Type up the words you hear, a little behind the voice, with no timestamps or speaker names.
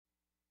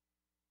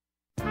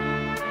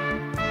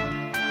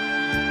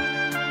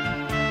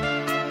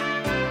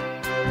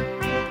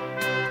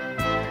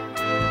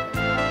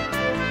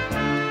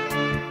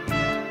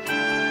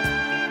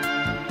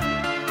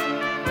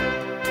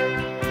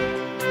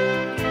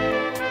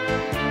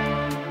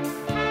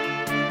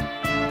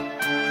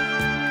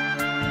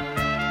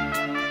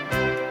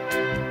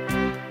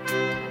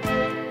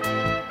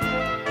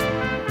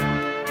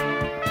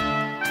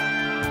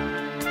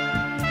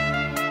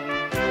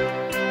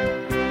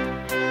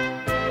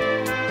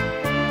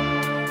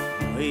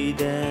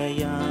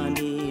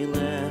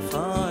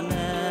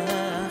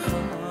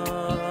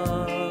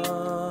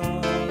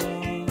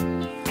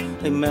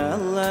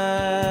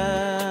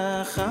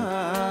melech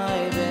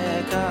chai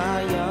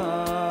v'kayam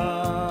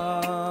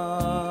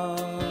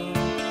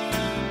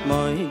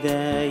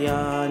moidei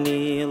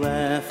ani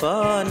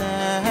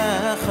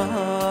lefanecha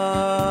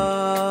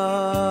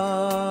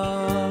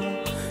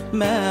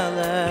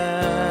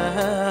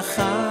melech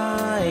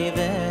chai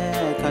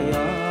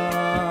v'kayam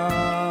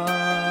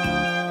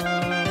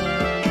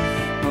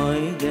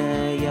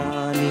moidei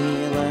ani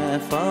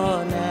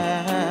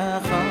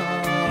lefanecha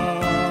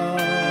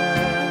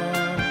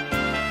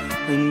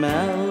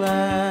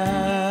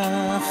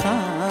melech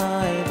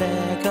chai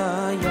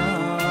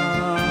v'kayam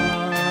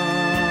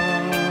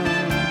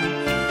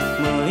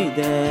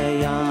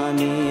moidei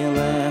ani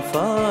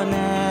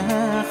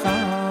lefanecha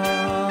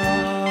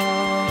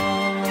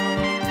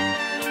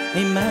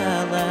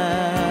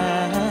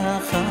melech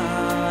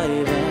chai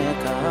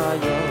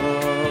v'kayam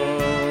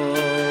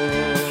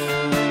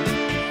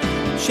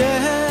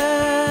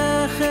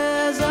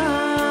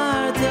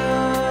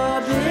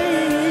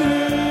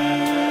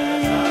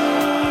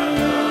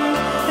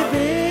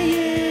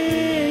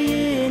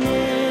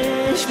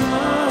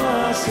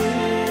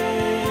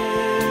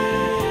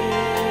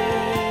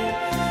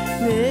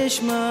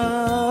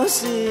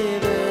Nishmasi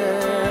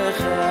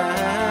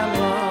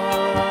b'chama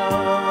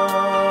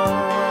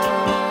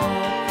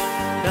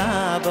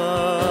Rabbo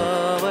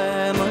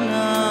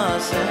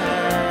emunasecha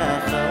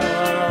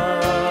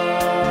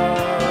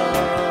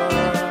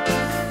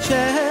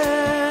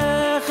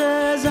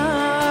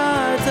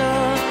Shechazarta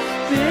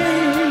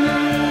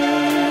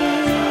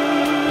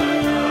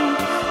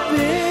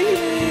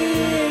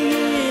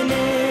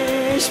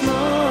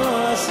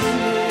nishmasi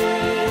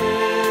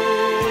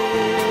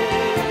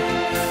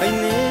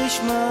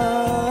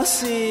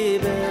Nishmasi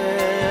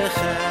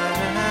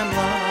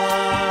b'chama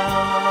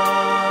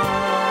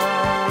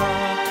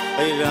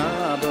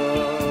Rabbo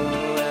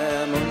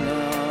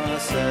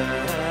emunasecha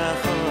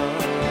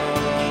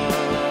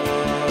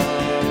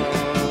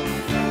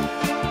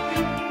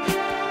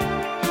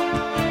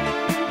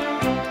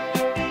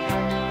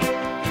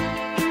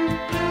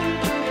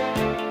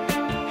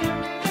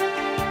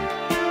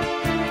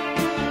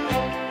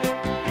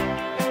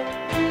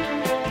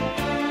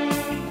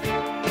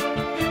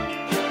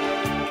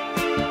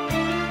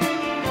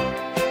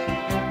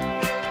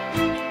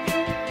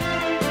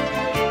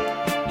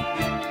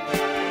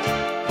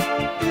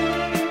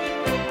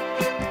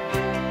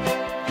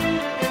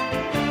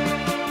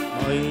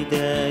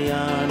Moidei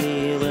ani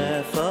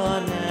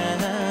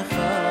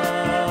lefanecha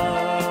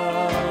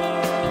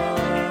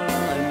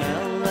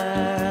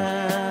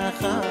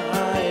melech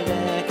chai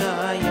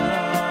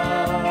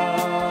v'kayam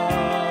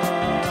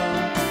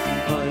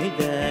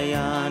Moidei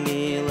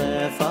ani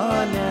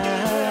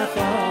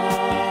lefanecha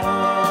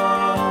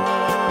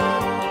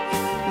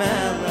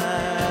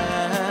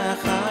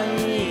melech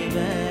chai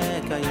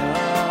v'kayam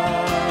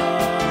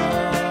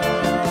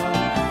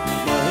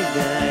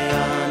Moidei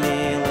ani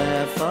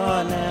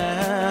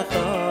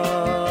lefanecha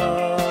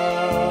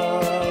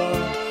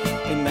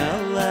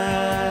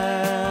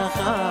melech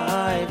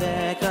chai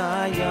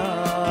v'kayam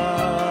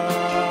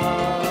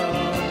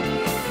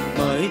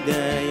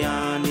Moidei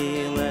ani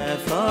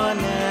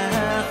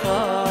lefanecha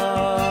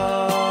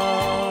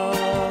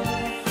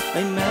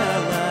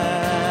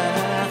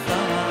melech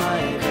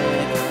chai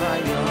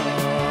v'kayam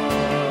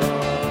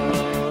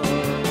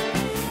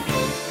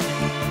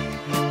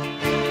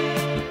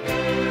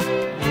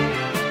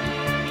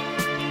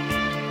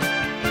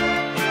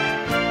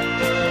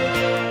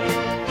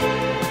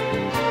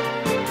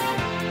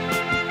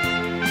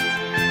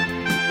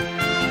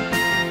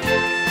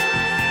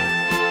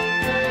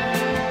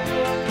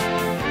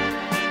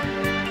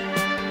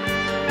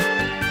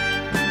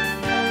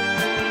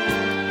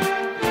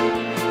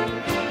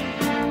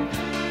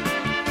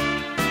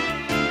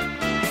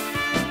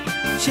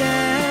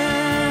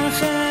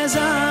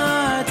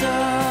Shechazarta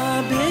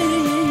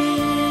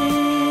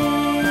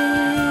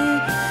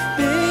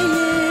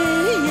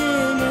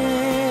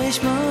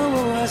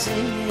nishmasi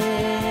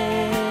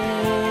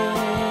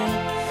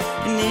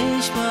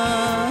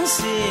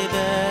Nishmasi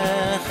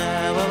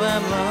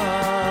b'chama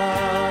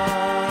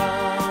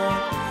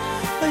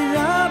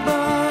Rabbo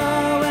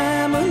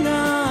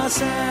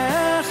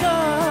emunasecha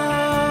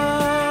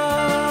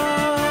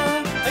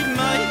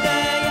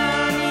Moidei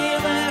ani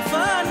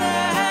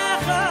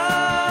lefanecha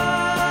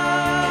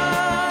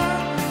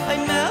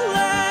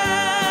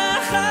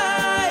melech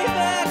chai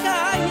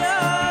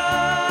v'kayam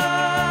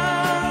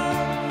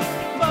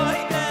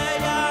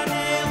Moidei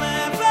ani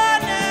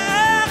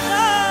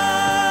lefanecha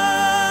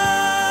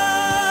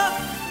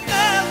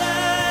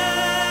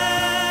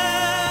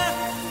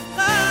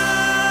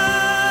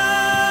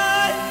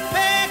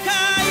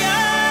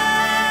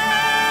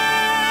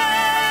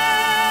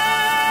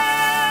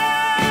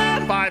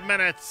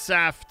minutes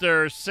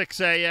after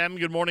 6 a.m.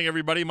 Good morning,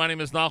 everybody. My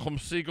name is Nachum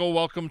Siegel.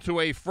 Welcome to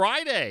a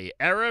Friday,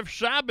 Erev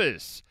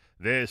Shabbos.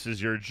 This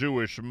is your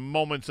Jewish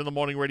Moments in the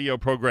Morning radio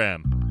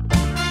program.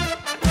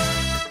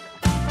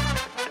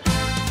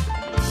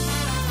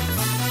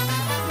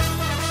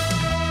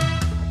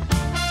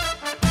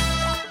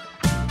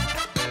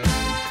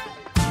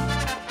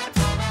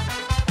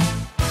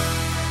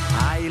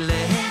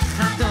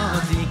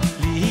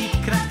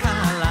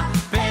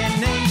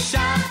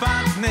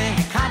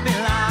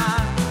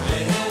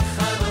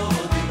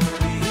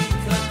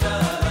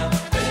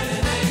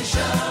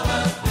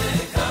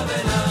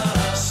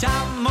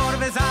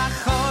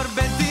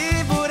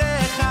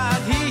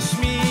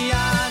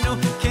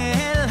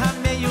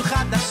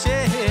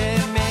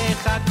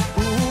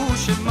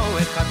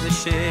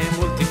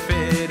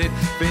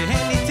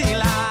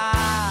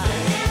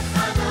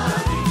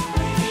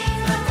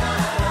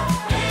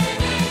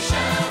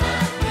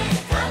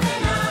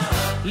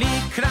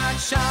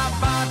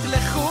 שבת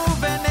לכו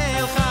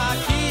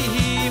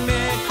ונלחקים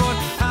מכל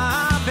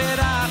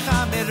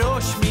הברכה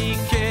מראש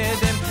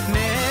מקדם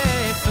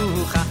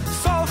נצוחה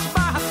סוף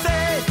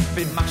מעשה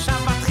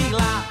במחשבה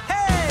תחילה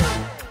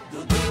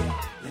דודי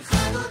לך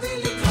דודי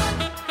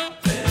לקראת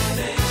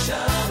בני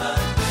שבת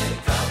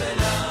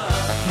בקבלה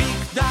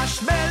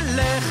מקדש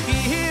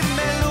מלכים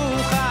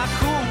מלוכה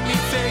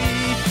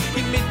קומיצאי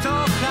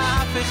מתוך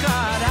אף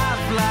אחד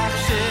אף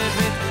לך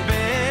שבט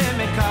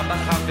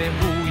במקבחה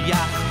והוא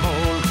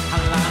יחמול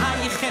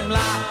עליי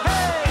חמלה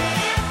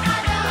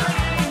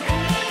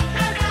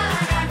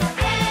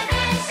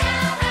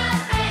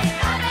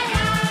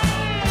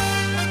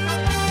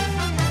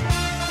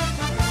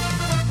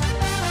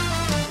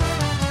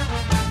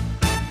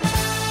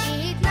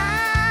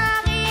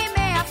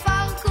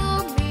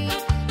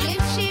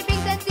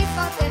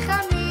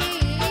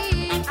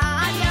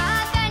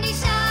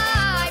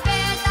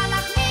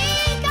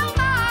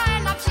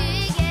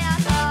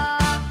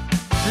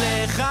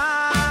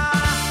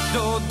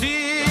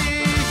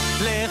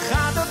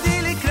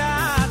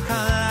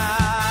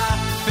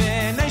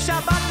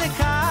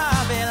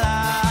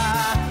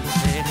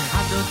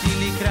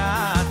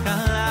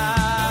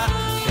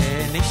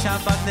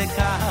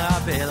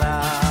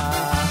לקבלה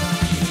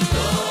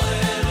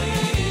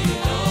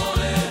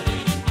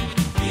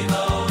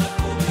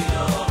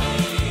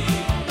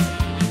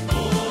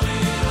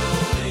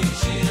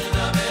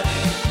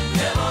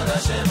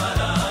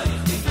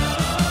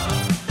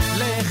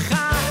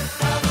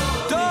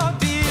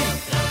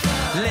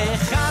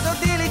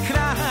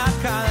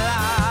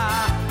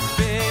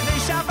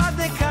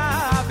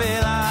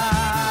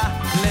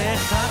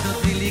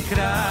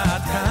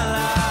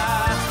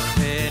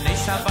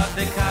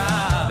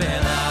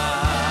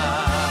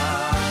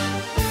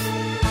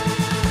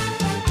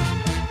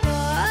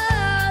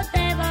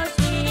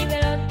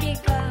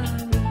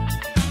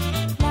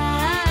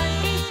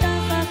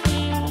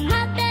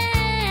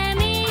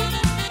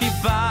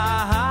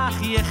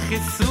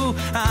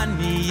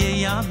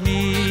אני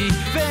ימי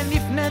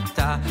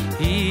ונפנתה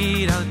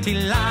עיר על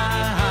תילה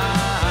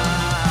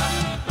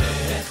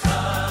לך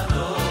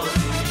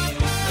דודי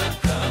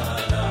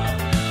לקקלה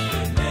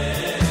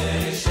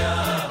בני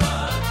שבת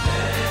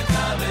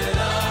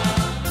לקבלה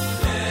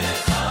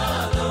לך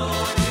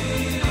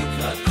דודי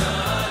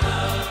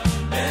לקקלה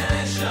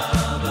בני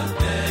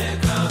שבת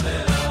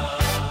לקבלה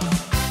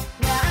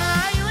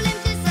והיו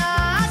למתסה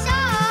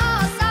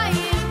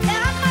שעושאים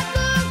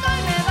להחקו כל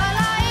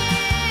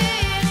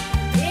מבלעים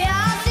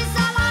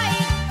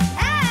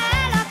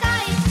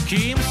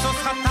כי אם סוף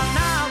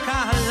חתנה או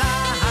קהלה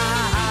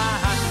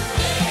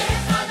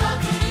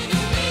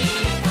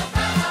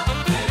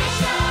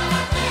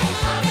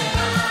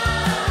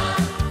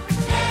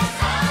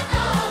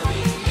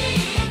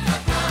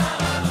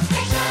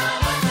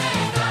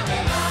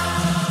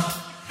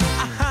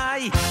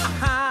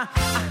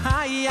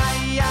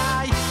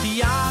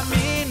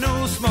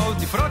ימינו שמאל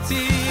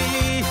תפרוצי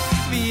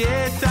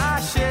ואת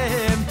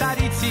השם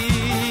תריצי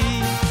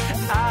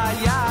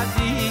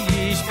הידי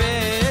איש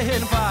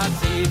בן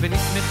פרצי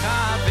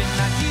ונשמחה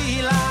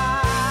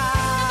ונגילה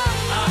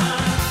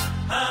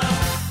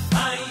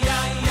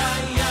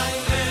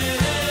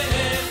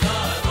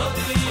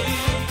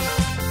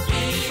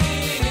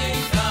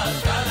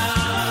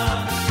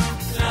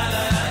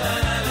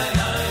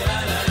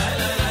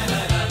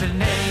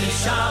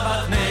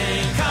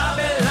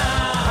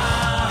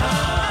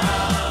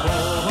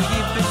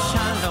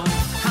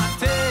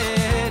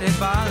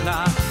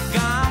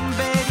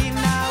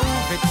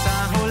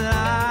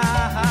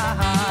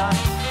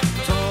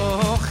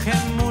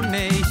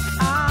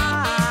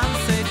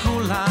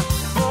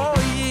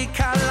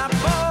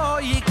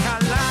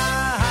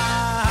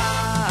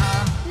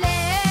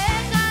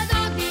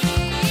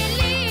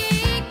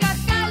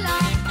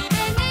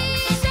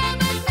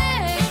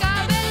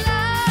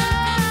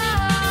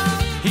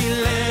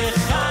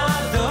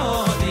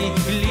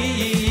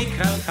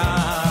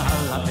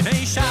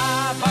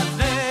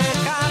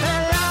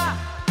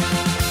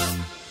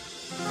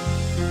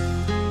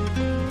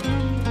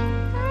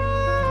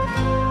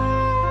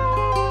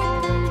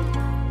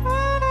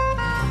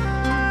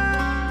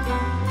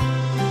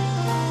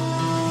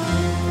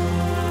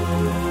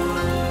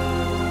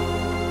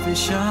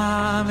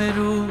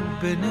ושמרו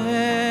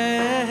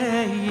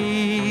בני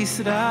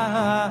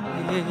ישראל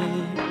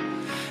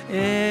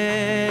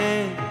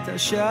את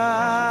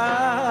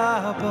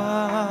השבת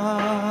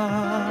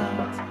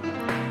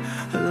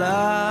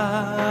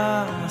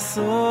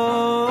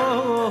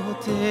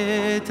לעשות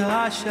את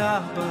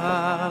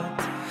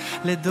השבת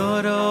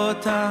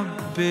לדורותם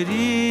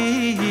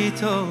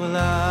ברית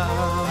עולם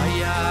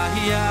איי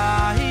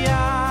איי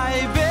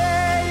איי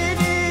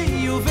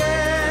ביני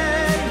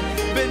ובין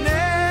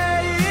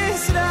בני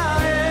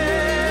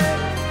ישראל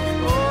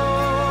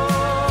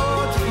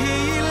עוד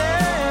היא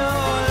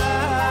לעולם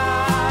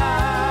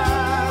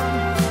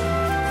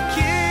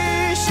כי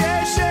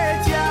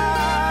ששת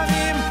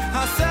ימים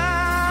עשה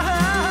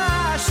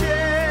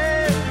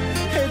השם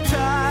את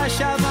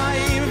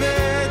השמיים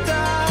ואת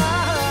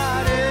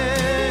הארץ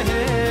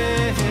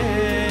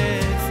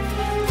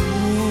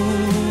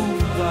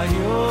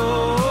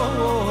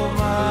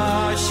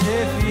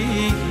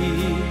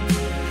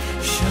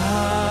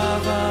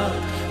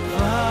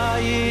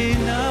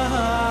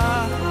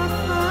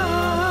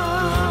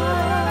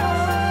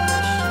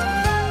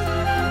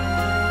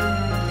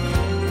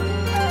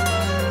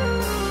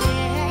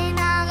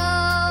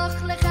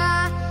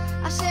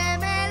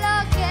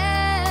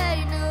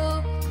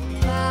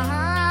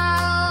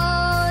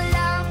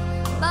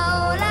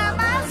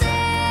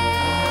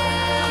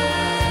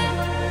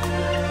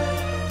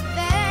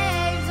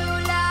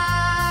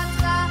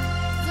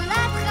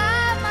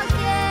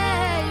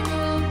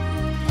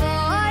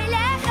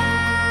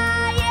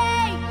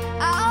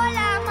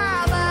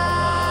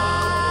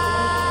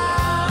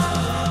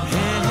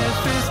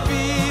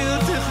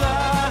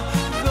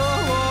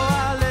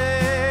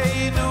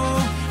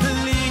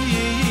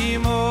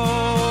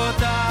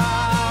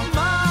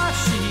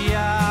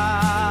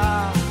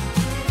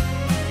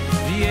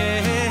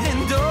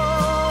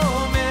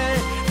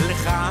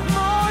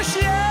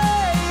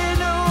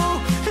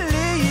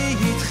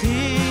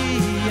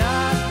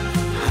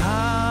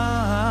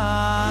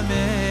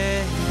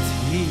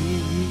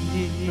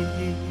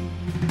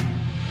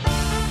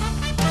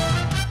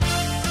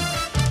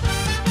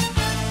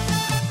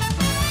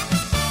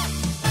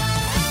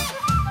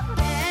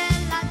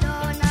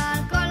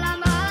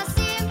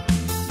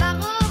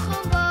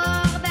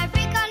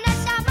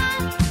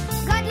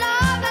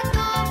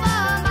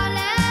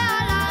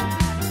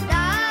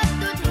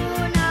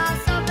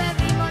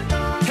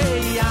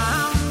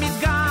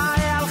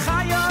המתגאה על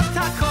חיות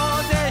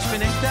הקודש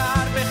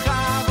ונהדר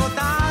בכבוד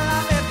על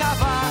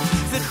המרכבה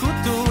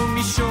זכות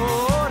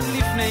ומישור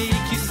לפני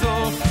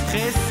כיסו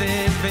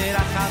חסד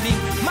ורחמים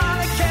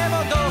מלא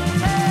כבודו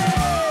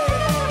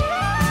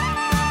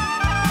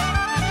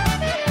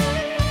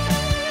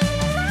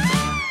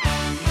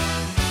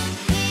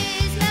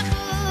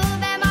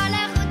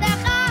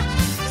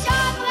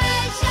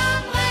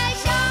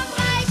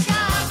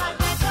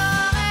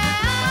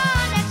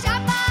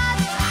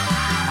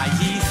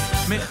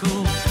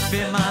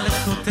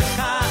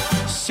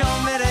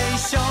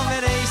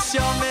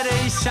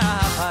שומרי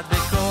שבת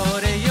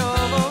בקורי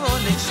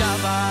יוני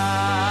שבת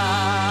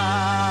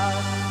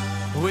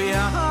We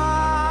are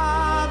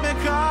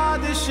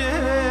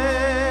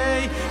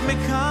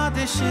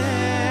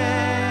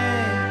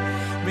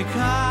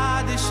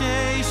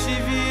מקדשי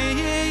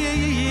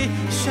שבי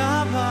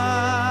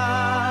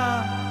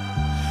שבת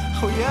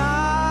We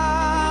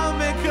are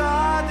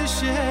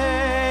מקדשי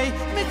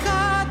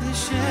שבי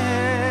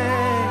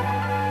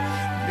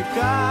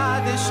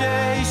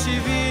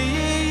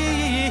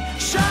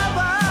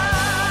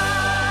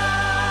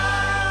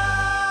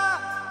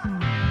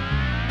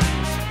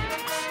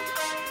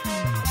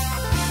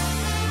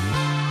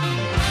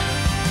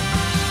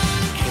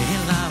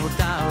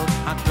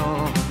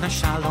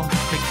שלום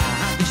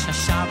בקדש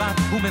השבת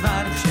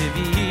ומברך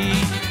שבי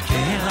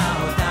קהלה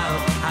הודאו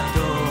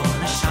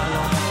אדון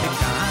השלום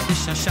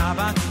בקדש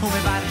השבת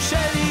ומברך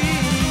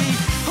שבי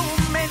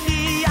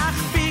ומניח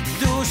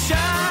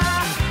בקדושה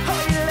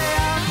אוי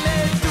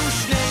לעמדו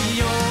שני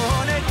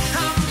יונק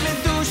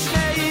עמדו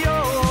שני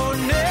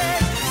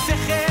יונק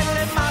שכל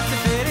למעשה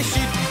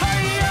בראשית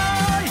אוי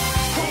אוי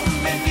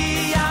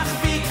ומניח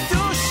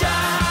בקדושה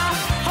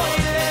אוי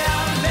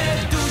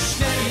לעמדו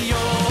שני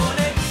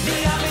יונק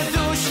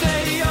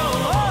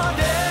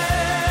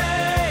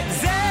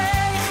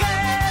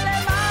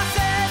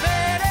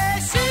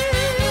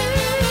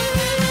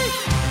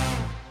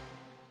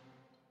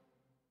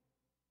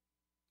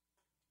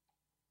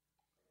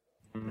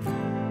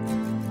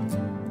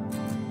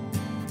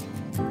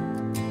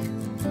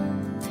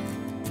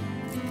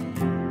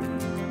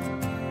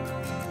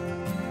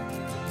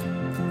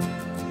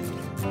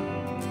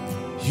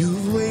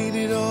You've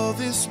waited all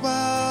this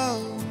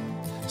while,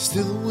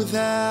 still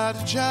without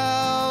a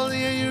child,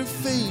 yet your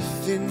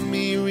faith in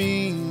me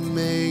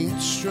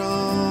remains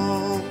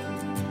strong.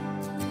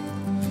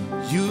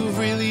 You've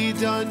really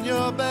done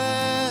your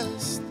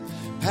best,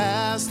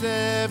 passed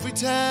every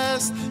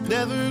test,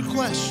 never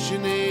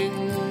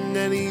questioning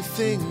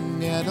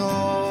anything at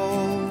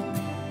all.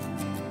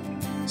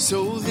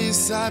 So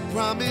this I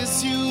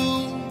promise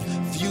you,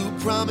 if you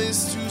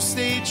promise to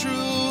stay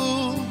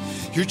true,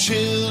 your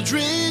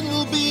children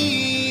will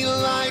be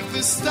like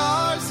the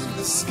stars in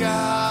the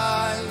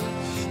sky,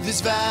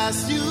 this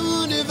vast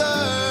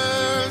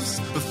universe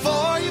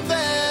before your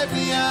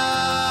very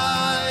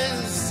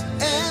eyes,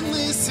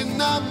 endless in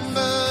number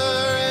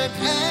and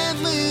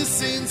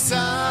endless in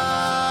size.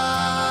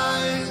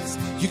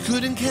 You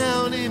couldn't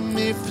count him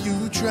if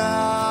you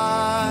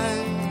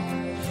tried,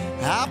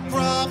 I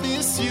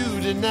promise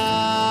you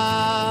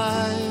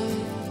tonight.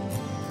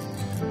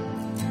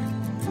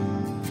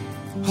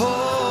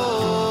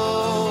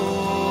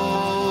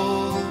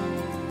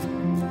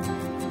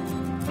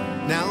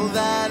 Now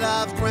that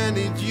I've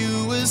granted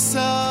you a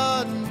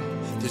son,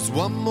 there's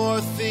one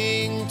more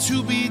thing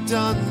to be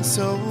done.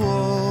 So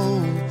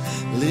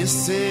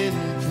listen,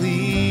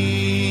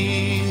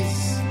 please.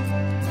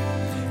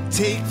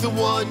 Take the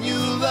one you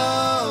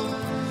love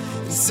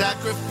and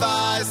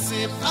sacrifice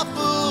him up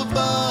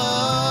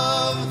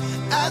above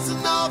as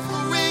an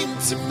offering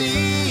to me.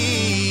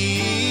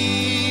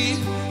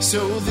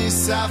 So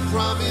this I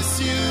promise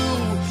you,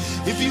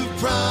 if you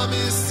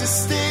promise to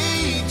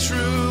stay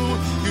true,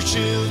 your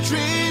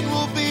children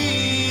will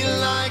be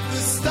like the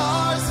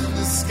stars in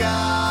the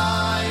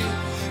sky,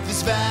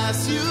 this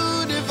vast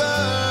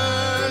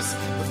universe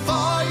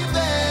before your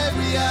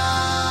very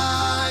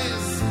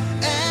eyes,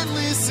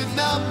 endless in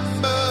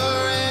number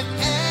and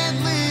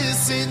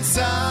endless in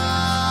size.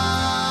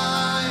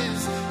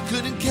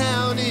 Couldn't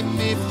count him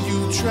if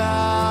you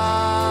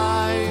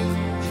tried,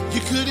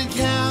 you couldn't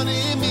count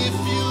him if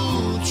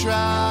you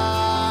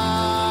tried.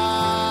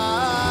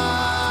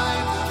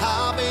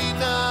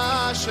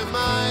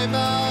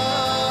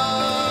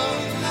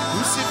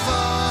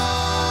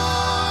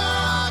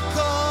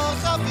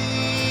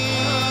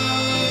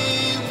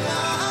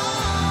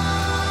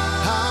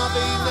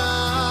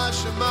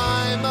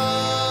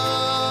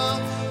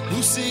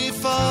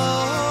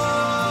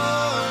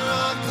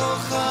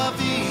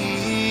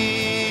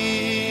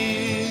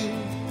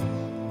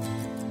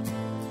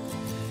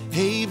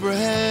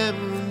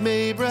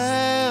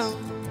 Abraham,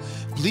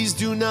 please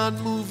do not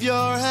move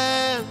your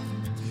hand.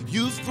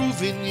 You've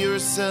proven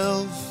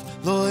yourself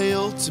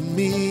loyal to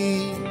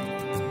me.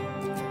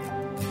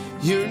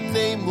 Your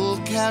name will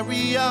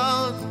carry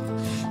on,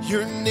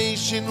 your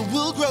nation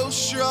will grow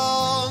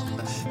strong,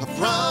 a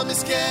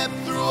promise kept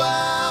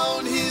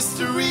throughout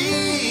history.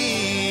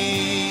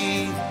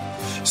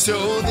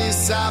 So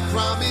this I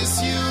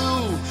promise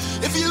you,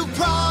 if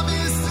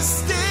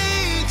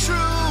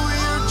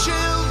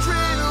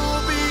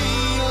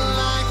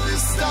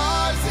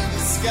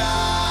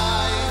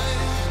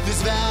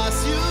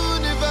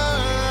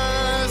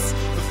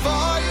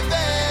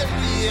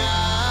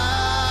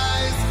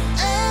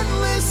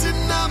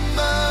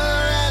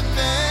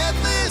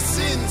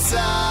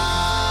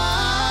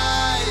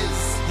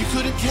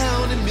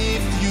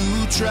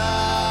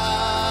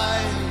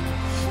tried.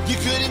 You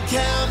couldn't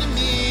count on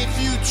me if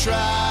you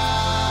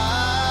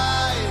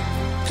tried.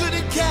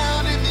 Couldn't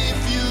count on me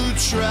if you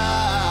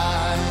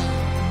tried.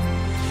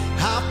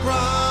 I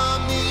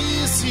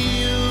promise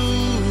you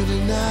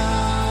tonight.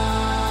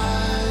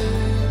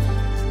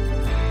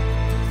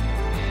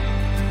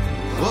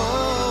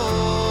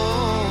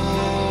 Oh,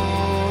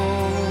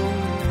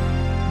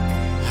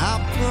 I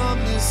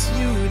promise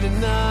you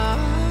tonight.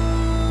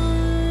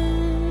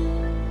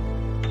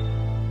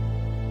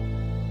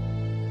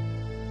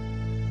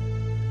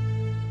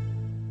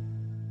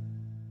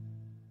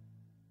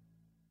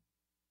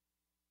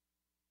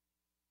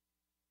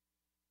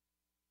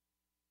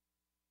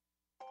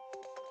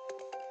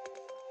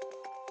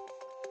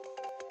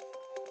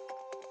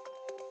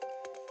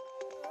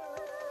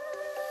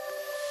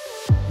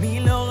 מי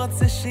לא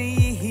רוצה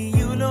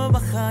שיהיו לו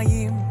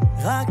בחיים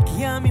רק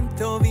ימים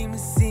טובים,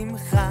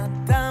 שמחה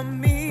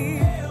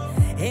תמיד.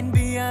 אין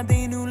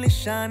בידינו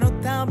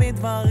לשנות הרבה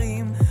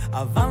דברים,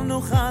 אבל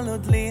נוכל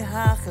עוד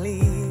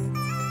להחליט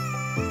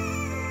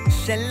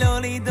שלא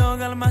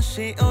לדאוג על מה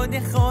שעוד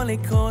יכול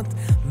לקרות,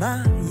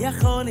 מה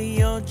יכול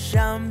להיות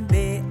שם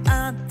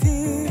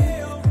בעתיד,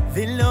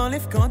 ולא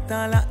לבכות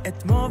על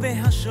האתמול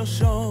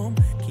והשושום,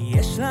 כי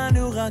יש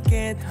לנו רק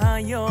את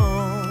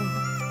היום.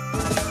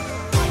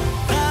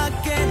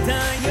 את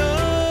היום,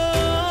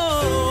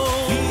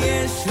 כי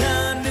יש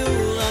לנו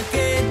רק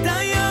את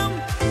היום,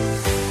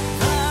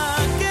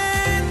 רק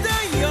את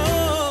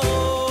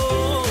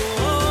היום.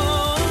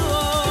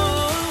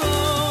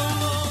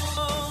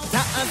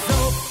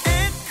 תעזוב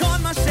את כל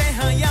מה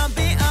שהיה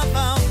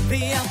בעבר,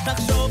 ואל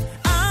תחשוב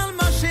על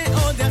מה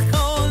שעוד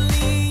יכול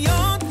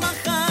להיות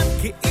מחר,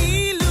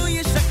 כאילו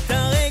יש רק את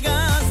הרגע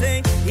הזה,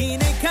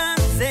 הנה כאן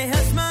זה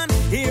הזמן,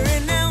 here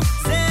and now.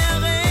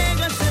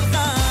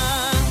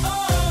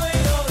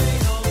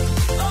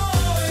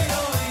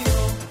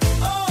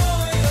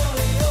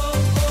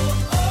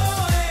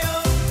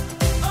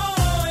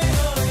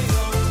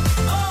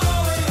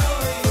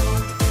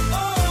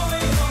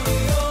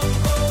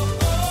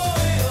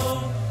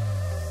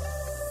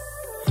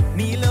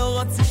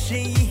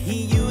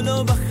 שיהיו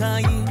לו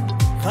בחיים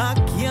רק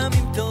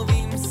ימים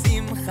טובים,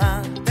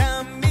 שמחה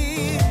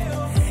תמיד.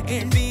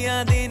 אין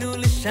בידינו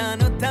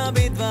לשנות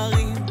הרבה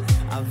דברים,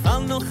 אבל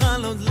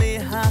נוכל עוד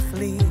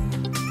להחליט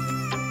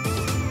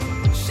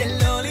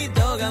שלא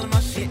לדאוג על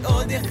מה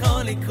שעוד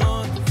יכול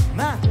לקרות,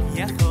 מה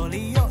יכול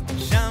להיות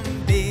שם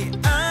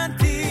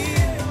בעתיד,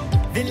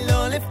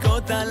 ולא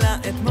לבכות על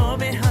האתמול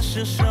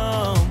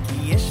והשלשום, כי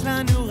יש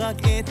לנו רק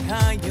את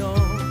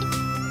היום.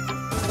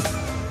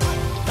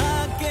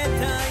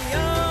 את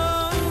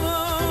היום,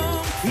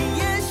 כי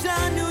יש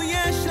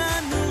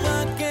לנו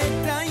רק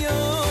את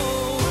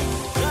היום,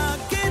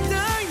 רק את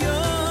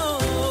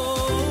היום.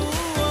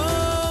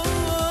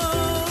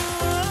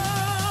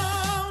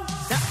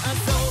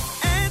 תעזוב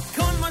את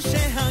כל מה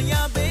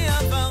שהיה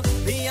בעבר,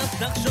 ואל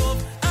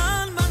תחשוב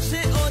על מה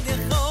שעוד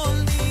יכול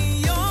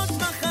להיות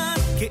מחר,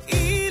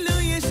 כאילו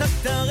יש רק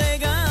את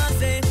הרגע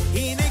הזה,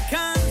 הנה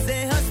כאן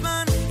זה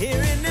הזמן,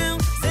 here and now.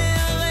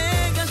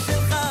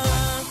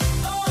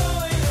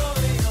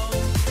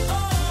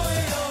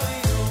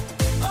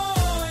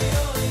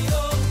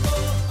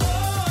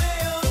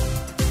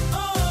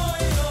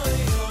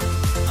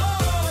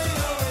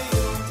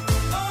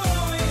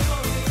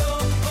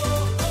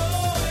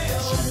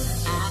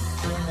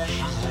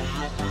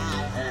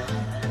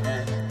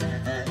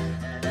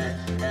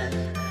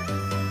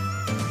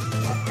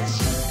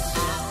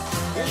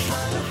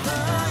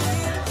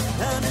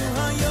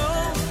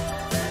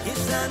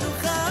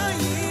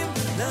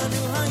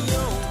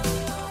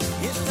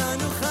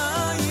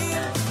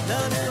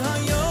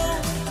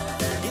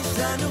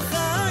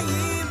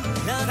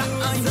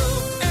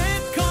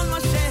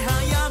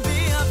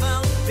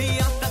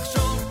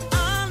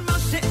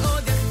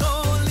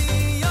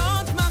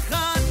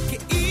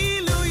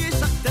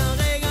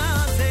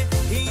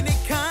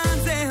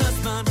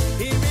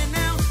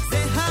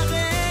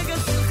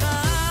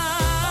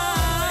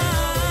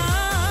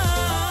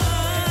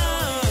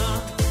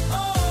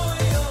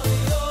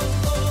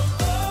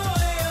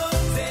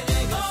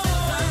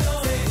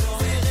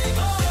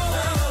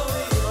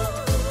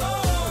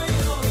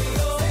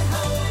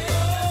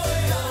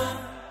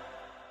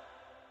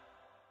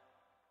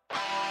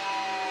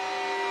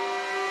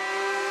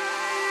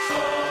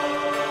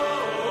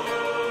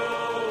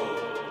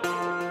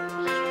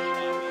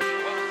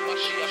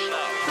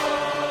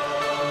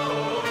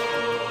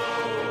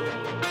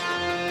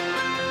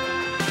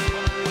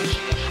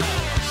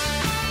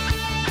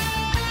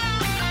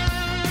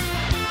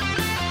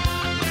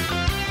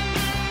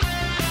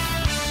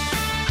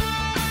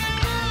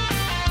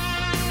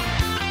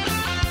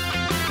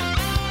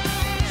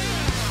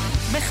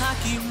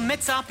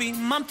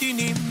 מצפים,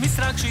 ממתינים,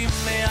 מסרגשים,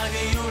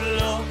 מהגיעו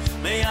לו,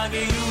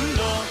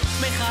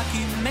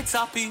 מחכים,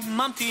 מצפים,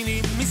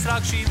 ממתינים,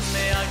 מסרגשים,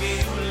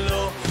 מהגיעו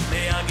לו,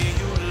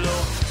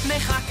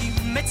 מחכים,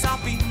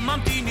 מצפים,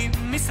 ממתינים,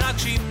 מסרגשים.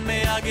 מתרגשים,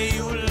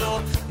 מהגיעו לו,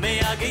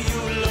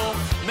 מהגיעו לו,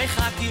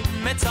 מחכים,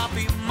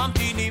 מצפים,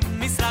 ממתינים,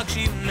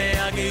 מתרגשים,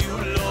 מהגיעו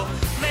לו,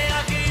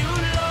 מהגיעו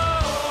לו.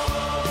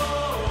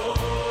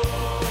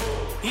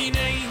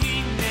 הנה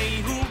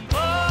הנה הוא פה,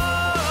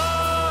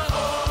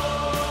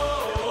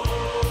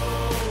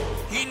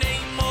 הנה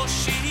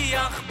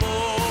מושיח בו.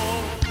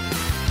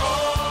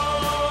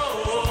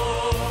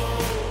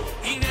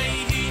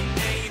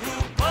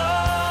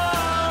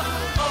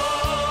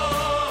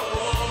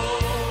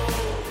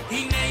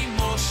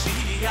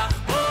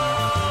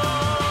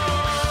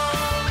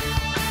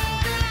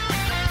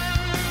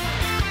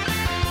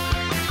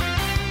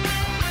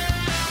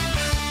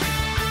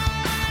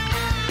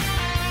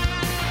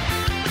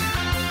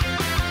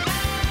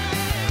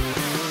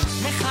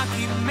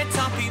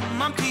 מצפים,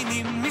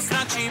 ממתינים,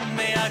 מתרגשים,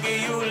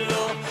 מהגיעו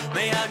לו,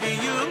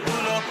 מהגיעו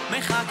לו,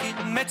 מחכים,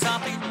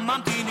 מצפים,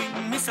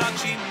 ממתינים,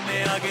 מתרגשים,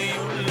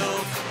 מהגיעו לו,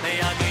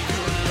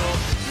 מהגיעו לו,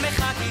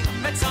 מחכים,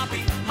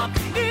 מצפים,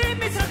 ממתינים,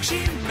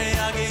 מתרגשים,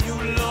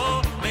 מהגיעו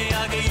לו,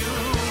 מהגיעו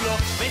לו,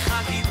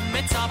 מחכים,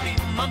 מצפים,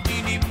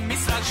 ממתינים,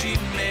 מתרגשים,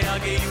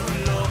 מהגיעו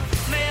לו,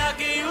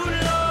 מהגיעו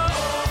לו.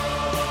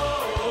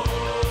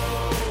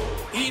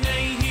 הנה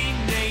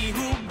הנה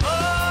הוא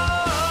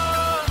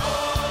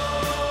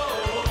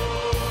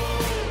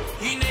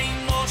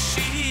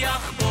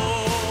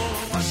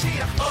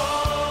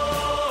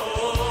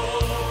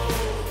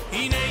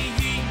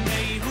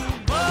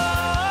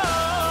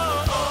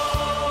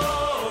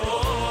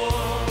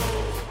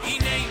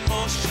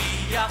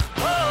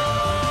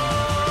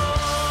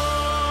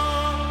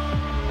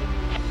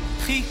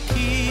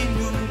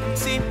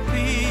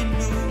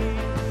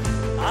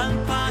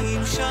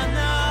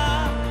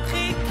שנה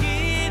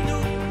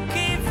חיכינו,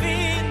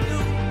 קיווינו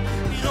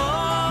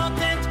לראות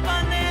את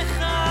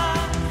פניך,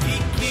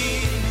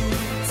 חיכינו,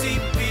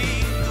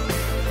 ציפינו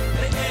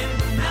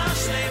באמונה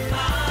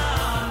שלמה,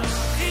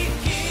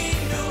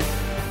 חיכינו,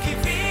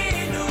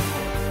 קיווינו,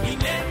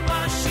 הנה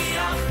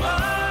משיח בא.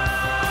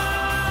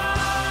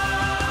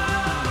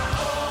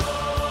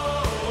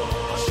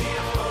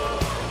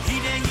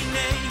 הנה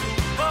הנה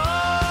הוא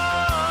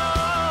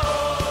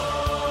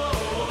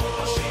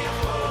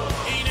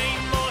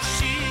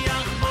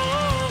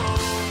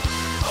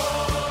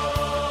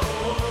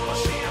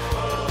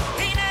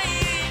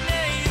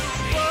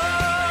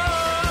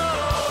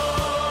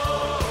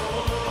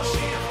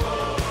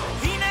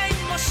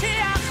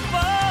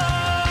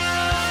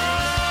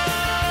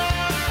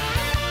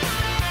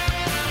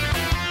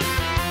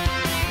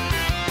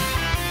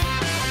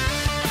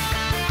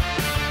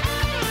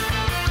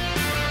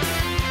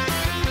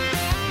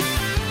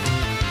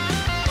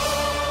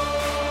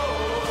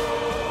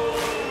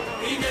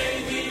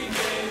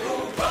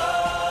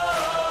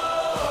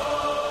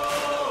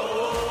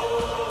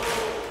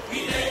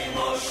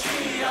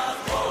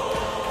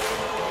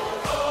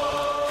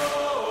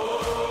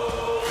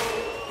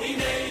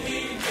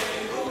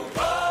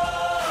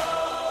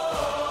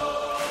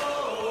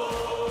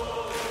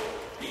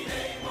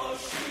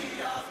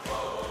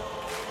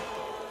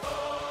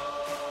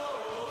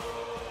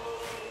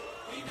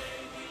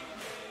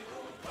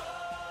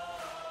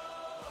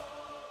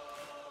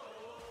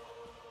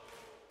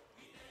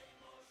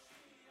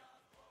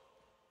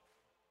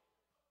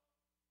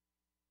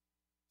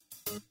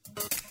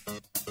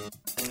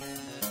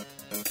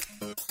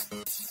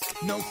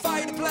No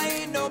fighter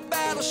plane, no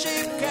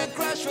battleship can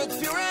crash with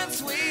pure and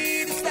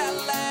sweet. It's that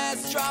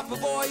last drop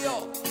of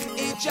oil,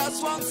 it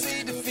just won't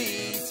see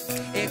defeat.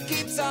 It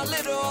keeps our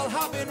little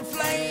hub in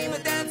flame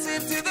and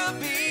dancing to the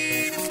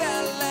beat. It's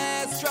that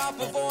last drop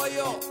of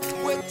oil,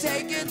 we'll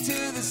take it to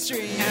the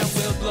street. And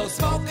we'll blow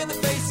smoke in the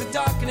face of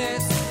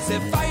darkness,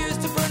 set fires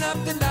to burn up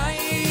the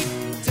night.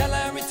 Tell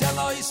and retell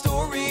all your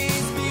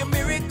stories, be a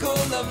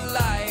miracle of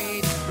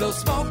light. Blow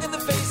smoke in the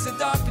face of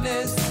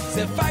darkness,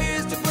 set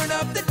fires to burn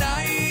up the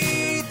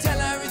night. Tell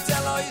and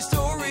retell all your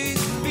stories,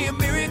 be a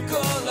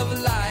miracle of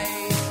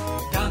light.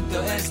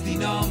 Canto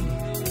estinom,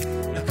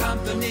 no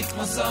canto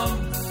nikmosom,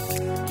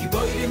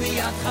 giboyri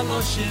miyad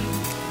chaloshim,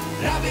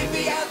 Rabbi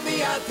biyad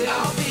biyad.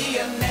 I'll be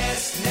a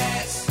nest,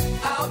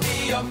 I'll be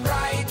a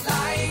bright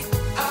light,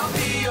 I'll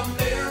be a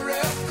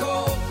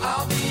miracle,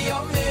 I'll be a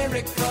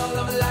miracle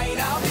of light.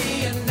 I'll be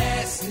a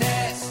nest,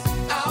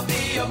 I'll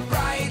be a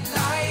bright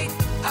light,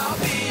 I'll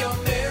be a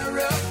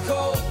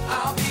miracle,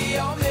 I'll be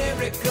a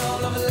miracle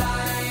of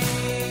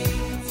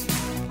light.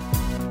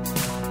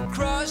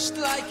 Crushed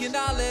like an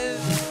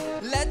olive,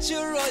 let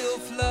your oil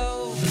flow.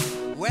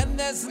 When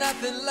there's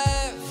nothing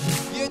left,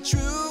 your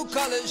true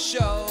colors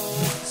show.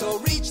 So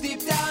reach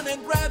deep down and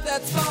grab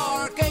that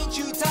spark. Ain't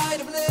you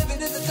tired of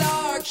living in the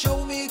dark?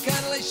 Show me,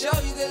 can I show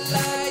you the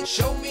light?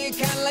 Show me,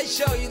 can I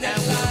show you that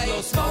light?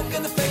 We'll blow smoke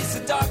in the face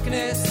of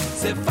darkness,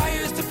 set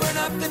fires to burn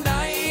up the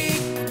night.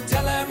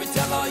 Tell and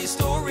retell all your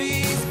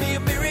stories, be a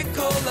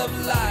miracle of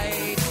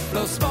light.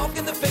 Blow smoke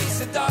in the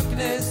face of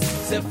darkness,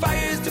 set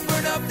fires to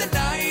burn up the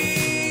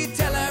night.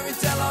 Tell and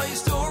retell all your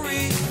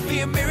stories, be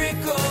a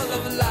miracle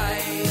of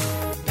light.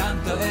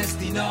 Canto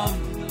estinom,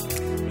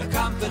 la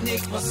canto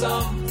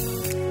nikmosom,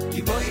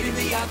 giboyri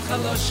miyad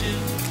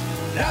chaloshim,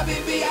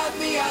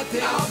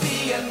 I'll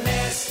be a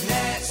nest.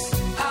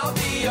 I'll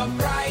be a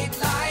bright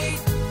light.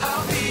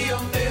 I'll be a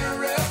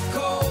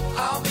miracle.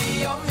 I'll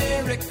be a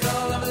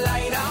miracle of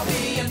light. I'll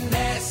be a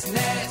nest.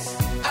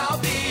 I'll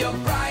be a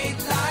bright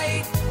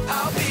light.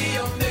 I'll be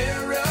a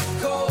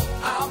miracle.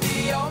 I'll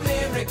be a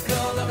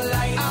miracle of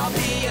light. I'll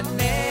be a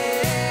nest.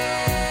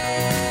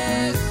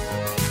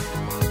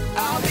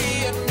 I'll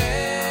be a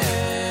nest.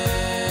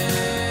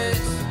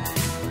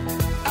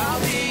 I'll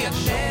be a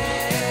nest.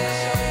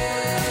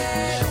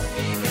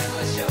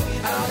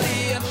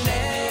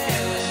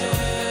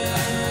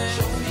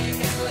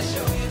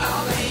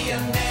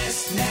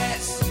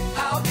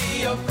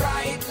 A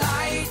bright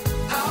light,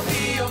 I'll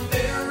be a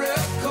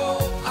miracle,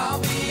 I'll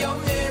be a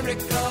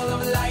miracle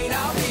of light,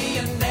 I'll be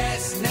a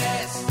nest,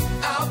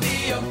 I'll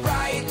be a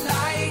bright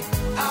light,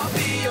 I'll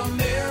be a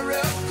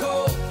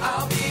miracle,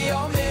 I'll be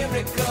a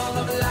miracle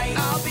of light,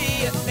 I'll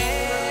be a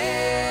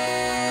nest,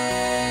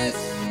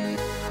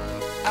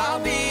 I'll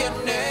be a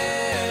nest,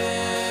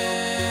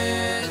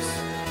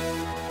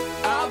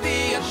 I'll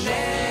be a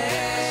nest,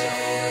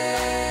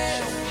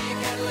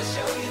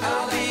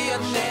 I'll be a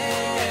nest.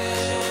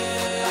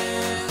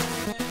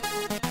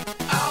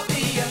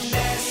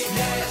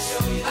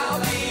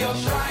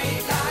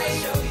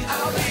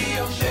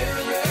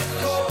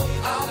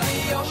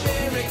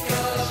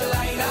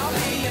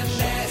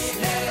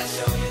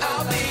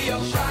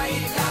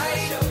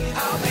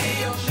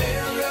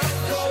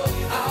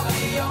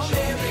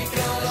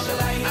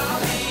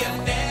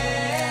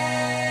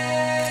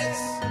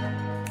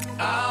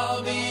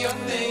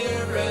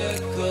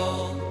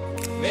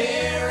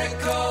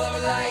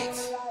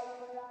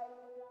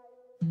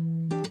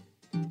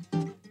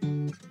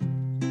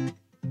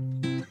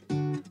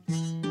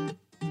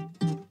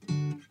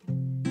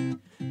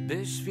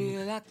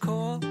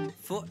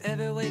 For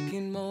every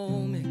waking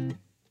moment,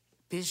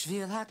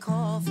 Bishvil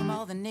HaKol, from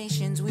all the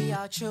nations we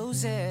are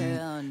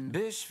chosen.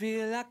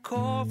 Bishvil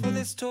HaKol, for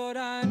this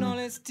Torah and all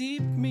its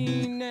deep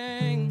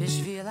meaning.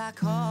 Bishvil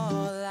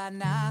HaKol,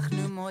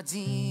 anachnu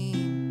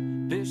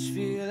modim.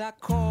 Bishvil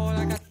HaKol,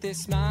 I got their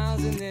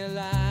smiles and their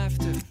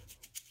laughter.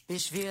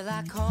 Bishvil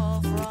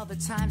HaKol, for all the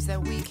times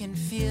that we can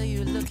feel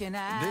you looking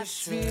after.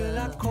 Bishvil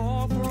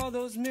HaKol, for all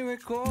those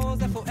miracles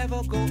that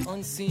forever go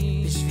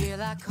unseen. Bishvil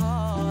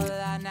HaKol,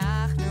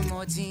 anachnu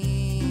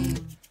modim.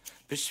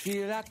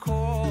 Bishvil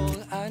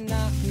HaKol,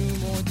 anachnu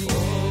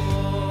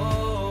modim.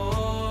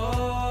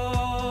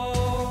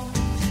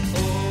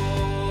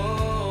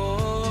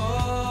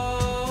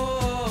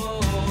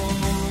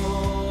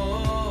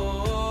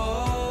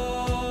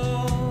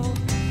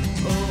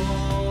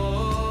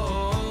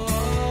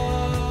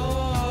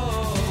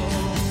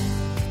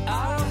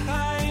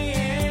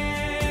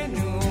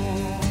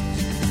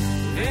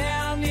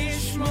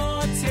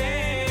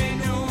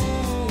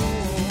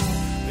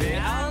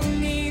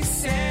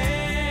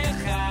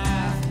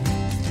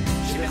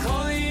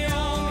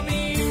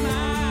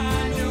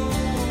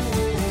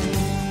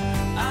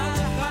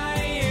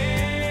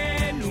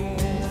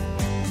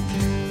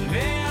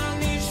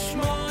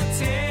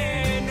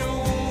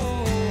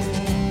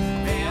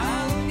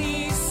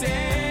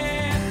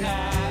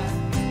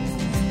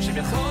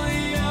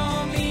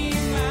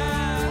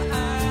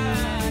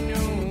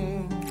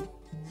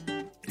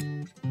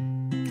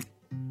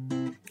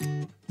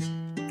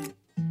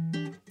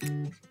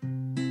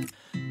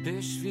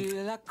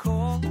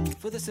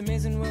 For this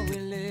amazing world we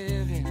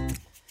live in.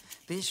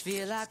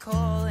 Bishvil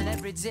HaKol, and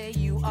every day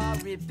you are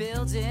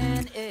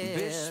rebuilding it.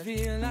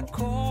 Bishvil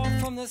HaKol,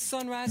 from the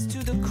sunrise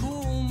to the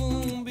cool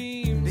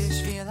moonbeams.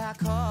 Bishvil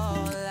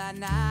HaKol,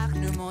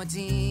 anachnu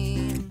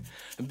modim.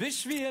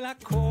 Bishvil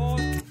HaKol,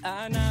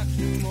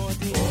 anachnu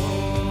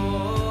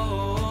modim.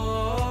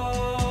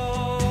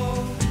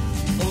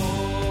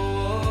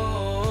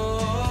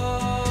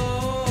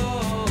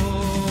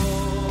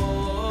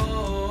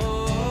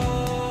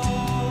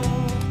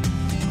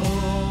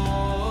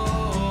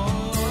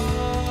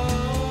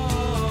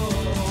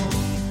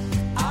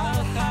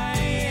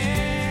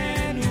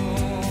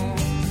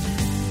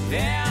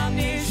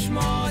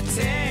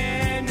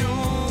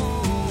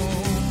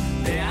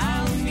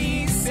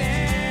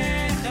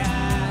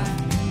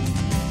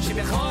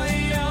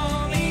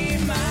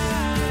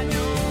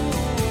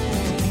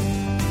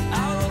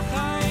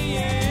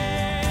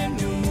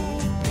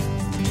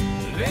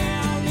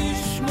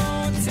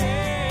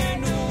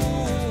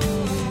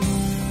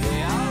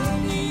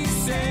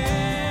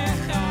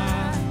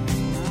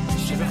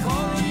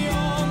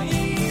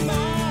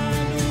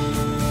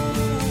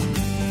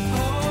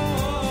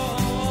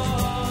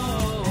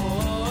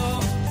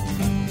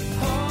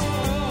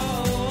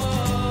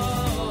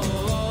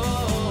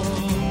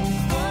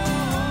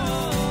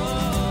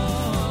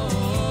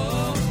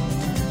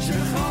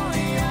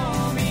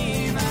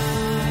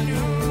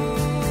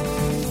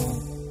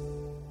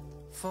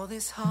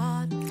 This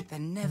heart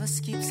that never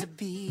skips a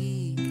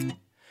beat,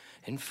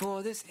 and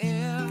for this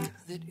air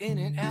that in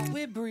and out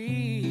we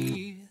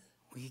breathe.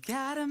 We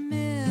got a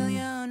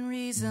million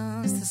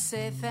reasons to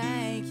say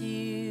thank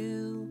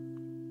you.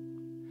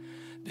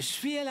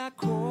 Bishvil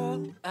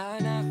HaKol,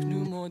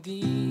 anachnu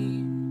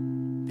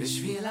modim.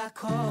 בשביל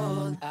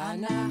הכל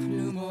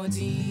אנחנו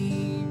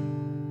מודים.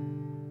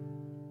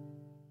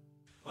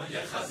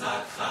 Oye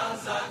chazak,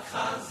 chazak,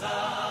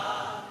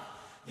 chazak,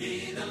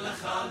 Yidin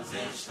lechal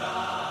zich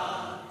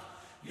stark,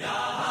 Ya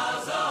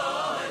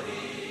hazorim,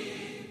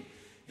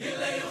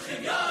 Ilei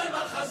yuchim yoim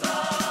al chazak.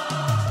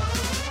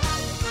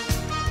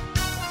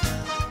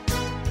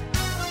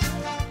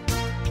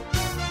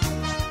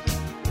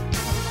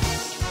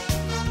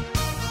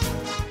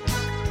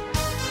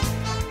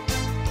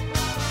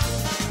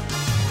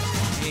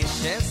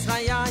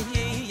 Esraya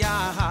ya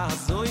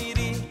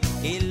hazoiri,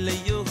 Ilei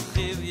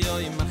yuchim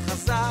yoim al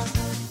chazak.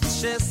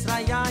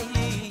 Esraya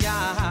ya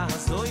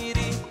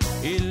hazoiri,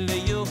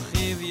 Ilei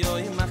yuchim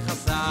yoim al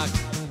chazak.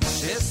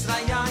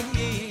 Esraya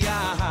ya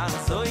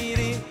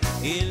hazoiri,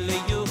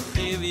 Ilei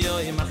yuchim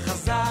yoim al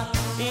chazak.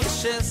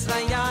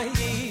 Esraya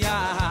ya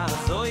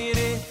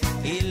hazoiri,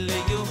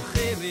 Ilei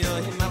yuchim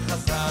yoim al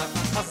chazak.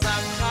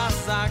 Chazak,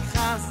 chazak,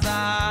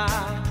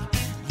 chazak,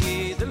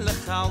 Yid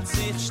lechal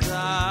sich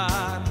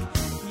stark.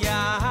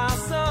 Ya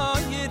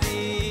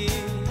hazoiri,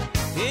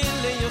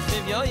 Ilei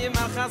yuchim yoim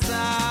al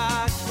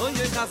chazak. Oy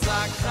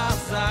chazak,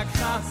 chazak,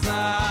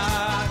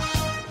 chazak,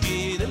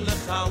 Yid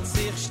lechal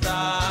sich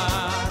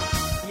stark.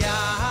 Ya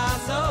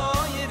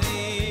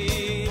hazoiri,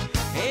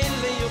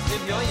 Ilei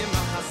yuchim yoim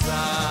al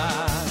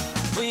chazak.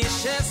 Oy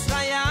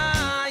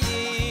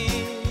shesrayayi,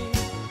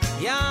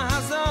 Ya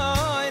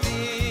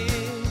hazoiri,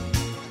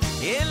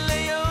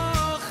 Ilei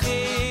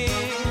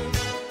yuchim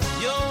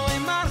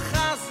yoim al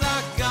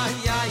chazak. Ya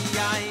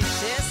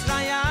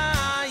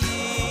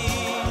shesrayayi,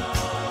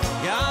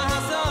 Ya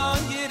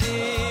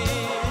hazoiri,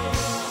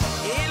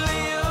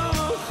 Ilei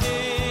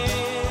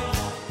yuchim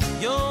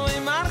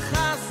yoim al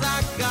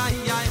chazak.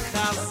 Ya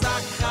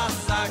chazak,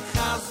 chazak,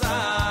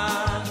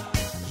 chazak,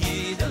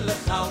 Yid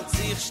lechal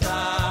sich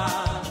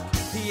stark.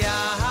 Ya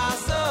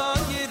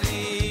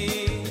hazoiri,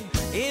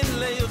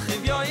 Ilei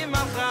yuchim yoim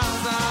al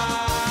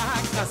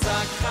chazak.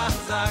 Chazak,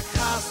 chazak,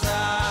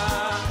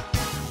 chazak,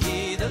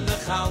 Yid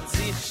lechal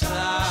sich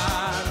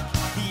stark.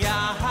 Ya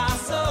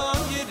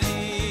hazoiri,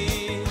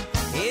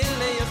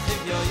 Ilei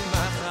yuchim yoim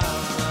al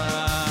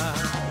chazak.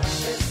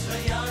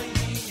 Esrayai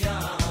ya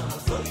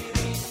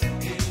hazoiri,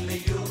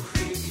 Ilei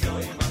yuchim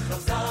yoim al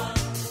chazak.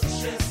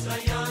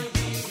 Esrayai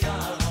ya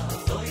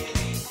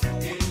hazoiri,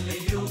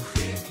 Ilei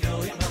yuchim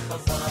yoim al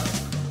chazak.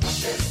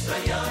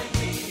 Esrayai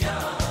ya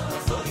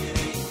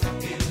hazoiri,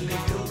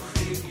 Ilei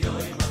yuchim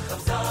yoim al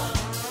chazak.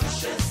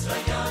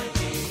 Esrayai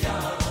ya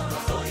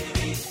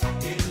hazoiri,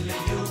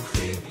 Ilei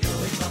yuchim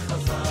yoim al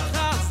chazak.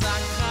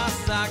 Chazak,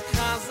 chazak,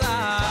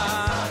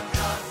 chazak,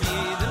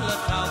 Yid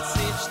lechal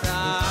sich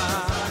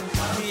stark.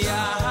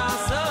 Ya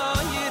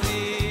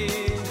hazoiri,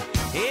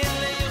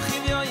 Ilei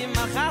yuchim yoim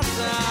al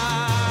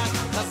chazak.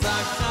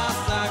 Chazak,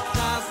 chazak,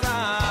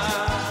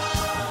 chazak,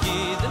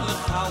 Yid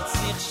lechal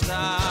sich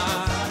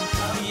stark.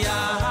 Ya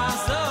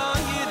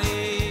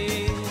hazoiri,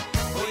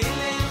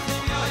 Ilei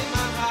yuchim yoim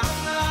al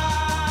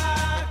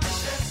chazak.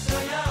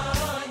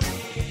 Esrayai,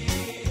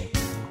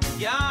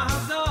 Ya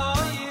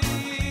hazoiri,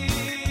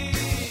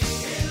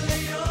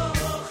 Ilei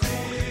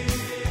yuchim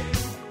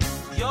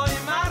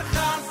yoim al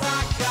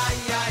chazak.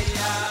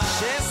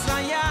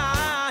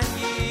 Esrayai,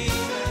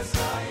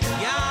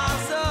 Ya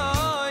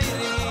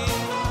hazoiri,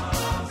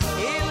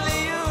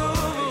 Ilei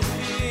yuchim yoim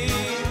al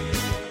chazak.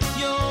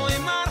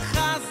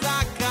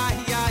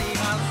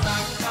 Chazak,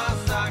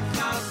 chazak,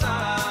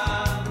 chazak,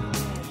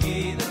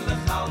 Yid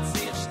lechal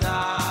sich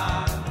stark.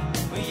 Ya hazoiri,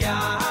 Ilei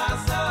yuchim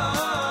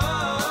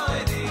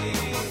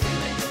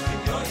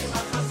yoim al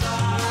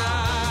chazak.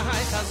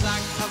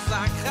 Chazak,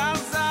 chazak,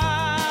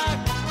 chazak,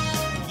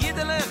 Yid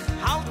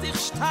lechal sich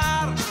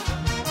stark.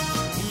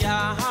 Ya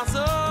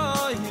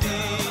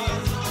hazoiri,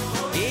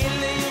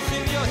 Ilei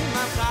yuchim yoim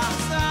al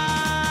chazak.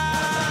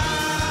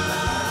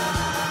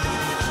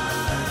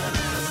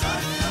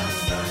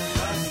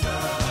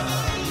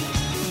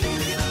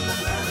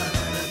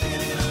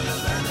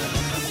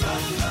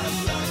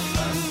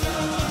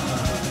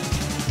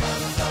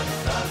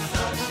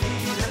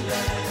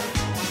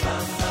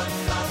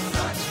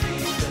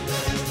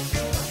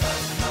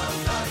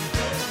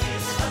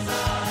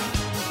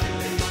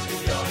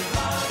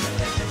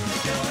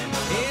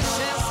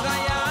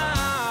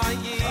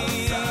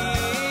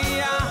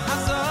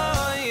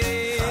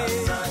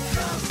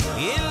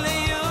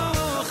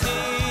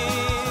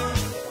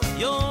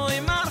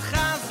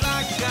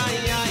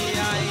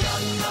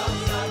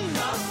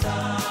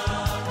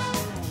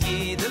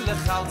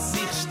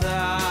 Sich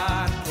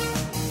stark.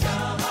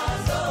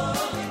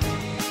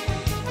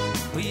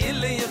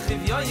 Ilei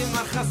yuchim yoim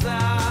al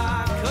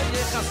chazak.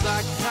 Oye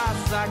chazak,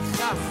 chazak,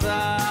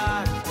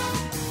 chazak,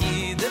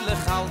 Yid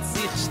lechal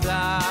sich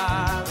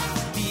stark.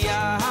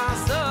 Ya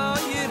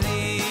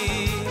hazoiri,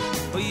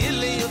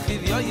 Ilei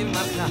yuchim yoim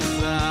al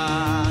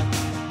chazak.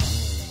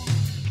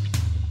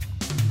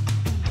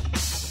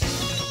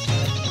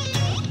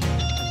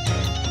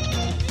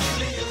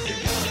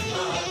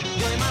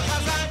 Yoim al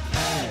chazak.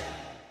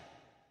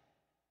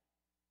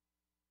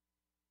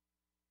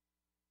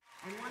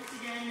 And once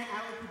again,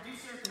 our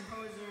producer,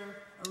 composer,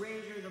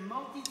 arranger, the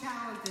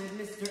multi-talented with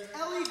Mr.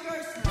 Ellie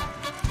Gersner.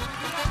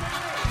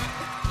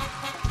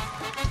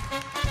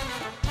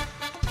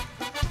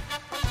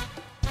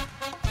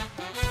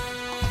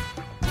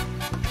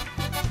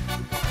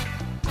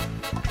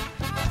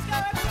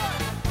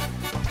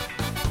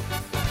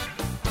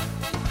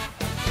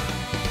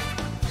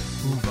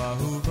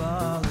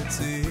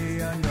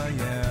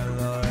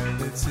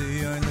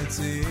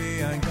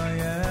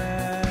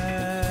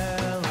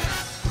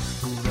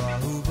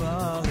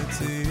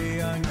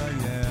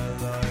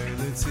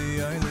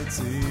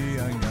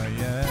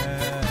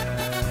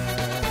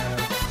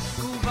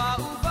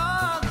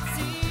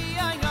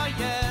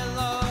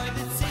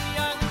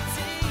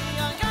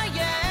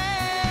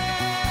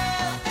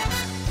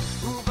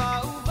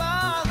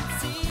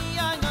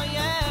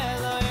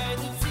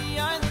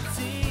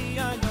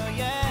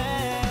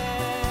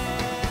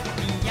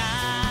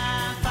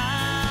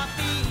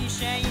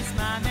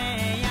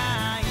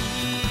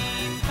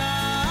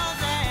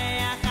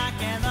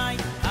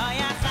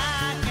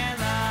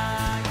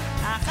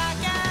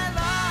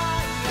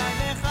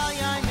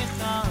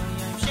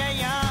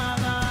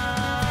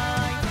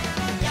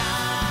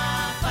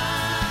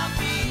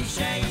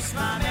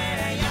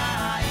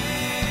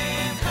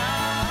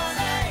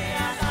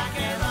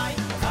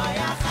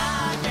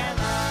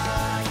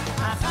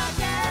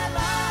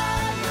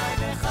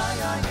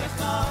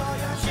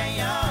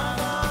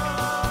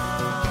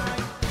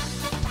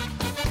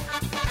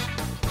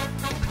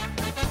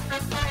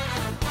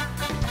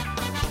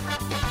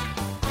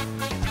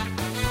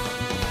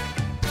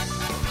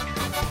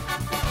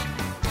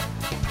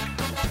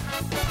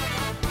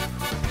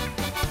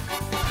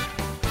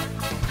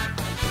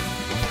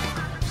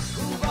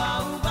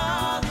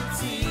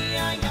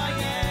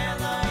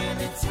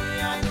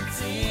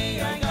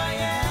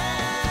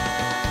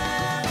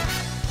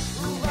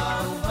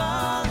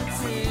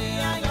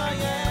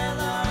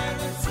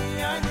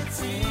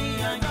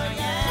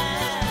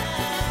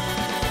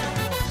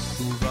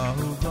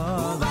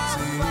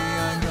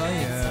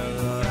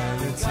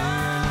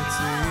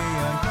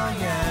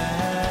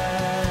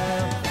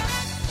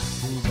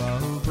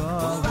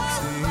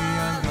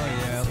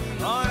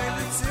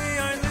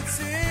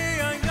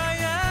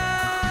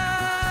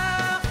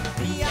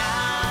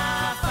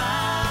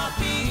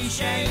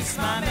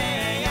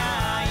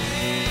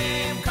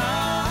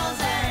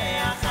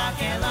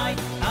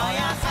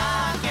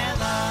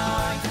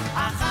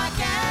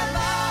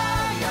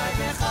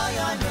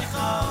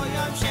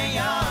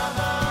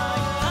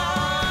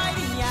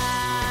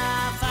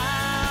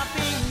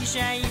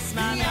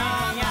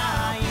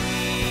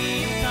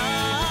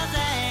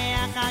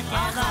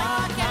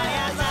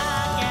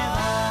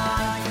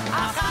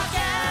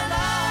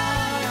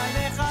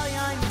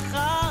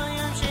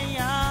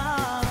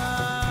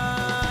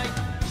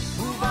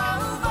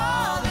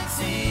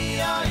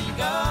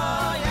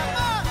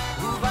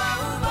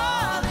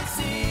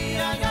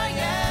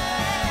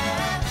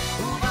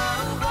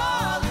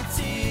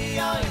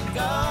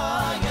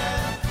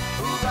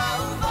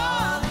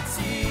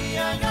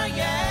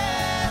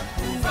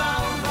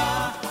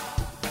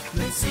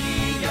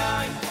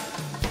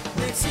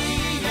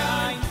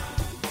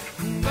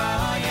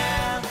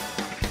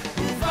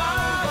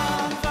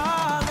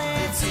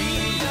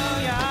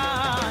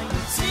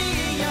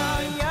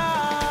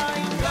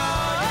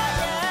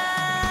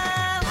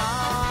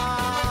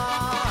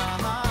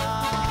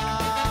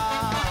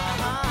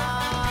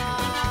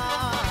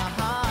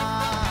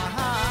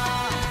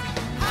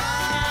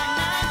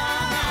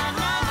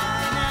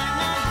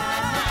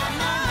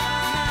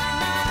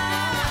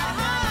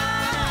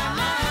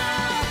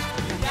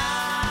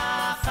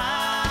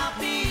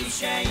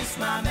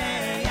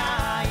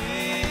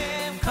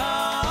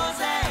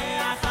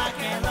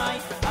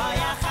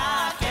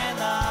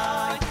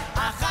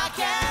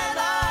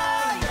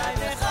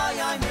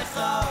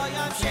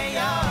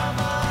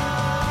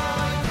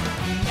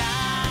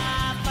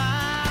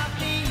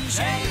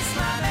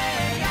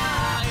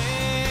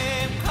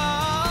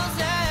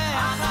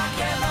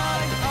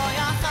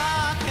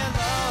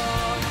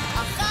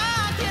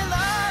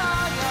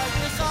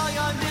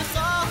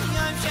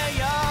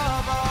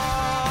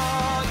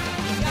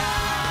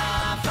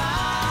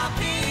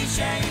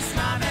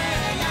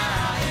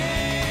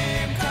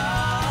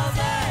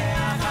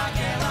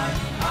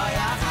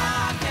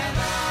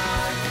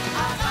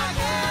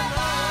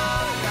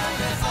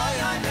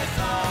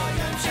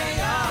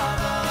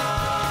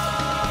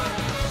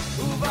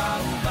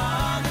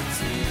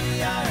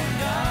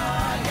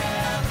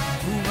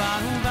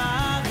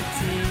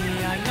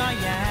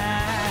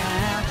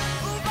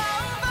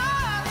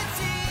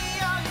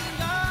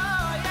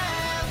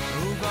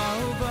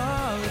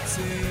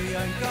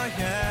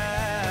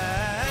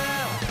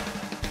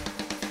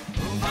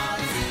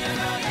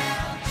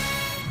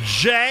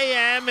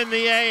 JM in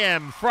the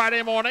AM,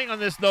 Friday morning on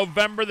this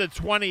November the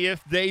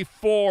 20th, day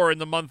 4 in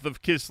the month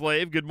of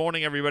Kislev. Good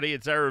morning, everybody.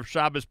 It's Erev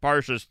Shabbos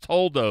Parshas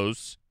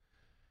Toldos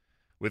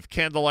with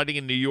candlelighting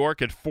in New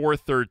York at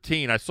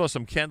 4:13. I saw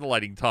some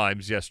candlelighting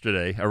times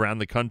yesterday around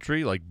the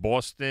country, like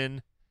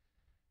Boston.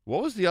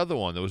 What was the other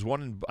one? There was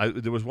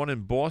one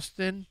in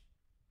Boston.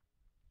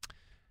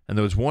 And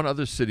there was one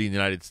other city in the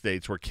United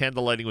States where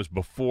candlelighting was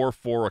before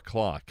 4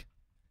 o'clock.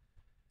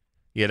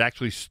 It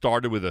actually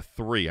started with a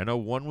 3. I know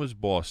one was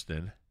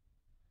Boston,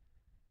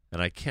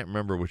 and I can't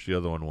remember which the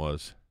other one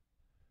was.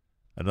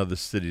 Another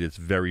city that's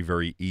very,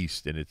 very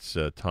east in its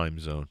time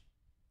zone.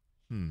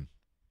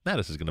 Now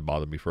this is going to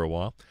bother me for a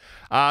while.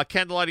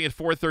 Candlelighting at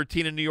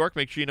 4:13 in New York.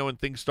 Make sure you know when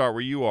things start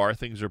where you are.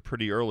 Things are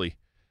pretty early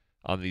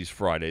on these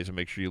Fridays, and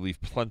make sure you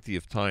leave plenty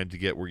of time to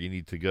get where you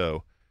need to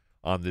go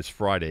on this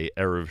Friday,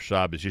 Erev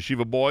Shabbos.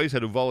 Yeshiva Boys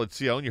had Uval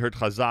Etzion. You heard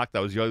Chazak. That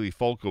was Yoeli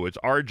Folkowitz.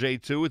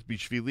 RJ2 with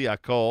Bishvili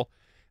Akol.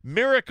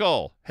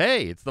 Miracle.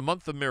 Hey, it's the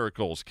month of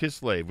miracles.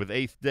 Kislev with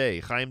 8th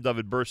Day. Chaim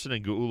David Burson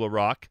and Geula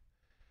Rock.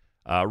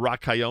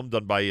 Rock Hayom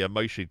done by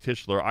Moshe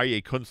Tischler.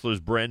 Aryeh Kunstler's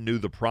brand new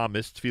The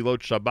Promise. Tfilot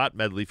Shabbat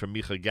medley from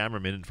Micha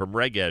Gamerman and from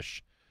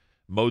Regesh.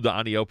 Moda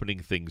Ani opening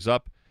things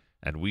up.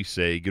 And we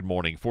say good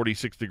morning.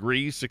 46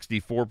 degrees,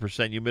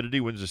 64%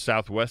 humidity. Winds of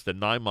southwest at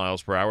 9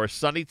 miles per hour.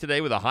 Sunny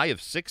today with a high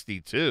of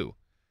 62.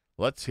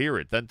 Let's hear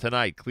it. Then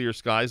tonight, clear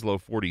skies, low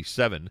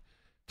 47.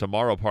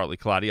 Tomorrow, partly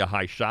cloudy, a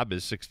high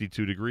Shabbos,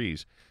 62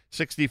 degrees.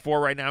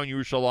 64 right now in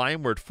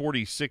Yerushalayim. We're at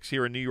 46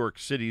 here in New York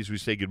City as we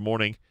say good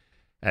morning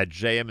at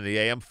JM and the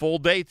AM. Full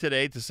day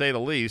today, to say the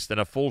least, and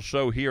a full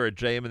show here at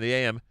JM and the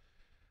AM.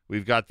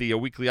 We've got the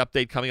weekly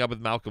update coming up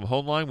with Malcolm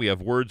Hoenlein. We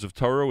have Words of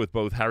Torah with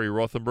both Harry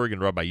Rothenberg and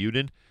Rabbi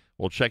Yudin.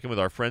 We'll check in with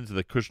our friends at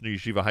the Kushner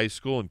Yeshiva High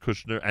School and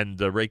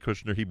Ray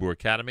Kushner Hebrew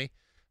Academy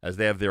as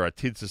they have their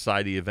Atid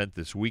Society event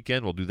this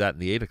weekend. We'll do that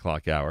in the 8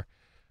 o'clock hour.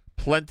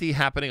 Plenty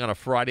happening on a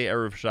Friday,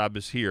 Erev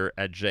Shabbos here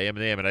at JM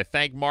and AM. And I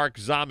thank Mark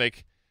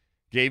Zamek.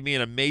 Gave me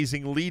an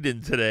amazing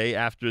lead-in today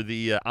after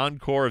the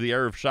encore of the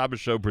Erev Shabbos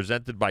show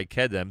presented by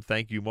Kedem.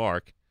 Thank you,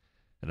 Mark.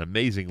 An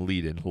amazing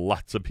lead-in.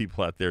 Lots of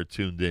people out there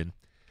tuned in.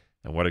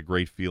 And what a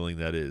great feeling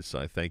that is. So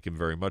I thank him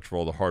very much for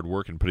all the hard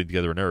work in putting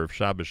together an Erev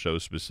Shabbos show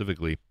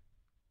specifically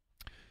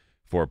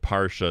for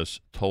Parshas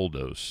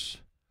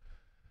Toldos.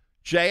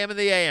 JM and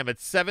the AM at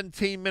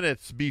 17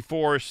 minutes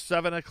before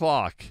 7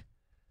 o'clock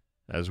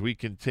as we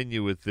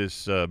continue with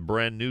this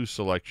brand new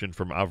selection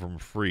from Avram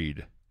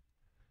Fried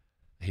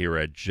here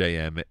at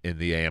JM in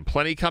the AM.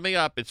 Plenty coming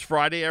up. It's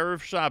Friday,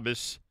 Erev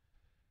Shabbos,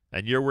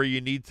 and you're where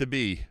you need to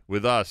be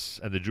with us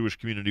and the Jewish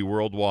community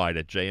worldwide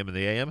at JM in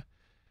the AM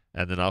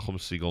and the Nachum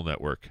Segal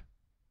Network.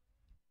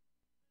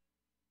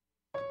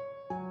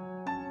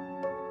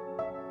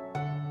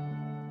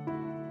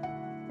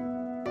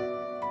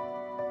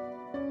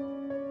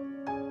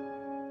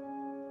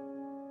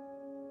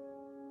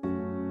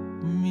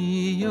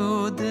 Mi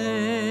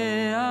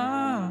yodea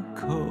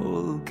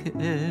kol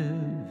ke'ev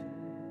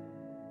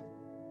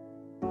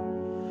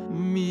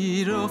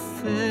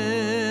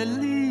מרופא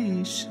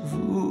לי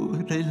שבור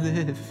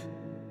לב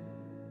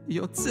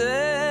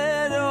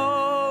יוצר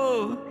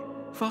אור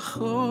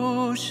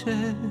וחושך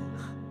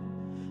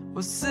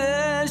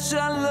עושה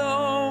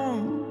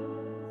שלום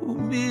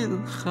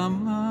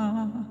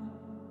ומלחמה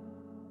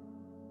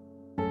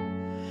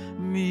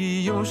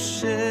מי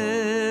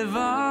יושב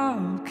על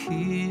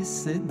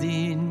כיסא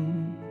דין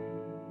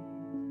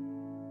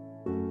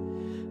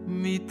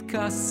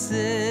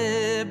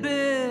מתכסה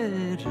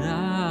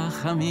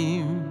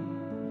ברחמים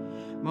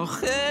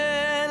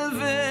מוחל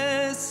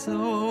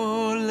וסולח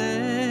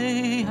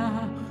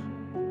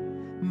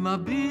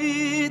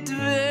מביט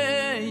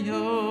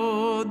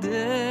ויודע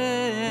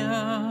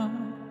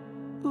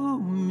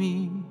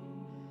ומי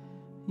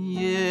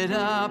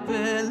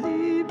ירפא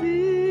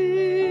ליבי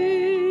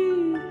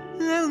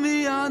אל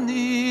מי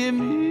אני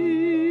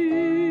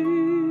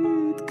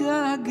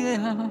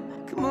מתגעגע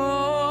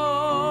כמו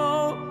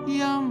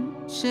ים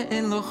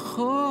שאין לו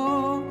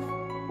חוף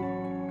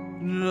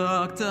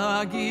רק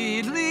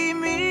תגיד לי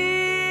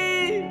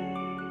מי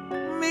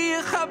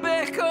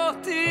יחבק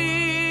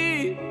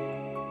אותי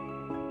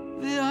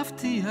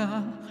ואבטיח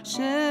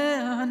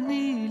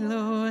שאני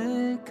לא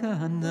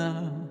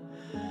אכנע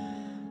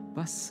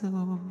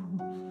בסוף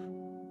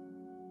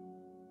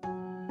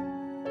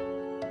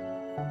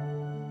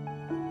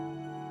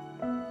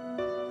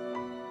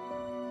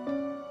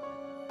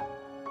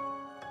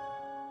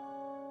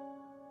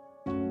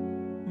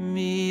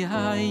מי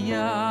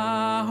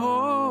היה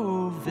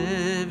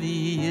הווה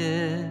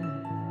ויהיה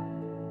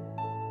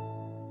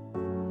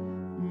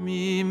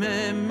מי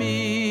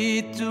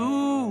ממית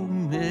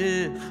ומחיה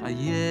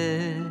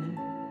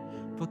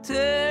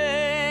פותח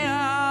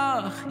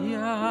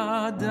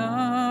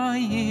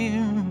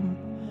ידיים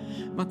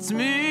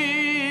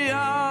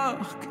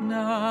מצמיח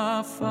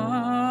כנפיים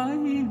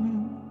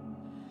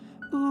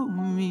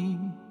ומי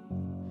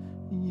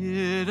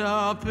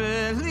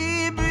ירפא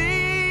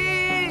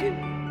ליבי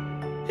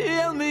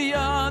אל מי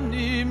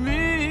אני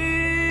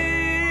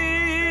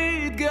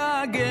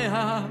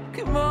מתגעגע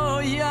כמו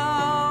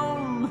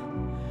ים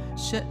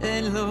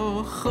שאין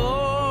לו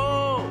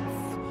חוף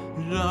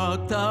רק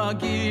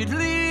תגיד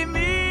לי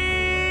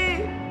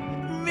מי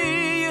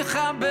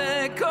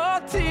יחבק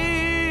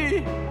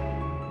אותי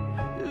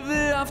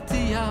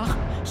ואבטיח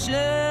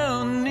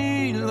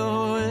שאני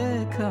לא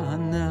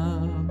אכנע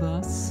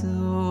בסוף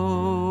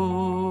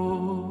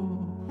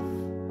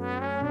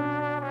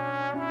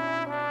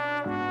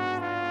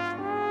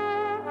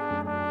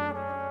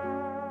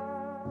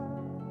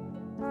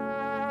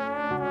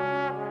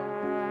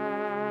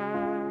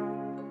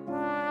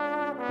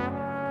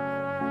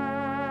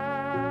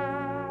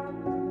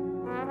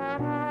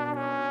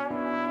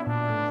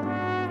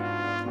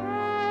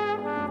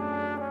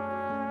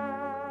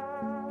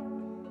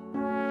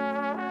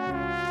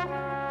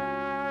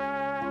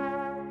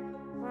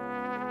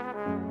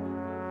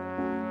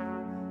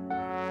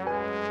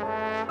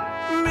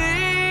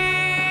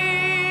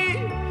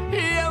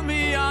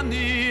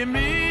אני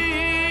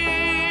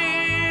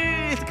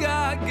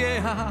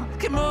מתגעגע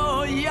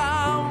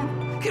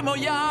כמו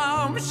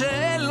ים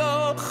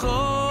שלא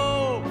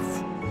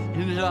חוף.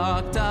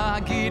 רק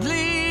תגיד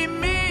לי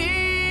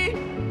מי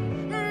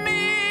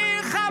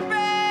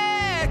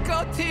חבק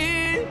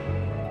אותי,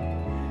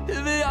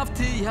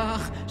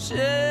 והבטיח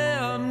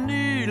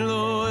שאני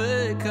לא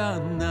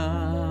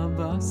אכנע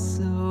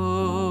בסוף,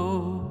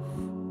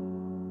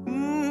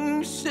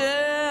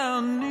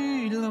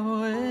 שאני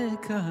לא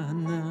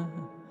אכנע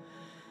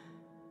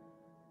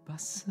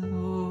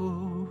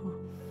בסוף.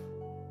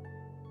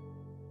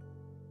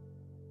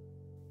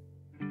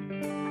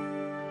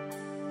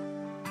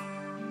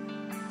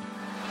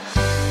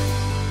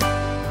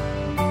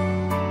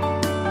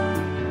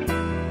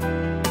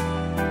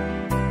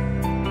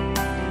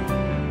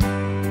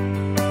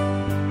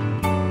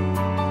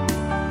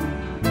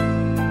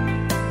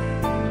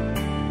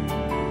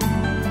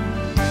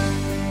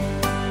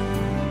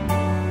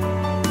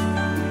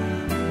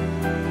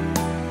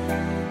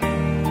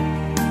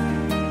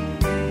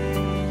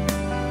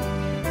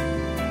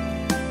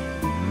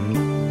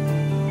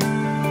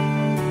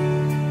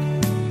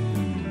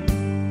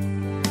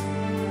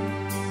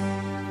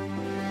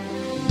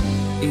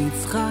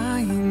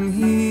 חיים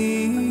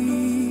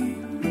היא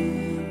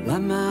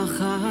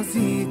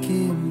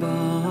למחזיקים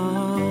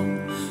בה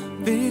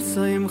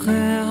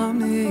בשמחה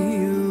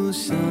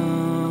המיושר.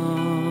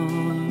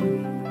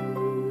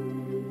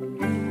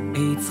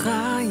 עץ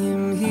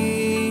חיים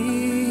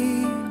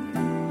היא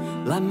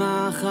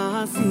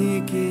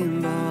למחזיקים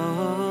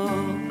בה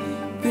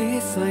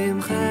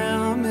בשמחה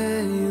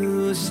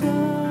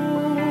המיושר.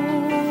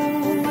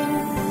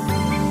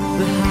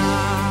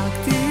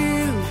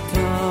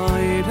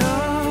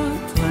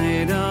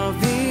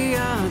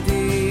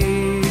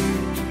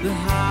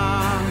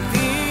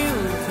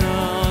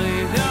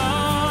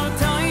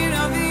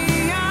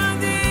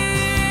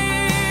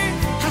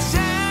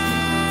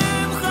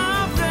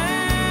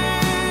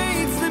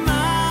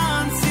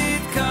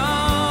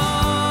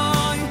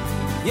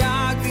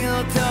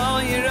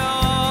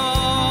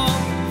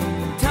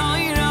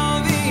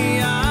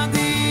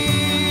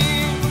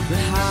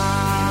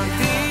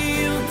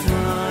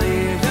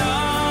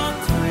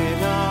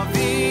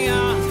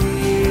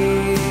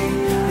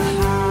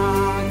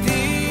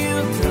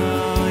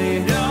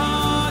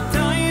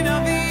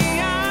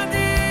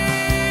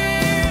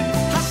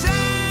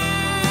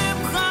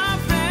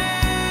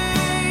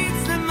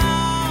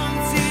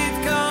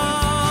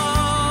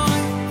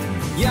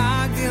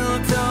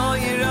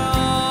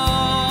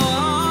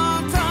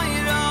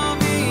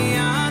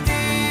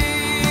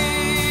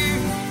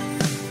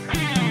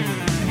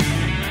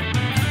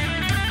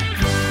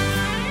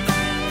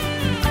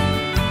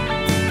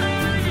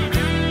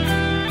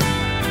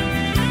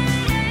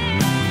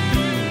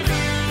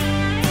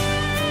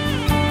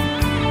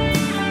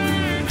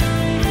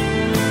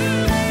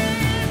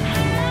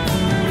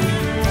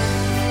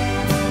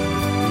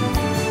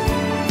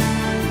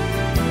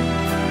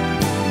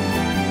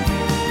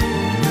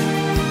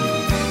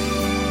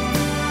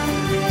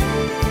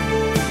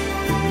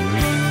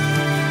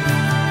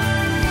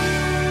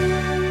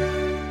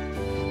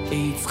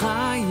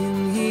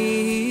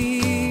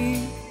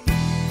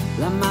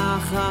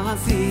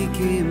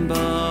 מחזיקים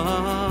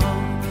בה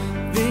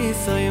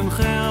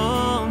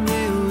בשמחה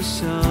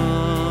מאושר.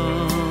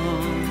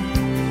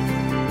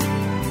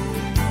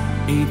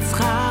 עץ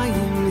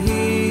חיים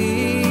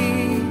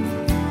היא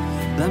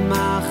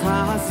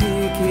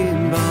למחזיקים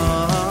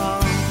בה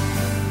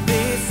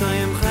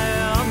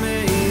בשמחה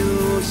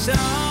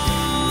מאושר.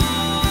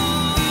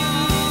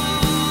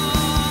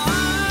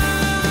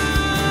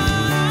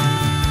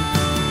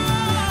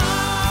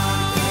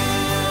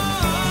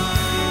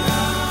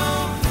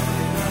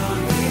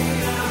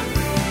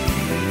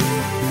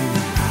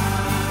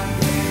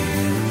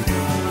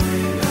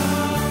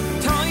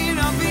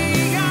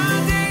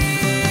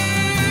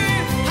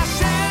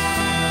 Hashem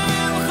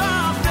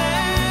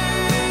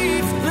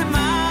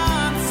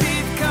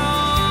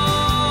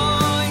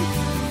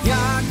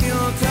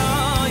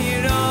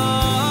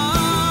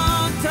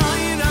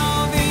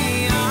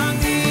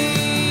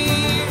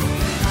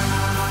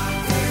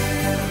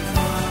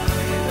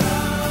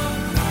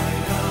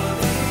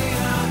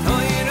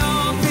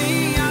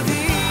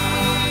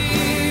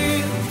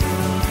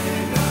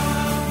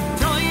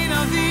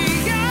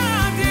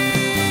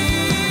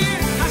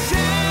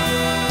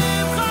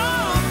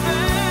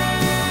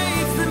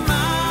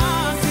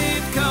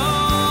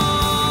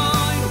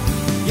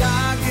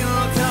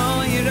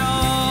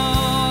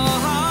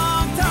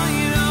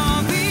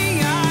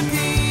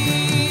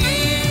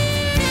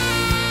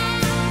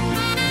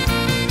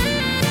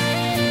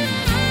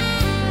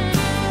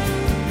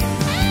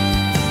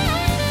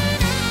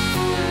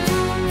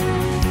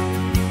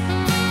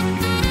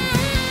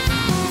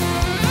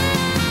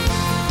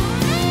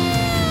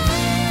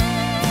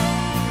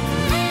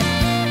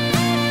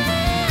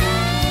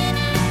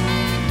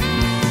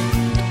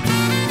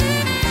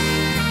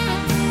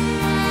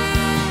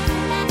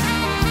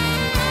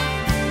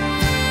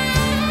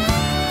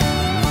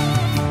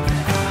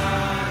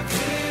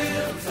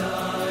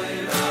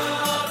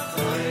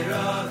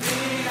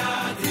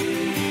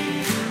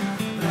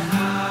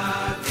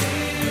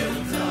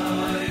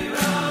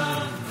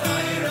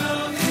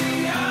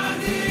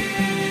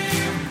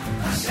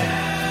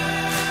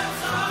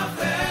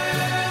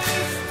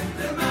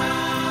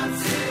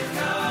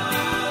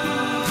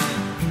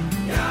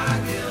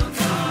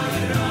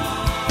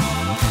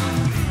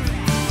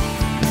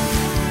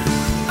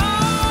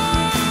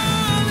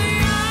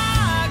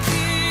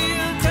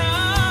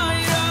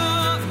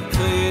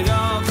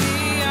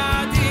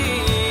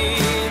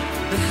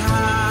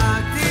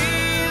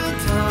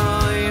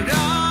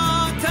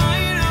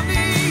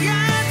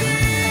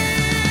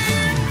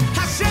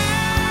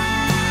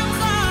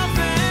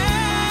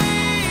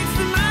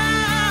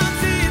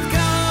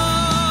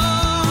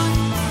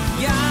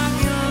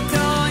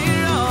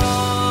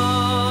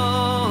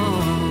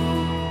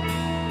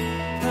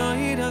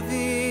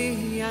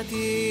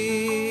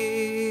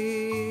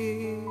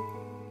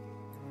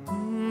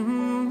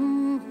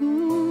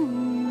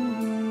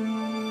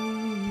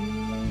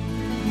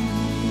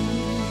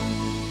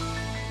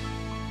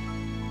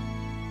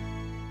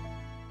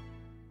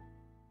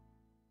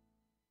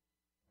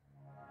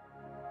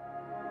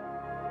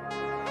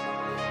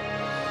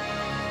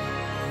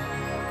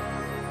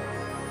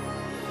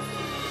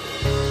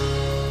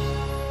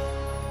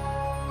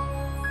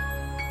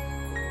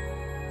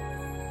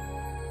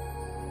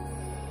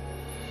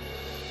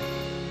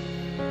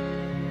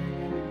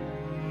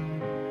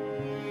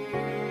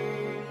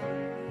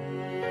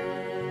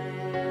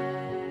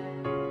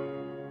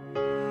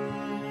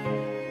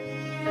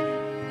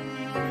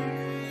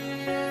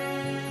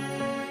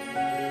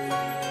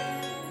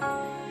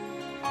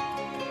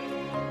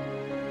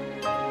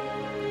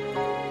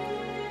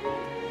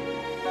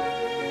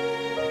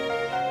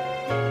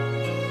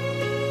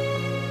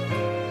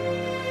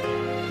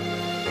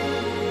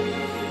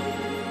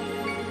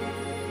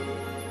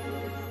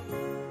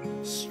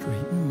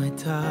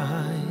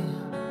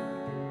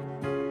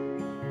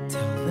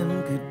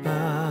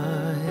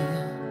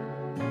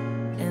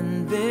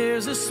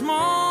there's a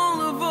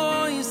smaller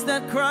voice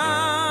that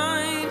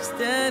cries,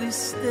 Daddy,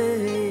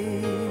 stay.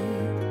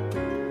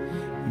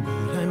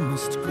 But I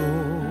must go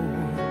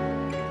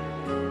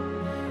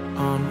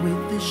on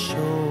with the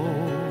show.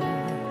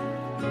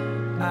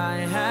 I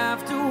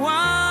have to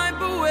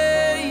wipe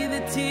away the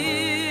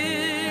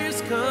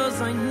tears,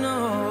 'cause I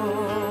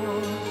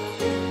know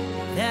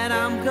that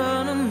I'm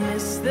gonna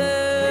miss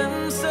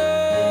them so.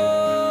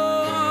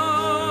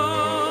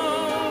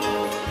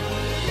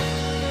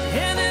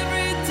 And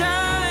every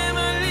time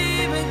I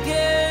leave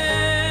again,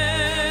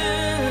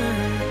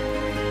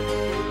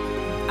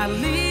 I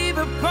leave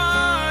a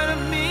part of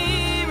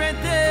me right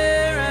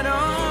there at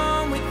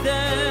home with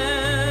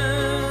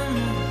them.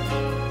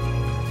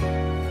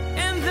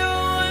 And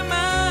though I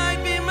might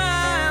be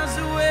miles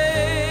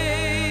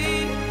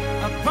away,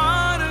 a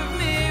part of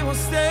me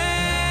will stay.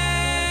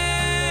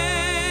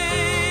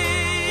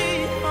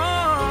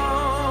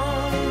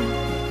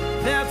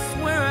 That's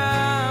where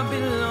I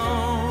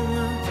belong.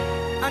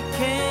 I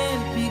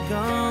can't be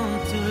gone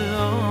too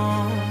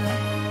long.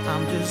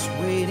 I'm just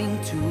waiting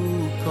to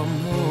come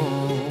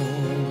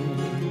home.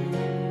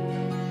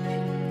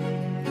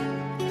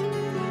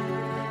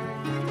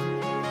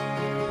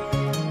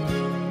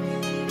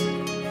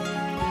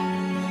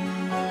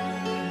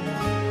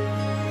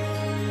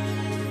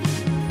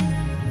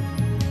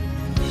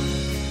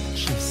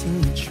 Chasing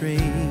the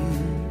train,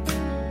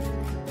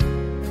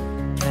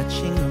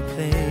 catching a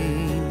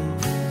plane,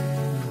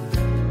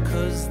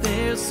 'cause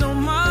there's so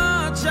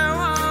much I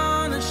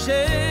wanna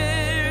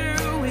share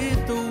with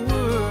the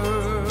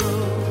world.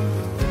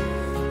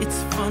 It's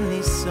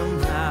funny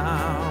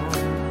somehow,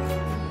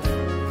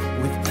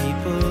 with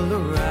people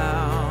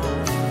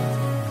around,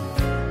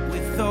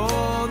 with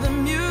all the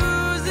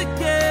music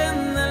and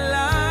the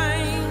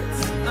lights,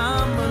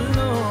 I'm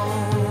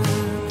alone.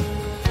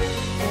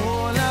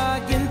 All I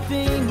can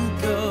think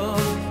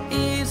of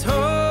is home.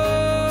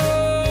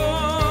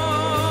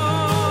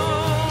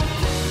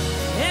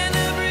 And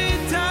every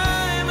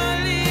time I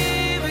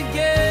leave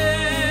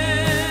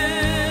again,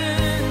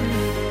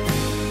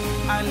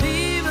 I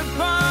leave a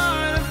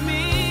part of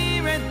me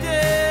right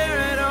there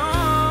at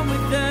home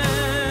with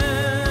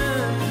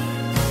them.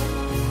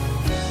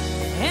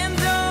 And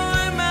though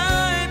I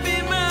might be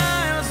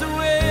miles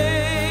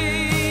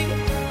away,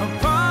 a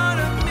part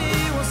of me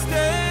will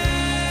stay.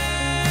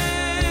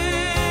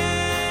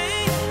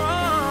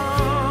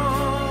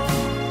 Oh,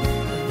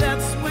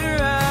 that's where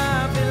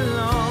I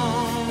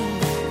belong.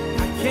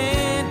 I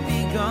can't be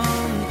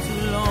gone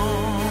too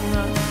long.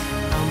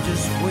 I'm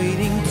just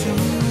waiting to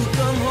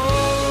come home.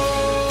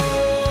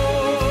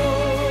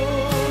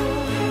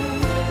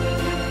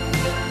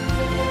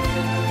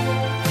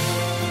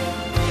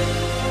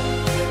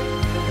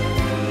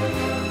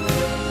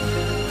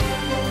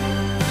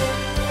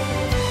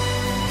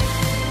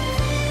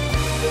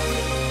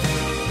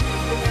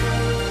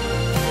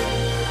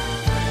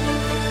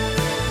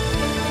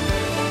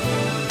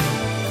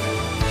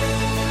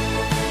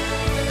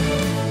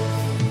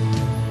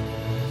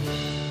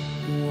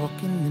 Walk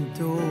in the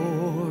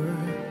door,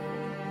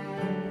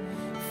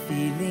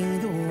 feeling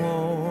the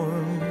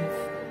warmth,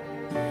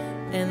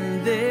 and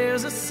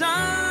there's a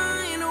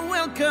sign,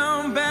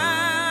 welcome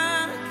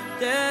back,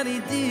 Daddy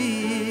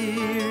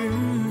dear.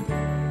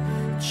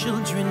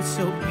 Children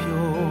so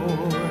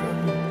pure,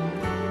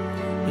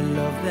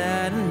 love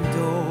that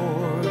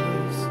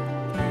endures.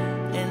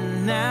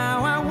 And now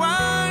I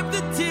wipe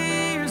the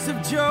tears of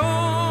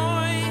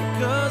joy,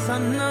 'cause I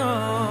know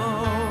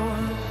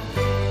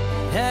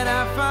that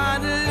I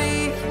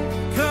finally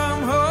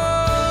come home.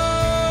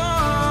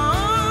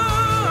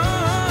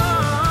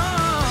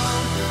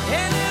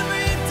 And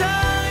every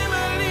time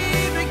I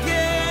leave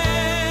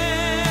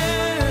again,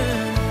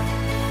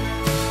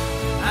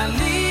 I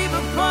leave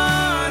a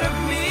part of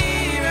me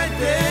right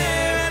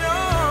there at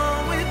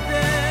home with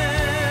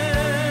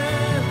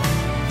them.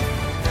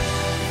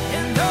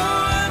 And though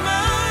I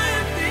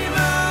might be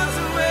miles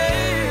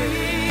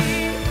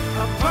away,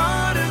 a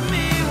part of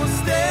me will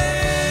stay.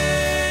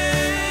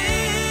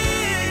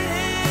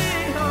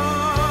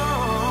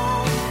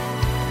 Oh,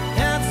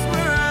 that's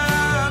where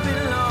I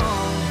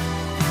belong.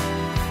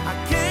 I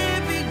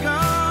can't be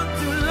gone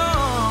too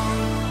long.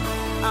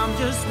 I'm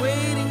just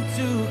waiting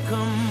to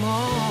come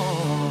home.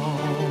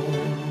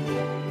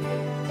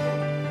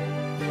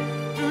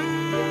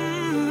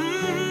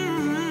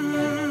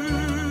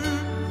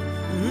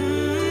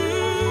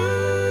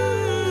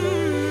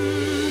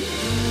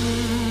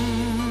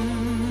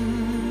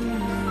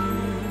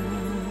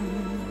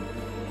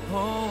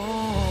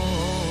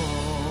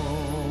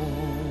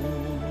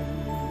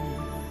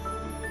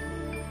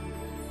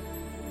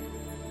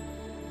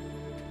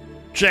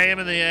 JM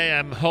in the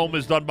AM. Home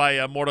is done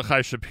by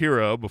Mordechai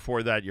Shapiro.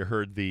 Before that, you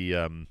heard the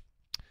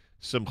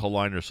Simcha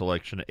Liner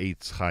selection,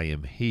 Eitz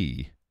Chaim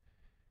He,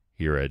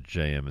 here at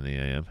JM in the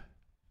AM.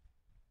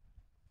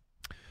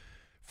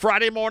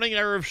 Friday morning,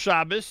 Erev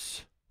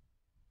Shabbos.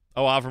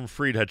 Oh, Avram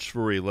Fried had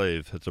Shvuri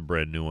Lev. That's a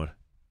brand new one.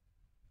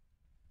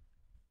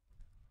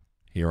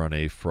 here on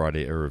a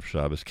Friday Erev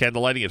Shabbos.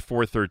 Candlelighting at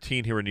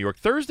 4:13 here in New York.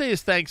 Thursday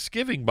is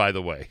Thanksgiving, by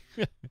the way.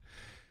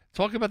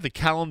 Talk about the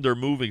calendar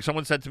moving.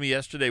 Someone said to me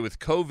yesterday with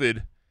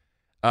COVID,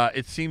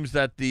 it seems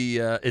that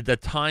the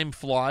time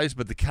flies,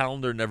 but the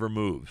calendar never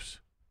moves.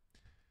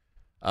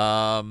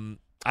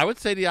 I would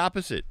say the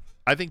opposite.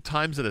 I think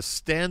time's at a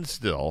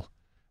standstill,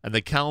 and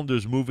the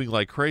calendar's moving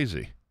like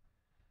crazy.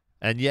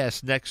 And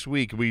yes, next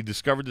week, we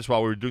discovered this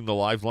while we were doing the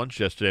live lunch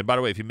yesterday. And by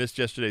the way, if you missed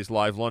yesterday's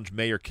live lunch,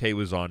 Mayor K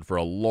was on for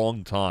a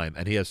long time,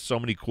 and he has so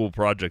many cool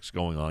projects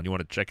going on. You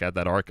want to check out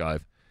that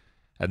archive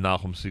at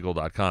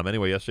NachumSegal.com.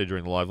 Anyway, yesterday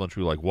during the live lunch,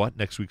 we were like, what?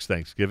 Next week's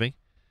Thanksgiving?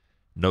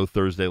 No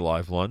Thursday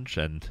live lunch?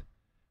 And,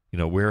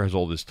 where has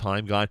all this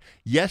time gone?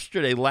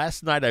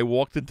 Last night, I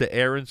walked into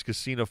Aaron's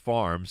Casino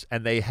Farms,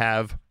 and they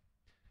have,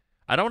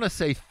 I don't want to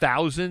say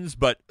thousands,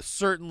 but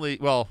certainly,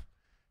 well,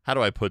 how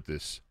do I put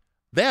this?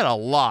 They had a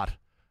lot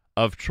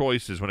of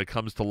choices when it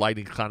comes to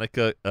lighting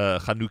Hanukkah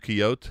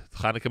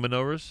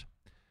menorahs,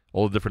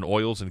 all the different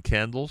oils and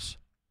candles.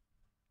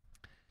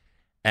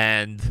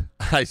 And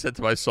I said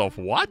to myself,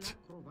 what?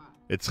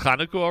 It's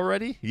Hanukkah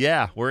already?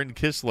 Yeah, we're in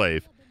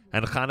Kislev,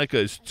 and Hanukkah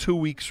is 2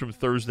 weeks from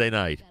Thursday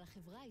night.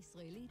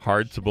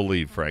 Hard to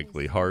believe,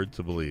 frankly, hard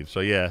to believe. So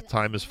yeah,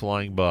 time is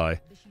flying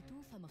by,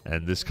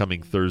 and this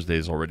coming Thursday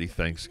is already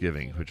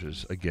Thanksgiving, which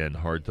is, again,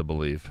 hard to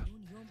believe.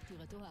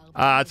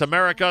 It's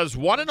America's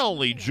one and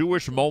only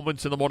Jewish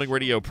Moments in the Morning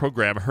radio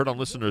program, heard on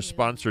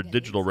listeners-sponsored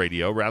digital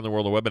radio around the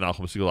world on the web at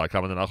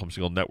NachumSegal.com and the Nachum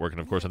Segal Network, and,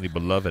 of course, on the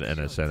beloved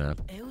NSN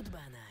app.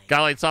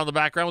 Guy on the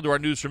background. We'll do our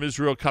news from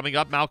Israel coming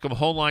up. Malcolm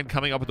Hoenlein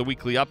coming up with a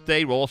weekly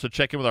update. We'll also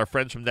check in with our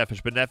friends from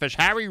Nefesh B'Nefesh.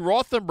 Harry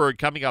Rothenberg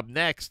coming up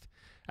next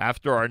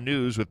after our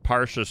news with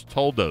Parshas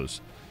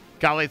Toldos.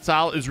 Galei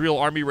Tzahal, Israel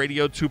Army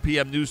Radio, 2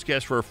 p.m.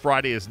 newscast for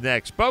Friday is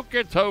next.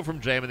 Boker Tov from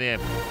JM and the M.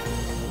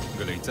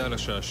 גלי צהל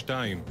השעה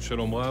 2,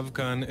 שלום רב,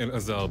 כאן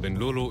אלעזר בן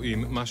לולו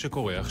עם מה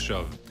שקורה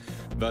עכשיו.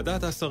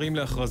 ועדת השרים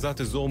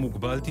להכרזת אזור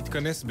מוגבל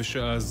תתכנס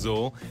בשעה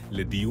זו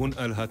לדיון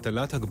על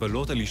הטלת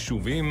הגבלות על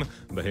יישובים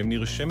בהם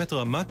נרשמת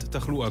רמת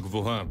תחלואה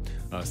גבוהה.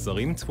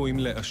 השרים צפויים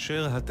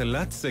לאשר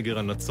הטלת סגר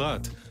על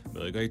נצרת.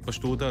 ברגע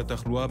התפשטות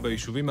התחלואה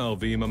ביישובים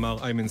הערביים אמר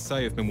איימן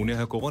סייף,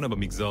 ממונה הקורונה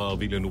במגזר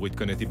הערבי לנורית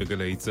קנטי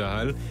בגלי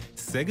צהל,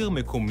 סגר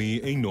מקומי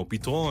אינו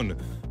פתרון.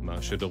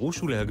 מה שדרוש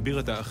הוא להגביר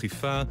את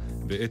האכיפה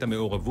ואת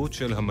המעורבות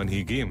של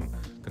המנהיגים.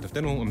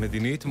 כתבתנו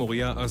המדינית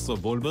מוריה אסרה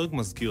וולברג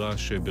מזכירה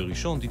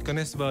שבראשון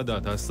תתכנס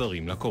ועדת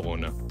השרים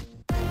לקורונה.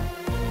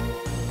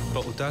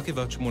 פעוטה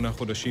כבת 8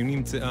 חודשים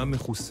נמצאה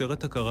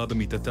מחוסרת הכרה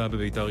במיטתה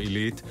בביתר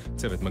עילית.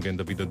 צוות מגן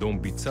דוד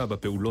אדום ביצע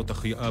בפעולות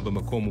החייאה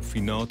במקום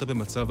ופינה אותה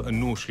במצב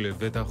אנוש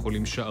לבית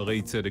החולים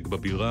שערי צדק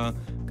בבירה,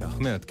 כך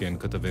מעדכן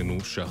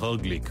כתבנו שחר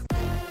גליק.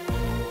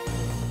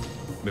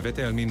 בבית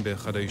העלמין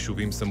באחד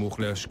היישובים סמוך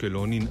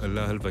לאשקלון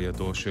ננעלה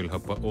הלווייתו של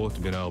הפעוט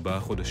בן 4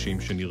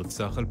 חודשים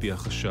שנרצח על פי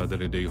החשד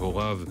על ידי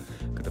הוריו.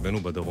 כתבנו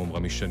בדרום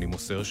רמי שני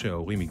מוסר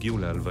שההורים הגיעו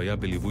להלוויה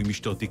בליווי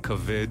משטרתי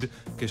כבד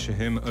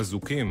כשהם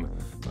אזוקים.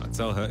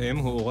 מעצר האם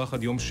הוארך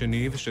עד יום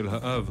שני ושל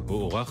האב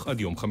הוארך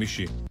עד יום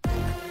חמישי.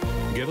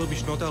 גבר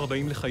בשנות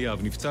ה-40 לחייו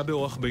נפצע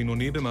באורח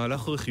בינוני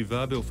במהלך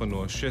רכיבה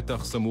באופנוע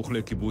שטח סמוך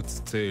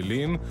לקיבוץ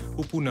צאלים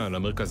ופונה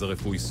למרכז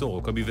הרפואי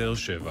סורוקה בבאר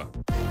שבע.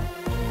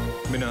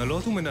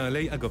 מנהלות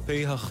ומנהלי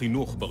אגפי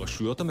החינוך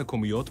ברשויות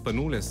המקומיות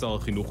פנו לשר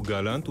החינוך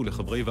גלנט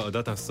ולחברי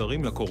ועדת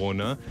השרים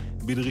לקורונה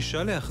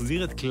בדרישה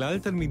להחזיר את כלל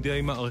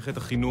תלמידי מערכת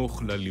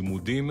החינוך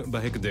ללימודים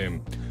בהקדם.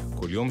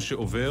 כל יום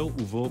שעובר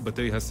ובו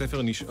בתי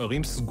הספר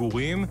נשארים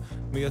סגורים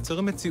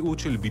מייצר מציאות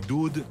של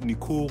בידוד,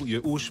 ניכור,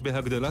 ייאוש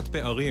והגדלת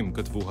פערים,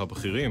 כתבו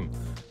הבכירים.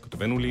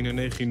 כתבנו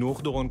לענייני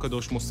חינוך דורון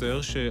קדוש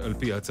מוסר שעל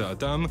פי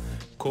הצעתם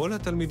כל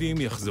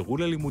התלמידים יחזרו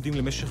ללימודים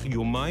למשך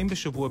יומיים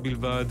בשבוע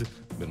בלבד.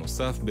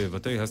 בנוסף,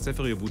 בבתי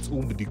הספר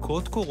יבוצעו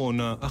בדיקות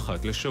קורונה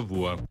אחת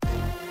לשבוע.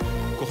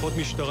 כוחות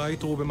משטרה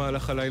התרו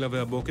במהלך הלילה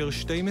והבוקר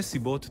 2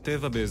 מסיבות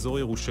טבע באזור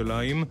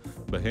ירושלים,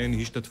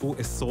 בהן השתתפו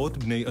עשרות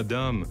בני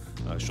אדם.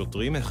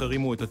 השוטרים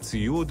החרימו את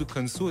הציוד,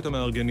 כנסו את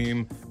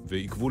המארגנים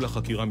ועיכבו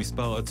לחקירה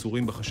מספר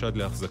עצורים בחשד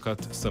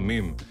להחזקת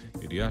סמים.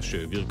 ידיעה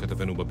שהעביר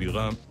כתבנו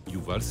בבירה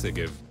יובל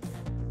סגב.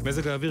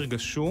 מזג האוויר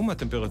גשום,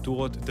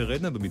 הטמפרטורות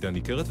תרדנה במידה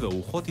ניכרת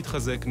והרוחות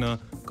תתחזקנה.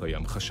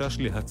 קיים חשש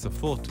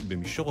להצפות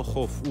במישור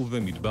החוף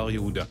ובמדבר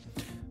יהודה.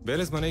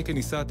 ואלה זמני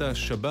כניסת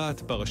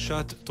השבת,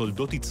 פרשת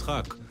תולדות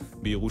יצחק.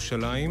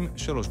 בירושלים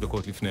 3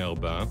 דקות לפני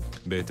 4,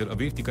 בתל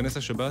אביב תיכנס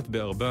השבת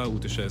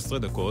ב-4:19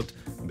 דקות,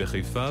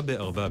 בחיפה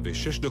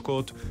ב-4:06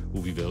 דקות,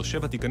 ובבאר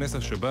שבע תיכנס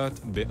השבת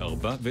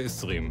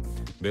ב-4:20.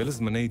 ואלה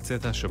זמני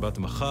צאת השבת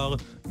מחר,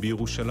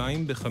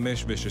 בירושלים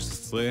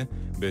ב-5:16,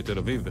 בתל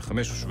אביב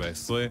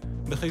ב-5:17,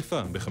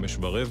 בחיפה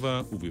ב-5:15,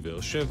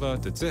 ובבאר שבע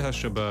תצא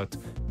השבת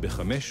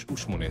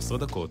ב-5:18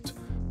 דקות.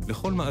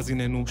 לכל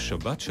מאזיננו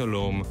שבת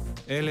שלום,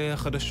 אלה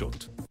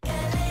החדשות.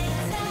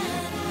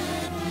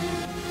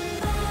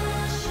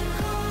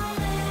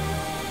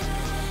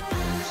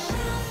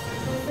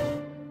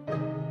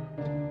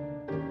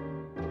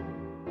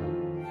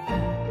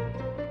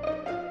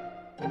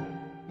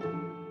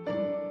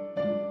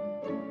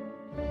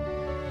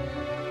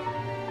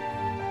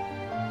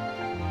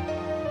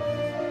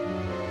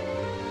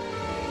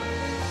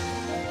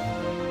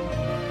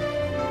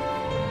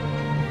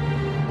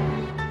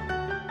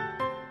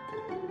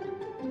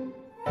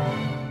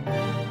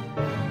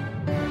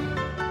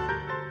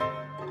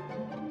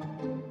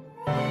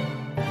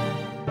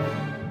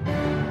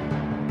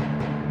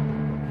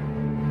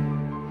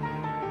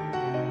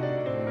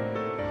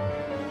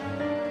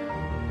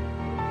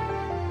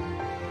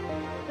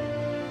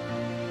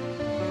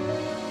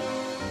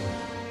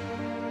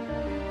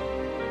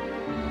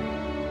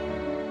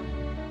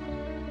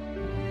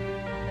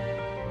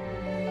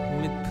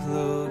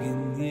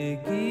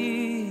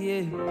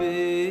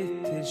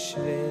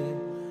 schwer.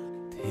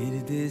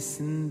 Hier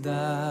diesen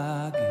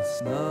Tag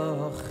ist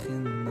noch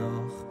und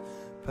noch.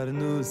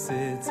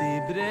 Parnusse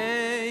zi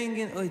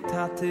bringen oi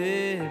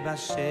tate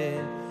bashe.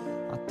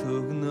 A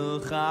tug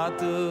noch a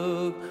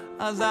tug,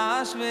 as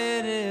a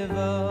schwere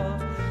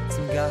Woch.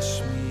 Zum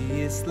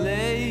Gashmi ist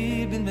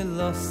Leben, mir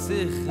los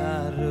sich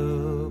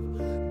herab.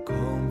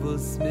 Komm,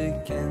 was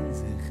mir kennt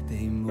sich,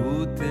 dem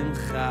Mut im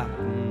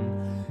Chatten.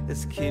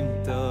 Es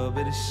kommt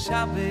aber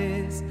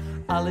Shabbos,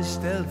 alles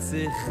stellt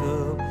sich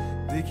auf.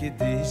 Die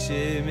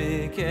Kedische,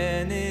 wir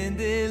kennen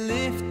die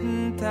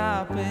Liften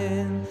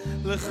tappen.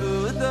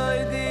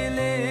 Lechudoi die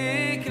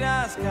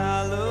Likras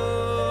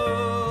Kalo.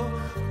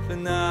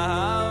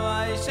 Now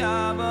I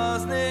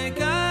Shabbos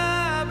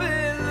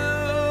nekabelu.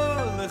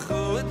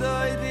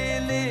 Lechudoi di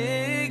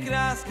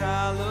Likras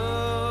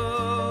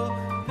Kalo.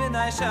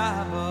 I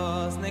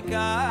Shabbos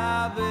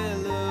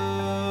nekabelu.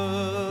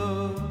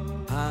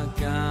 A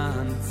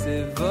ganze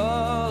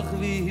Woche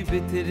wie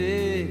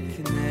bittere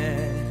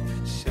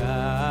Knecht.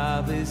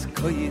 Shabbos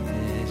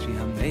koidesh wie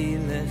am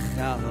Melech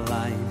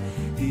allein.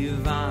 Die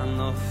waren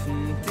auf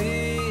dem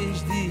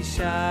Tisch, die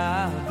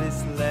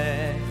Shabbos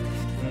legt.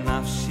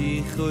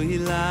 Nafshi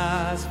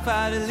khoilas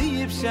par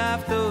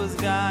liebshaft aus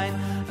gein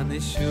an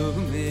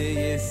shume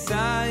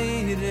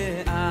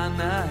yesaire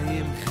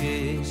anaim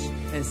khish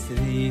es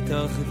rit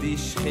doch die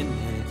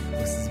schinne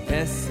was ist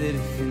besser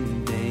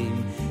finden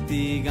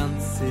die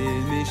ganze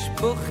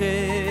mishpoche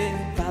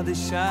bad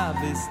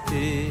Shabbos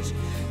tisch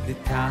de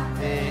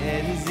tate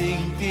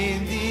singt in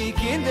die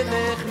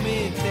kinderlich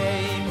mit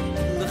dem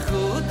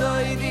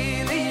lechudoy di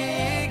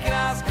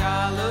likras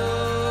kalo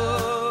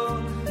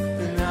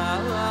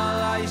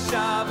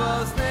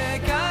Shabbos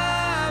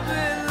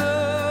nekabelu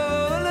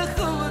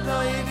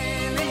lechudoy di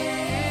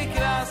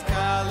likras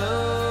kalo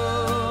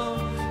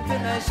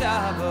B'nai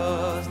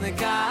Shabbos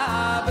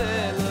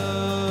nekabelu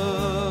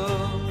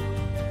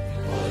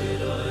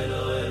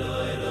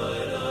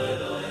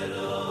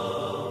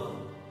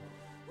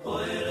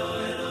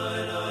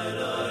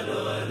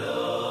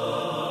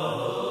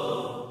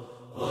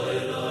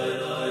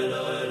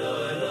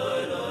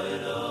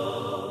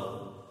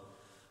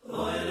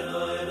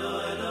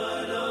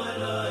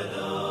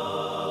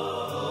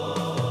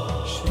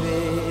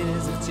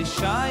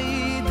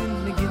Scheiden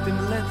mit dem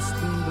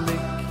letzten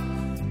Blick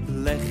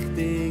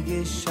Lechtige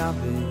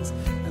Shabbos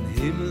an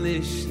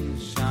himmlischen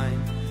Schein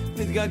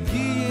mit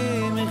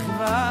Gagim ich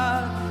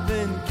war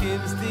wenn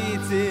kimmst die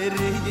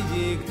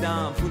Zerrig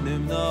dann von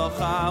dem noch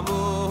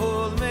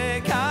amol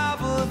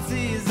mekabel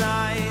sie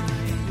sein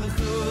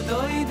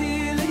Lechudoi di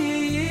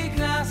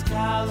Likras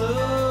Kalo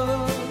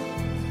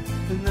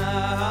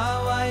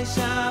Now I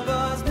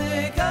Shabbos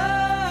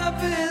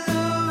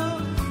nekabelu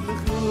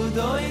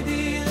Lechudoi di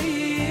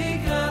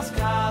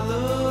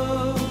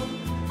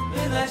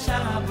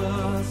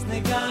Shabbos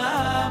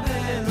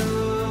nekabelu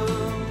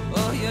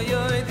Oy oy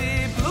oy di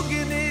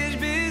Plugen ish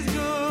bis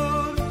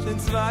gut Schon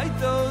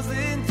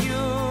 2000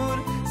 Jür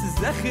Sie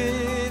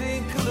secher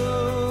in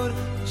Klur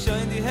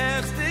Schon die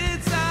höchste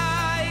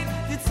Zeit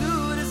Die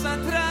Zures an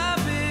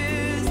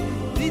Travis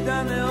Die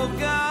deine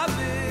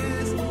Aufgabe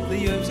ist Die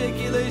Yom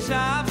Shekiloi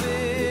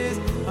Shabbos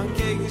Am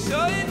Kegen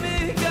schoin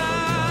mich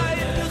geil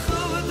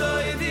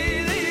Lechudoy di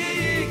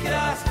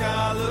Likras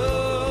Kalo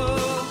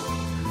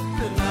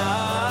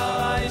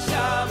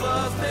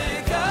Shabbos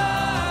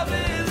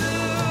nekabelu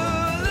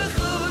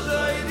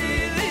lechudoy di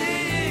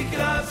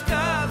likras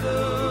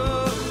kalo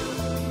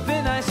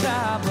B'nai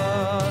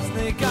Shabbos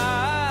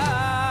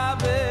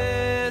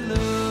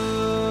nekabelu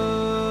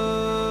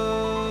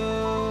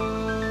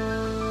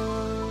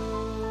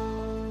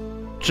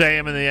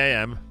JM in the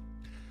AM.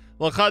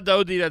 L'chad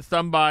Dodi, that's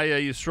done by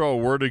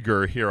Yisroel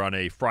Werdiger here on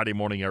a Friday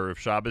morning Erev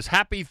Shabbos.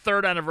 Happy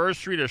third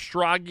anniversary to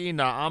Shragi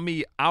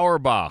Naomi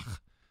Auerbach.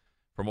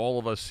 From all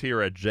of us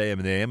here at JM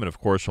and the AM, and of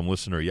course from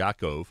listener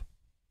Yaakov,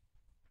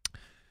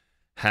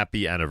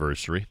 happy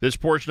anniversary. This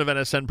portion of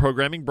NSN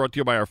programming brought to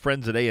you by our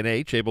friends at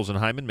A&H. Abels and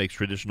Hyman makes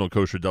traditional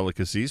kosher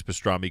delicacies,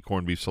 pastrami,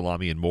 corned beef,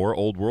 salami, and more.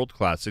 Old world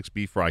classics,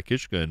 beef fry,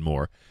 kishka, and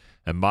more.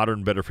 And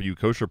modern, better-for-you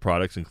kosher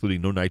products,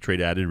 including no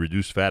nitrate added,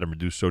 reduced fat, and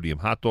reduced sodium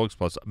hot dogs,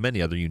 plus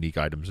many other unique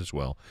items as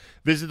well.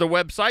 Visit the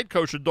website,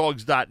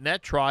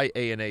 kosherdogs.net. Try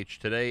A&H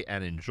today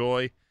and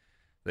enjoy.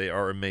 They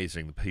are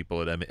amazing, the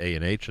people at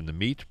A&H, and the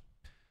meat.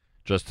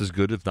 Just as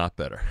good, if not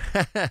better.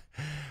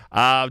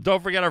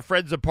 Don't forget our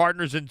friends at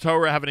Partners in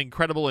Torah have an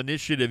incredible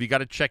initiative. You got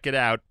to check it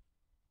out.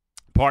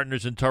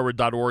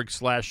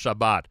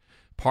 Partnersintorah.org/Shabbat.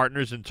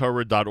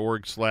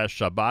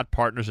 Partnersintorah.org/Shabbat.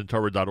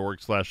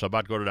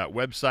 Partnersintorah.org/Shabbat. Go to that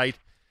website.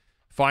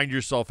 Find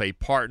yourself a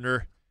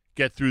partner.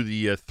 Get through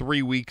the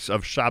 3 weeks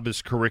of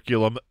Shabbos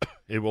curriculum.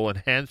 It will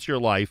enhance your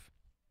life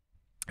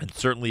and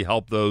certainly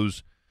help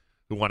those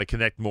who want to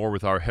connect more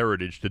with our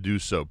heritage to do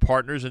so.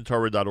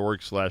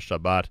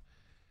 Partnersintorah.org/Shabbat.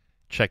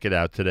 Check it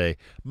out today.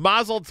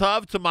 Mazel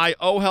Tov to my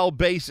Ohel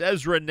Beis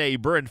Ezra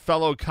neighbor and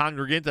fellow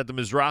congregant at the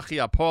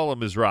Mizrahi Apollo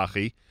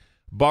Mizrahi,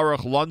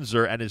 Baruch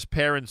Lunzer, and his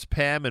parents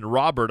Pam and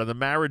Robert on the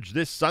marriage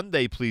this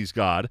Sunday, please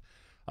God,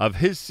 of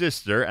his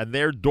sister and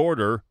their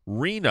daughter,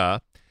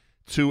 Rena,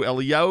 to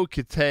Eliyahu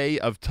Kitay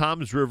of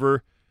Toms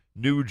River,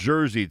 New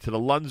Jersey. To the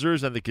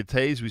Lunzers and the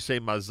Kitays, we say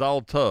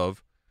Mazal Tov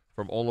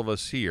from all of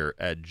us here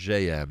at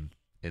JM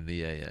in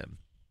the AM.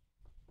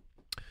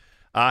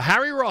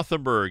 Harry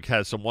Rothenberg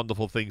has some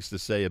wonderful things to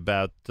say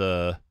about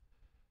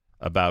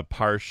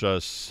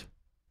Parshas.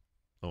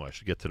 Oh, I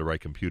should get to the right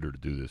computer to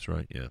do this,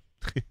 right? Yeah.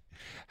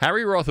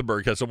 Harry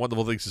Rothenberg has some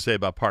wonderful things to say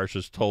about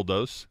Parshas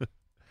Toldos,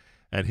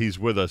 and he's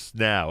with us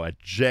now at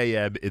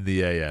JM in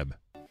the AM.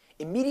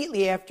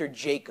 Immediately after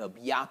Jacob,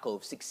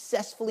 Yaakov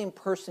successfully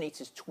impersonates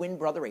his twin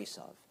brother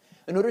Esav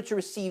in order to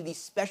receive the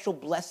special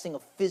blessing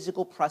of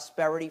physical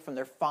prosperity from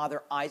their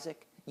father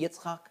Isaac,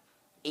 Yitzchak.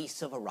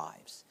 Esav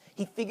arrives.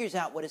 He figures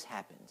out what has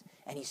happened,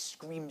 and he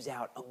screams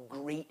out a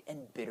great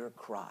and bitter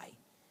cry.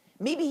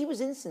 Maybe he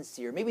was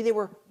insincere. Maybe they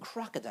were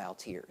crocodile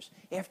tears.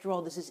 After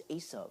all, this is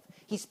Esav.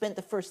 He spent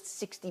the first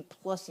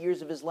 60-plus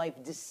years of his life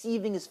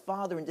deceiving his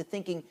father into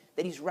thinking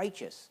that he's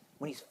righteous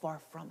when he's far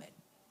from it.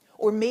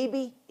 Or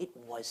maybe it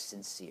was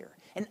sincere,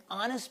 an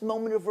honest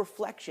moment of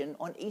reflection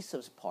on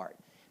Esav's part.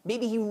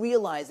 Maybe he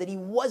realized that he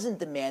wasn't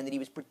the man that he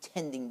was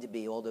pretending to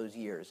be all those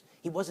years.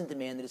 He wasn't the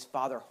man that his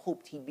father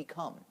hoped he'd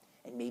become,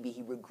 and maybe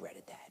he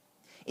regretted that.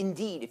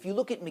 Indeed, if you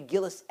look at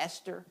Megillas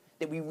Esther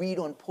that we read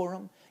on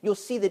Purim, you'll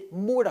see that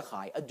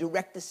Mordechai, a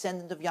direct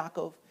descendant of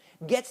Yaakov,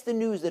 gets the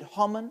news that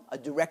Haman, a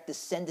direct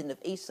descendant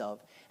of Esav,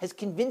 has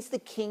convinced the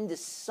king to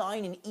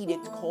sign an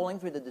edict calling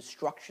for the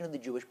destruction of the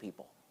Jewish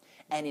people.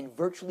 And in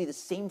virtually the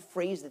same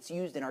phrase that's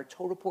used in our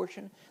Torah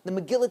portion, the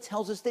Megillah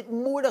tells us that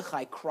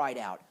Mordechai cried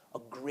out a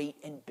great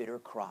and bitter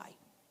cry.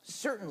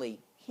 Certainly,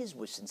 his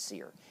was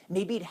sincere.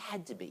 Maybe it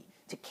had to be,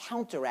 to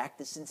counteract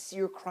the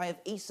sincere cry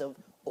of Esav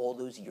all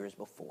those years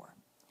before.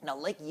 Now,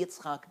 like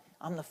Yitzchak,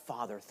 I'm the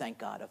father, thank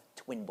God, of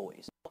twin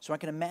boys. So I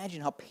can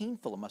imagine how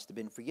painful it must have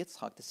been for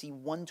Yitzchak to see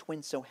one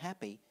twin so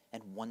happy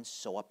and one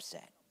so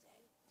upset.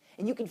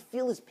 And you can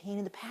feel his pain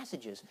in the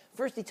passages.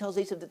 First, he tells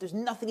Esav that there's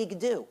nothing he can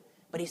do,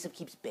 but Esav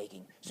keeps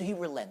begging, so he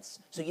relents.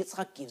 So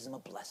Yitzchak gives him a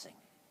blessing.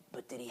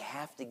 But did he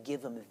have to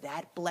give him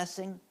that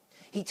blessing?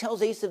 He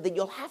tells Esav that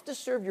you'll have to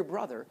serve your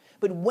brother,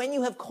 but when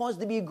you have cause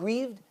to be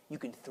aggrieved, you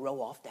can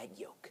throw off that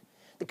yoke.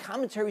 The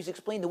commentaries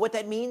explain that what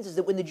that means is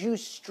that when the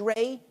Jews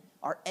stray,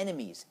 our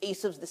enemies,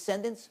 Esav's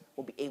descendants,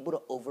 will be able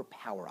to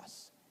overpower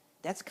us.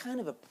 That's kind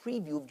of a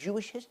preview of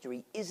Jewish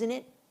history, isn't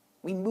it?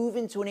 We move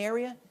into an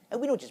area, and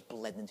we don't just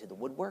blend into the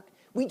woodwork.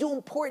 We do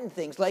important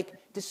things like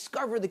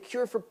discover the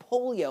cure for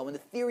polio and the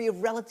theory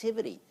of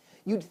relativity.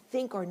 You'd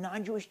think our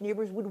non-Jewish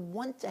neighbors would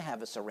want to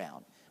have us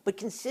around, but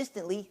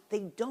consistently,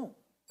 they don't.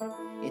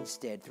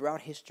 Instead,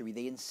 throughout history,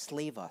 they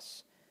enslave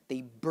us.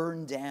 They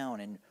burn down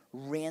and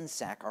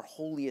ransack our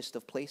holiest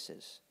of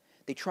places.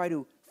 They try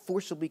to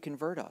forcibly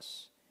convert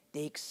us.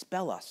 They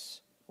expel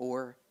us,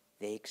 or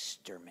they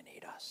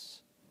exterminate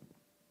us.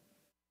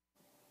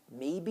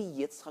 Maybe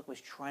Yitzchak was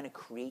trying to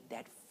create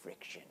that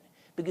friction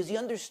because he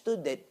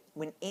understood that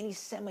when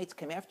anti-Semites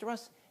come after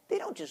us, they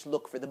don't just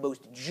look for the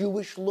most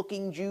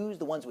Jewish-looking Jews,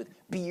 the ones with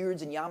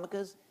beards and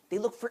yarmulkes. They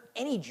look for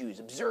any Jews,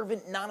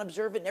 observant,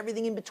 non-observant, and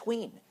everything in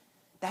between.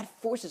 That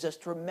forces us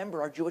to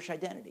remember our Jewish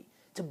identity,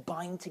 to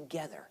bind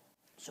together.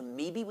 So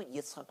maybe what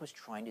Yitzchak was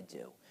trying to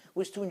do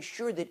was to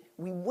ensure that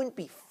we wouldn't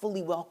be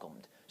fully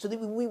welcomed, so that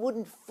we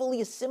wouldn't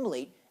fully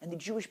assimilate and the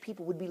Jewish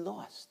people would be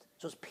lost.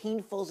 So as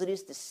painful as it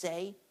is to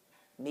say,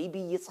 maybe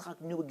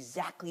Yitzchak knew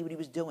exactly what he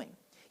was doing.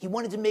 He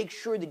wanted to make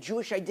sure the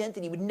Jewish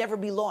identity would never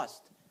be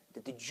lost,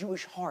 that the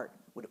Jewish heart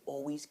would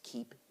always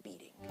keep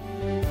beating.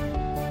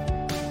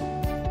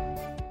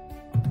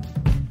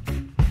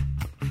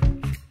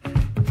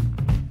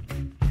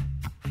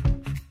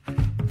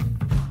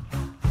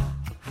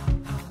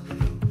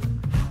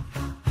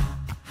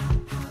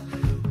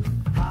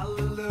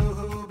 Hallelujah,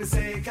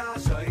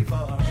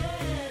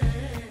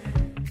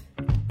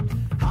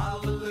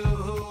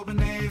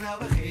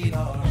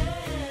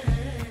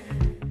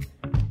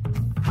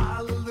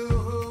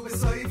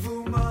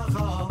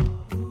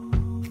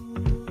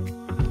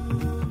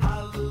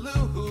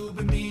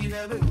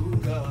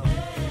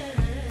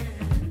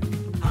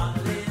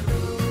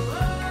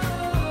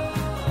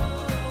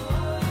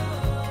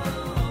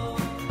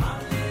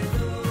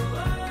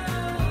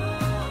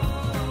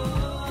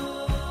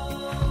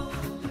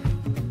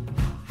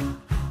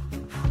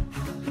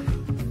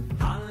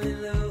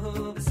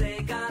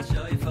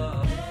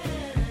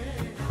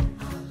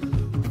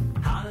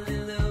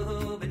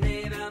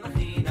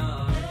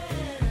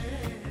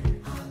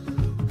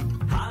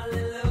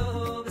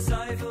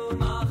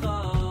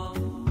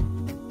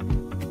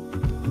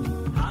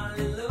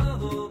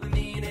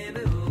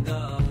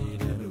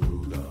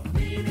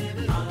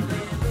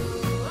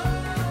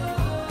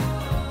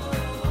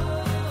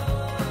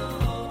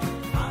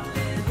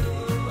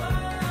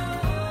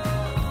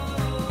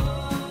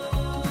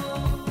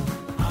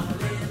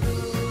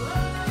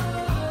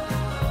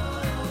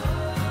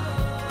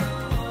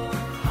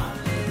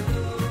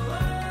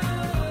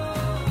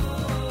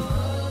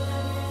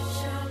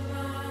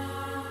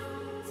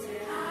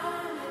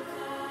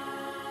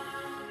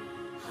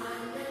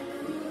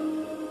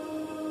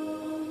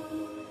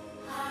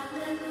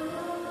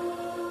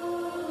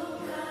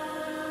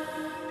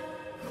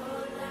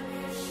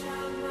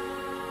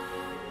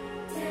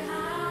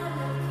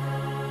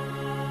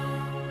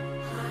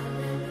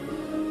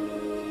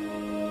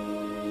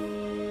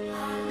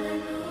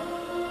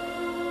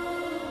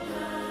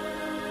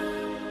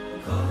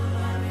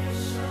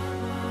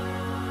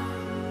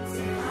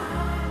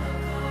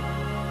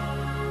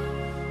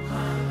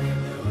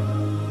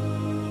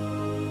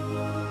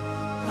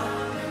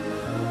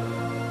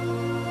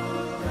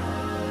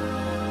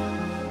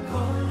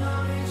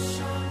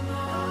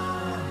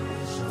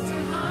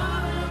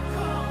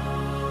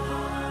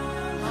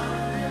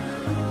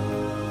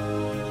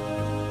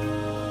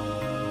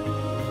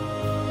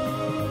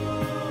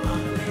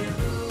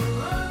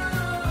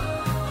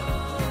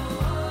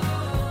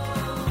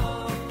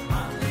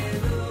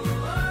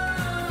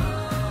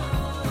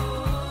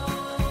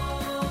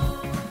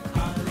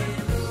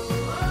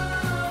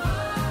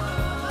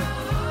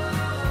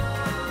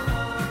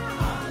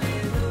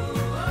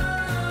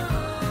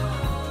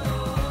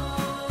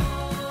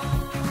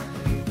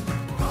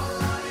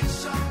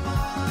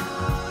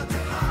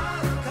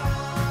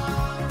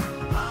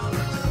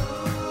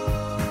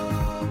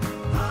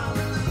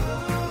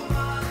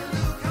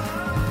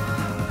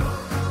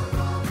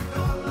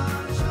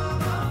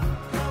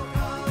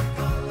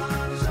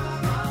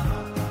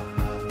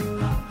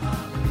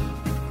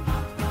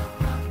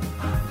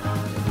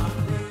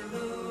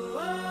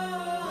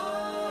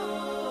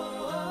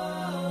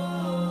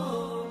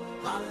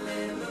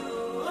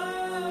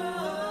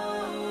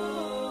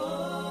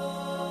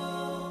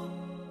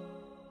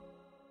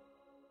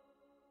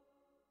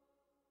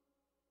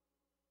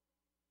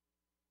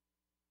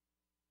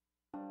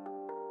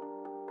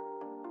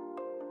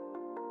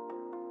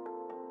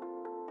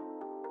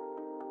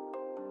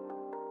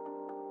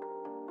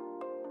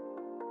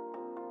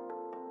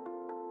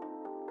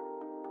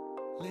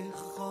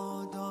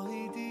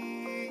 לחודוי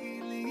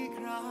די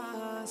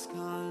לקרס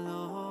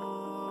קלו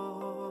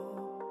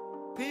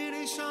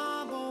פירי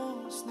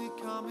שבוס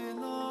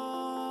נקמלו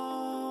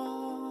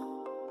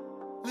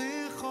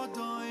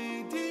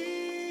לחודוי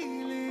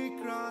די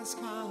לקרס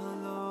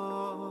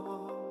קלו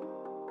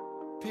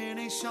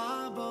פירי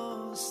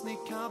שבוס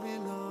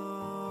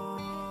נקמלו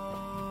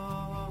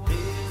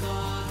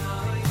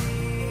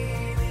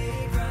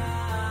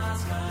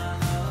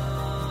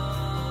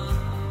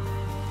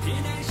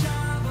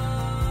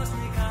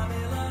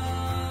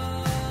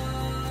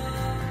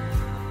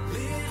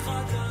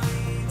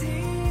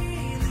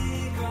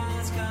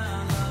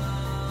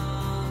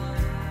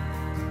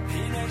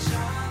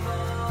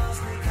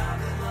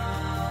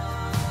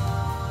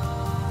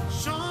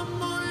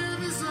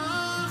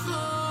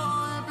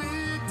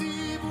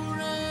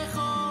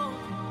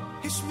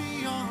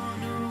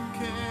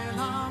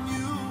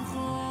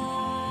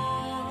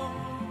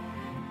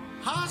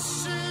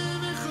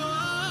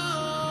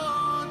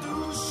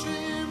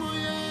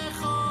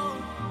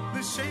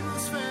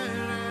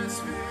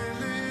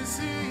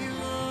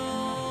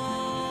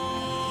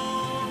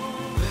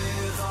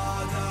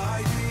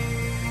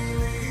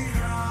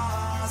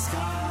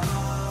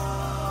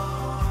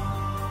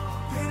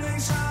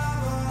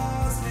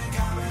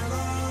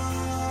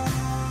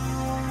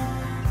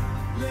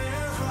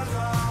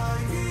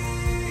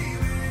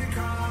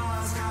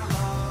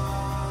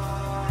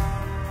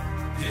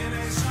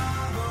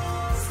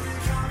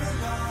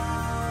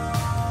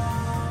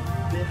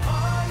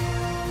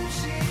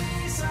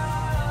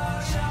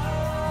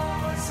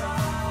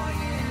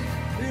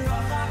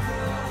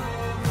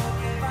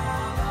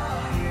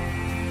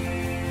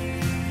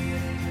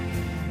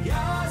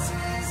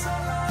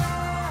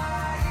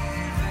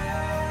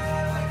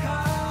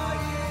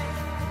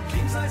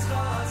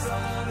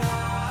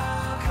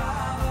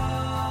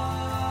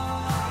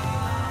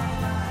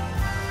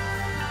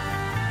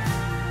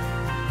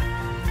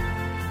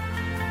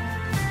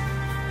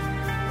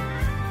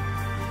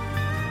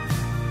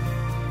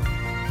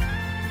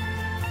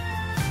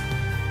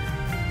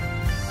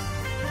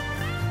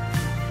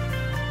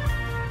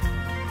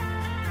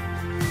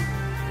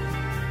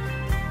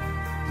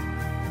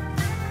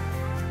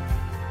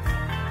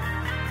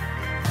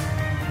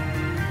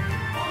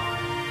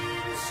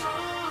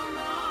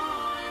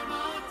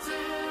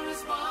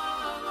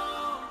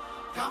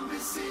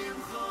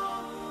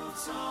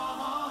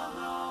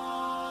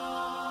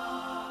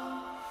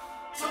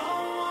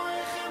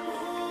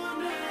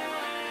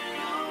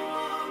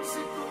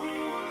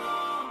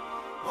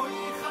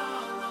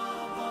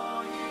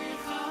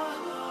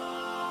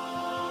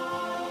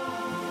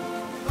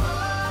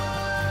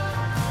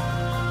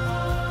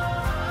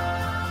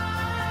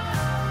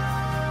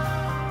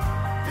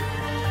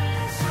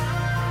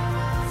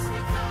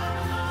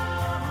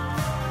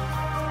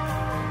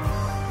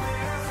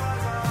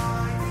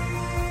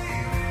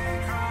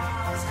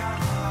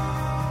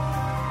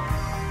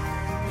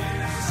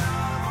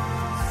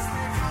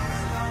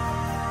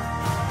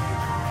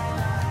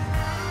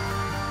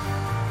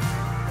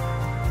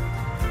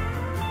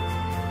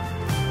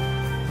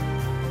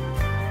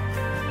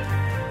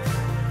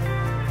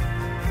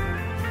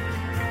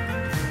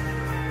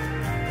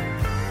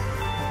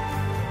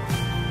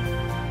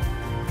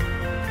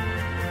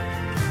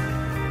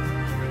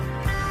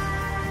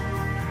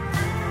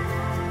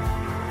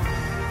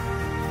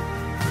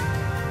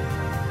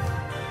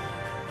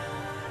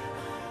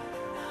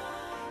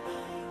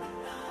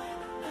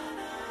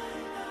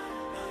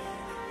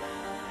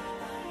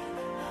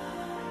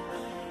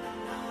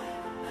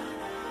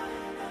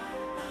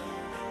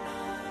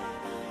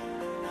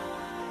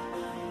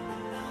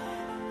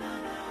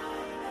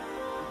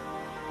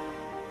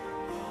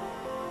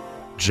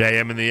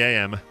JM in the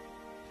AM.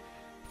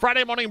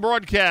 Friday morning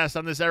broadcast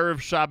on this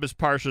Erev Shabbos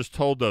Parshas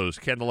Toldos,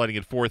 candlelighting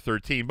at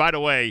 4:13. By the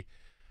way,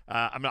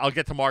 I'll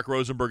get to Mark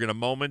Rosenberg in a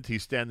moment.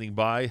 He's standing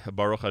by.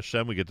 Baruch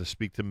Hashem, we get to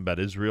speak to him about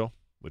Israel,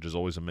 which is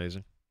always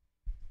amazing.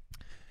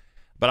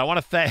 But I want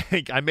to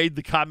thank, I made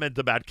the comment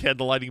about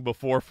candlelighting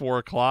before 4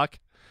 o'clock,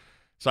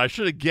 so I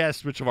should have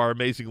guessed which of our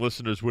amazing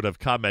listeners would have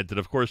commented.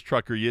 Of course,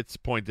 Trucker Yitz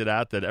pointed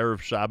out that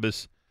Erev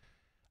Shabbos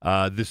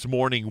this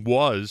morning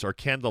was, or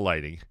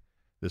candlelighting,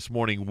 this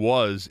morning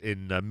was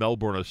in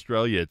Melbourne,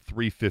 Australia at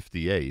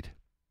 3:58.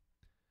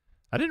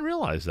 I didn't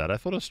realize that. I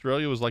thought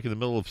Australia was like in the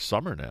middle of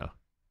summer now.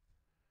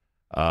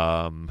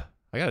 I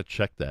got to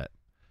check that.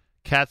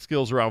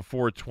 Catskills around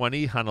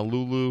 4:20.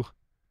 Honolulu.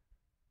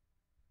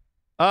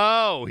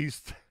 Oh,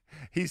 he's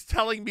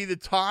telling me the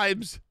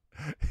times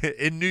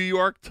in New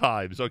York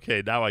times.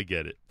 Okay, now I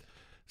get it.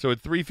 So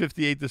at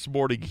 3:58 this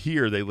morning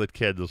here, they lit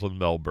candles in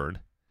Melbourne.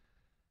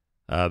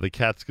 The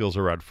Catskills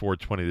are around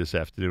 4:20 this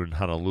afternoon.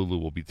 Honolulu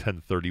will be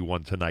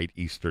 10:31 tonight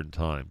Eastern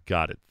Time.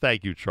 Got it.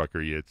 Thank you, Trucker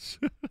Yitz.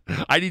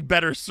 I need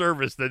better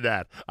service than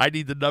that. I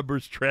need the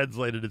numbers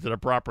translated into the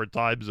proper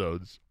time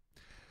zones.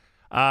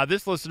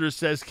 This listener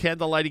says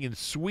candlelighting in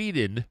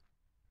Sweden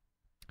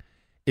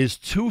is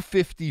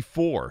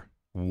 2:54.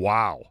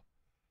 Wow.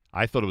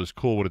 I thought it was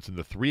cool when it's in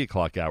the 3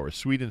 o'clock hour.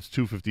 Sweden's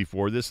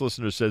 2:54. This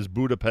listener says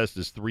Budapest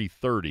is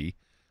 3:30.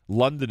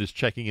 London is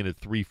checking in at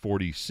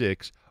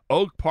 3:46.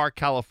 Oak Park,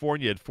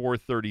 California at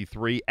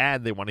 4:33,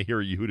 and they want to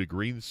hear a Yehuda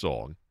Green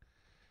song.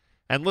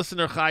 And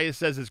listener Chaya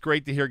says it's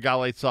great to hear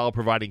Galei Tzahal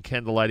providing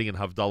candlelighting and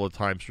Havdalah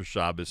times for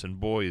Shabbos. And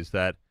boy, is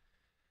that,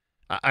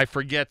 I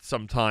forget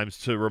sometimes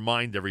to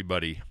remind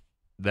everybody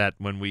that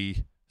when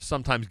we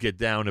sometimes get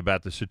down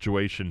about the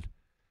situation,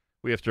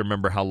 we have to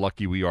remember how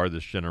lucky we are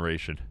this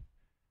generation.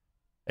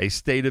 A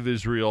state of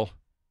Israel,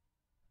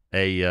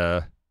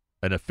 an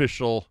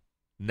official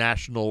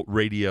national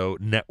radio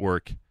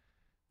network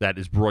that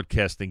is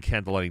broadcasting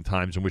candlelighting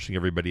times and wishing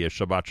everybody a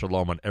Shabbat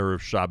Shalom on Erev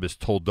Shabbos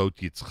Toldot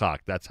Yitzchak.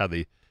 That's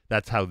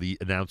how the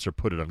announcer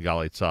put it on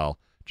Galei Tzahal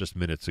just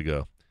minutes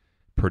ago.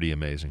 Pretty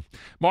amazing.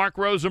 Mark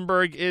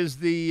Rosenberg is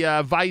the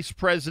vice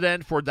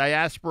president for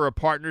diaspora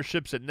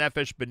partnerships at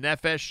Nefesh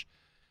B'Nefesh.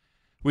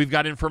 We've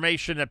got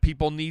information that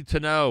people need to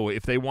know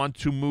if they want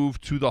to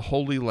move to the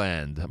Holy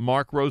Land.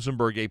 Mark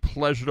Rosenberg, a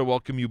pleasure to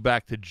welcome you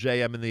back to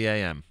JM in the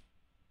AM.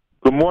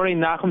 Good morning,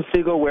 Nachum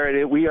Segal,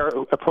 where we are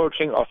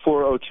approaching a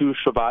 4:02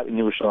 Shabbat in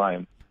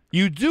Yerushalayim.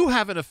 You do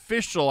have an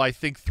official, I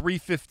think,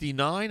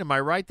 3:59. Am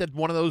I right that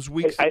one of those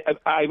weeks?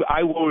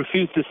 I will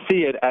refuse to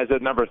see it as a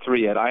number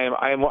 3 yet. I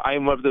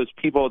am one of those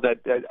people that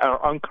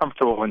are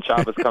uncomfortable when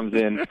Shabbos comes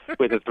in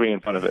with a 3 in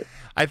front of it.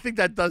 I think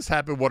that does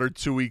happen 1 or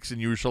 2 weeks in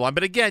Yerushalayim.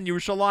 But again,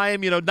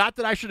 Yerushalayim, not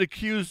that I should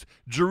accuse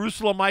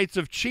Jerusalemites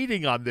of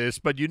cheating on this,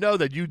 but you know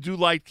that you do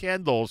light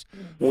candles.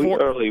 We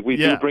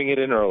do bring it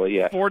in early,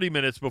 yeah. 40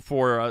 minutes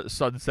before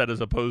sunset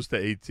as opposed to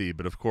 18.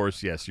 But of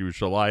course, yes,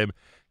 Yerushalayim.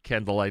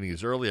 Candlelighting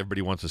is early.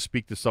 Everybody wants to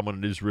speak to someone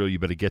in Israel. You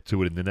better get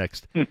to it in the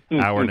next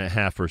hour and a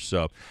half or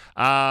so.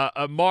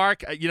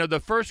 Mark,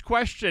 the first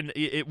question,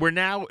 we're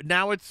now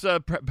it's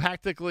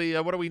practically,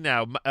 what are we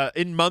now?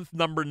 In month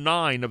number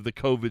 9 of the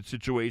COVID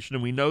situation,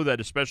 and we know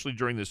that especially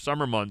during the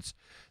summer months,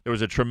 there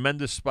was a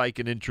tremendous spike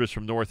in interest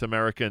from North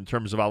America in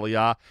terms of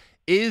Aliyah.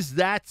 Is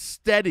that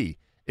steady?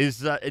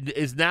 Is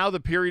now the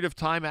period of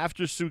time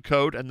after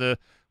Sukkot and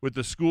with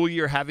the school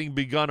year having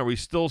begun, are we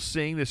still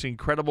seeing this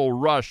incredible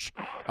rush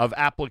of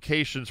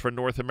applications for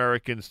North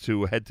Americans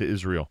to head to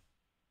Israel?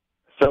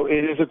 So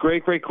it is a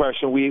great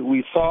question.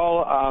 We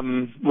saw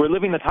we're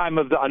living the time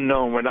of the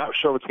unknown. We're not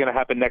sure what's going to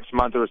happen next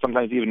month or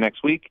sometimes even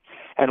next week.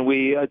 And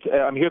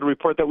I'm here to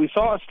report that we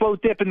saw a slow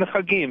dip in the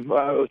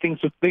Chagim.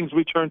 Things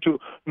returned to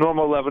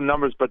normal level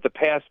numbers, but the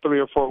past 3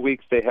 or 4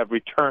 weeks they have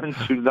returned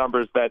to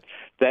numbers that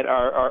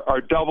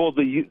are double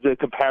the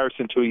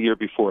comparison to a year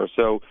before.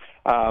 So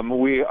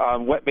we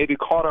maybe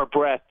caught our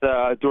breath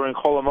during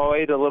Chol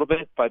HaMoed a little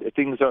bit, but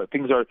things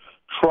are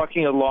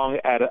trucking along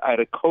at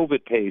a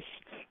COVID pace.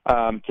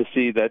 To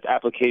see that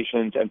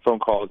applications and phone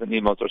calls and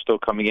emails are still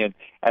coming in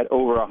at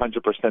over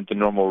 100% the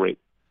normal rate.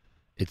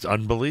 It's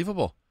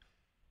unbelievable.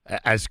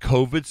 As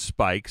COVID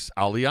spikes,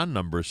 Aliyah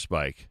numbers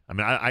spike. I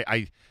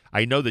mean,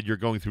 I know that you're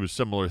going through a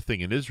similar thing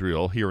in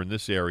Israel. Here in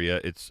this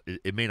area,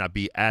 it may not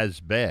be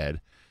as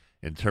bad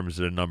in terms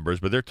of the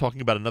numbers, but they're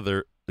talking about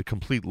another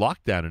complete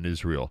lockdown in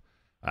Israel.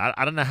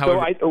 I don't know how.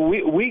 So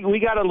we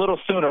got a little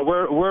sooner.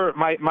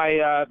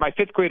 My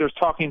fifth grader's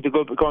talking to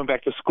going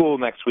back to school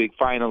next week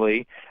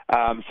finally.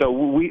 So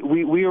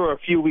we were a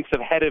few weeks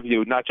ahead of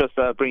you, not just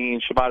bringing in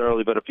Shabbat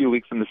early, but a few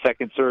weeks from the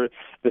second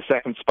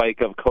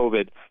spike of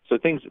COVID. So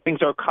things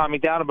are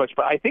calming down a bunch.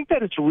 But I think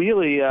that it's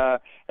really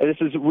this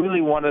is really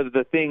one of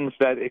the things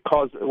that it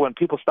caused when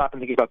people stop and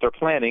think about their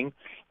planning.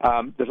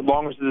 As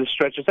long as this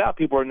stretches out,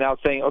 people are now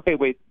saying, okay,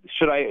 wait,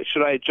 should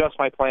I adjust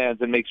my plans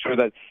and make sure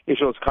that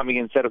Israel is coming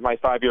in instead of my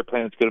 5 5-year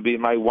plan. It's going to be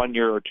my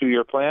 1-year or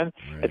 2-year plan.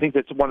 Right. I think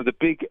that's one of the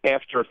big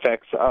after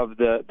effects of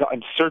the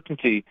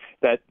uncertainty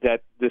that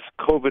this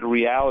COVID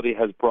reality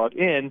has brought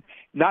in.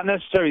 Not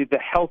necessarily the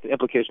health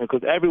implication,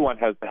 because everyone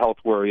has the health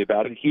worry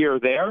about it here or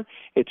there.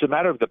 It's a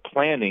matter of the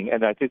planning,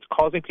 and that it's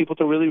causing people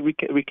to really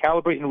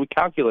recalibrate and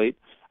recalculate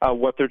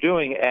what they're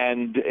doing.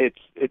 And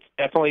it's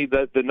definitely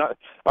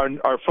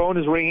our phone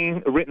is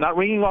ringing, not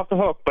ringing off the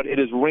hook, but it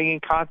is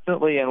ringing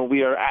constantly, and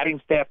we are adding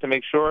staff to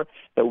make sure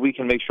that we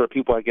can make sure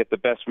people get the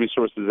best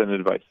resources and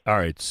advice. All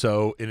right.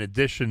 So in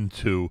addition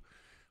to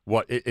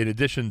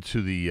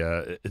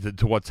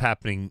to what's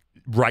happening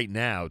right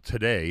now,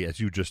 today, as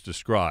you just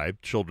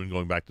described, children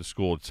going back to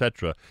school,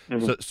 etc.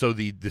 Mm-hmm. So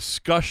the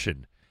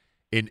discussion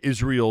in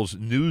Israel's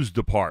news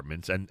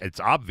departments, and it's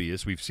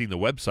obvious, we've seen the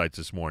websites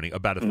this morning,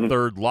 about a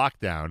third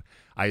lockdown,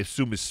 I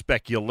assume is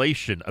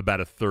speculation about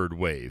a third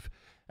wave.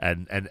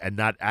 And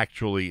not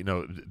actually,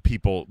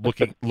 people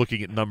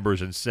looking at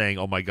numbers and saying,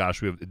 oh my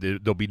gosh,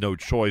 there'll be no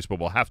choice, but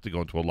we'll have to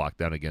go into a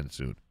lockdown again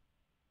soon.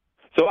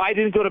 So I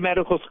didn't go to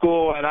medical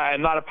school, and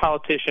I'm not a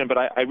politician, but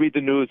I read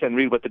the news and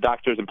read what the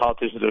doctors and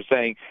politicians are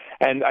saying.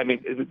 And, I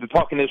mean, the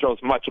talk in Israel is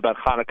much about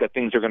Hanukkah.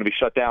 Things are going to be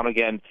shut down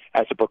again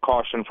as a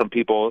precaution from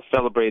people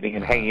celebrating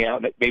and hanging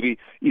out, maybe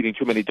eating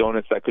too many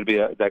donuts. That could be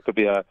a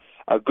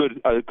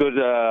good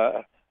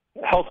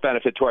health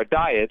benefit to our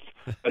diets.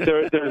 But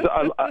there's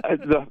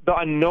the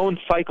unknown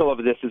cycle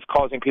of this is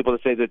causing people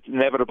to say that it's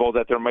inevitable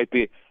that there might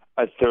be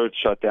a third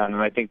shutdown.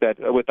 And I think that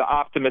with the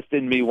optimist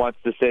in me wants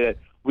to say that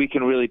we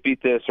can really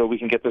beat this, or we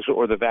can get this,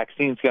 or the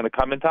vaccine's going to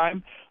come in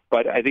time.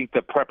 But I think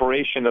the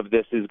preparation of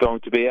this is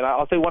going to be, and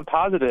I'll say one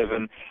positive,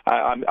 and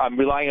I'm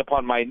relying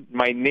upon my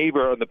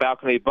neighbor on the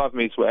balcony above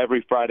me, so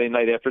every Friday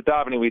night after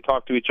davening, we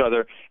talk to each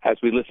other as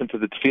we listen to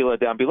the tefillah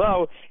down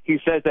below. He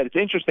says that it's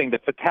interesting, the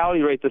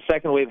fatality rate, the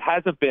second wave,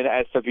 hasn't been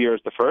as severe as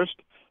the first,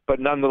 but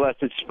nonetheless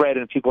it's spread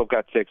and people have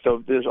got sick.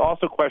 So there's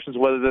also questions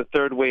whether the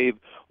third wave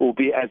will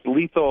be as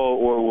lethal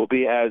or will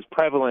be as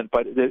prevalent,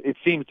 but it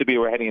seems to be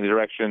we're heading in a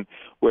direction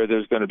where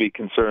there's going to be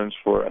concerns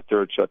for a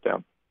third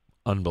shutdown.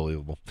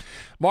 Unbelievable.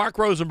 Mark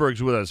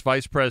Rosenberg's with us,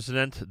 Vice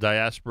President,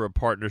 Diaspora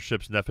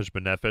Partnerships, Nefesh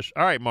B'Nefesh.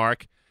 All right,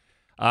 Mark,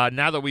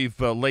 now that we've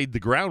laid the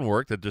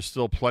groundwork that there's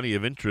still plenty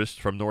of interest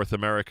from North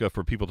America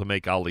for people to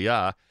make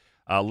Aliyah,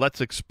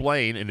 let's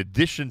explain, in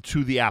addition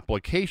to the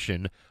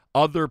application,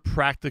 other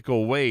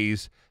practical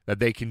ways that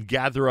they can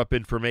gather up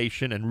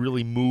information and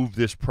really move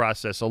this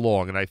process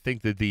along. And I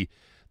think that the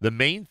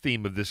main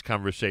theme of this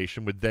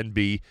conversation would then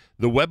be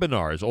the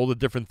webinars, all the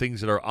different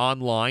things that are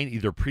online,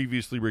 either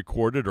previously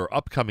recorded or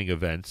upcoming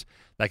events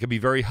that can be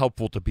very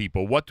helpful to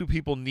people. What do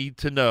people need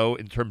to know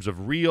in terms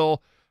of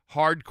real,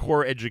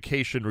 hardcore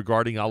education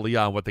regarding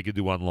Aliyah and what they can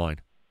do online?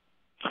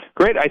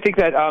 Great. I think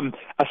that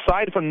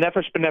aside from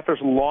Nefesh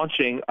B'Nefesh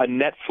launching a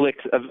Netflix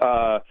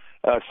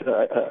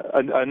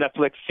a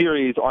Netflix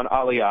series on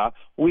Aliyah,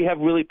 we have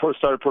really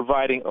started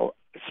providing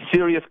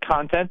serious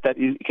content that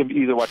can be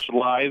either watched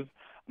live,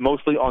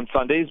 mostly on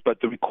Sundays,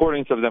 but the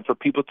recordings of them for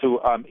people to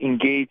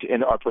engage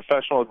in our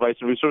professional advice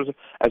and resources,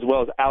 as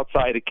well as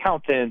outside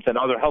accountants and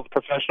other health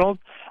professionals.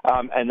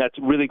 And that's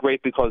really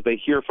great because they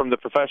hear from the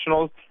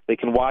professionals. They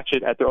can watch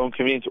it at their own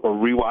convenience or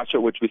rewatch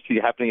it, which we see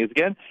happening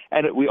again.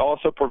 And we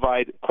also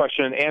provide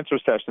question and answer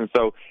sessions.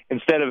 So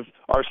instead of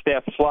our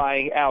staff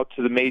flying out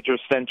to the major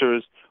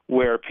centers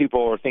where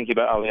people are thinking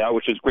about Aliyah,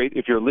 which is great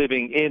if you're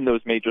living in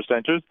those major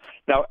centers.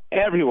 Now,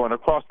 everyone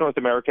across North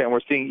America, and we're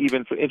seeing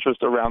even for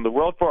interest around the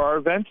world for our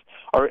events,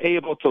 are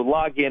able to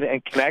log in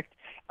and connect.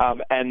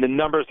 And the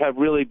numbers have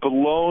really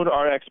blown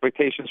our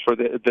expectations for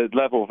the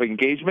level of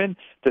engagement.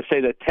 To say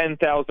that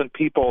 10,000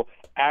 people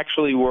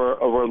actually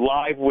were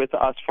live with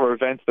us for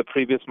events the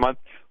previous month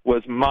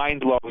was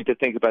mind-blowing to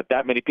think about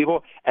that many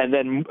people,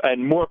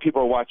 and more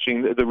people are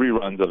watching the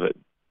reruns of it.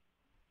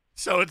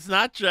 So it's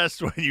not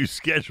just when you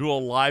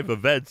schedule live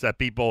events that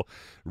people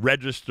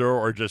register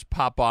or just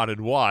pop on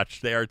and watch.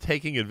 They are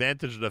taking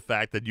advantage of the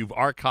fact that you've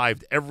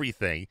archived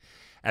everything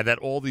and that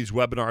all these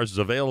webinars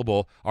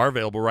are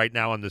available right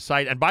now on the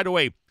site. And by the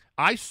way,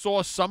 I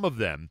saw some of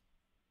them.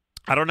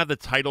 I don't have the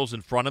titles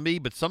in front of me,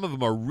 but some of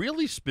them are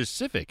really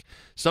specific.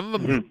 Some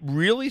of them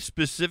really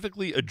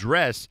specifically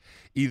address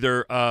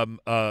either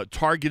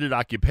targeted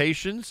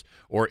occupations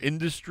or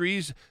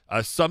industries.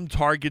 Some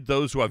target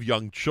those who have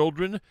young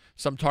children.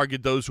 Some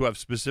target those who have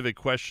specific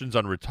questions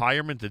on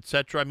retirement,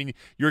 etc. I mean,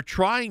 you're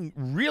trying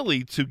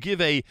really to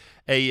give a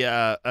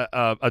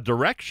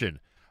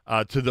direction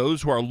to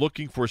those who are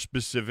looking for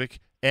specific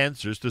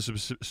answers to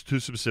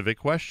specific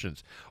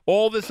questions.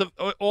 All this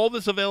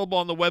available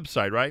on the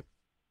website, right?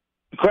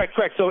 Correct.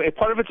 So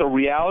part of it's a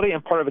reality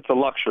and part of it's a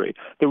luxury.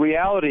 The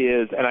reality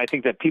is, and I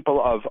think that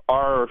people of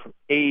our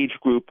age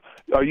group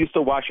are used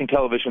to watching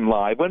television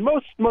live, when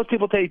most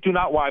people today do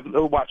not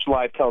watch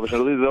live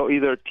television. They'll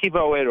either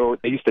TiVo it, or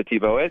they used to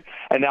TiVo it,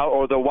 and now,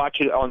 or they'll watch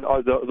it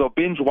or they'll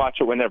binge watch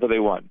it whenever they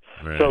want.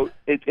 Right. So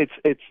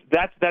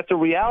that's a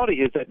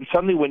reality, is that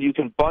suddenly when you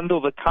can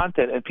bundle the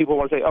content and people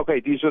want to say, okay,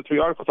 these are the 3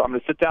 articles, so I'm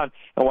going to sit down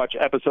and watch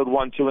episode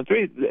 1, 2, and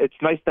 3. It's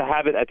nice to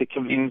have it at the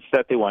convenience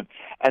that they want.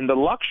 And the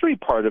luxury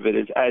part of it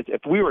is as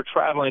if we were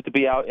traveling to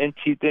be out in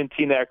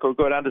Teaneck or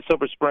go down to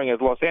Silver Spring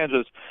as Los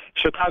Angeles,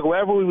 Chicago,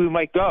 wherever we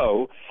might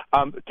go,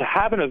 to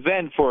have an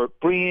event for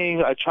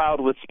bringing a child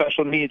with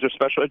special needs or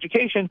special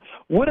education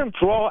wouldn't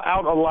draw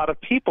out a lot of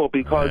people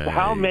because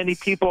how many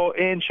people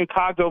in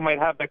Chicago might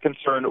have that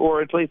concern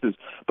or in places.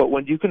 But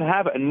when you can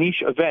have a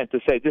niche event to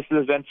say this is an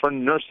event for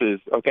nurses,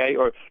 okay,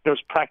 or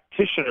nurse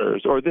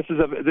practitioners, or this is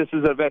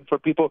an event for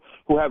people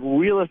who have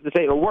real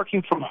estate or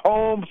working from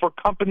home for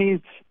companies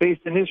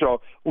based in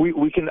Israel,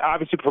 we can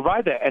obviously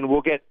provide that, and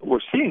we're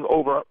seeing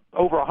over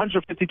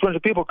 150,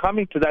 200 people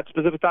coming to that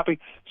specific topic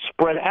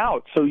spread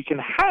out, so you can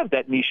have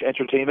that niche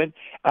entertainment,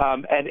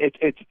 and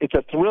it's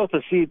a thrill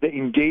to see the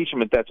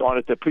engagement that's on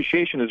it. The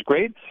appreciation is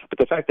great, but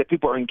the fact that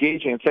people are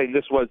engaging and saying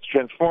this was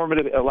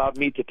transformative, it allowed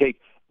me to take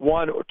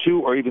 1 or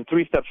 2 or even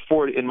 3 steps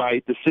forward in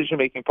my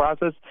decision-making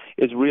process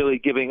is really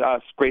giving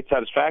us great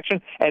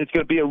satisfaction, and it's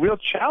going to be a real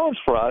challenge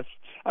for us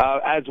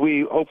as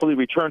we hopefully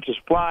return to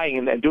flying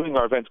and doing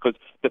our events, because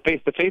the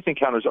face-to-face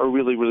encounters are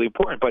really, really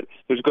important. But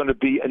there's going to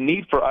be a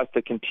need for us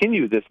to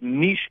continue this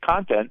niche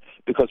content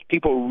because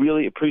people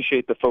really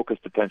appreciate the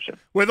focused attention.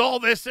 With all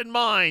this in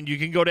mind, you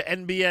can go to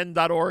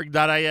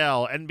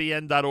nbn.org.il,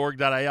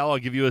 nbn.org.il. I'll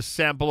give you a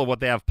sample of what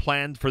they have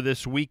planned for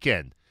this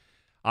weekend.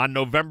 On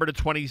November the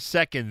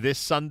 22nd, this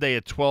Sunday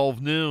at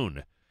 12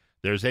 noon,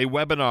 there's a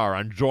webinar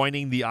on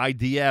joining the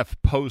IDF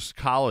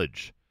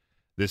post-college.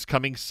 This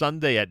coming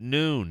Sunday at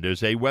noon,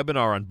 there's a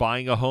webinar on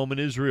buying a home in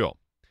Israel.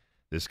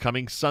 This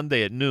coming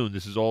Sunday at noon,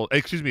 this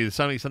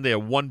coming Sunday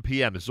at 1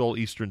 p.m., this is all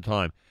Eastern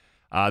time.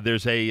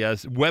 There's a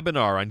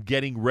webinar on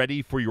getting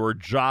ready for your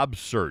job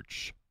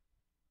search.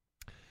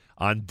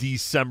 On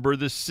December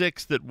the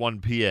 6th at 1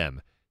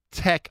 p.m.,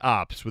 Tech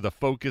Ops with a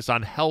focus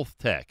on health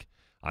tech.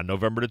 On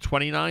November the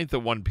 29th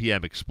at 1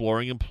 p.m.,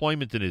 exploring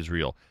employment in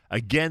Israel.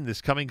 Again,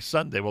 this coming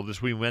Sunday,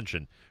 this we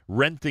mentioned,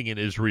 renting in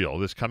Israel.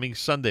 This coming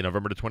Sunday,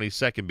 November the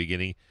 22nd,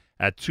 beginning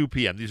at 2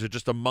 p.m. These are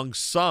just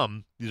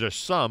some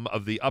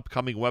of the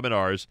upcoming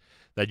webinars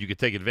that you can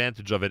take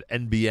advantage of at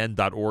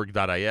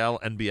nbn.org.il,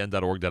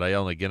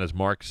 nbn.org.il. And again, as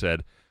Mark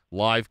said,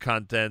 live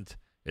content,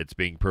 it's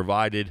being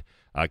provided,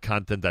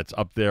 content that's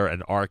up there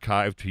and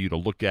archived for you to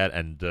look at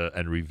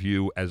and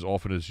review as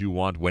often as you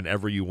want,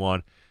 whenever you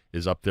want.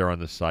 Is up there on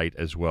the site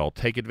as well.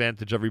 Take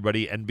advantage,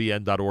 everybody,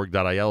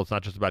 nbn.org.il. It's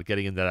not just about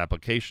getting in that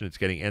application. It's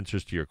getting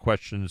answers to your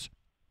questions.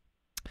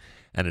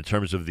 And in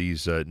terms of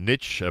these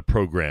niche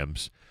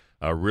programs,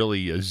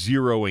 really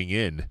zeroing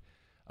in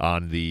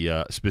on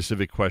the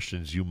specific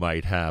questions you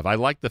might have. I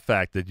like the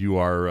fact that you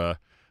are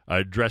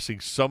addressing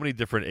so many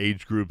different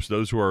age groups,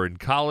 those who are in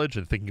college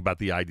and thinking about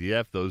the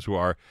IDF, those who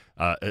are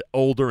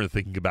older and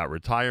thinking about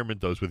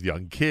retirement, those with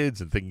young kids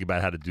and thinking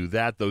about how to do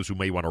that, those who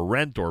may want to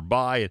rent or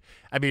buy.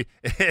 I mean,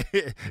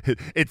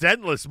 it's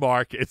endless,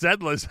 Mark. It's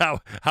endless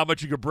how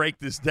much you could break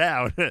this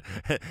down.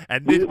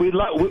 And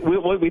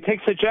we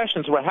take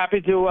suggestions. We're happy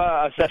to do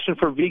a session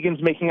for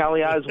vegans making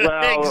Aliyah as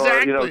well.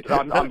 Exactly.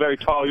 Or, I'm very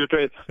tall. You're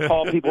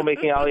tall people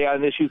making Aliyah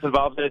and issues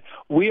involved in it.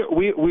 We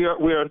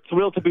are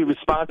thrilled to be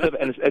responsive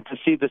and to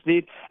see this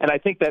need. And I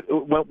think that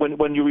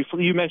when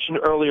you mentioned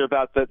earlier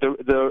about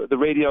the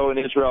radio in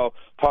Israel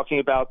talking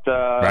about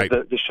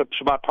the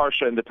Shabbat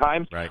Parsha and the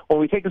times, when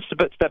we take a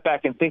step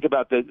back and think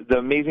about the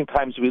amazing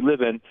times we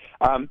live in,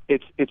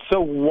 it's so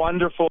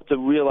wonderful to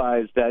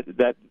realize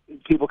that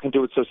people can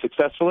do it so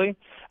successfully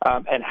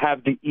and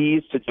have the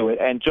ease to do it.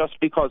 And just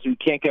because you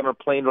can't get on a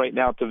plane right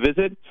now to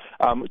visit,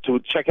 to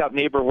check out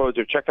neighborhoods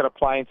or check out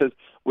appliances,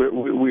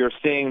 we are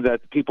seeing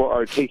that people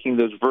are taking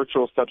those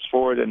virtual steps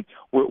forward, and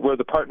we're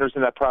the partners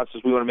in that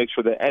process. We want to make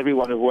sure that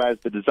everyone who has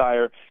the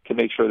desire can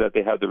make sure that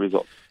they have the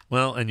results.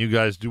 Well, and you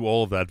guys do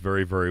all of that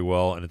very, very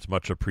well, and it's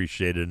much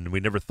appreciated. And we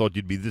never thought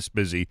you'd be this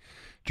busy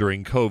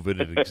during COVID,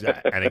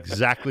 and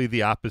exactly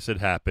the opposite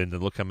happened.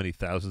 And look how many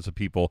thousands of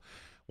people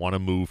want to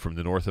move from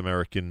the North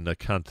American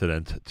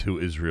continent to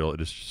Israel.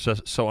 It is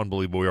so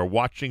unbelievable. We are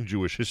watching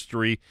Jewish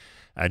history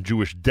and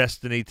Jewish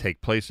destiny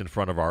take place in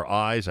front of our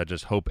eyes. I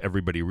just hope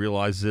everybody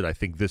realizes it. I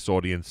think this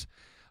audience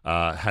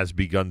has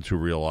begun to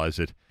realize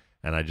it,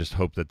 and I just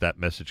hope that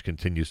message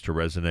continues to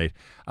resonate.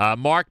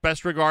 Mark,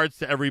 best regards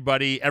to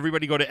everybody.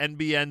 Everybody go to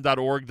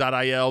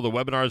nbn.org.il. The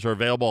webinars are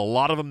available. A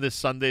lot of them this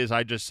Sunday, as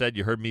I just said.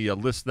 You heard me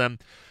list them.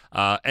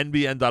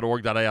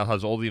 nbn.org.il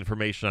has all the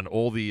information on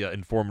all the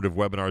informative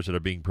webinars that are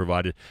being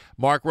provided.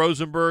 Mark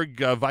Rosenberg,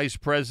 Vice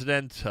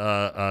President,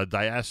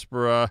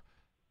 Diaspora.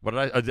 What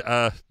did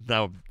I?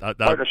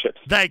 Partnerships.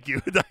 Thank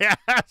you,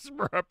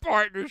 Diaspora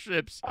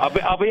Partnerships.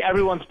 I'll be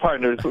everyone's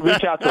partner.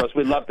 Reach out to us.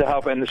 We'd love to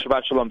help. And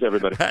Shabbat Shalom to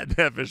everybody.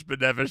 Nefesh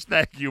b'nefesh.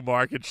 Thank you,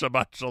 Mark, and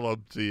Shabbat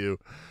Shalom to you.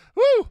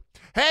 Woo!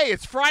 Hey,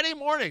 it's Friday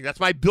morning.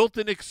 That's my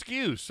built-in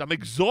excuse. I'm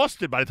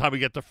exhausted by the time we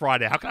get to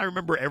Friday. How can I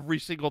remember every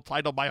single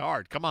title by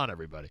heart? Come on,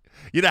 everybody.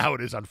 You know how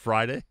it is on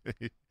Friday.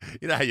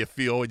 You know how you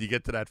feel when you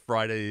get to that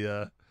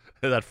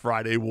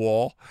Friday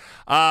wall.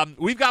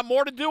 We've got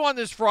more to do on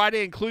this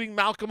Friday, including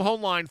Malcolm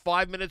Hoenlein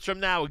 5 minutes from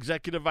now,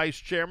 Executive Vice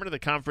Chairman of the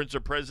Conference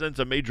of Presidents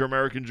of Major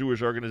American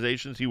Jewish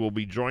Organizations. He will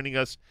be joining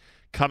us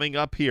coming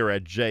up here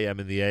at JM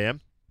in the AM.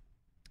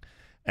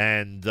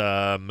 And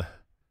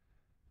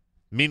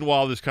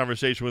Meanwhile, this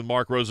conversation with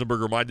Mark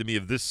Rosenberg reminded me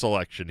of this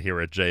selection here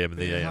at JM in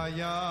the AM.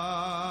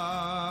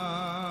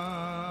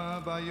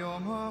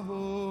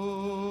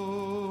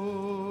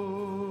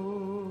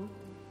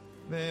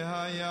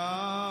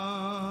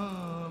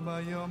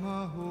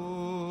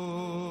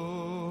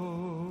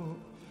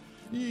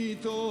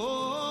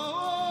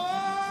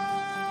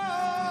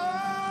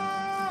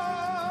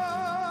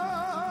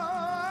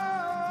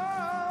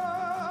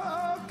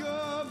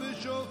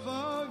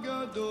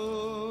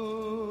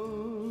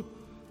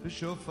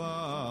 שופר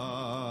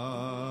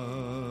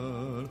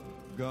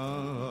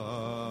גדול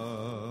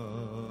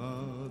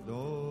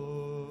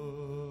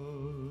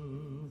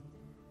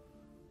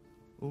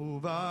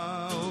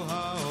ובאו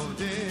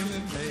העובדים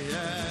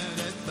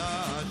מארץ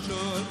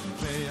אשור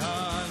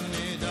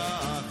והנידחים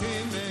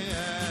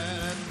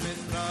מארץ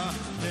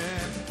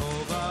מצרים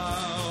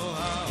ובאו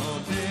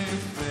העובדים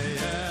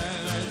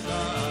מארץ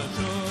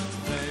אשור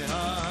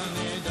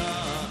והנידחים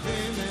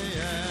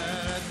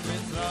מארץ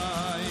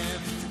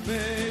מצרים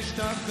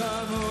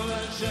והשתחוו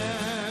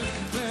לשם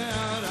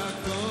בהר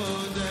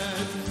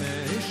הקודש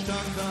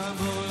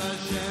והשתחוו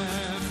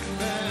לשם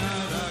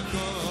בהר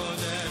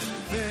הקודש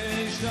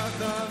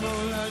והשתחוו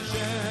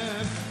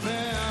לשם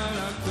בהר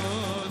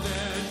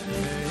הקודש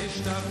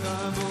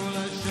והשתחוו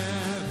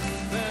לשם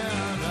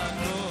בהר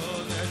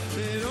הקודש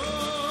בירושלים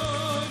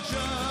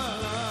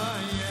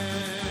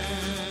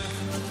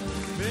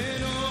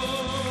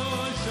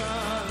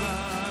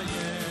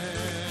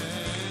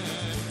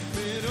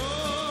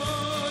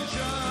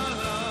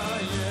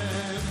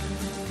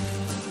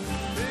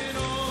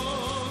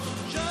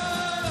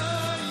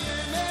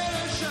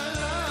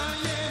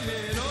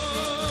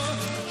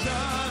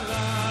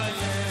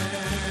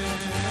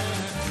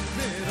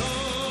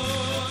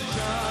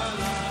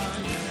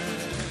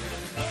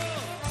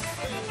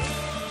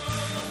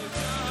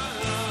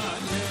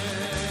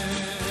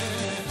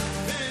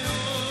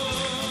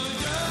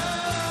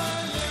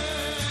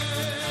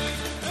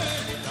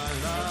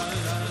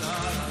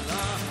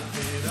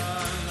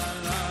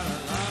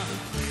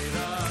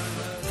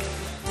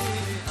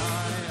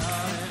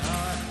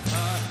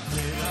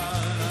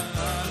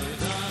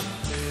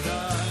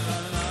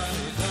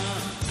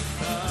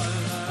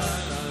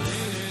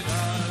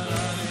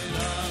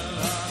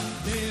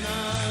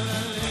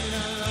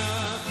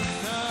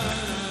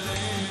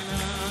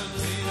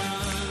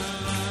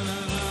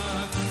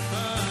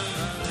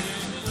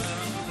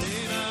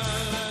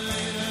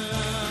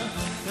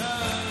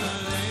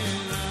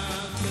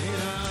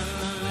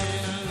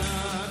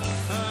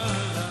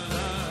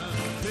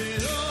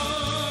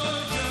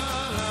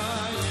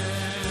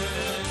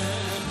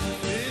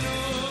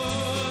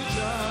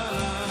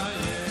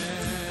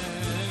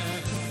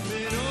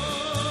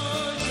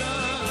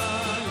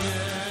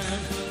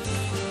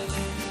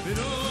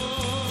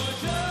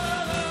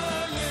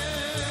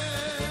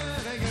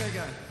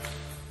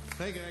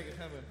רגע,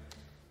 חבר'ה.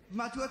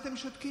 מדוע אתם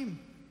שותקים?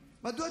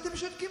 מדוע אתם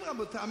שותקים,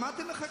 רבותיי? מה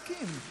אתם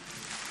מחכים?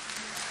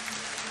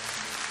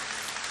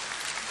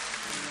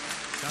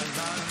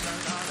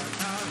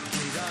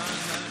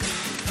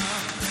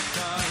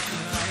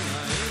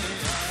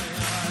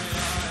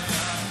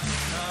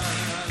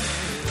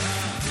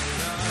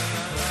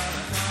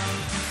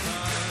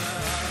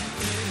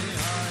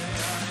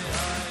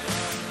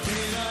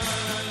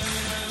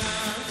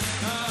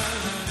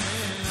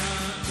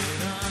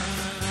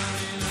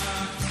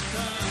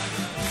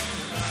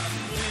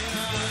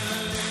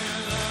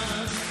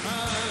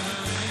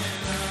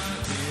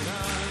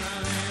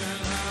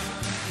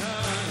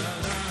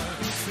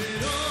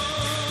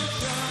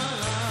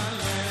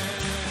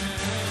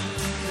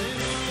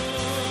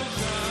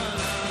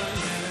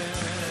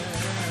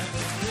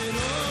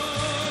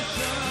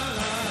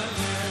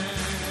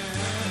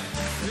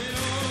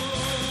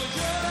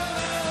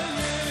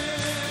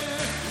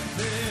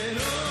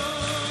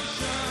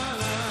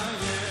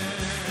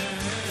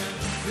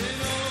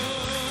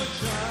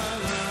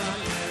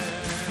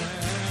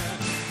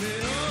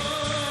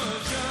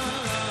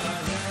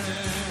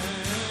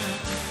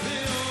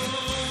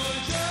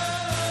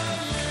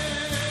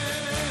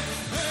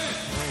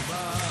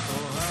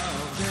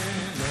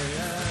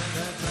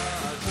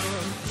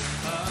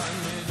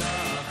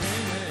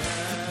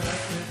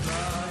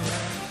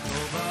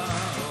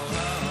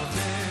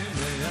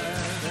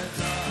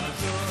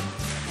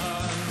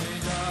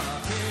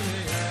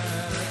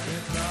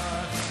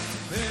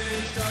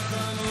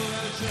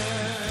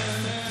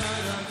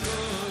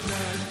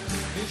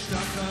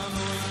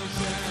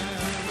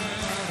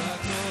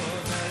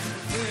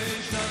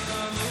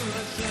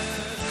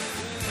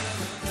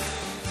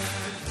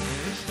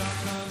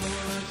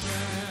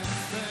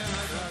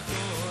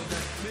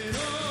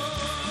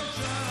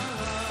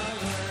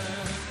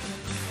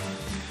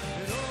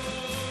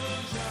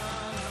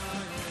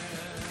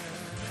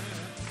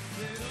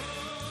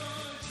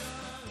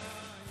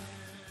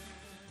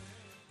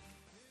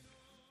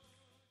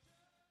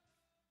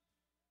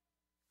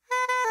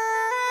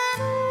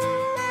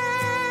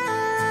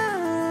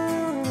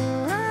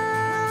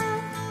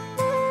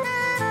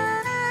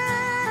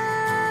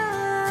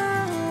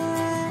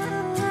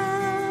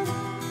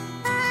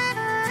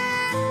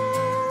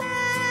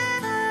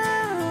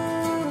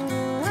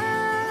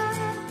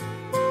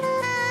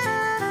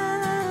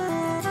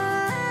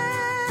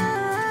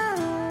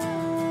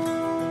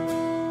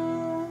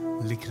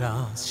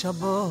 Likras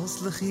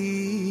Shabbos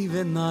lechi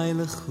v'nai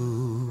lechu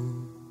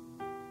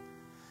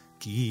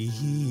Ki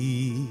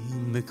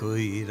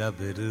mekoira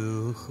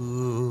beruchu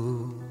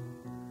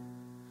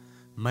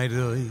My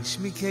roish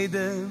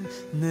mikedem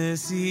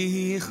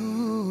nesichu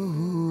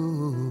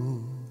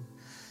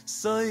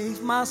Soif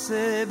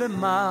maase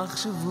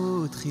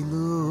b'machshavut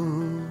chilu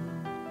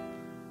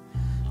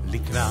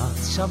Likrat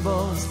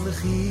Shabbos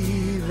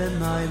lechi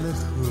v'nai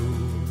lechu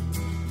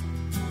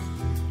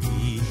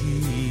Ki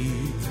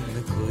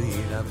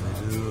mekoira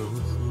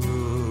beruchu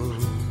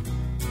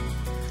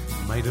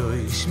My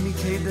roish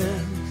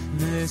mikedem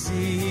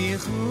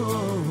nesichu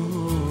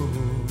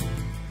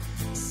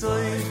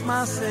Soif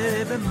maase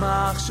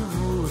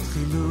b'machshavut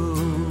chilu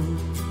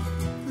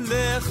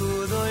Lechu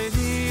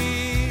doidi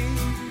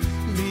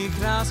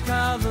Likras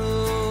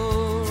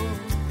kalos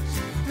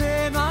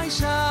V'nai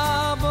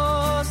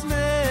Shabbos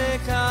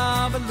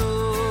nekabelu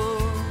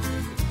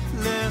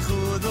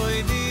Lechu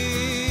doidi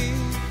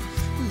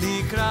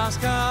Likras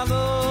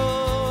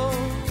kalos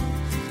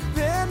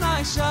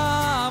V'nai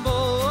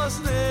Shabbos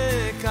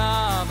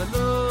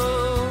nekabelu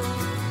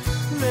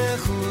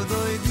Lechu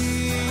doidi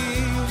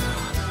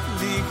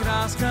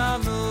Likras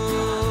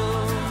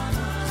kalos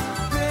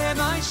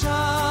V'nai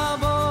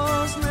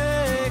Shabbos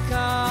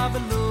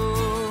nekabelu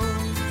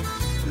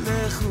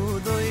Lechu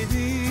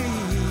doidi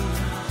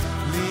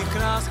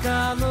Likras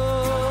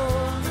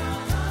kalos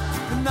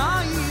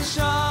V'nai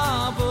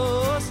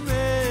Shabbos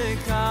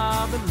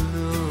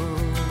nekabelu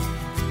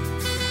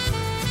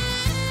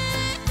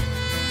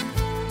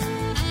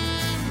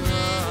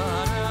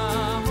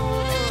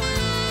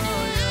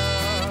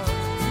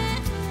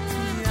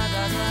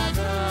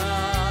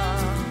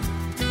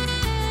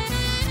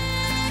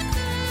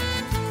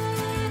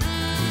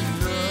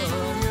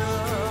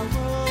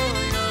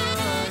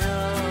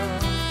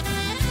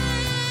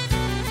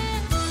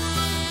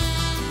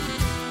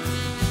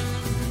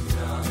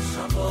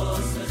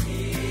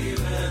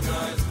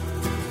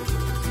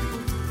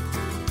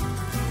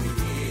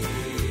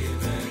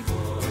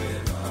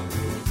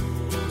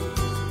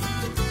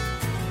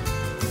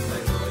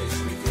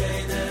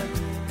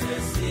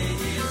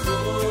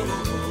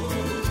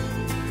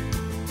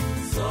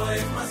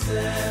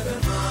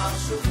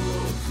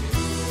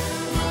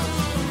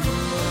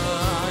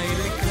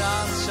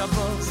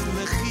Shabbos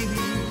lechi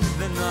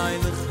v'nai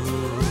lechu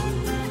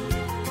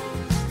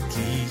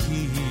Ki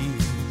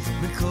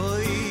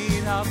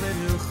mekoir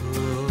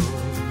haberuchu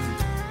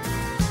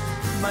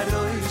My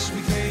roish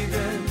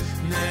mikedem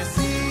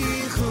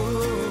nesichu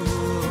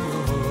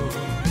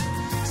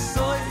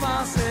Soy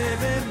maase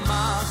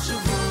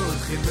b'machshavut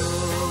chilu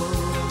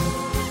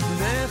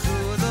Lechu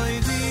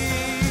doidi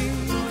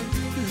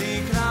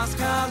Likras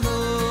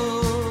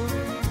kalos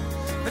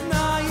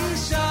V'nai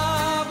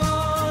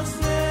Shabbos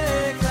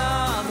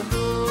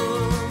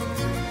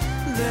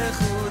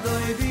Lechu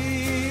doidi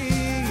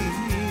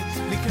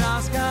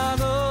Likras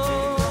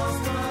kalos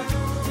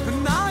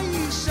V'nai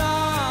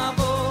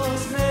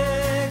Shabbos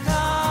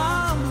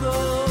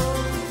nekabelu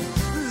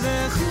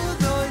Lechu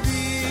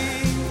doidi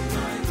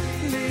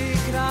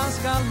Likras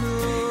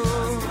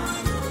kalos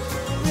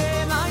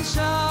V'nai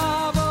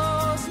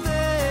Shabbos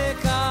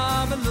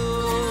nekabelu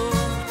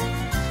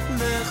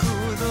Lechu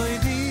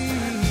doidi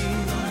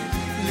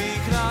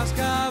Likras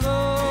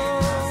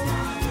kalos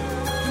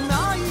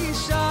V'nai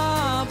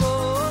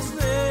Shabbos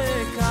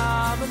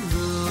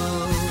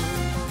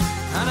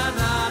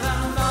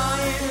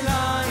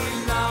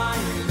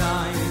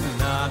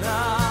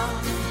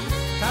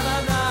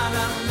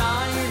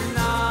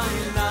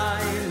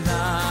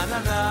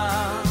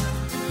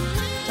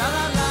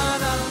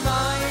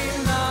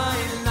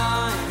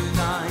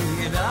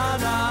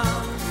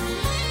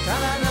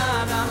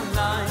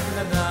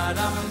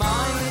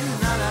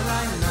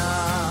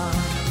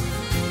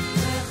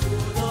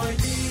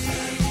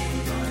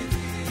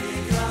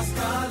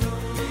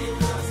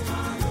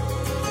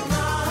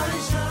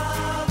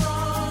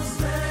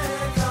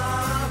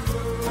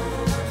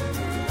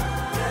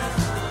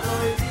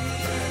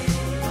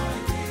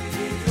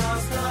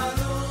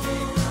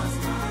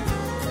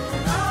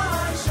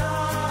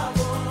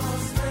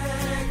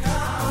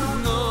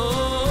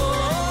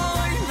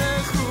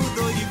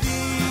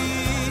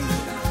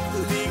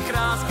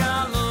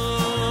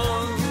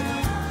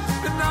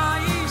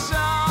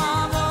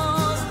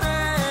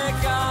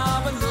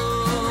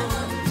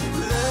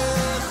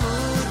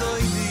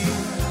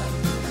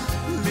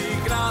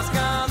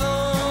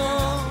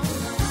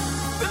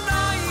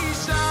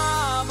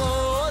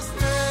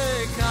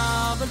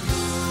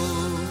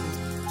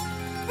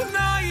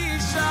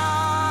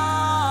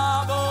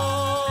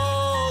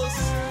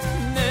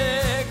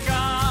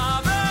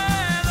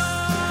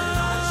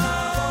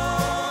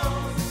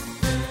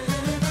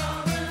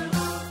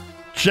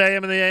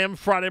JM in the AM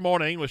Friday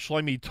morning with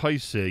Shlomi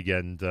Toisig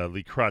and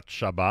Likrat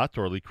Shabbat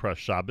or Likrat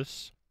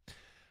Shabbos.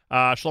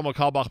 Shlomo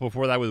Kalbach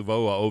before that with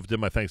Voa Ovdim.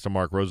 My thanks to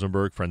Mark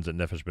Rosenberg, friends at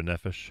Nefesh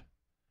B'Nefesh,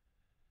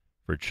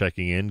 for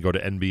checking in. Go to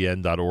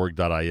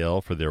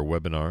nbn.org.il for their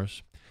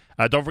webinars.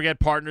 Don't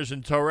forget, Partners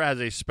in Torah has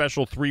a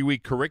special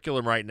 3-week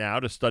curriculum right now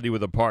to study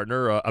with a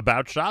partner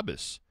about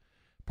Shabbos.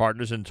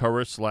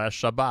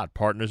 Partnersintorah/Shabbat.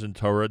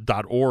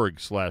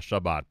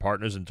 Partnersintorah.org/Shabbat.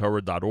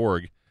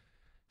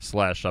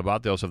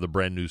 Partnersintorah.org/Shabbat. They also have the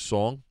brand new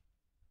song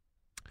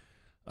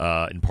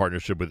in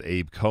partnership with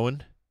Abe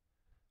Cohen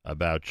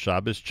about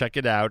Shabbos. Check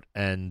it out,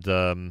 and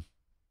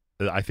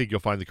I think you'll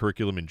find the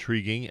curriculum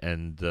intriguing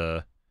and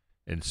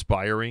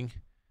inspiring,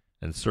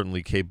 and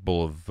certainly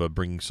capable of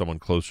bringing someone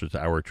closer to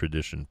our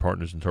tradition.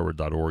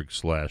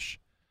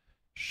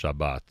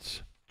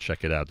 Partnersintorah.org/Shabbat.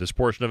 Check it out. This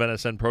portion of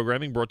NSN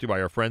programming brought to you by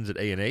our friends at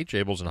A&H.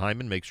 Abels and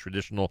Hyman makes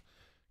traditional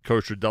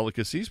kosher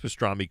delicacies,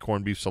 pastrami,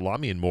 corned beef,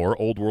 salami, and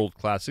more. Old world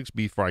classics,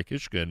 beef fry,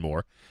 kishka, and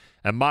more.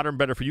 And modern,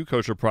 better-for-you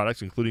kosher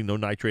products, including no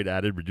nitrate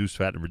added, reduced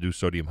fat, and reduced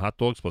sodium hot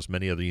dogs, plus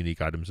many other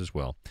unique items as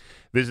well.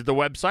 Visit the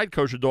website,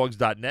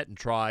 kosherdogs.net, and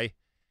try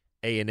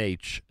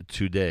A&H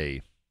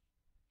today.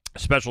 A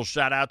special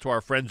shout-out to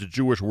our friends at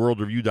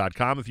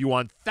JewishWorldReview.com. If you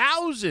want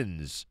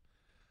thousands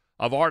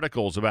of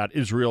articles about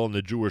Israel and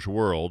the Jewish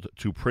world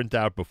to print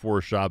out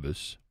before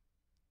Shabbos,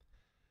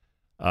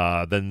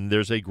 then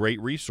there's a great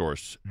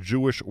resource,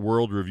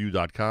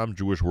 JewishWorldReview.com,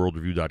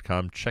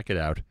 JewishWorldReview.com. Check it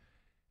out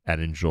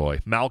and enjoy.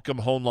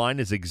 Malcolm Hoenlein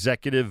is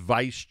Executive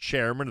Vice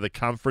Chairman of the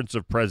Conference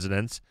of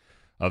Presidents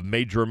of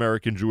Major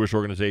American Jewish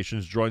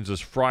Organizations, joins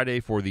us Friday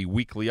for the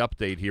weekly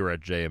update here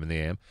at JM in the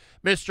AM.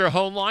 Mr.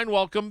 Hoenlein,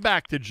 welcome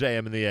back to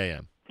JM in the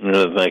AM.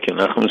 Thank you,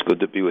 Nachum. It's good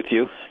to be with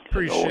you.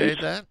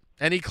 Appreciate that.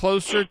 Any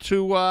closer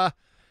to a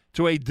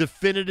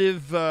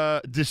definitive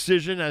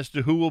decision as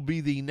to who will be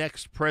the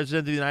next president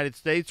of the United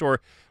States, or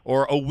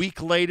a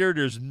week later,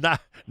 there's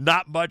not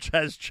much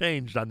has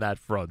changed on that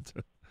front?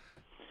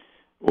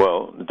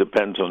 Well, it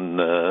depends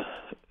on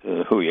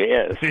who you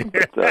ask.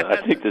 But I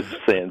think the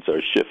sands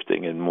are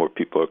shifting, and more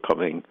people are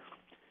coming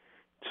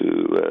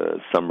to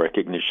some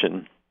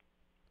recognition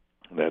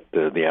that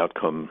the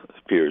outcome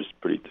appears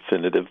pretty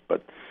definitive.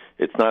 But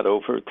it's not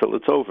over till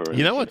it's over.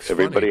 You know what's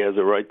Everybody funny? has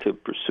a right to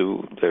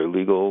pursue their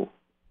legal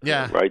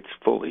rights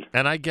fully.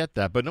 And I get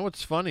that. But no,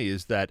 what's funny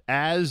is that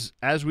as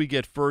we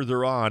get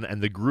further on,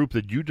 and the group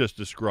that you just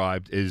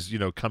described is,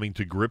 coming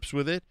to grips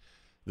with it,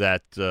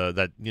 that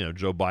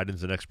Joe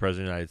Biden's the next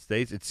president of the United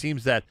States, it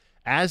seems that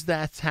as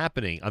that's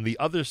happening, on the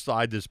other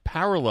side, there's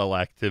parallel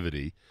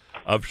activity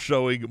of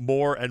showing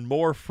more and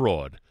more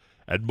fraud,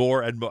 and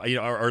more,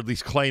 or at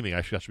least claiming,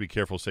 I should be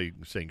careful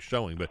saying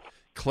showing, but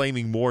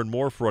claiming more and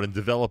more fraud and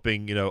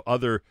developing,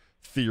 other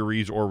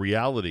theories or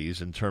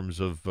realities in terms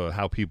of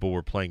how people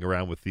were playing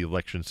around with the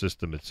election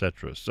system,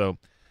 etc. So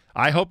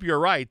I hope you're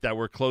right that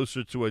we're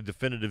closer to a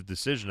definitive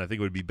decision. I think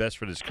it would be best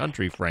for this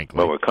country, frankly.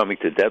 Well, we're coming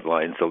to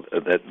deadlines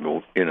that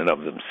will, in and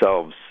of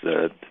themselves,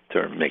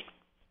 make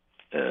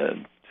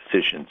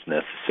decisions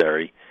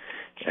necessary.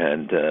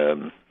 And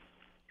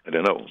I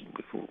don't know.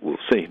 We'll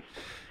see.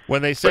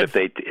 When they said,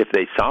 but if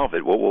they solve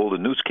it, what will all the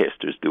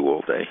newscasters do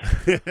all day?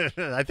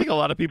 I think a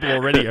lot of people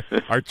already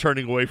are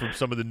turning away from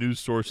some of the news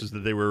sources that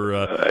they were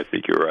I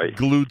think you're right.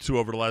 Glued to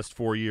over the last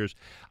 4 years.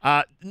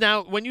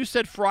 Now, when you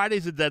said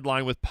Friday's the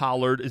deadline with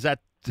Pollard, is that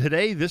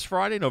today, this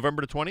Friday,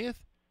 November the 20th?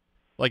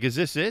 Like, is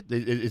this it?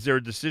 Is there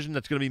a decision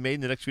that's going to be made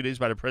in the next few days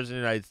by the President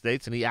of the United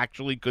States, and he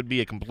actually could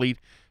be a complete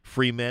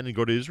free man and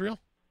go to Israel?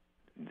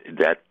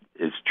 That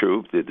is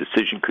true. The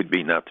decision could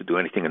be not to do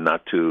anything and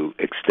not to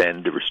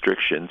extend the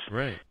restrictions.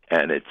 Right.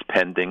 And it's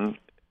pending.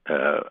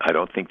 I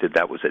don't think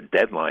that was a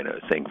deadline. I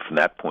was saying from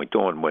that point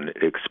on, when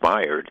it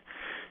expired,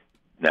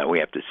 now we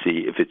have to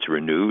see if it's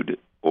renewed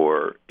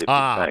or if, in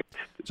fact,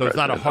 so it's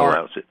not a hard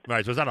allows it.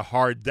 Right. So it's not a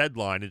hard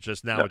deadline. It's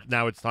just now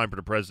it's time for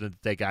the president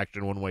to take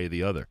action one way or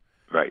the other.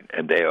 Right.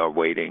 And they are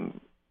waiting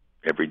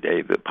every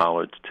day, the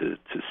Pollards, to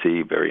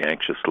see very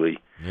anxiously.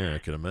 Yeah, I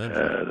can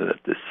imagine that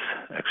this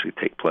actually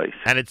take place.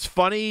 And it's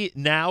funny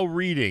now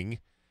reading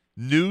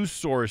news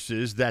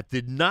sources that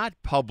did not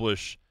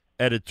publish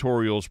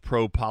editorials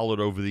pro Pollard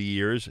over the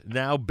years,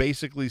 now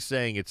basically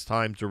saying it's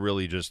time to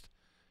really just,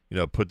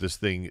 put this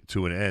thing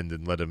to an end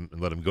and let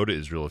him go to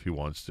Israel if he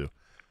wants to.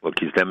 Look,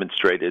 he's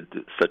demonstrated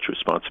such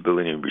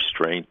responsibility and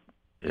restraint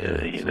he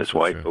and his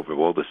wife over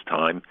all this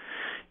time.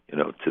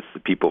 Just the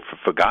people have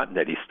forgotten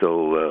that he's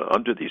still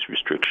under these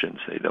restrictions.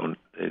 They don't,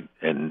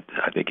 and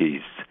I think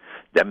he's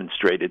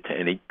demonstrated to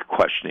any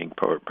questioning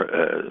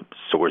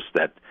source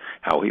that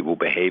how he will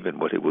behave and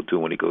what he will do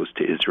when he goes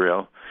to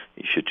Israel.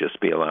 He should just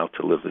be allowed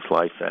to live his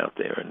life out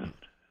there. And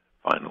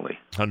finally,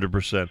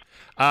 100%.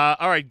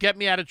 All right, get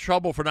me out of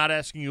trouble for not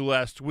asking you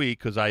last week,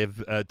 because I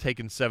have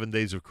taken 7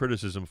 days of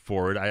criticism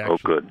for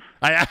it. Good.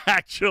 I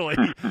actually,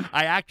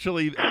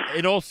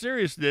 in all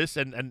seriousness,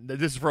 and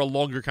this is for a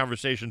longer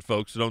conversation,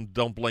 folks, so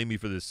don't blame me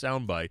for this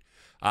soundbite.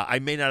 I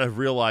may not have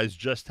realized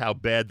just how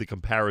bad the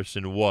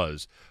comparison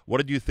was. What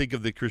did you think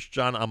of the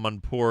Christiane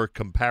Amanpour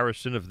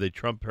comparison of the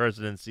Trump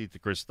presidency to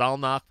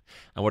Kristallnacht,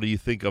 and what do you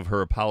think of her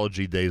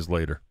apology days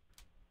later?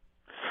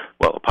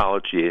 Well,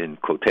 apology in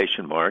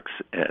quotation marks,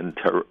 and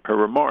her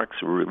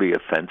remarks were really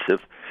offensive.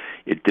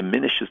 It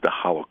diminishes the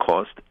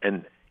Holocaust,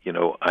 and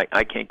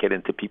I can't get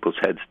into people's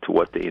heads to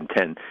what the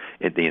intent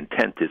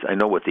is. I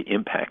know what the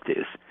impact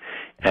is,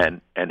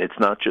 and it's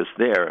not just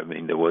there. I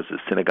mean, there was a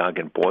synagogue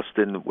in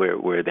Boston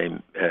where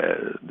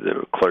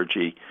the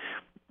clergy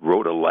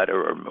wrote a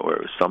letter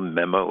or some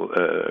memo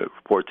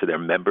report to their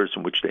members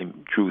in which they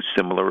drew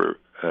similar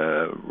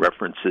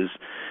references.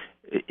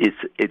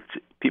 It's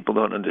people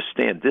don't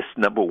understand. This,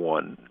 number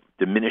one,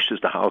 diminishes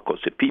the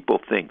Holocaust. If people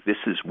think this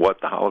is what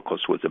the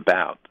Holocaust was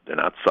about, they're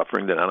not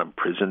suffering, they're not in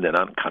prison, they're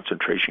not in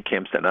concentration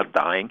camps, they're not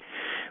dying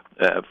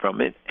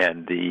from it,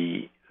 and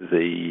we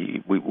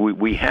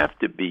have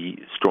to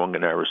be strong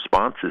in our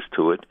responses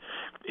to it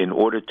in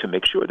order to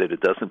make sure that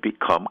it doesn't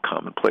become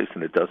commonplace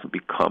and it doesn't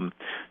become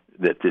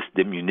that this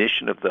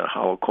diminution of the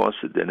Holocaust,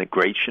 the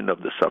denigration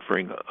of the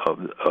suffering of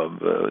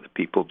the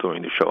people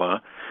during the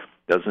Shoah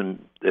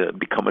doesn't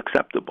become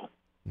acceptable.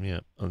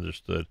 Yeah,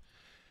 understood.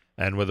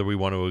 And whether we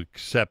want to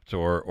accept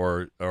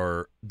or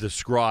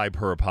describe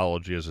her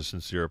apology as a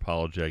sincere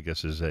apology, I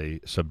guess, is a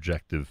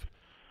subjective,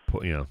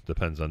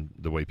 depends on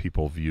the way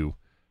people view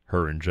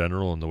her in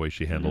general and the way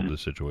she handled the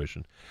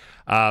situation.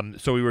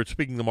 So we were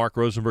speaking to Mark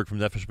Rosenberg from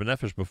Nefesh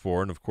B'Nefesh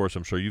before, and of course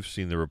I'm sure you've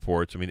seen the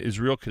reports. I mean,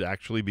 Israel could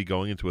actually be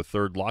going into a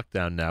third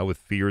lockdown now with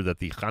fear that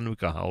the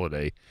Hanukkah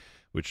holiday,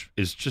 which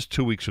is just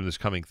 2 weeks from this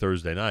coming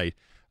Thursday night,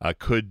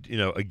 could,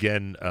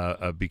 again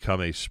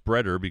become a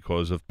spreader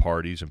because of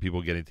parties and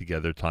people getting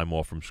together, time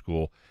off from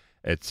school,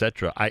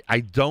 etc. I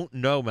don't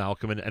know,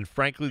 Malcolm, and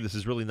frankly, this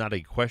is really not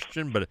a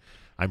question, but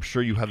I'm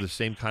sure you have the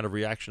same kind of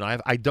reaction I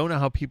have. I don't know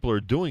how people are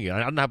doing it. I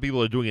don't know how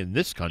people are doing it in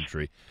this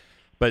country.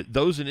 But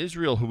those in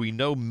Israel who we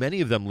know, many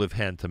of them live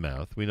hand to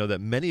mouth. We know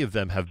that many of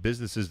them have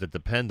businesses that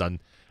depend on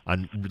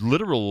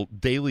literal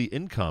daily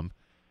income,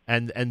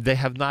 and they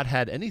have not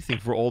had anything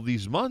for all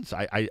these months.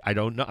 I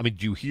don't know. I mean,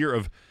 do you hear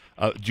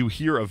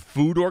of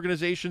food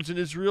organizations in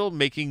Israel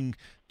making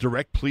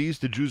direct pleas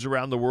to Jews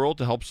around the world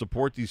to help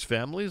support these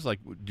families?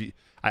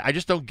 I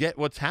just don't get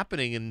what's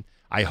happening, and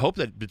I hope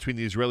that between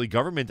the Israeli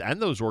government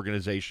and those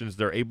organizations,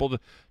 they're able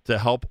to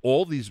help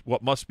all these,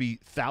 what must be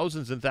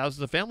thousands and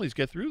thousands of families,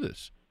 get through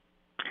this.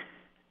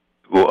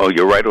 Well,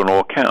 you're right on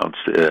all counts.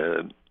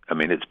 I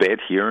mean, it's bad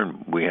here,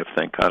 and we have,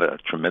 thank God, a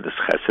tremendous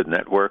chesed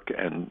network,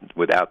 and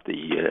without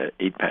the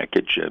aid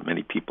package,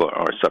 many people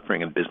are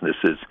suffering and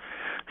businesses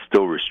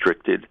still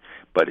restricted.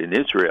 But in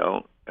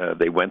Israel,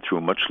 they went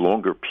through much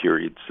longer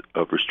periods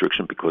of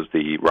restriction because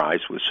the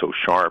rise was so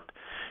sharp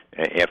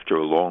after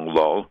a long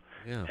lull.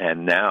 Yeah.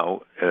 And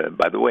now,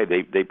 by the way,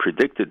 they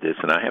predicted this,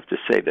 and I have to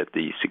say that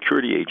the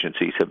security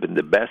agencies have been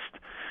the best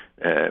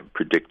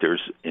predictors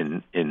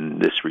in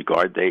this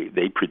regard.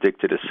 They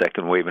predicted a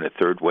second wave and a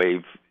third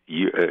wave,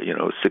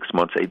 6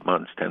 months, 8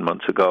 months, 10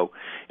 months ago,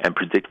 and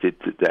predicted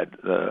that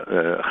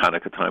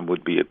Hanukkah time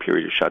would be a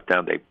period of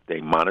shutdown.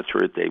 They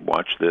monitor it, they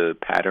watch the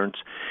patterns,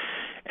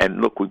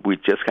 and look, we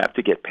just have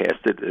to get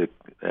past it.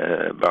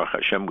 Baruch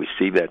Hashem, we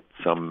see that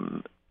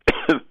some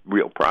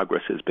real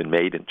progress has been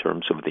made in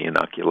terms of the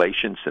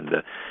inoculations and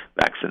the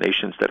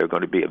vaccinations that are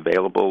going to be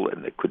available,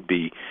 and it could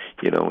be,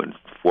 in 4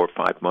 or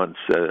 5 months,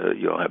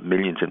 you'll have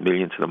millions and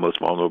millions of the most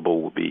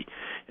vulnerable will be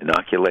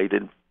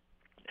inoculated,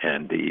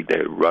 and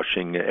they're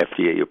rushing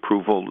FDA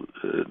approval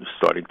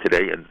starting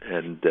today,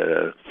 and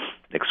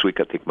next week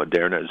I think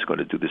Moderna is going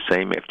to do the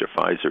same after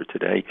Pfizer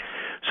today.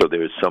 So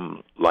there's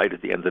some light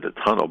at the end of the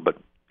tunnel, but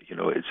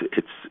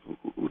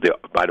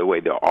by the way,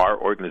 there are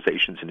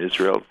organizations in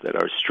Israel that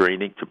are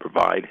straining to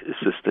provide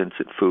assistance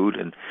and food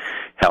and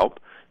help,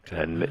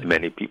 and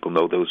many people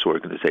know those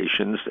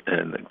organizations,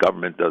 and the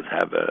government does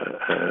have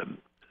a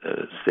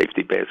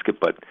safety basket,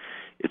 but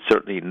it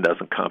certainly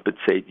doesn't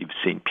compensate. You've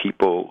seen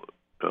people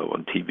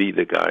on TV,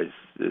 the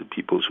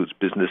people whose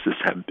businesses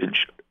have been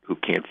who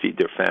can't feed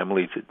their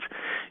families.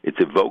 It's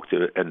evoked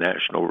a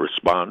national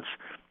response.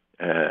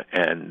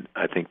 And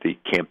I think the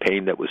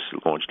campaign that was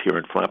launched here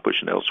in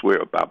Flatbush and elsewhere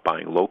about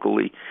buying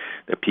locally,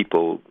 that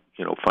people,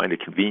 find it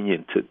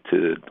convenient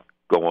to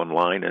go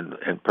online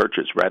and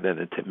purchase rather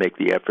than to make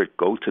the effort,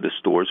 go to the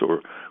stores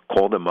or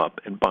call them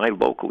up and buy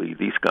locally.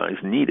 These guys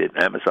need it.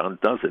 Amazon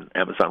doesn't.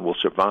 Amazon will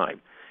survive.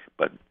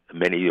 But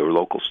many of your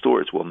local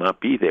stores will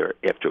not be there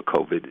after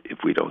COVID if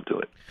we don't do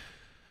it.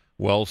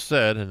 Well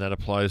said, and that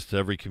applies to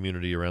every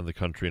community around the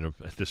country and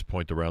at this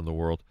point around the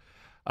world.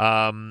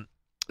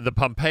 The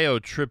Pompeo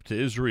trip to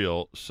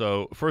Israel.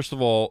 So, first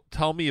of all,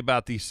 tell me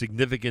about the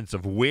significance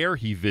of where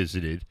he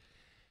visited,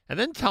 and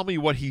then tell me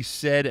what he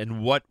said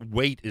and what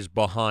weight is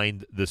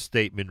behind the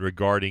statement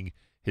regarding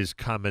his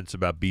comments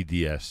about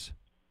BDS.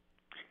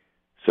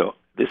 So,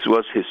 this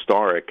was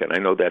historic, and I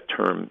know that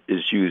term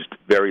is used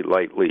very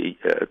lightly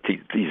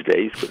these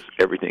days because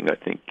everything, I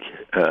think,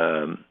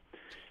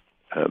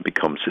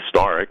 becomes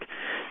historic.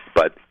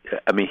 But,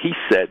 I mean, he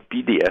said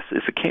BDS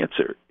is a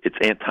cancer. It's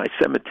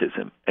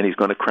anti-Semitism, and he's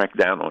going to crack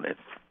down on it.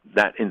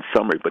 That in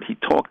summary. But he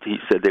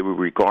said they would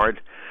regard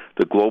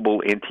the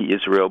global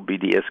anti-Israel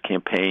BDS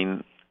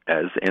campaign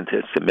as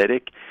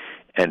anti-Semitic,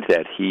 and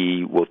that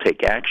he will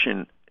take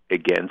action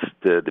against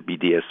the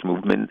BDS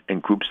movement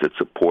and groups that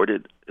support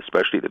it,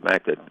 especially the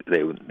fact that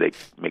they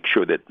make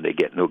sure that they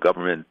get no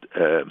government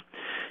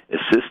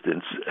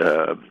assistance.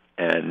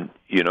 And,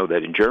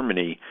 that in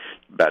Germany,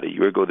 about a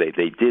year ago, they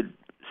did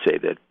say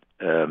that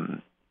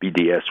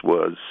BDS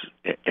was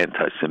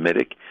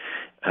anti-Semitic,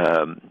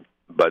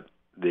 but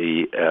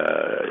the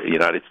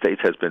United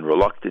States has been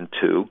reluctant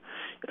to.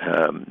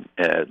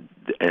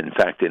 In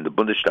fact, in the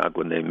Bundestag,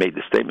 when they made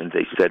the statement,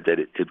 they said that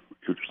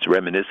it's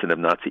reminiscent of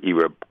Nazi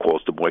era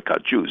calls to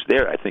boycott Jews.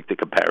 There, I think the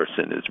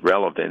comparison is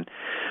relevant,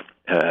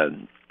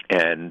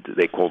 and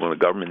they called on the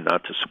government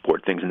not to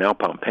support things. Now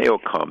Pompeo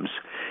comes,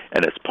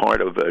 and as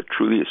part of a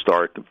truly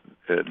historic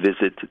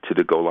visit to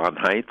the Golan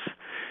Heights,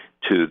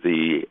 to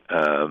the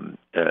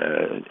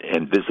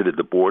and visited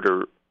the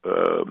border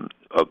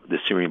of the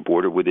Syrian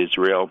border with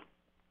Israel.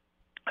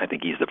 I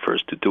think he's the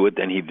first to do it.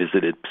 Then he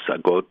visited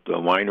Psagot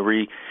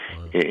winery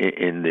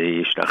in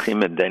the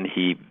Shtachim, and then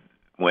he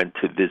went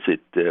to visit,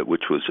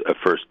 which was a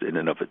first in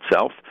and of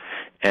itself,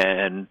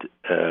 and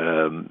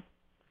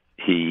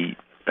he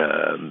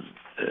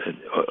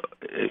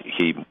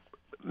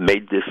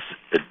made this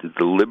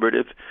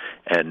deliberative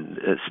and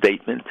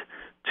statement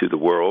to the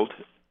world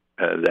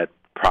that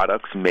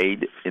products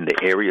made in the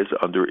areas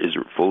under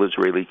full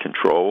Israeli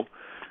control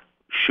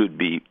should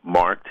be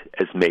marked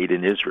as made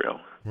in Israel.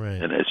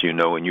 Right. And as you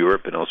know, in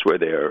Europe and elsewhere,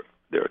 there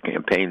are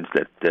campaigns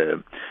that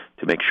to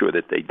make sure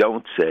that they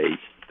don't say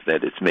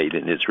that it's made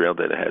in Israel,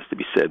 that it has to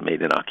be said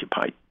made in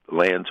occupied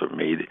lands or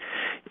made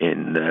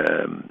in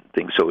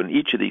things. So in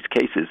each of these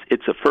cases,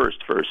 it's a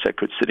first for a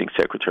sitting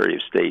Secretary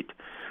of State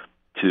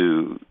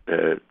to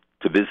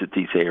visit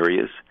these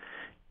areas.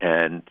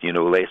 And,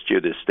 last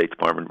year the State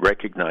Department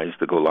recognized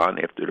the Golan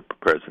after the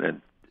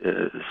President's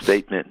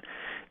statement,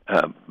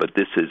 but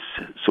this is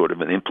sort of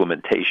an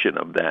implementation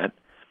of that.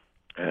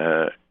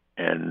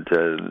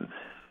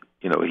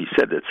 He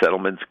said that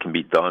settlements can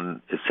be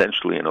done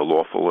essentially in a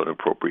lawful and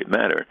appropriate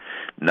manner,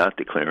 not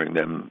declaring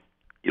them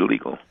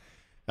illegal.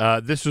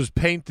 This was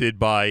painted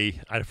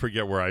by, I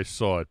forget where I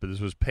saw it, but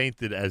this was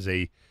painted as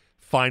a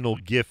final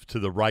gift to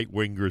the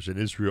right-wingers in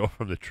Israel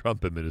from the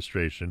Trump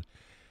administration,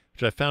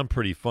 which I found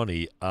pretty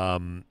funny,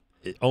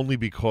 only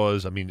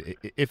because,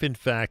 if in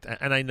fact,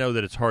 and I know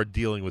that it's hard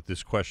dealing with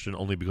this question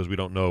only because we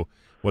don't know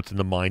what's in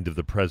the mind of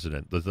the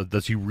president.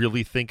 Does he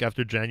really think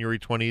after January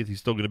 20th he's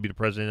still going to be the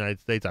president of the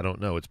United States? I don't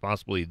know. It's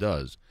possible he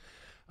does.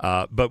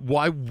 But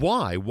why?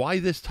 Why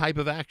this type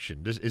of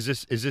action? Is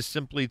this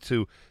simply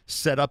to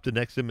set up the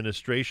next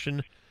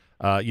administration,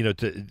 by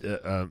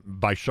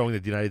showing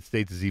that the United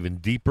States is even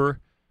deeper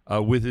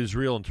with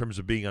Israel in terms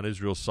of being on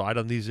Israel's side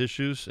on these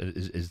issues?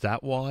 Is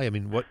that why?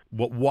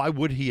 Why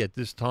would he at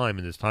this time,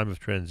 in this time of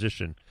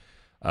transition,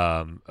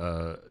 have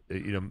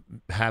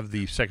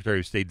the Secretary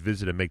of State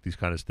visit and make these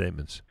kind of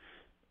statements?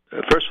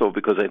 First of all,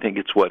 because I think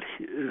it's what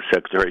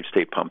Secretary of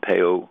State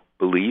Pompeo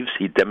believes.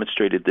 He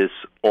demonstrated this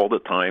all the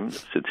time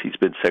since he's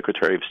been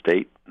Secretary of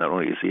State. Not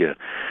only is he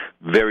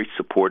very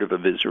supportive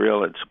of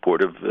Israel and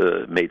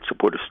made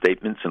supportive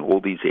statements in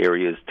all these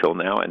areas till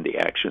now, and the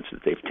actions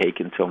that they've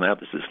taken till now.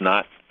 This is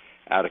not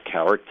out of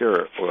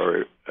character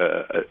or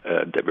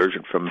a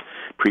diversion from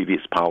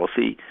previous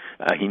policy.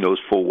 He knows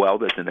full well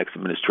that the next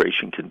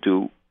administration can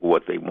do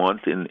what they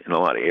want in a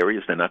lot of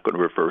areas. They're not going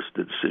to reverse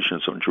the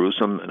decisions on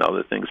Jerusalem and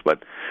other things,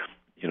 but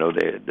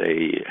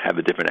they have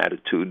a different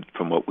attitude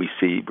from what we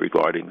see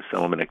regarding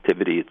settlement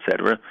activity,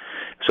 etc.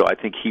 So I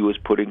think he was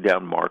putting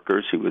down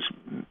markers. He was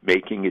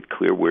making it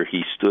clear where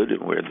he stood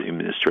and where the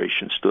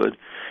administration stood.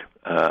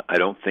 I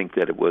don't think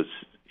that it was,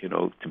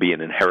 to be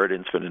an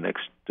inheritance for the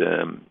next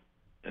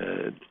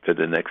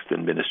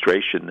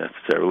administration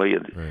necessarily.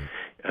 Right.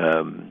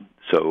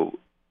 So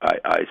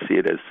I see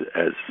it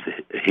as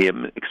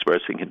him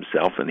expressing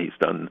himself, and he's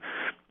done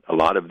a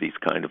lot of these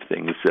kind of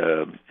things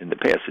in the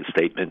past. His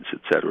statements,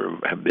 etc.,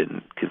 have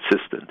been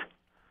consistent.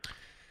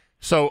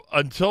 So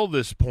until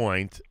this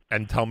point,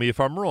 and tell me if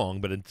I'm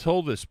wrong, but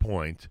until this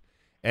point,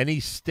 any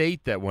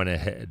state that went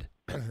ahead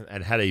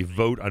and had a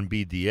vote on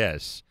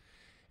BDS,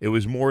 it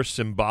was more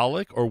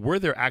symbolic, or were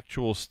there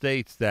actual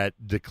states that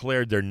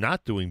declared they're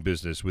not doing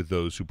business with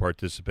those who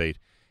participate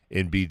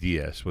in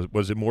BDS?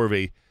 Was it more of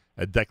a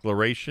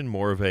declaration,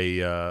 more of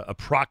a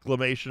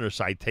proclamation or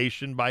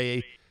citation by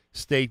a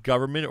state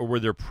government, or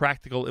were there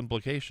practical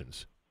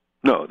implications?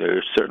 No, there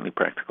are certainly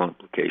practical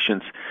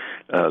implications.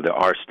 There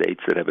are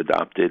states that have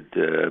adopted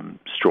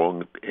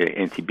strong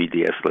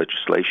anti-BDS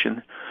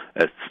legislation,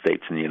 as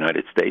states in the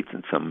United States,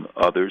 and some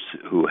others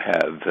who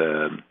have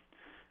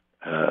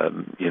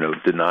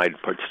denied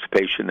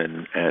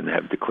participation and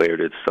have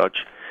declared as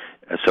such.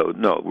 So,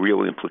 no,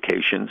 real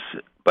implications.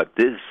 But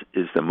this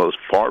is the most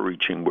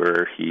far-reaching,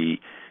 where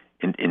he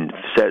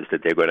says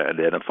that they're going to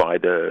identify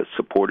the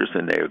supporters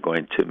and they are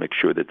going to make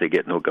sure that they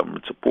get no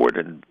government support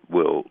and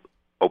will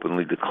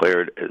openly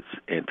declare it as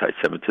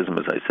anti-Semitism.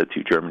 As I said to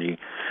you, Germany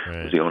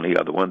was the only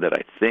other one that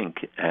I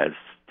think has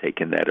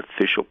taken that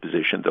official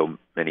position, though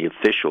many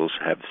officials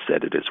have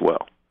said it as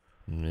well.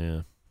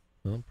 Yeah,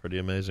 well, pretty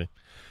amazing.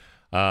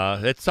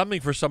 It's something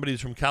for somebody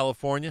who's from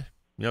California.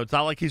 It's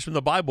not like he's from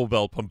the Bible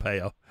Belt,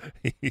 Pompeo.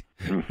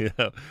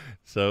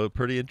 So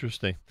pretty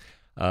interesting,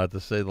 to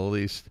say the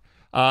least.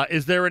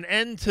 Is there an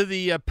end to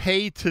the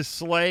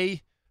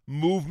pay-to-slay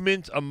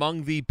movement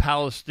among the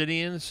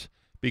Palestinians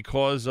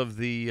because of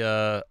the,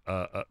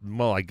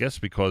 I guess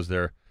because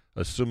they're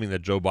assuming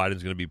that Joe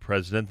Biden's going to be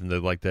president and they'd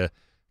like to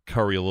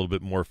curry a little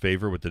bit more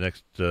favor with the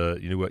next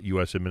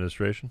U.S.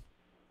 administration?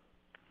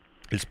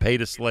 Is pay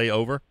to slay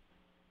over?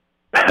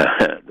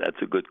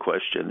 That's a good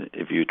question.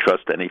 If you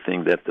trust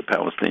anything that the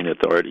Palestinian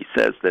Authority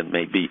says, then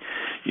maybe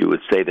you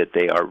would say that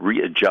they are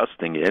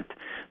readjusting it.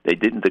 They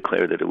didn't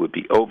declare that it would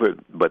be over,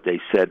 but they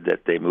said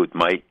that they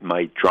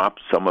might drop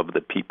some of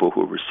the people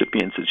who are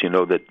recipients. As you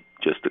know, that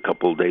just a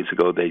couple of days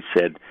ago they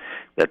said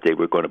that they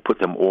were going to put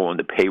them all on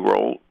the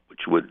payroll,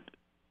 which would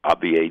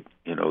obviate,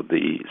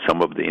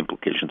 some of the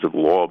implications of the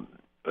law,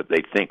 but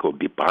they think will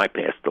be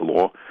bypass the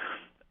law.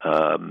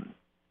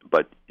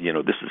 But,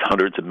 this is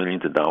hundreds of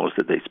millions of dollars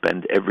that they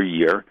spend every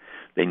year.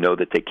 They know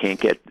that they can't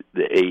get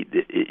the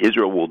aid.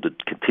 Israel will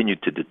continue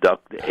to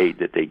deduct the aid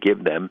that they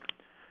give them,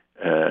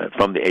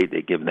 from the aid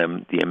they give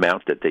them, the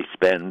amount that they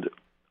spend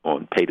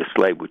on pay to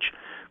slay, which,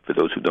 for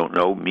those who don't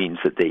know, means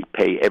that they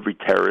pay every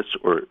terrorist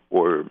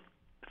or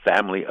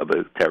family of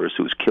a terrorist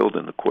who's killed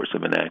in the course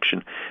of an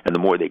action. And the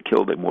more they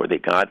kill, the more they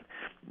got.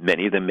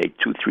 Many of them make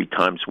 2-3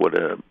 times what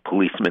a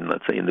policeman,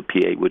 let's say, in the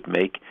PA would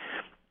make.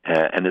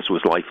 And this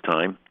was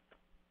lifetime.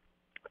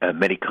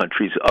 Many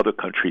countries, other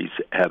countries,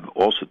 have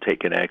also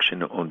taken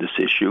action on this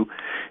issue,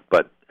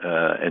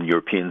 and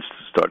Europeans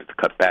started to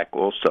cut back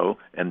also,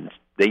 and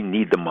they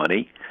need the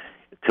money.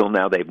 Till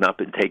now, they've not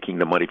been taking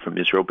the money from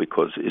Israel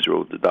because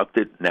Israel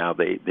deducted. Now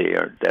they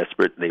are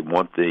desperate. They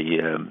want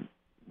the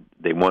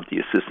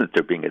assistance.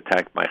 They're being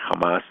attacked by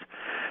Hamas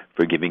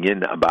for giving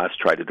in. Abbas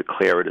tried to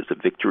declare it as a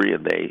victory,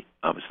 and they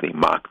obviously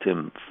mocked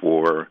him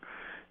for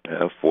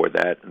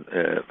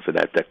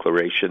that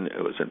declaration.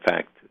 It was in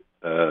fact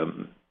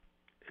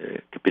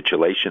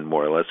capitulation,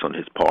 more or less, on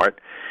his part.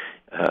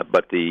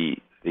 But the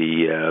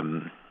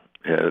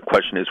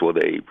question is, will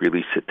they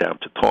really sit down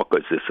to talk?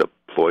 Is this a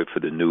ploy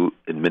for the new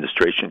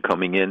administration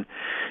coming in?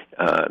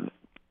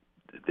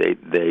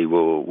 They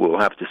will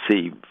have to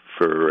see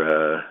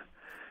for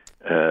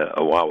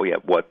a while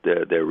what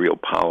their real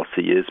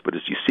policy is. But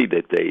as you see,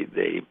 that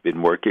they've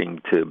been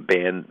working to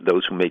ban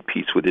those who make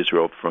peace with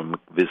Israel from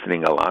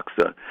visiting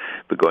Al-Aqsa,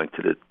 but going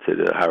to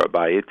the Har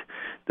HaBayit.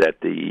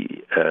 That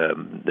the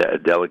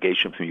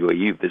delegation from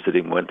UAE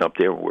visiting went up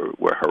there,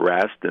 were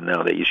harassed, and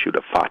now they issued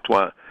a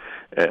fatwa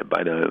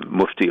by the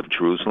Mufti of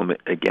Jerusalem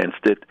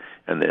against it,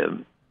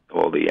 and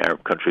all the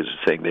Arab countries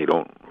are saying they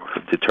don't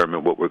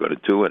determine what we're going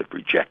to do, and have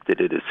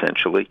rejected it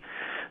essentially.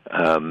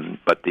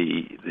 But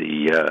the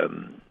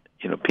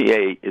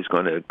PA is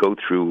going to go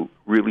through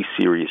really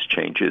serious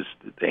changes.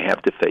 They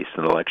have to face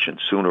an election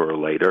sooner or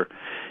later,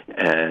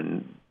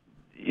 and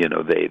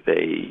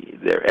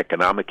their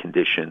economic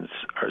conditions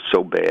are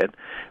so bad.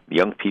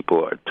 Young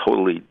people are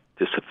totally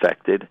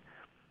disaffected.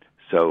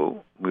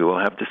 So we will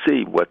have to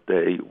see what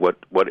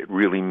it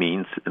really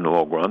means in the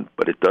long run.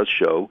 But it does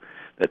show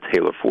that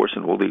Taylor Force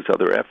and all these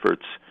other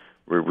efforts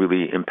were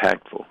really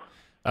impactful.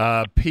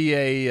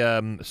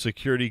 PA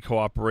security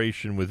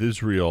cooperation with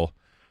Israel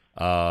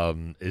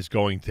is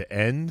going to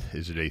end.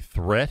 Is it a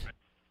threat?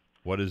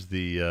 What is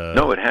the...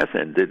 No, it has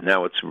ended.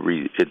 Now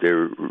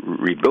they're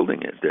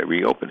rebuilding it. They're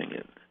reopening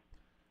it.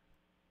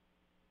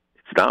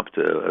 It stopped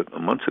a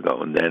month ago,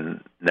 and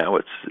then now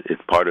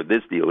it's part of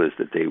this deal is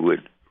that they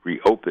would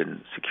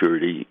reopen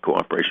security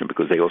cooperation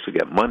because they also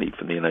get money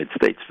from the United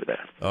States for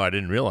that. Oh, I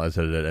didn't realize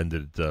that it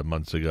ended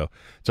months ago.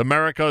 It's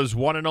America's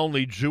one and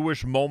only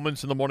Jewish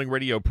Moments in the Morning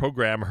radio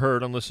program,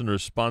 heard on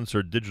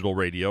listeners-sponsored digital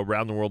radio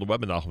around the world, the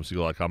web at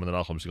NachumSegal.com and the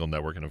Nachum Segal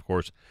Network, and, of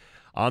course,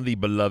 on the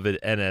beloved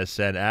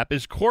NSN app.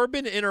 Is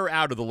Corbyn in or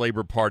out of the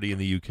Labour Party in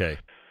the UK?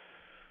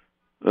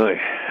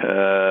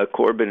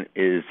 Corbyn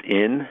is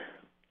in.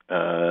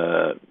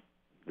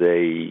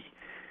 They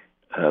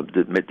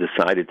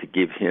decided to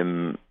give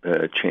him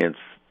a chance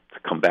to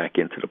come back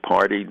into the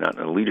party, not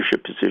in a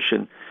leadership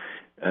position.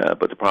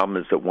 But the problem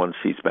is that once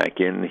he's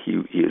back in,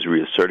 he is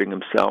reasserting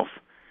himself.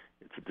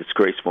 It's a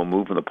disgraceful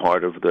move on the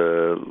part of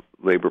the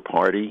Labour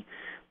Party.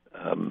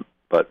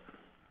 But,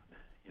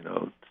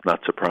 it's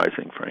not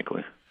surprising,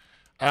 frankly.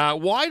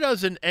 Why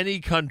doesn't any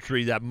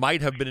country that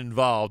might have been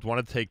involved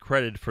want to take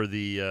credit for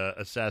the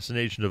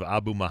assassination of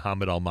Abu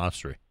Muhammad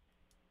al-Masri?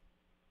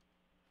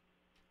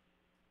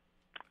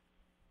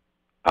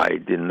 I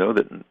didn't know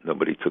that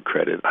nobody took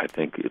credit. I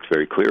think it's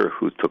very clear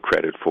who took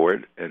credit for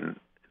it, and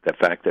the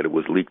fact that it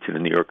was leaked to the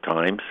New York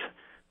Times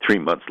 3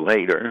 months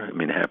later,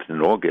 it happened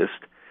in August,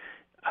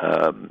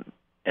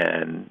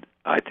 and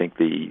I think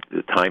the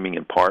timing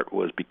in part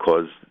was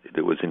because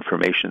there was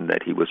information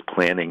that he was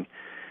planning.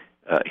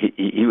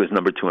 He was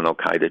number 2 in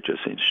Al-Qaeda,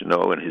 just so you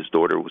know, and his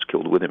daughter was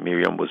killed with him.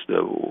 Miriam was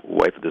the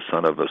wife of the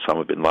son of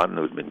Osama bin Laden,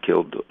 who had been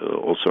killed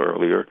also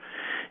earlier.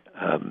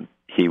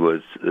 He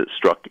was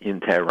struck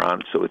in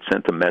Tehran, so it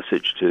sent a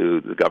message to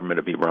the government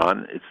of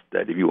Iran. It's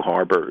that if you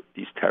harbor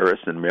these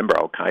terrorists, and remember,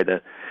 Al-Qaeda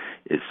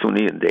is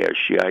Sunni and they are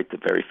Shiite, the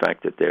very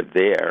fact that they're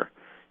there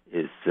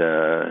is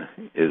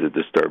a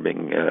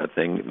disturbing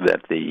thing.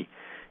 That the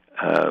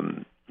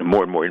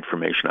more and more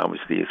information,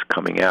 obviously, is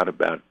coming out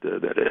about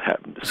that it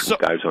happened. Some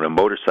guys on a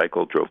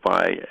motorcycle drove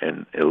by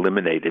and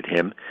eliminated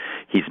him.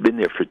 He's been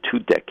there for 2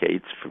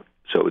 decades,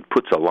 So it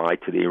puts a lie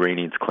to the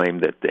Iranians' claim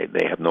that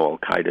they have no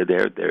Al-Qaeda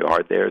there. They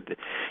are there.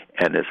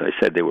 And as I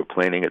said, they were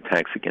planning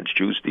attacks against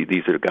Jews.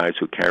 These are the guys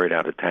who carried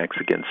out attacks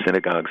against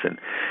synagogues and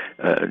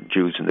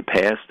Jews in the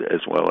past,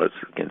 as well as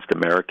against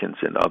Americans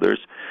and others.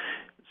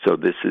 So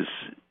this is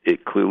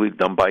clearly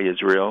done by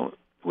Israel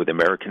with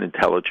American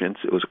intelligence.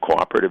 It was a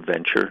cooperative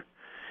venture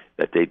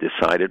that they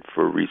decided,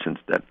 for reasons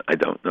that I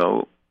don't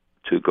know,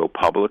 to go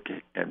public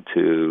and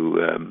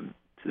to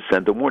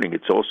send a warning.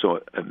 It's also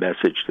a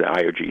message to the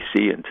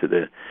IRGC and to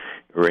the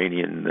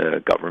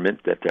Iranian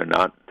government that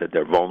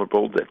they're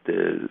vulnerable,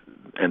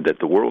 and that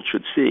the world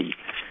should see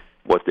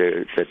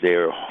that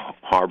they're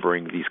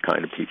harboring these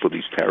kind of people,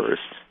 these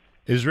terrorists.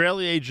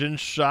 Israeli agents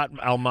shot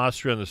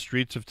al-Masri on the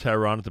streets of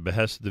Tehran at the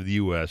behest of the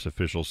U.S.,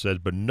 officials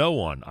said, but no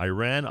one,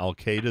 Iran,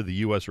 Al-Qaeda, the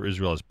U.S., or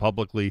Israel, has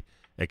publicly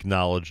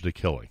acknowledged the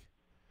killing.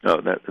 No,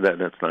 that's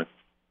not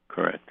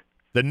correct.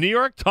 The New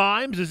York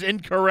Times is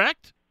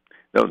incorrect?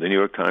 No, the New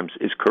York Times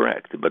is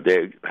correct, but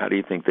how do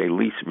you think they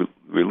released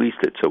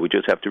it? So we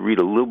just have to read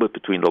a little bit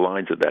between the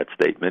lines of that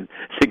statement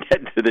to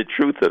get to the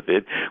truth of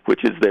it,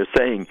 which is they're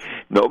saying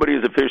nobody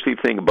is officially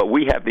thinking, but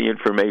we have the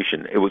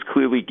information. It was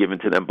clearly given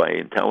to them by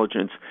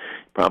intelligence,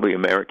 probably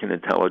American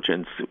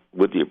intelligence,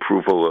 with the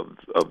approval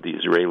of the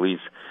Israelis,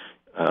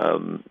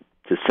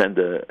 to send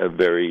a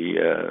very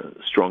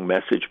strong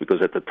message,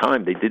 because at the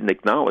time they didn't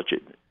acknowledge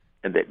it,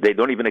 and they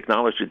don't even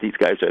acknowledge that these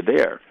guys are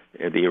there,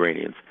 the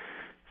Iranians.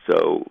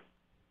 So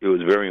it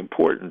was very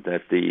important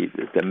that the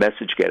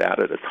message get out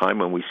at a time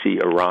when we see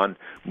Iran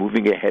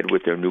moving ahead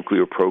with their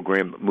nuclear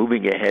program,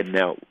 moving ahead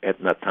now at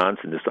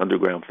Natanz in this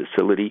underground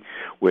facility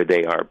where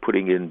they are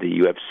putting in the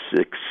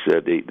UF6,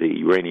 the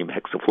uranium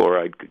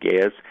hexafluoride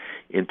gas,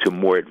 into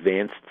more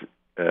advanced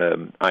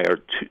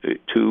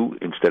IR2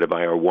 instead of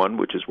IR1,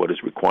 which is what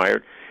is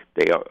required.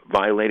 They are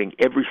violating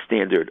every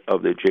standard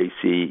of the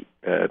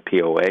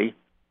JCPOA,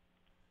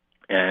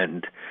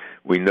 and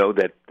we know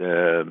that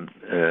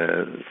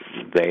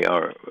they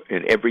are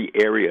in every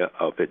area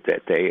of it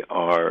that they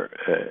are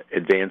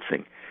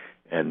advancing,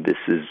 and this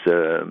is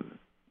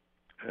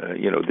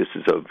this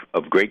is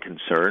of great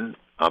concern.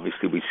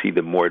 Obviously, we see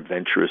the more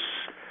adventurous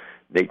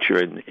nature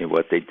in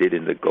what they did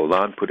in the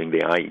Golan, putting the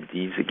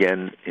IEDs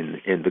again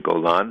in the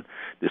Golan.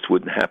 This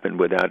wouldn't happen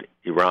without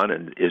Iran,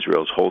 and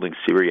Israel's holding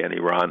Syria and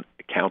Iran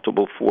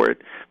accountable for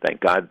it.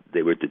 Thank God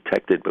they were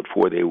detected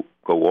before they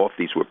go off.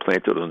 These were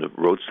planted on the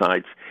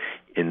roadsides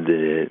in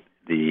the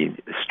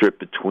strip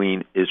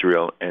between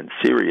Israel and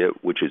Syria,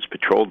 which is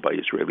patrolled by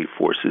Israeli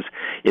forces,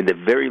 in the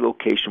very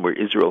location where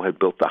Israel had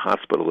built the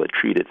hospital that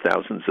treated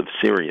thousands of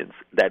Syrians.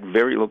 That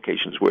very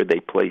location is where they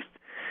placed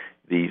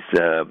these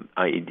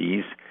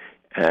IEDs.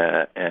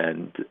 As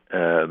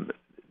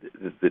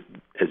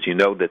you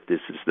know, that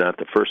this is not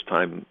the first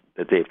time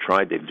that they've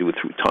tried. They do it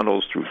through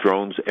tunnels, through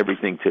drones,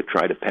 everything to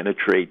try to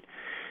penetrate.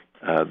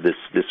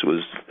 This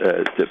was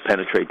to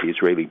penetrate the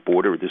Israeli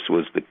border. This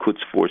was the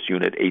Quds Force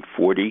Unit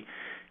 840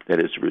 that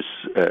is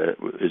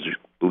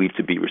believed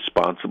to be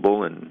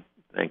responsible, and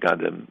thank God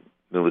the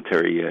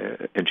military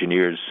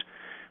engineers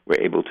were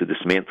able to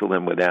dismantle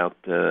them without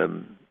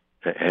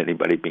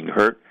anybody being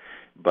hurt.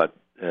 But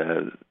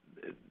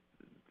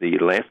the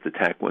last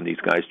attack, when these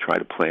guys tried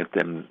to plant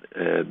them,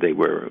 they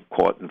were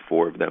caught, and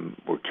 4 of them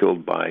were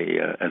killed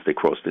as they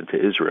crossed into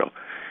Israel.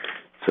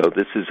 So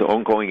this is an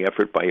ongoing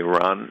effort by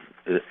Iran,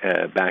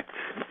 backed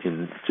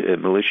in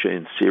militia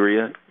in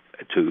Syria,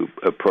 to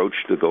approach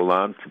the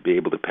Golan, to be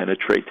able to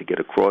penetrate, to get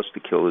across,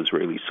 to kill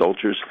Israeli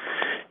soldiers.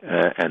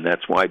 And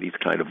that's why these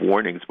kind of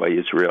warnings by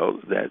Israel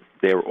that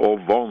they're all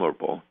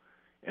vulnerable,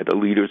 and the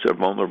leaders are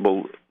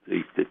vulnerable,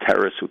 the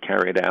terrorists who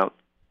carry it out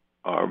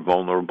are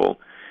vulnerable,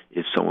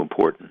 is so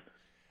important.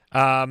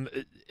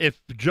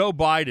 If Joe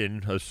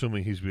Biden,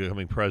 assuming he's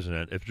becoming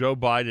president, if Joe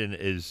Biden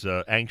is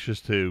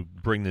anxious to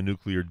bring the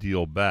nuclear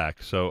deal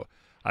back, so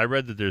I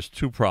read that there's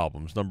 2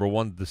 problems. Number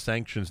one, the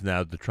sanctions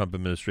now the Trump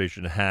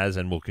administration has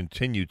and will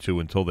continue to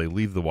until they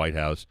leave the White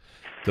House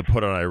to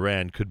put on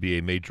Iran could be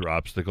a major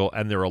obstacle,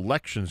 and there are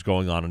elections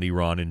going on in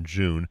Iran in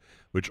June,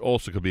 which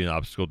also could be an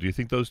obstacle. Do you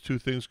think those 2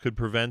 things could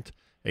prevent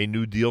a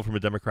new deal from a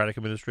Democratic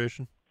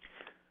administration?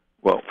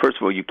 Well, first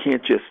of all, you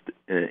can't just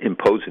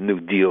impose a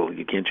new deal.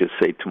 You can't just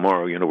say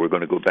tomorrow, we're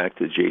going to go back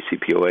to the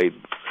JCPOA.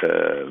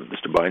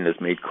 Mr. Biden has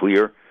made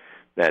clear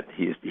that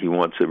he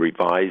wants a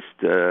revised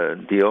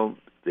deal.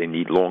 They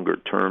need longer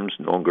terms,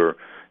 longer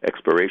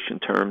expiration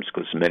terms,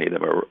 because many of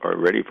them are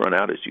already run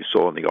out, as you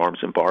saw in the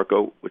arms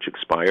embargo, which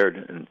expired,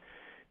 and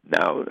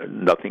now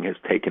nothing has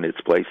taken its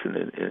place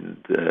in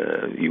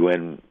the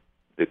UN.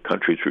 The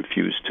countries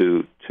refuse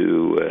to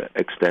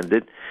extend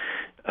it.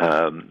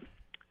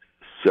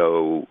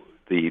 So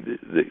the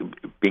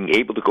being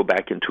able to go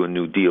back into a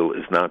new deal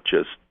is not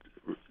just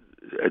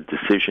a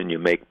decision you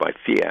make by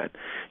fiat.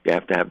 You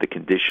have to have the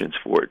conditions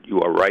for it.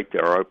 You are right,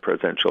 there are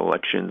presidential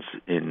elections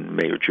in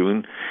May or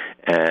June,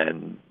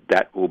 and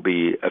that will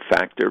be a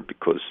factor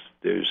because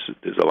there's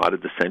a lot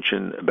of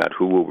dissension about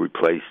who will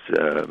replace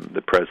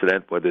the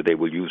president, whether they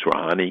will use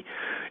Rouhani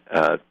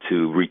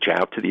to reach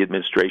out to the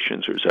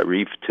administrations or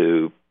Zarif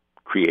to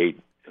create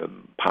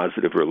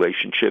positive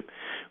relationship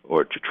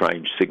or to try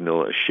and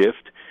signal a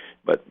shift.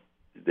 But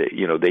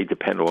they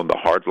depend on the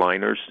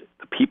hardliners.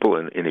 The people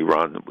in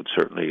Iran would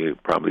certainly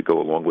probably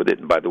go along with it.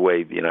 And by the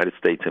way, the United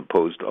States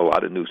imposed a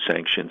lot of new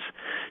sanctions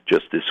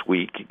just this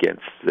week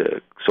against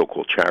the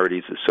so-called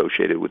charities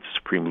associated with the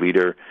Supreme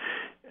Leader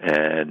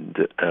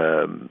and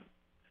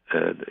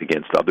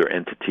against other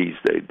entities.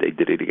 They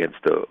did it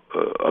against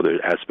other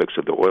aspects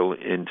of the oil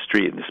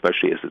industry, and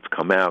especially as it's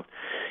come out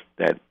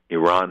that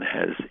Iran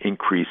has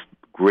increased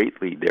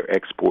greatly their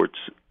exports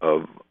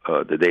of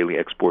the daily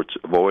exports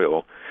of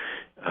oil,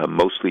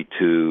 mostly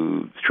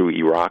through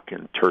Iraq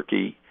and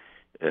Turkey,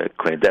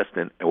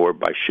 clandestine, or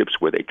by ships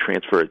where they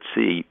transfer at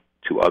sea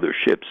to other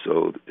ships,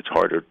 so it's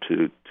harder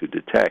to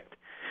detect,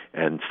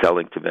 and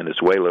selling to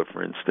Venezuela,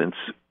 for instance,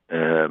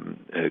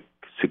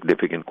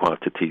 significant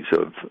quantities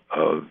of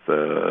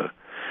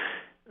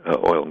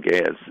oil and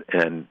gas.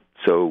 And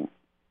so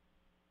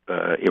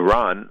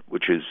Iran,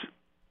 which is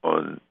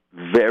on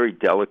very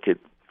delicate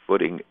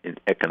footing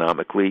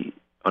economically,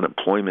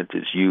 unemployment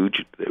is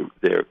huge,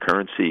 their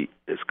currency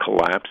has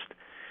collapsed,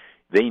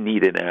 they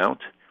need an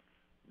out.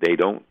 They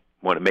don't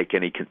want to make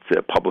any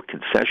public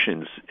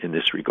concessions in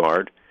this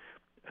regard.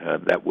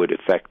 That would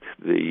affect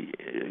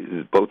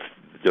both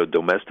the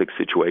domestic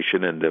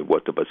situation and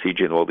what the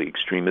Basiji and all the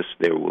extremists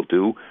there will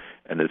do,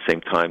 and at the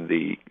same time,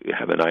 they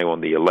have an eye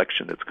on the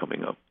election that's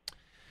coming up.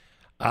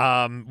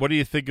 What do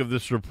you think of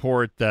this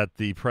report that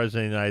the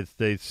President of the United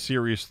States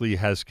seriously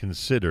has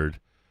considered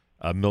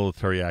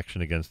military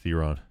action against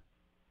Iran?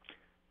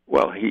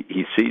 Well,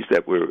 he sees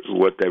that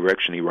what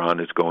direction Iran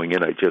is going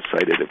in. I just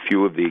cited a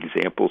few of the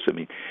examples. I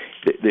mean,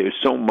 there's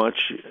so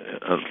much.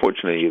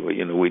 Unfortunately,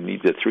 we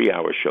need the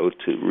 3-hour show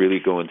to really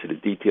go into the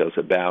details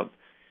about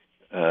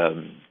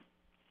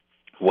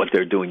what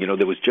they're doing.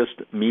 There was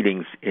just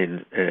meetings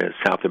in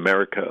South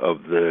America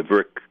of the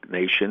BRIC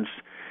nations,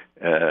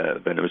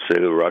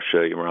 Venezuela,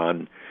 Russia,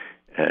 Iran,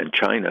 and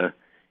China.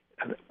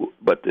 And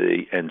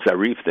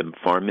Zarif, the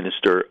foreign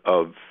minister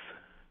of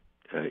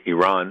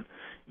Iran,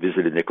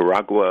 visited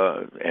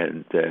Nicaragua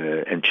and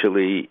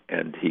Chile,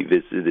 and he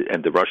visited,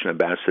 and the Russian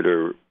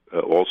ambassador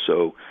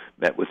also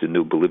met with the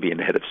new Bolivian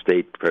head of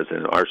state,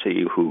 President Arce,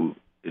 who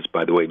is,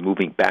 by the way,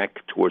 moving back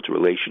towards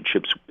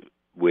relationships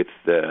with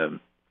Iran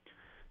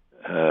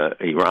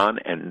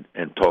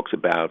and talks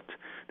about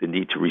the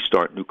need to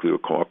restart nuclear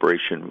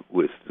cooperation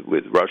with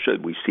Russia.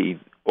 We see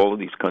all of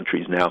these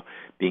countries now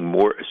being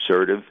more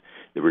assertive.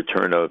 The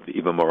return of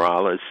Evo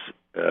Morales,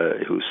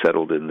 who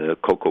settled in the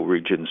Coco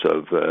regions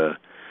of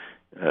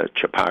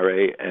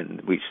Chapare,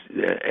 and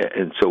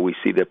so we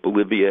see that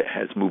Bolivia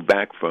has moved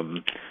back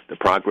from the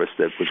progress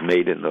that was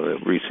made in the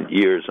recent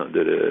years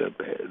under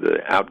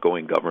the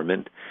outgoing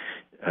government.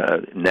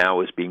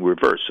 Now is being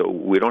reversed. So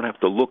we don't have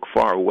to look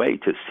far away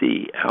to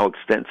see how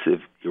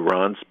extensive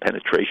Iran's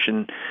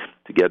penetration,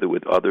 together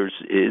with others,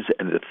 is,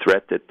 and the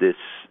threat that this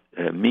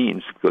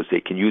means, because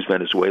they can use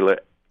Venezuela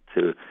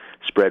to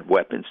spread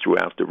weapons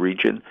throughout the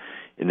region.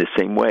 In the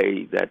same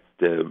way that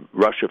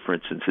Russia, for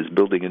instance, is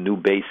building a new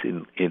base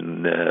in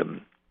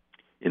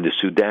the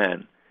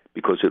Sudan,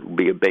 because it will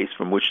be a base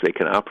from which they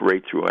can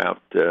operate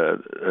throughout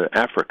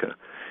Africa.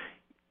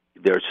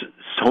 There's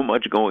so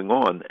much going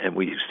on, and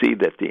we see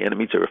that the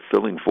enemies are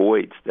filling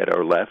voids that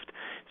are left.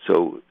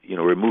 So,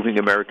 removing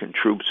American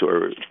troops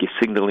or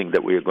signaling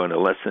that we are going to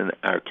lessen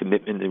our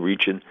commitment in the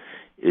region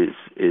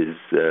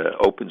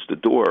opens the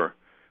door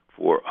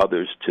for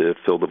others to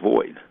fill the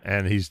void.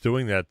 And he's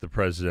doing that, the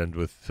president,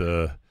 with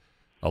a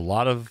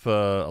lot of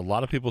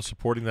people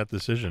supporting that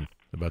decision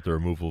about the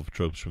removal of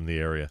troops from the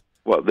area.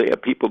 Well,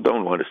 people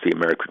don't want to see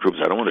American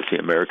troops. I don't want to see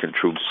American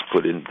troops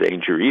put in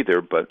danger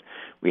either, but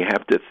we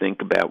have to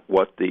think about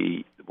what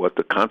the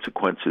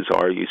consequences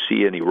are. You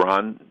see in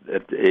Iran,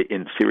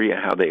 in Syria,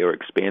 how they are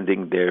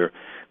expanding their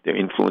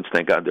influence.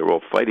 Thank God they're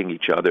all fighting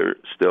each other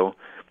still,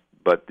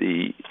 but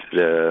we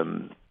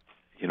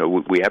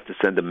have to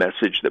send a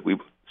message that we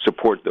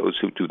support those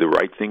who do the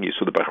right thing. You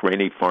saw the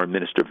Bahraini foreign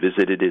minister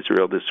visited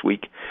Israel this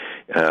week,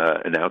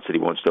 announced that he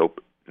wants to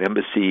open an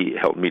embassy,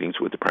 held meetings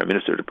with the prime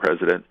minister, the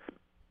president,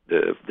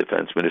 the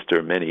defense minister,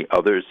 and many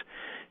others.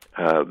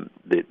 But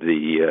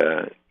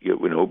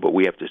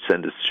we have to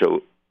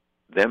show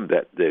them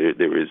that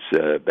there is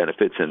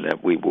benefits, and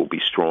that we will be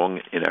strong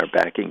in our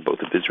backing,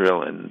 both of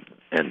Israel and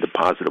the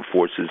positive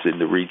forces in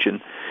the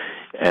region,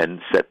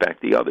 and set back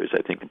the others.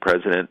 I think the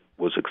president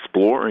was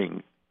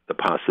exploring the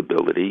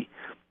possibility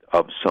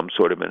of some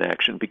sort of an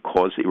action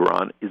because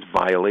Iran is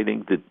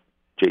violating the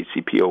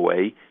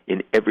JCPOA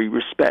in every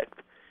respect,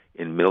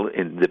 in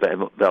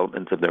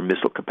development of their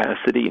missile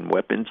capacity and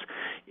weapons,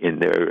 in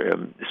their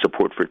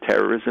support for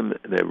terrorism,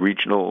 their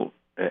regional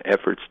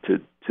efforts to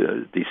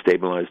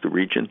destabilize the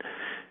region.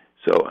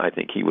 So I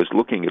think he was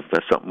looking if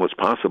something was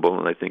possible,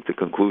 and I think the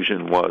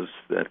conclusion was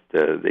that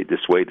they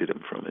dissuaded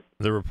him from it.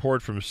 The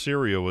report from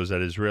Syria was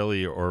that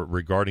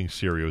regarding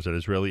Syria was that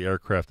Israeli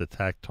aircraft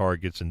attacked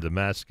targets in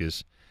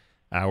Damascus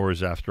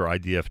hours after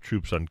IDF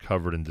troops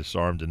uncovered and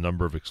disarmed a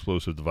number of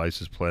explosive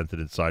devices planted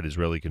inside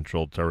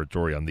Israeli-controlled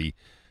territory on the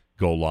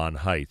Golan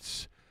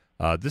Heights.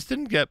 This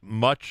didn't get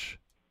much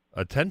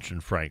attention,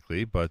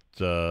 frankly, but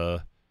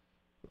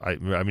I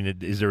mean,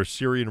 is there a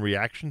Syrian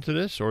reaction to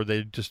this, or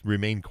they just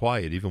remain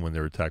quiet even when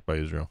they're attacked by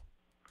Israel?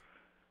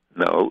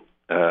 No.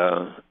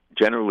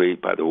 Generally,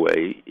 by the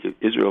way,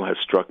 Israel has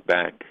struck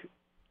back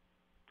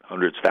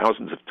hundreds,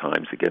 thousands of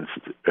times against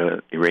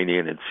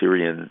Iranian and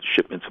Syrian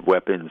shipments of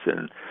weapons,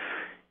 and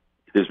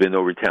there's been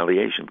no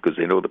retaliation because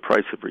they know the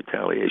price of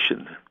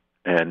retaliation.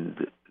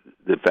 And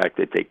the fact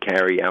that they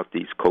carry out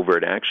these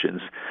covert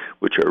actions,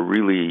 which are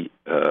really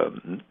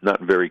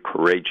not very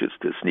courageous,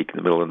 to sneak in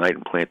the middle of the night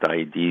and plant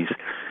IEDs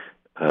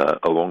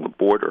along the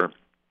border.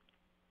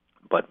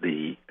 But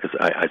as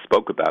I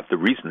spoke about, the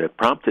reason that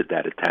prompted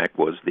that attack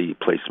was the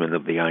placement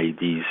of the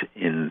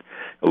IEDs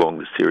along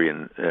the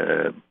Syrian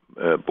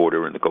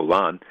border in the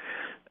Golan.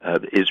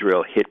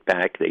 Israel hit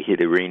back. They hit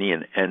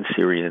Iranian and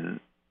Syrian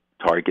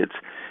targets,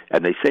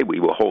 and they say we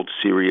will hold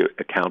Syria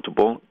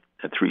accountable.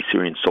 And 3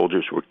 Syrian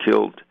soldiers were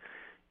killed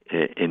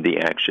in the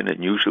action,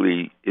 and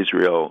usually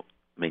Israel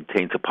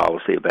maintains a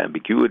policy of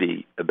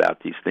ambiguity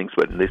about these things,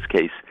 but in this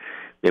case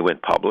they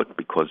went public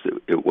because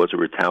it was a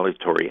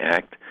retaliatory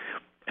act,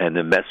 and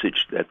the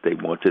message that they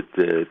wanted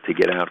to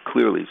get out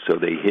clearly. So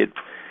they hit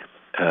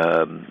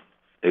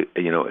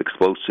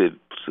explosives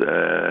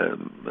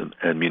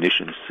and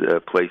munitions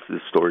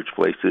places, storage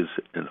places,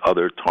 and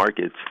other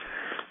targets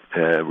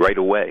right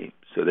away,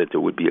 so that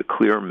there would be a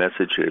clear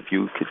message that if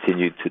you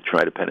continue to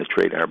try to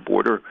penetrate our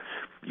border,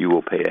 you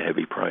will pay a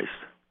heavy price.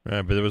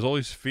 Right, but there was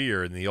always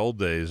fear in the old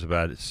days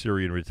about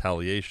Syrian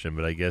retaliation,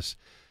 but I guess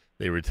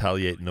they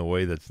retaliate in a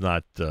way that's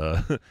not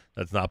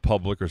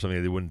public, or something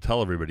they wouldn't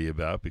tell everybody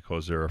about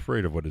because they're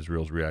afraid of what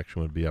Israel's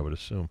reaction would be, I would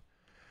assume.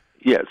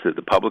 Yes,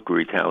 the public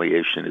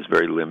retaliation is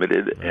very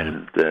limited,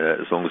 and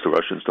as long as the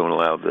Russians don't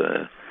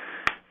allow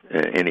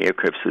any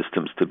aircraft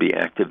systems to be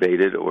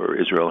activated, or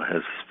Israel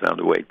has found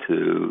a way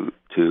to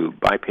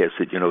bypass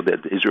it. You know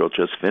that Israel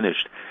just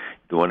finished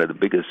one of the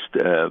biggest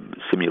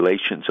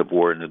simulations of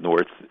war in the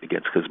north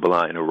against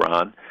Hezbollah in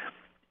Iran,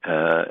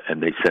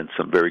 and they sent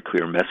some very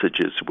clear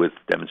messages with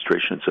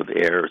demonstrations of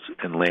air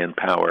and land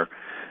power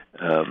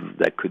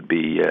that could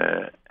be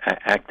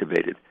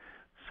activated.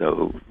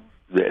 So,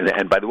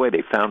 and by the way,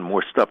 they found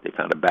more stuff. They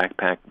found a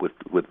backpack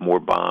with more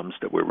bombs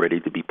that were ready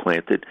to be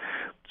planted.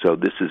 So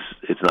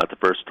it's not the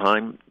first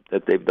time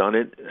that they've done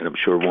it, and I'm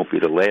sure it won't be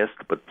the last,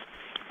 but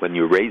when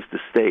you raise the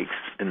stakes,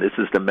 and this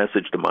is the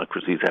message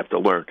democracies have to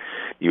learn,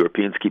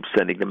 Europeans keep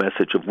sending the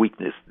message of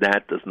weakness.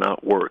 That does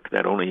not work.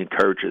 That only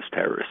encourages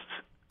terrorists.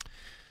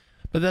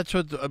 But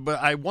but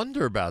I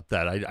wonder about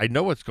that. I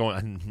know what's going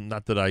on.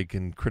 Not that I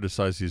can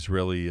criticize the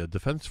Israeli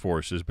defense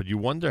forces, but you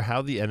wonder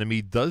how the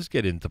enemy does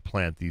get in to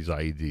plant these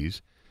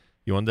IEDs.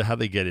 You wonder how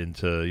they get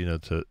into,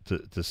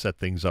 to set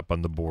things up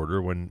on the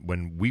border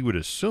when we would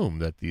assume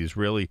that the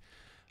Israeli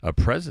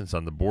presence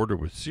on the border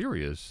with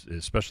Syria,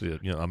 especially,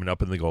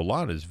 up in the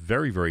Golan, is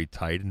very, very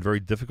tight and very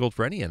difficult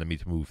for any enemy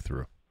to move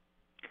through.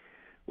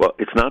 Well,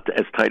 it's not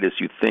as tight as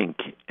you think,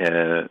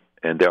 and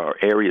there are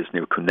areas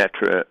near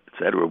Quneitra, et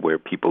cetera, where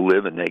people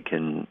live and they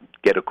can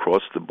get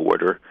across the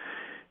border.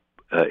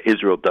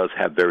 Israel does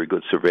have very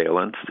good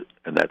surveillance,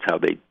 and that's how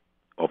they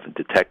often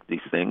detect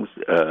these things.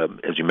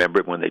 As you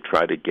remember, when they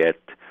try to get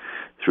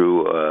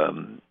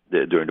through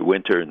during the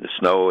winter in the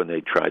snow, and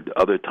they tried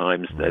other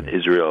times that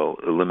Israel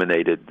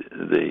eliminated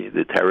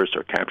the terrorists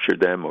or captured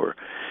them, or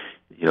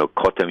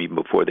caught them even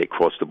before they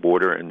crossed the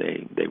border, and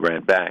they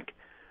ran back.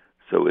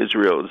 So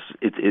Israel's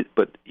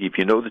but if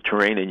you know the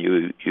terrain and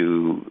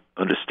you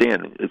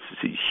understand, it's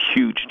a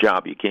huge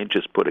job. You can't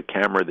just put a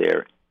camera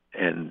there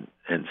and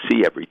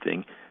see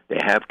everything. They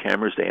have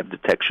cameras, they have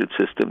detection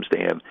systems,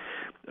 they have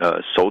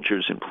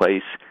soldiers in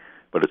place,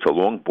 but it's a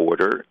long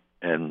border,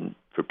 and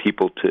for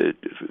people to,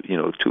 2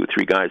 or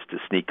 3 guys to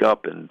sneak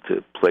up and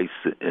to place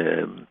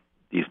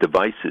these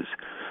devices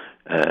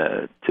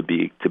to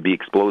be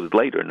exploded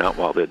later, not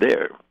while they're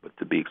there, but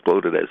to be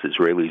exploded as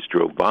Israelis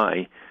drove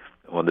by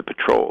on the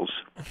patrols.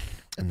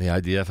 And the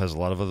IDF has a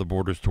lot of other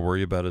borders to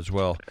worry about as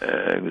well.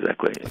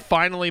 Exactly.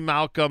 Finally,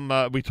 Malcolm,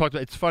 we talked.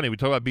 It's funny. We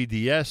talk about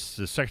BDS.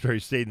 The Secretary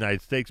of State of the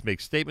United States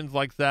makes statements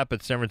like that,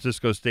 but San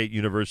Francisco State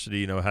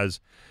University, has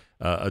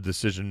a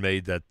decision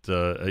made that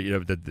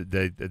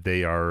that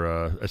they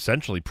are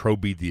essentially pro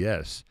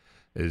BDS,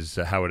 is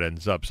how it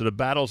ends up. So the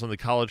battles on the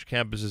college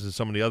campuses and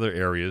some of the other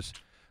areas.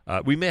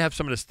 We may have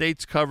some of the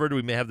states covered.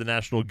 We may have the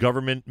national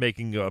government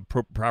making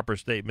proper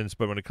statements.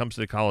 But when it comes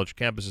to the college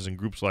campuses and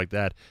groups like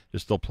that,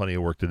 there's still plenty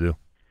of work to do.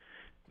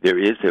 There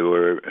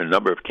were a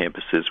number of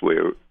campuses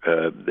where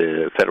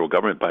the federal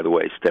government, by the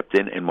way, stepped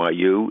in.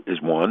 NYU is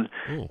one.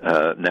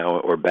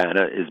 Now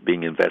Urbana is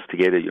being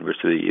investigated,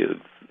 University of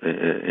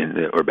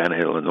in Urbana,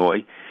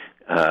 Illinois.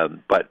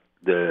 But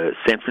the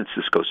San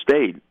Francisco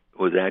State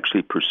was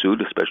actually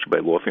pursued, especially by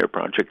Lawfare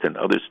Project and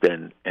others,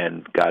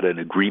 and got an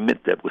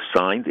agreement that was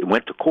signed. It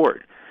went to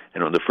court.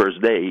 And on the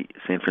first day,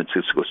 San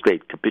Francisco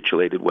State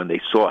capitulated when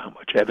they saw how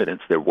much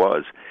evidence there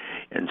was,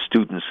 and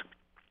students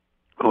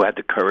who had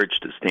the courage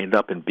to stand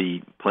up and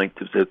be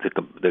plaintiffs,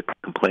 the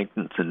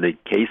complainants in the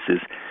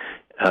cases,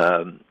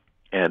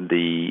 and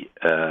the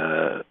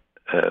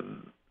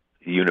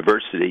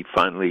they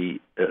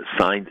finally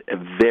signed a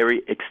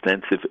very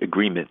extensive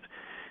agreement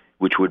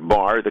which would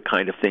bar the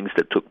kind of things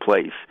that took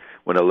place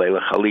when a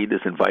Leila Khalid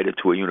is invited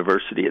to a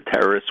university, a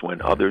terrorist,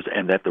 when others,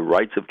 and that the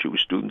rights of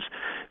Jewish students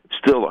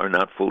still are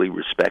not fully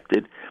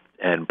respected.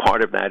 And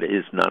part of that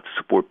is not to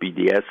support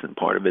BDS, and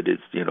part of it is,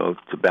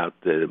 it's about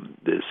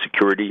the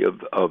security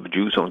of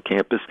Jews on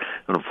campus.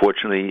 And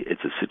unfortunately,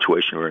 it's a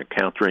situation we're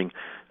encountering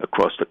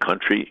across the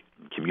country,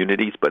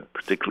 communities, but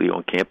particularly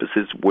on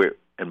campuses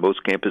and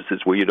most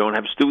campuses where you don't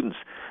have students.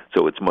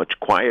 So it's much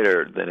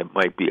quieter than it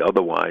might be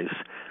otherwise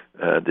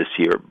this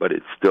year, but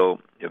it's still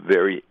a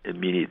very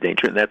immediate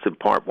danger. And that's in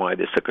part why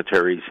the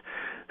Secretary's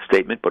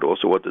statement, but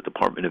also what the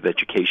Department of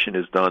Education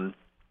has done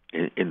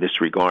in this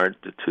regard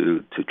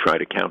to try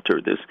to counter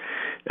this,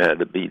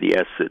 the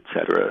BDS,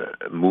 etc.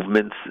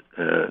 movements,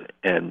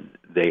 and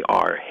they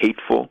are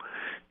hateful.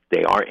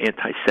 They are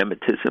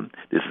anti-Semitism.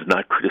 This is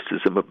not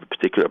criticism of a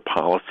particular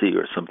policy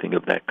or something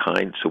of that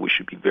kind, so we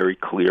should be very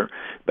clear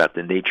about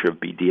the nature of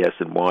BDS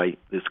and why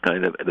this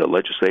kind of the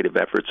legislative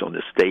efforts on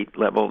the state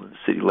level and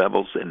city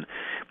levels and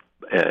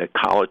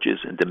colleges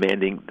and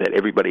demanding that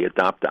everybody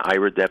adopt the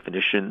IRA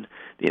definition,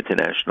 the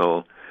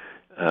international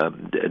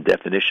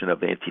definition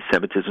of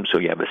anti-Semitism, so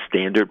you have a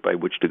standard by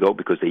which to go,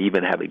 because they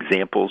even have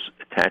examples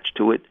attached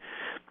to it.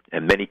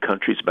 And many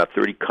countries, about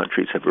 30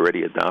 countries, have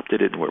already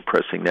adopted it, and we're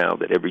pressing now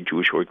that every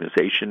Jewish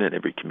organization and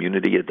every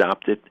community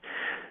adopt it,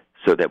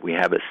 so that we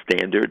have a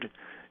standard,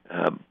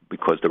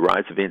 because the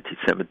rise of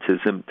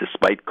anti-Semitism,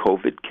 despite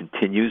COVID,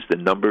 continues. The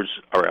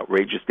numbers are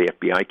outrageous. The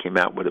FBI came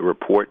out with a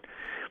report,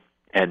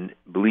 and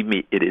believe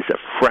me, it is a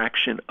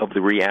fraction of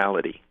the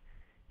reality.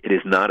 It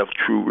is not a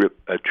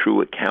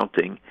true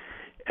accounting.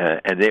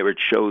 And there it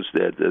shows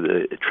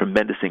the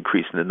tremendous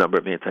increase in the number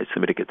of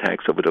anti-Semitic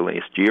attacks over the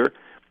last year.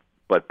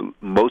 But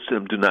most of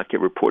them do not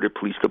get reported.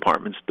 Police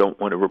departments don't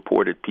want to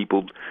report it.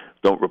 People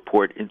don't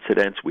report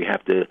incidents. We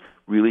have to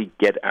really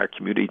get our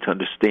community to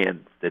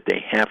understand that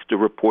they have to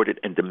report it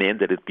and demand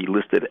that it be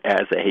listed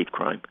as a hate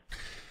crime.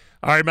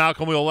 All right,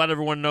 Malcolm, we'll let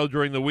everyone know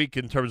during the week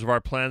in terms of our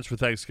plans for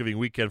Thanksgiving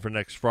weekend for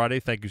next Friday.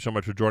 Thank you so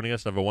much for joining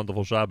us. Have a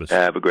wonderful Shabbos.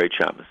 Have a great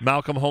Shabbos.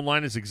 Malcolm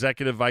Hoenlein is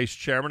Executive Vice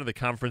Chairman of the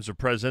Conference of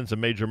Presidents of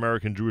Major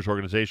American Jewish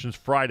Organizations.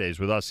 Fridays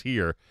with us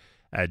here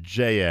at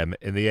JM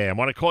in the AM. I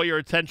want to call your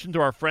attention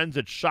to our friends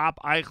at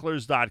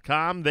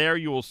shopeichlers.com. There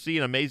you will see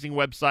an amazing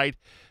website,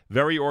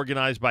 very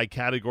organized by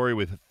category,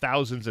 with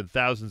thousands and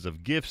thousands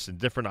of gifts and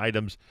different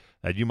items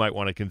that you might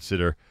want to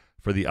consider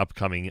for the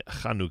upcoming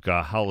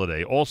Chanukah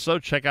holiday. Also,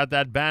 check out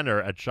that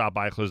banner at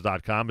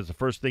shopeichlers.com. It's the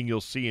first thing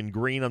you'll see in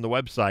green on the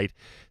website.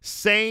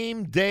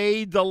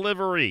 Same-day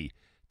delivery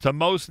to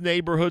most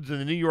neighborhoods in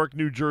the New York,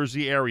 New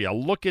Jersey area.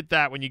 Look at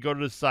that when you go to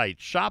the site,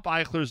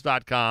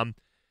 shopeichlers.com.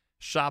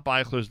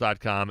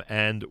 shopeichlers.com,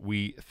 and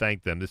we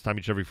thank them. This time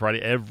each every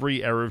Friday, every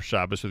Erev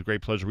Shabbos, with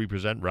great pleasure we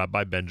present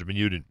Rabbi Benjamin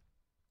Yudin,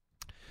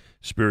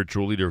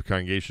 spiritual leader of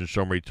Congregation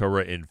Shomrei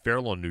Torah in Fair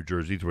Lawn, New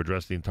Jersey, to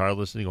address the entire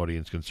listening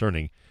audience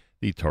concerning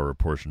the Torah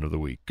portion of the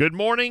week. Good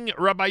morning,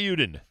 Rabbi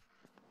Yudin.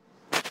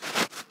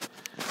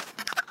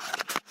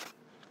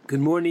 Good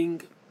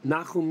morning,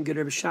 Nachum, good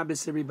Erev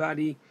Shabbos,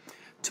 everybody.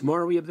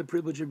 Tomorrow we have the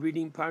privilege of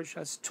reading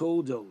Parshas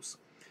Toldos.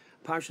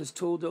 Parshas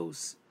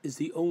Toldos is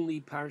the only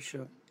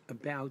parsha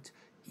about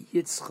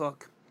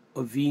Yitzchak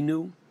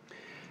Avinu.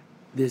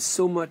 There's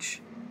so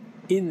much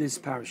in this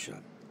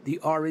parsha. The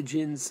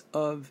origins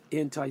of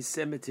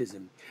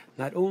anti-Semitism.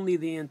 Not only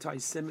the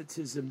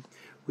anti-Semitism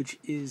which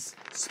is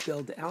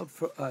spelled out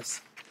for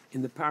us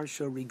in the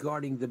parsha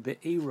regarding the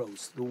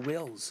be'eros, the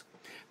wells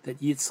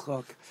that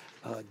Yitzchak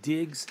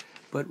digs,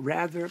 but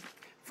rather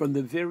from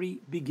the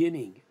very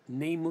beginning,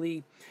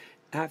 namely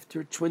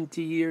after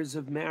 20 years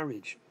of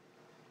marriage,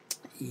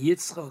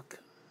 Yitzchak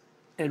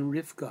and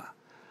Rivka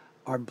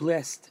are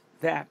blessed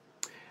that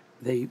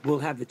they will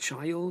have a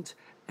child,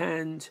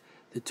 and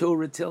the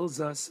Torah tells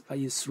us,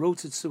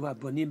 "Vayisrotetzu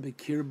habanim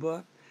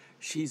bekirba,"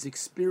 she's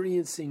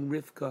experiencing,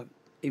 Rivka,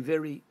 a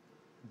very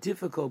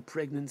difficult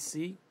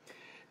pregnancy,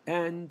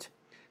 and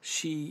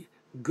she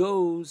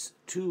goes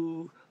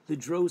to the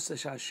Dros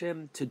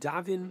Hashem to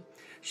Davin.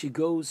 She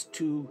goes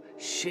to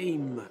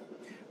Shem,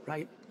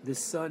 right, the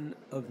son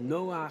of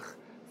Noach,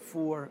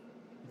 for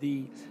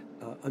the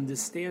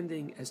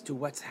understanding as to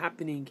what's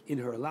happening in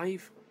her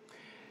life.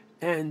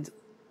 And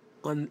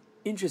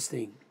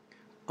interesting,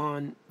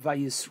 on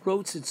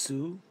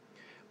Vayisrotetzu,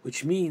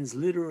 which means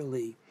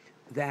literally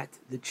that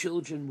the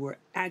children were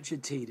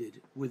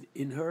agitated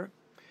within her,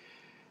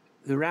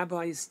 the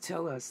rabbis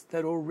tell us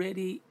that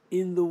already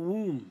in the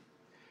womb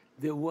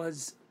there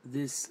was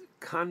this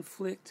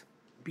conflict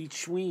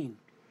between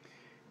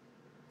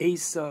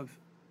Esav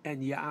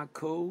and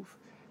Yaakov,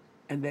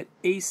 and that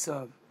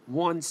Esav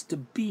wants to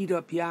beat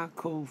up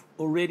Yaakov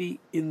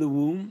already in the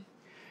womb.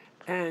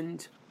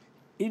 And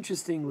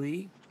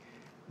interestingly,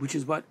 which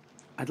is what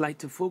I'd like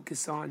to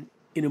focus on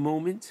in a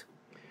moment,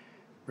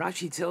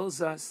 Rashi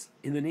tells us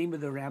in the name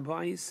of the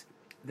rabbis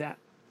that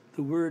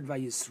the word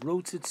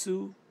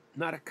Vayisrotetzu,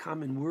 not a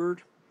common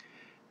word,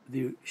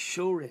 the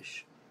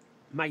shoresh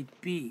might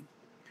be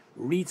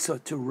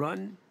ritza, to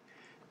run,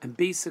 and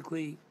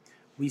basically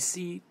we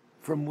see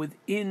from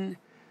within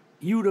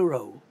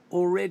utero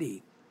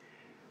already,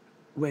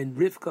 when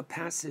Rivka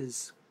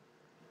passes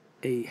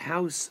a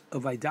house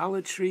of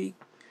idolatry,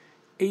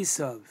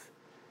 Esav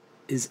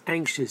is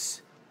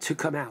anxious to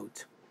come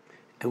out.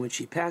 And when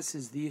she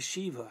passes the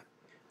yeshiva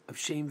of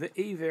Shem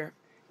ve'Ever,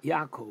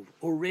 Yaakov,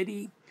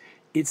 already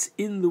it's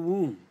in the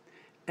womb.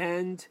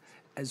 And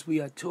as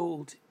we are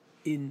told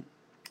in,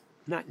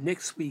 not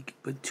next week,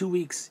 but 2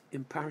 weeks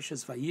in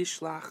Parshas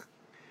Vayishlach,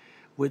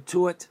 we're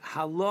taught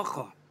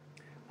halacha.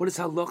 What does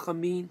halacha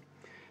mean?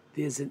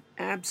 There's an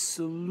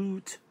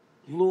absolute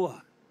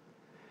law,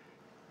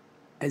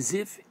 as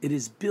if it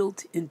is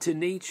built into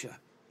nature,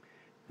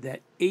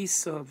 that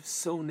Esav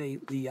sonei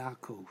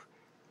liYaakov.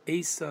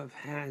 Esav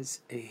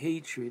has a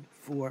hatred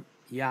for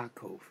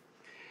Yaakov.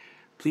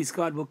 Please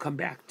God, we'll come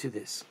back to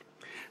this.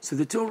 So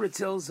the Torah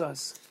tells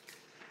us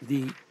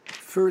the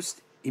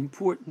first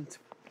important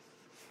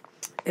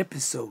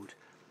episode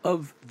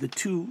of the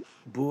two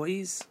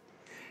boys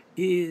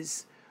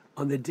is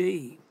on the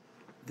day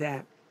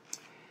that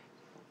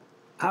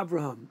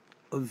Abraham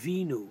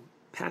Avinu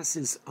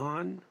passes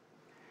on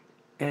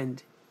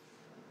and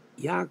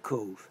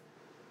Yaakov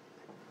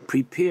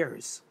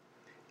prepares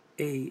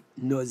a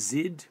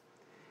nozid.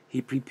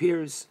 He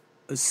prepares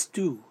a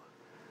stew,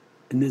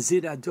 a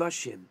nozid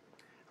adoshim.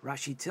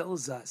 Rashi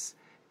tells us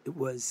it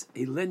was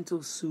a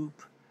lentil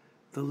soup,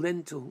 the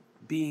lentil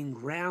being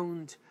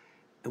round,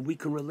 and we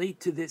can relate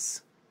to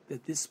this,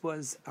 that this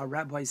was, our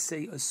rabbis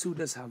say, a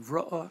sudas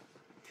havra'ah,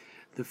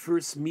 the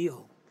first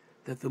meal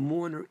that the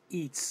mourner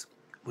eats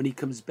when he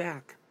comes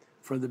back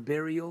from the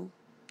burial.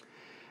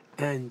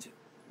 And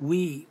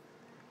we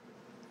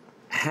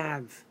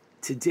have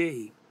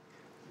today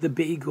the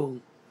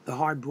bagel, the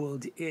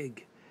hard-boiled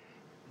egg,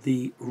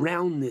 the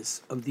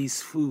roundness of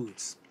these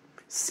foods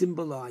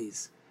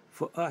symbolize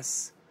for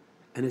us,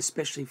 and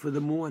especially for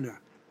the mourner,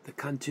 the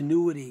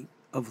continuity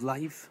of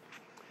life.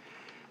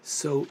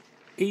 So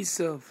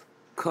Esav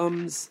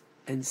comes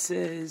and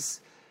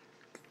says,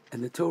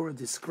 and the Torah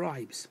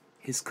describes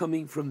his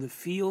coming from the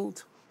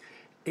field.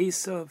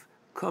 Esav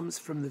comes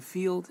from the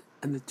field,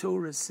 and the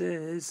Torah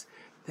says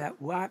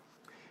that what?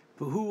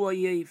 V'hu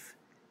oyef,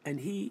 and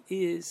he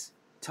is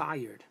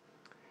tired.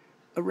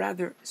 A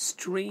rather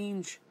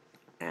strange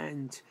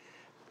and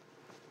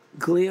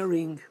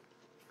glaring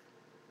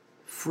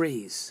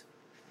phrase.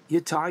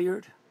 You're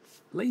tired?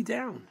 Lay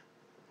down.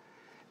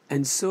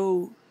 And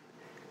so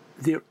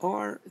there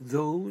are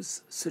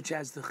those, such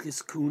as the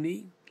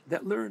Chizkuni,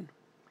 that learn.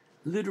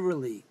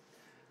 Literally,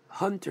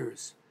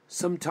 hunters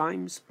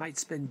sometimes might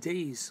spend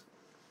days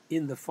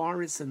in the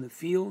forests and the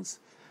fields,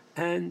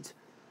 and,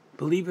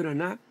 believe it or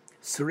not,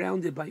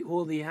 surrounded by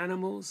all the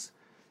animals,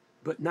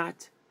 but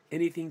not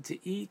anything to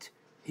eat.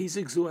 He's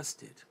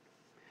exhausted.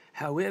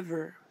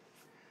 However,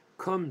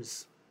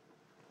 comes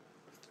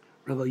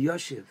Rabbi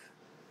Yoshev,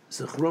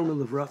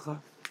 Zechrona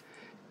Livracha,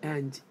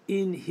 and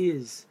in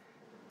his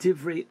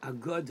Divrei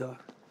Agada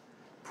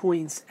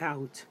points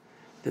out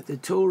that the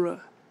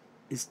Torah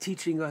is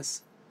teaching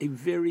us a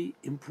very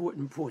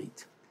important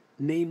point,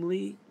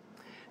 namely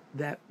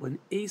that when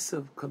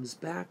Esav comes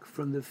back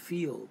from the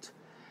field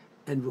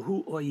and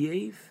V'hu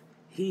Oyev,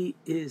 he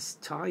is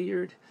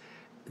tired,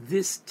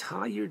 this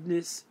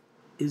tiredness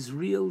is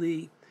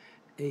really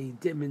a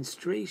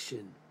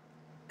demonstration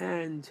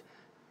and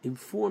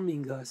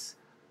informing us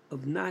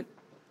of not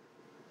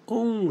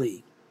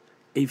only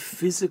a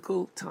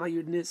physical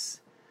tiredness,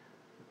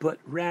 but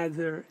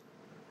rather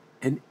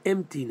an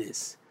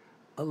emptiness,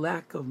 a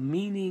lack of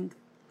meaning,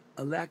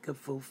 a lack of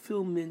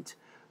fulfillment,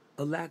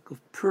 a lack of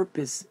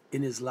purpose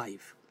in his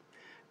life.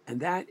 And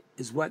that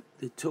is what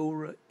the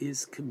Torah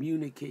is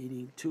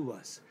communicating to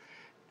us.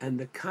 And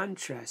the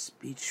contrast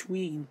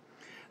between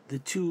the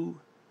two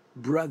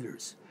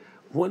brothers.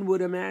 One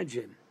would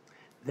imagine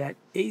that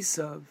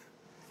Esav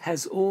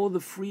has all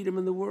the freedom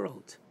in the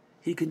world.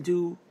 He can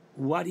do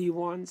what he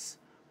wants,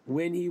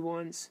 when he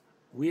wants,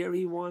 where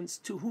he wants,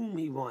 to whom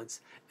he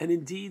wants. And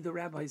indeed, the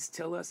rabbis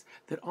tell us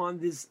that on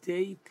this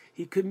day,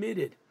 he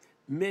committed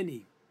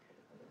many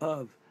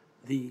of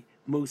the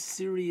most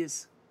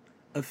serious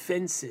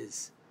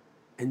offenses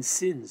and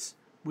sins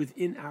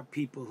within our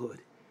peoplehood.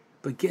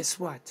 But guess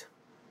what?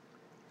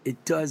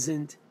 It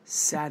doesn't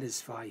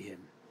satisfy him.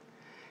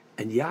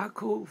 And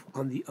Yaakov,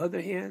 on the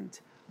other hand,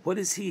 what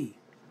is he?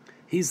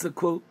 He's the,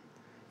 quote,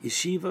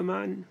 yeshiva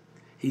man.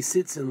 He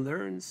sits and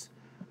learns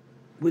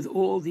with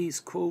all these,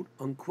 quote,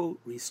 unquote,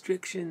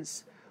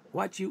 restrictions,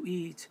 what you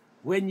eat,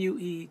 when you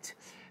eat,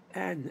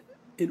 and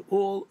in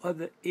all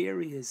other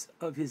areas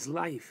of his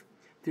life.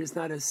 There's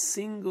not a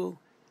single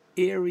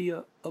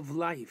area of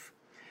life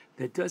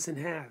that doesn't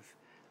have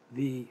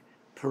the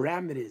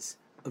parameters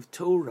of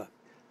Torah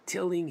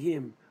telling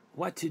him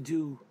what to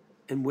do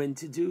and when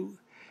to do.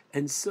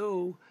 And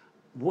so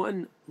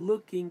one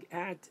looking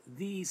at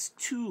these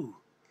two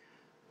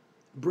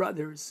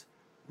brothers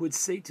would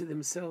say to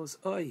themselves,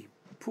 "Oy,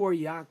 poor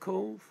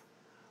Yaakov,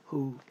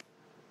 who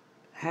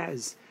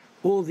has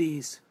all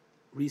these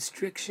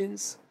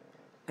restrictions,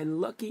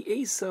 and lucky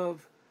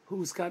Esav,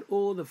 who's got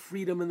all the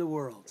freedom in the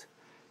world."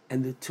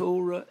 And the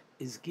Torah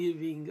is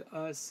giving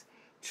us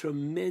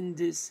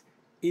tremendous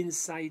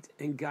insight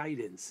and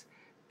guidance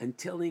and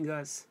telling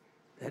us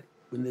that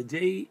when the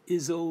day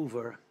is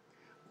over,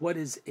 what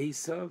is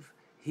Esav?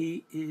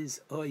 He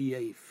is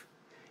Oyef.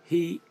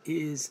 He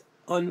is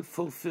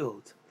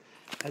unfulfilled.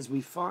 As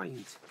we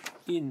find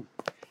in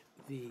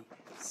the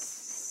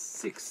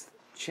 6th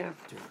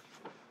chapter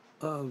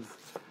of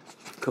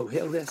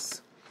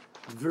Koheles,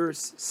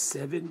 verse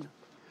 7,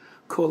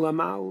 Kol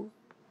amal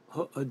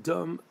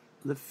ha'adam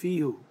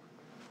lefihu.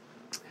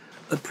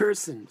 A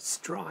person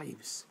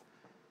strives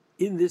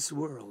in this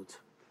world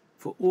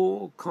for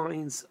all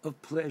kinds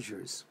of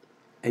pleasures,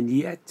 and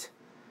yet,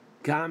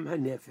 gam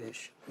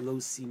hanefesh lo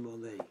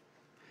simole.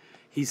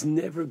 He's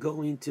never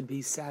going to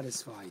be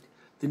satisfied.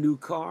 The new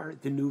car,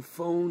 the new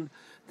phone,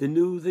 the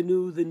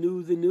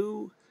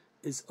new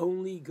is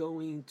only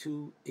going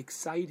to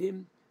excite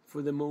him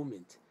for the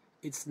moment.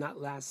 It's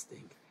not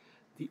lasting.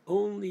 The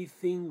only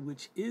thing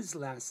which is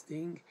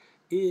lasting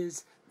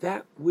is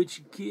that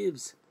which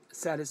gives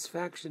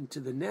satisfaction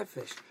to the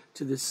nefesh,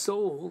 to the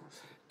soul,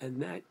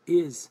 and that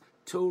is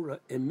Torah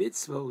and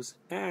mitzvos.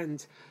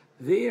 And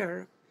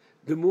there,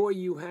 the more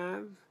you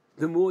have,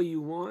 the more you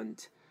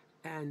want,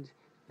 and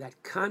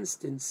that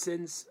constant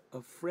sense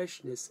of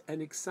freshness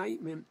and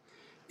excitement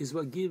is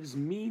what gives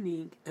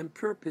meaning and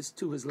purpose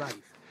to his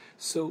life.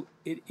 So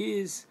it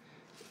is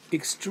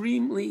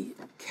extremely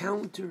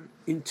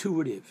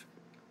counterintuitive.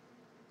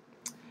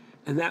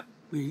 And that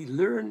we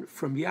learn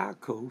from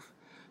Yaakov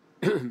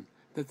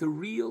that the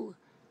real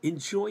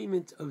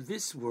enjoyment of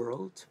this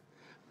world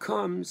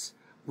comes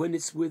when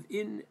it's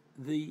within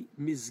the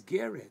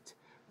misgeret,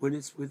 when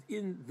it's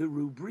within the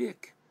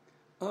rubric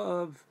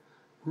of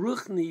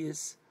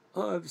ruchnius,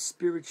 of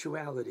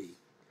spirituality.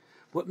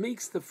 What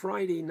makes the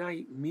Friday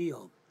night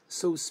meal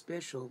so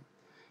special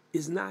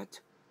is not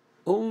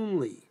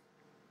only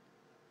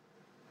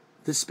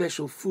the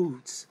special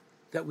foods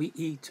that we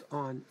eat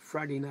on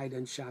Friday night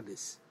and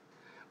Shabbos.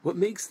 What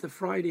makes the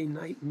Friday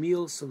night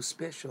meal so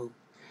special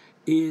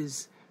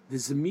is the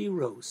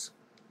Zemiros,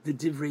 the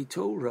Divrei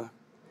Torah,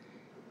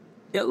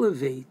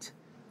 elevate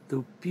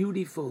the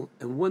beautiful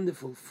and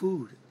wonderful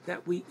food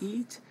that we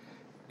eat,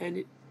 and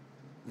it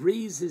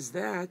raises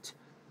that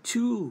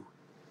to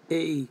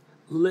a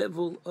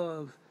level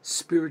of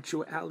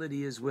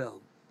spirituality as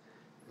well.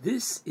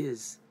 This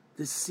is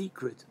the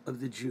secret of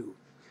the Jew,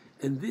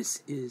 and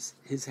this is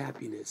his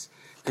happiness.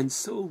 And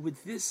so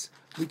with this,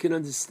 we can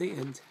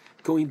understand,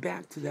 going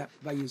back to that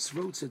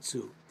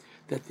Vayisrotzatzu,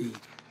 that the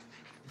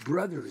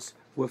brothers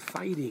were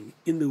fighting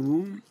in the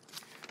womb.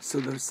 So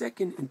the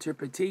second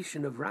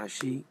interpretation of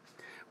Rashi,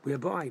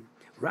 whereby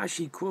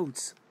Rashi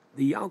quotes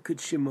the Yalkut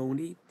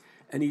Shimoni,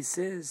 and he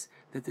says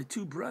that the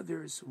two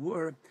brothers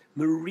were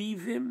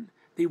merivim,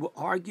 they were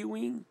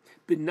arguing,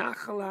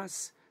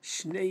 benachalas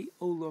shnei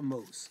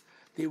olamos.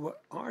 They were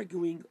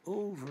arguing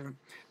over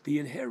the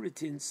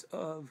inheritance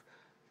of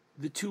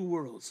the two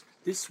worlds,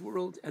 this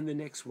world and the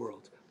next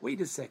world. Wait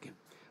a second.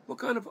 What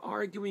kind of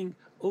arguing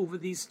over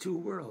these two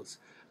worlds?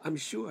 I'm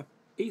sure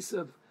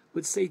Esav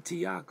would say to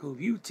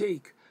Yaakov, you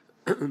take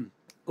Olam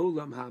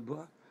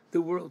Haba,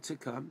 the world to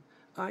come.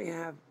 I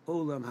have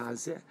Olam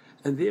Hazeh,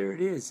 and there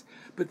it is.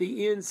 But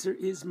the answer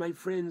is, my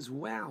friends,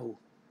 wow.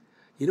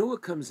 You know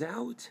what comes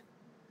out?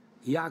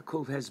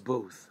 Yaakov has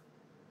both.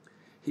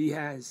 He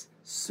has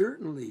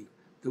certainly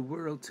the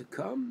world to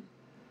come,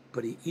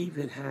 but he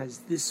even has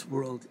this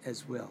world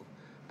as well,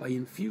 by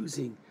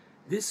infusing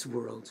this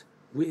world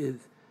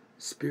with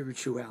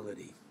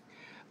spirituality.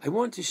 I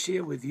want to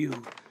share with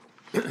you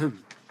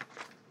an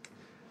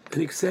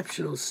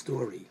exceptional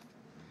story.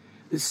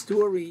 This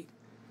story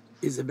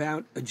is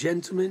about a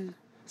gentleman,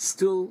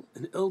 still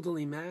an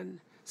elderly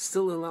man,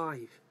 still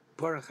alive,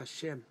 Baruch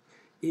Hashem,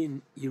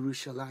 in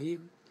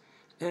Yerushalayim,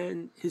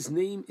 and his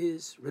name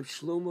is Reb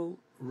Shlomo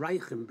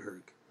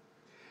Reichenberg,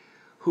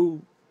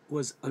 who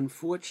was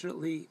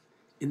unfortunately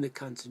in the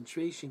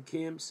concentration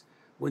camps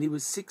when he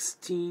was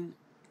 16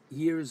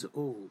 years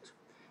old.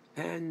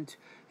 And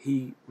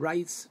he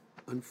writes,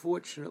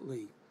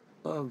 unfortunately,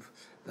 of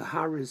the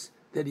horrors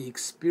that he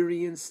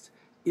experienced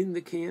in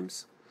the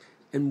camps.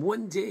 And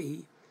one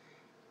day,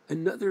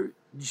 another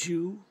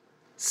Jew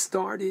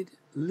started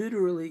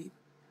literally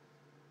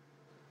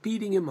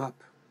beating him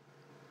up.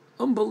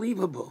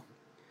 Unbelievable.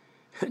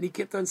 And he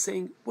kept on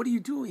saying, what are you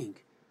doing?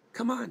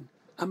 Come on,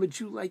 I'm a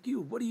Jew like you.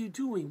 What are you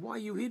doing? Why are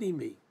you hitting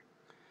me?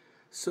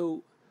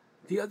 So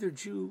the other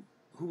Jew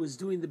who was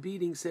doing the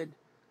beating said,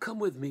 come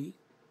with me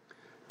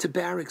to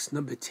barracks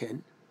number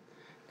 10.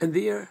 And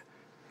there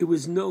it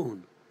was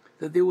known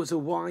that there was a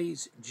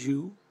wise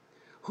Jew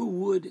who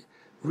would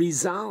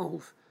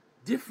resolve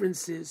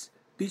differences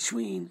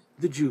between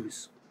the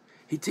Jews.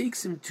 He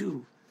takes him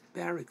to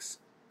barracks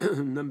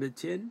number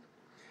 10,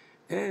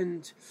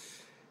 and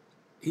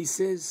he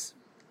says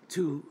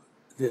to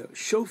the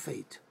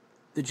shofet,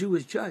 the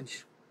Jewish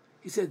judge,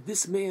 he said,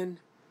 this man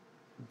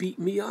beat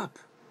me up.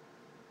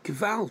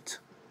 Gewalt.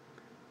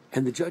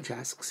 And the judge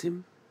asks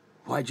him,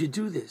 why'd you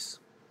do this?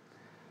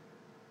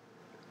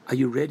 Are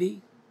you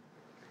ready?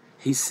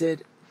 He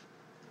said,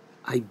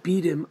 I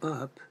beat him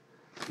up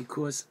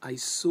because I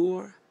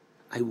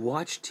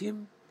watched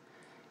him,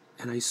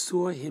 and I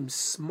saw him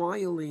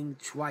smiling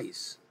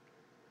twice.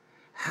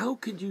 How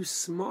could you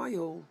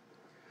smile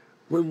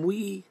when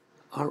we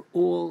are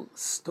all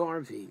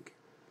starving?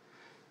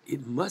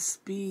 It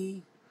must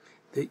be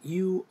that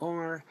you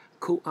are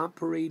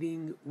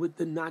cooperating with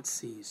the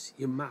Nazis,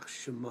 Yamach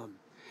Shemam.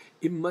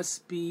 It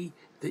must be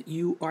that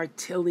you are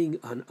telling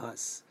on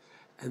us.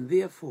 And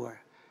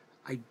therefore,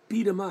 I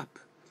beat him up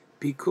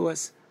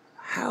because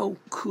how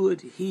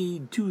could he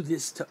do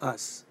this to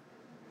us?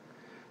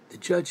 The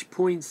judge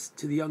points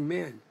to the young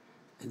man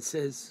and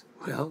says,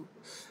 well,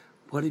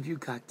 what have you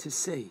got to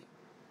say?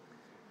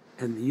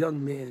 And the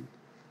young man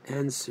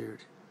answered,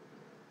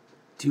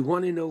 do you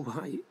want to know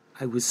why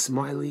I was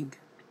smiling?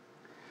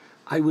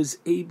 I was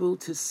able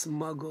to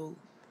smuggle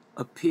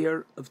a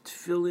pair of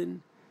tefillin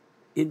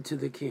into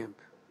the camp.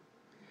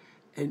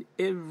 And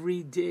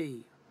every day,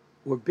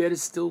 or better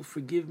still,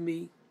 forgive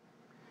me,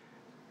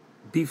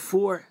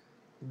 before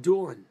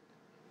dawn,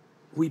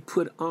 we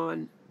put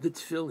on the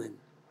tefillin.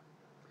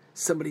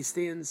 Somebody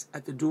stands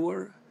at the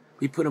door,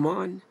 we put them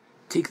on,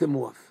 take them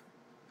off.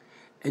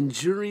 And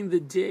during the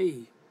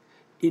day,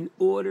 in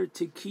order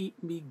to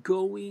keep me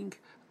going,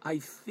 I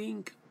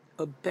think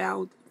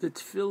about the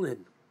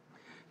tefillin.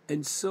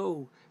 And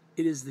so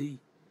it is the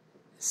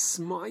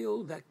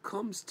smile that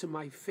comes to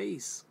my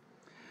face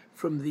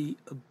from the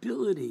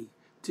ability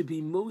to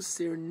be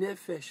moser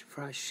nefesh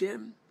for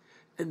Hashem,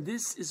 and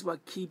this is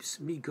what keeps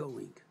me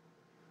going.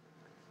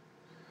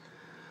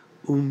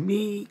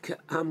 Umi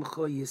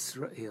ka'amcha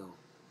Yisrael.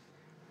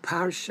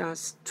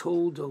 Parshas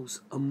Toldos,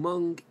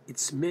 among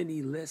its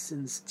many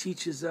lessons,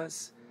 teaches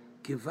us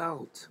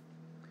Gewalt,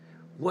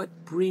 what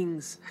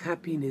brings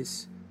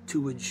happiness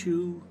to a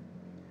Jew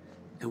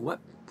and what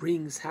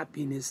brings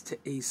happiness to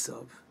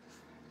Esav.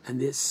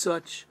 And there's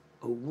such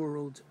a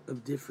world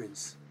of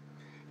difference.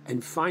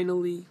 And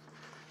finally,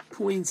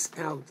 points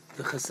out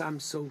the Chassam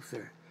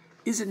Sofer,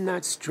 is it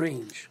not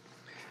strange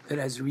that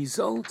as a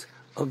result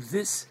of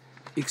this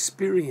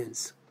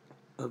experience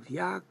of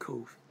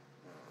Yaakov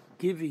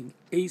giving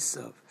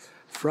Esav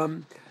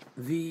from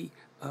the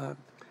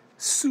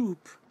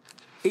soup,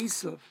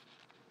 Esav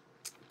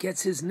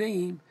gets his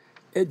name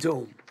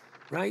Edom,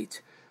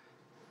 right?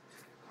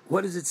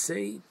 What does it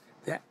say?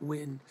 That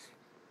when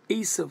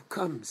Esav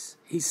comes,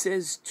 he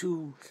says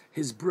to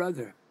his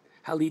brother,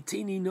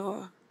 Halitini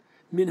no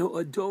minho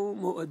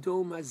Edom o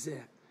Edom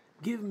hazeh,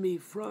 give me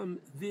from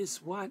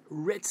this what?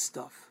 Red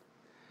stuff.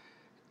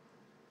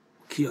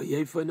 Ki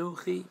oyef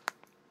anochi,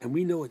 and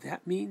we know what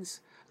that means.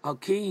 Al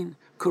kain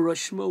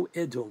korashmo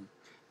Edom.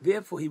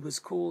 Therefore he was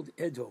called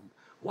Edom.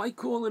 Why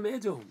call him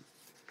Edom?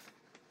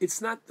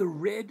 It's not the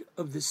red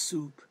of the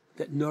soup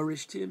that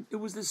nourished him. It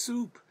was the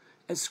soup.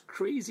 As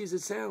crazy as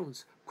it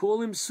sounds,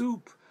 call him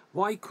soup.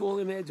 Why call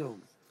him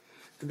Edom?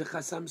 And the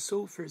Chassam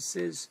Sofer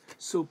says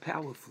so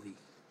powerfully,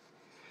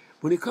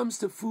 when it comes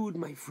to food,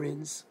 my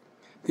friends,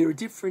 there are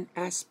different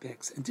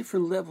aspects and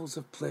different levels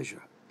of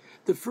pleasure.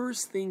 The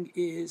first thing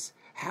is,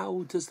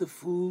 how does the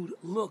food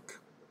look?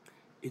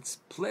 It's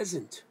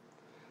pleasant.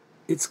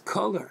 It's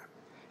color.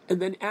 And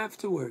then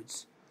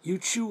afterwards, you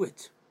chew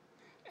it.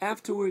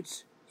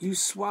 Afterwards, you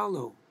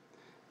swallow.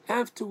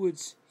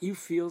 Afterwards, you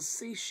feel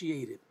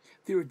satiated.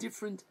 There are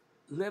different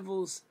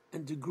levels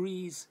and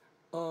degrees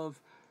of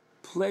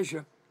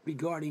pleasure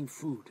regarding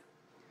food.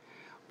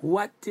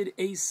 What did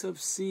Esav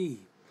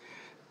see?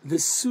 The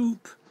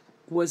soup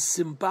was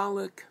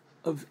symbolic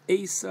of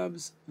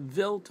Esav's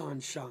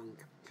Weltanschauung.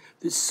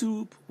 The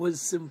soup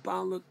was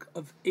symbolic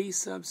of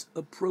Esav's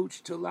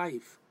approach to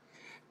life.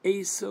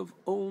 Esav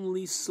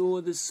only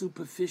saw the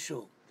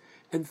superficial.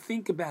 And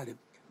think about it.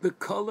 The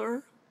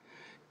color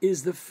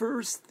is the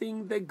first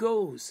thing that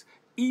goes,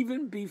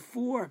 even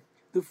before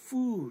the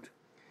food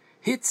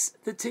hits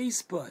the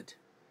taste bud.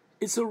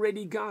 It's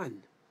already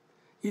gone.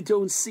 You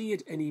don't see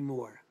it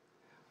anymore.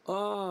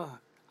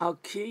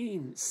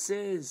 Al-Kain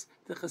says,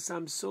 the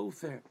Chassam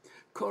Sofer,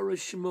 Korah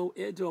Shemo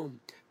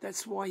Edom.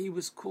 That's why he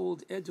was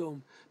called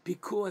Edom,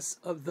 because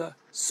of the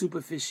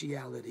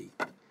superficiality.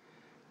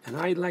 And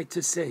I'd like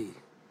to say,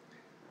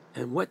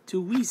 and what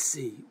do we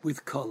see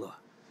with color?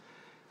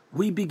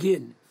 We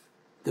begin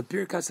the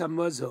Birkas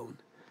HaMazon,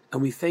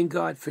 and we thank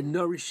God for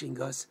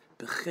nourishing us,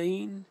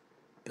 B'chein,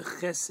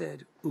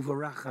 B'chesed,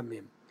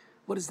 Uvarachamim.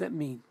 What does that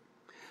mean?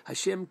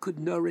 Hashem could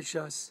nourish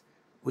us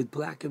with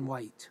black and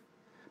white.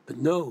 But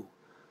no,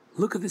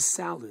 look at the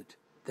salad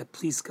that,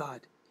 please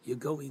God, you're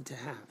going to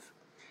have.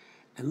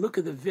 And look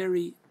at the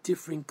very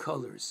different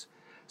colors.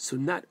 So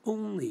not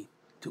only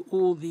do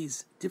all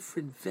these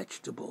different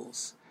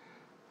vegetables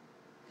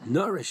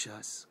nourish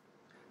us,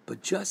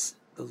 but just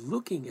the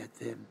looking at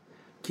them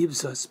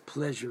gives us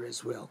pleasure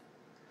as well.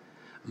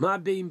 Ma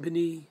bein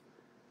b'ni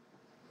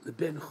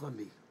leben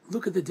chami.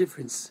 Look at the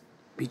difference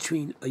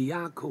between a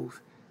Yaakov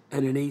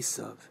and an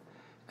Esav.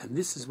 And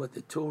this is what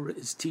the Torah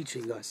is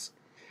teaching us,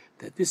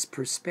 that this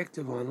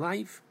perspective on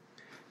life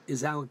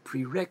is our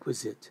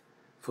prerequisite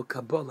for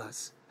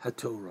Kabbalas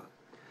HaTorah.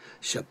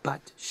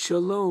 Shabbat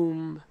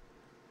Shalom.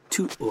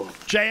 to all.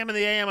 JM in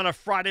the AM on a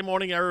Friday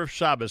morning, Erev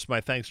Shabbos.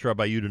 My thanks to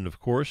Rabbi Yudin, of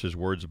course. His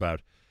words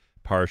about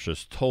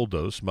Parshas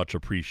Toldos, much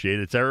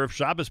appreciated. It's Erev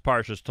Shabbos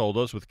Parshas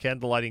Toldos with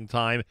candlelighting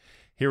time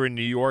here in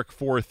New York,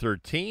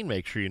 4:13.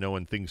 Make sure you know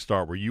when things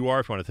start where you are.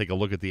 If you want to take a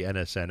look at the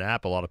NSN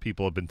app, a lot of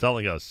people have been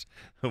telling us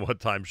what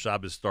time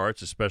Shabbos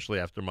starts, especially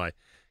after my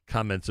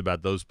comments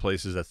about those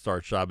places that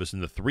start Shabbos in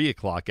the 3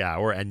 o'clock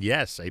hour. And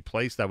yes, a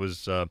place that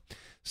was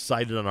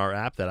cited on our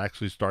app that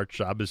actually starts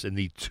Shabbos in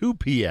the 2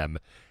 p.m.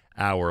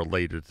 hour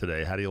later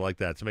today. How do you like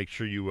that? So make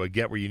sure you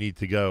get where you need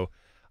to go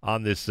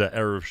on this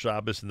Erev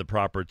Shabbos in the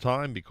proper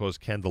time, because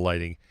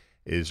candlelighting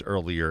is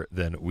earlier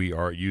than we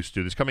are used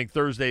to. This coming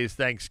Thursday is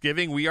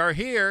Thanksgiving. We are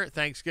here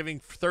Thanksgiving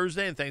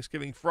Thursday and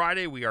Thanksgiving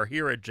Friday. We are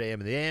here at JM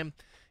in the AM,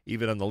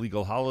 even on the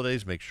legal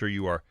holidays. Make sure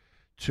you are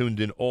tuned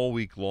in all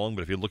week long.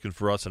 But if you're looking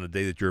for us on a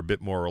day that you're a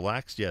bit more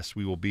relaxed, yes,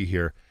 we will be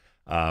here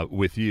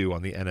with you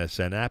on the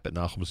NSN app at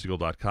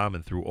NachumSegal.com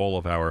and through all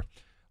of our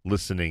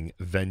listening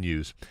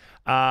venues.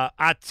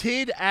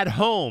 Atid at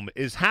Home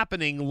is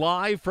happening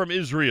live from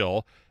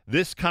Israel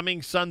this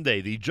coming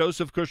Sunday. The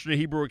Joseph Kushner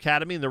Hebrew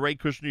Academy and the Ray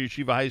Kushner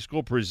Yeshiva High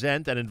School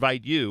present and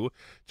invite you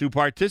to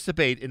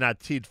participate in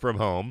Atid from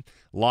Home.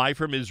 Live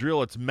from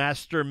Israel, it's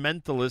master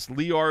mentalist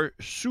Lior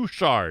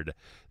Shushard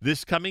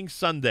this coming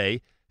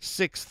Sunday,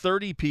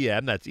 6:30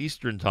 p.m., that's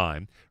Eastern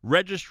Time.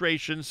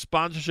 Registration,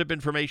 sponsorship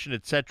information,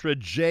 etc.,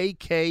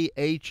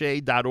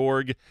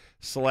 jkha.org/atid,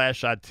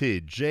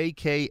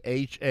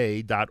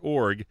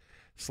 jkha.org/atid.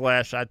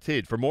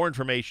 For more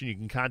information, you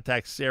can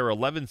contact Sarah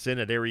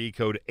Levinson at area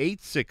code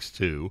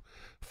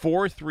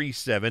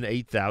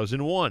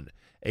 862-437-8001.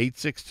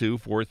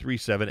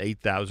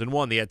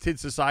 862-437-8001. The Atid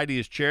Society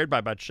is chaired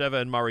by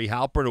Batsheva and Mari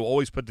Halpern, who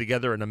always put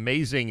together an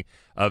amazing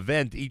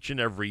event each and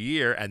every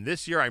year. And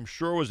this year, I'm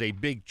sure, was a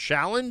big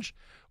challenge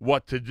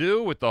what to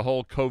do with the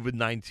whole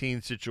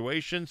COVID-19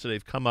 situation. So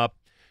they've come up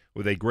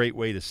with a great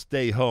way to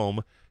stay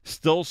home,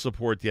 still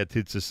support the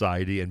Atid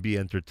Society, and be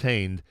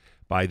entertained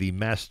by the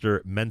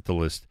master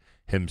mentalist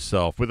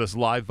himself. With us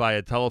live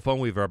via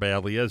telephone, we have Rabbi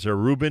Eliezer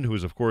Rubin, who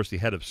is, of course, the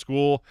head of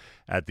school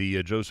at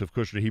the Joseph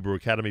Kushner Hebrew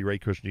Academy, Ray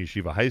Kushner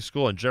Yeshiva High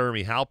School, and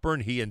Jeremy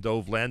Halpern. He and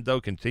Dov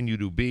Lando continue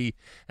to be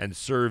and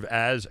serve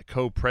as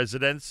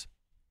co-presidents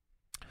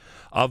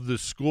of the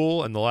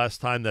school. And the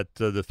last time that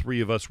the three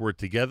of us were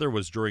together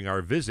was during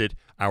our visit,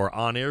 our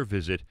on-air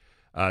visit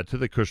to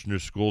the Kushner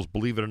schools,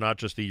 believe it or not,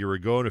 just a year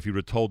ago. And if you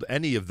would have told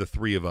any of the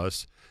three of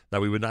us that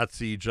we would not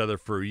see each other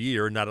for a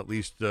year, not at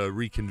least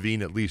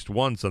reconvene at least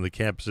once on the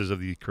campuses of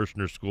the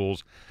Kushner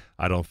schools,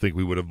 I don't think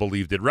we would have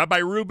believed it. Rabbi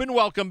Rubin,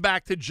 welcome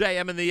back to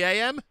JM in the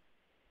AM.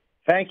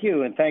 Thank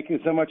you, and thank you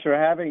so much for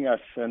having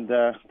us. And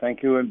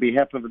thank you on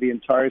behalf of the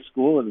entire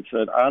school. And it's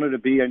an honor to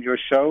be on your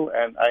show.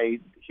 And I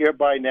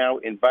hereby now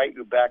invite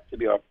you back to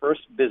be our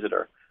first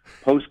visitor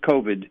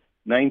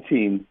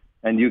post-COVID-19.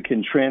 And you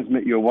can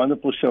transmit your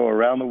wonderful show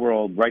around the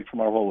world right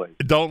from our hallway.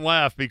 Don't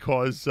laugh,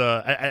 because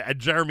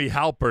Jeremy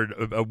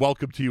Halpern,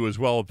 welcome to you as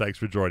well, and thanks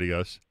for joining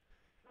us.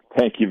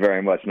 Thank you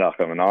very much,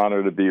 Nachum. An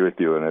honor to be with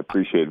you, and I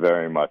appreciate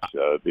very much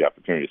the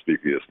opportunity to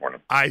speak to you this morning.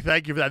 I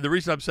thank you for that. The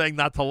reason I'm saying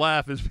not to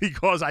laugh is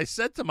because I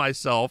said to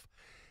myself,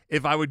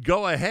 if I would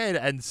go ahead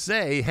and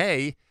say,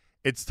 hey,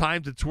 it's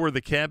time to tour the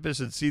campus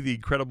and see the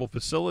incredible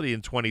facility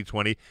in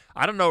 2020,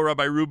 I don't know,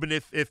 Rabbi Rubin,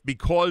 if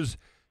because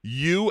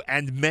you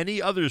and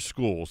many other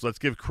schools, let's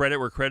give credit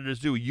where credit is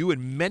due, you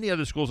and many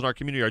other schools in our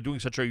community are doing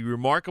such a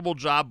remarkable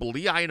job,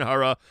 B'li Ayin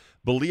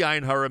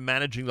Hara,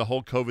 managing the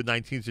whole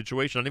COVID-19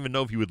 situation. I don't even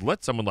know if you would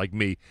let someone like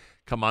me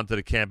come onto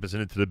the campus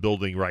and into the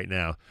building right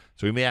now.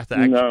 So we may have to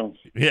actually... No.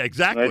 Yeah,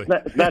 exactly.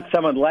 No, it's not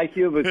someone like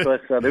you,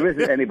 because there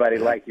isn't anybody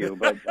like you.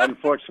 But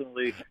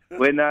unfortunately,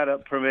 we're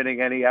not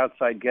permitting any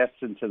outside guests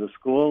into the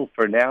school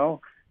for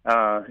now.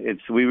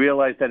 We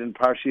realize that in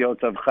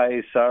Parshiot of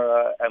Chayei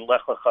Sarah and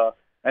Lech Lecha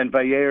and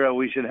Vayera,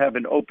 we should have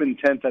an open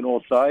tent on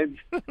all sides.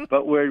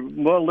 But we're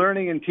more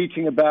learning and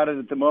teaching about it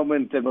at the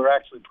moment than we're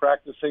actually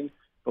practicing.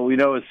 But we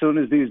know as soon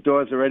as these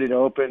doors are ready to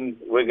open,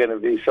 we're going to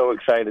be so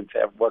excited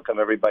to welcome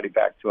everybody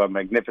back to our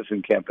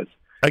magnificent campus.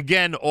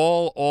 Again,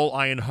 all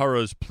Ayin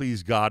Haras,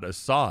 please God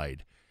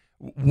aside,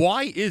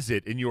 why is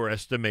it, in your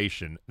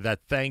estimation,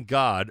 that, thank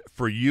God,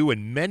 for you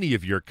and many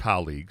of your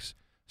colleagues,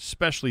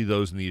 especially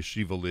those in the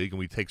Yeshiva League, and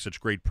we take such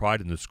great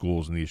pride in the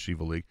schools in the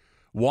Yeshiva League,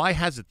 why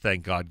has it,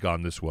 thank God,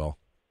 gone this well?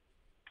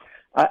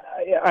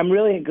 I'm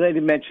really glad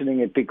you're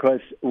mentioning it, because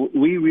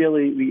we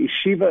really, the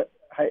Yeshiva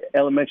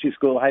elementary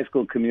school, high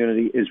school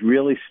community is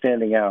really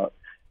standing out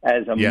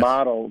as a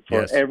model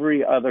for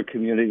every other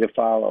community to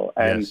follow.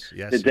 And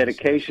the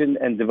dedication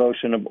and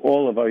devotion of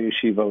all of our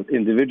yeshivot,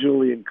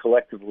 individually and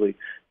collectively,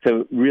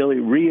 to really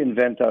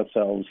reinvent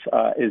ourselves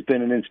has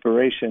been an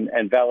inspiration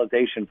and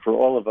validation for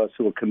all of us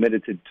who are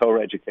committed to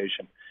Torah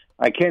education.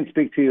 I can't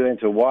speak to you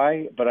answer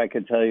why, but I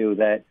can tell you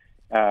that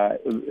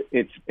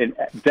it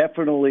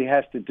definitely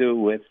has to do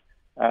with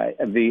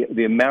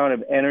the amount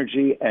of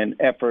energy and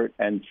effort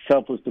and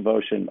selfless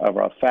devotion of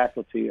our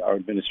faculty, our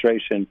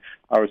administration,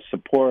 our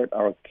support,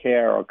 our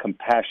care, our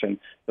compassion,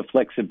 the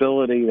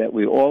flexibility that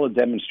we all are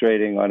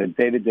demonstrating on a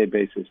day-to-day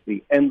basis,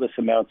 the endless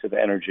amounts of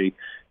energy,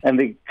 and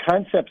the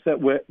concepts that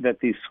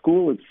the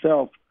school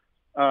itself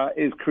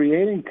is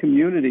creating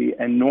community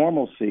and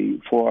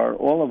normalcy for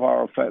all of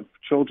our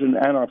children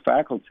and our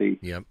faculty.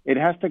 Yep. It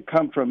has to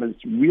come from a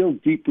real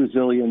deep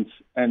resilience,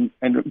 and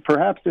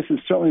perhaps this is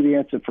certainly the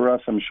answer for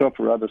us, I'm sure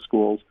for other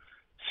schools.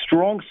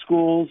 Strong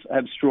schools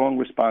have strong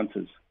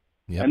responses.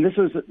 Yep. And this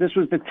was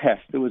the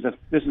test.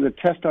 This is a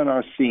test on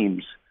our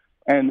seams,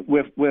 and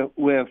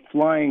we're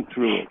flying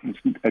through it.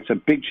 It's a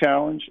big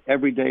challenge.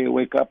 Every day you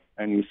wake up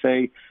and you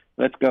say,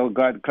 let's go,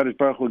 God, Kadosh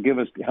Baruch will give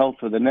us health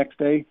for the next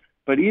day.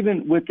 But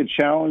even with the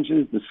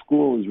challenges, the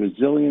school is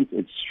resilient,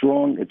 it's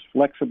strong, it's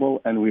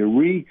flexible, and we're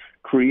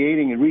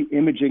recreating and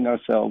re-imaging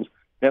ourselves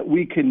that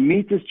we can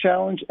meet this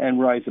challenge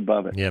and rise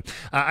above it. Yeah,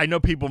 I know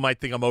people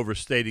might think I'm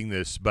overstating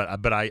this, but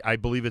I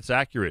believe it's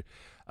accurate.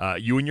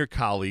 You and your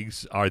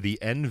colleagues are the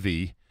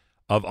envy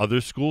of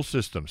other school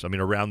systems. I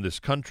mean, around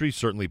this country,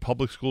 certainly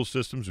public school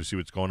systems. We see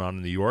what's going on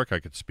in New York. I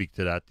could speak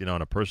to that,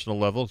 on a personal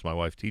level, as my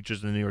wife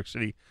teaches in the New York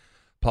City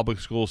public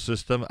school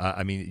system.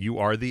 I mean, you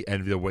are the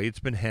envy. The way it's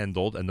been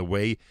handled and the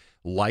way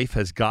life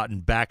has gotten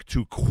back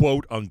to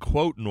quote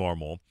unquote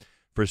normal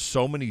for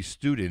so many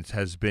students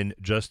has been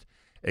just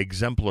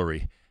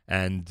exemplary.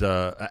 And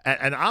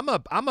I'm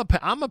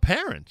a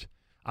parent.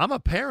 I'm a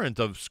parent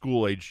of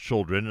school-age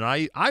children,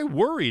 and I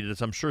worried,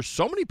 as I'm sure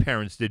so many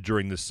parents did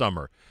during the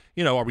summer.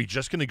 Are we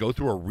just going to go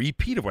through a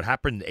repeat of what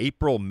happened in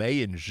April,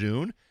 May, and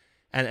June?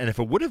 And if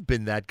it would have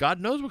been that,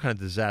 God knows what kind of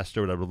disaster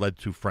it would have led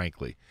to,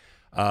 frankly.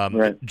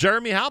 Right.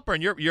 Jeremy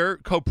Halpern, you're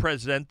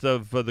co-president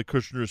of the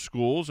Kushner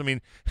Schools. I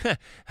mean,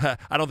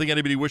 I don't think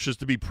anybody wishes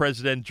to be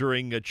president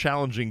during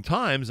challenging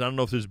times. I don't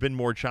know if there's been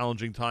more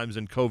challenging times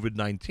than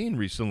COVID-19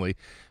 recently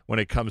when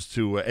it comes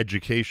to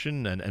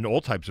education and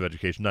all types of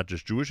education, not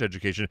just Jewish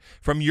education.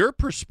 From your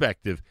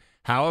perspective,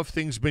 how have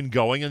things been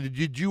going? And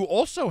did you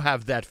also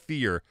have that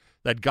fear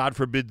that, God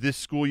forbid, this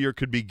school year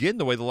could begin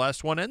the way the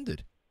last one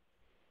ended?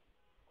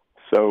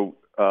 So,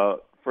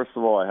 first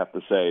of all, I have to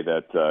say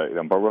that,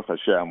 Baruch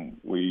Hashem,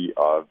 we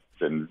have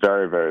been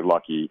very, very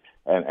lucky.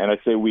 And I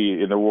say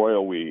we, in the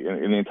royal we,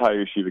 in the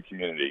entire yeshiva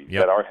community,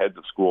 Yep. that our heads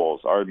of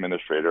schools, our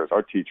administrators,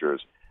 our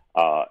teachers,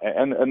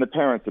 and the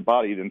parents, the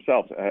body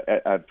themselves,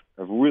 have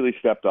really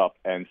stepped up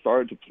and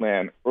started to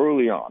plan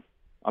early on.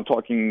 I'm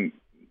talking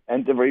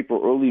end of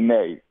April, early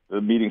May. The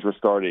meetings were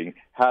starting,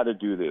 how to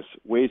do this,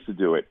 ways to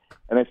do it.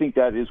 And I think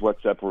that is what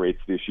separates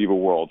the yeshiva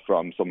world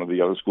from some of the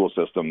other school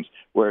systems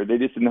where they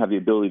just didn't have the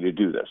ability to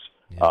do this.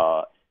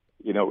 Yeah.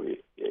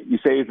 You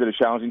say, is it a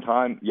challenging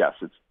time? Yes,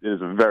 it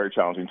is a very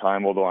challenging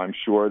time, although I'm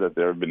sure that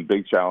there have been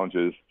big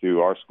challenges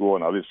to our school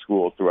and other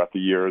schools throughout the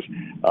years,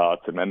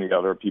 to many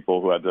other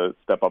people who had to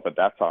step up at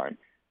that time.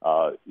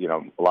 A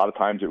lot of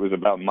times it was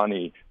about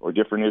money or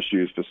different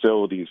issues,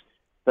 facilities.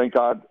 Thank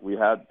God we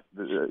had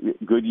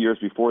good years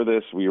before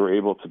this. We were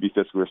able to be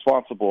fiscally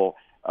responsible.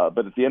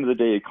 But at the end of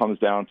the day, it comes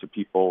down to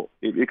people.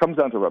 It comes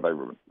down to Rabbi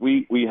Rubin.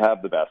 We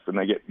have the best. And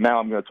now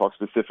I'm going to talk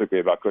specifically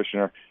about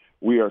Kushner.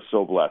 We are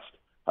so blessed.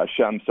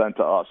 Hashem sent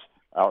to us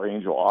our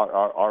angel,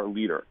 our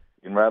leader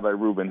in Rabbi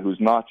Rubin, who's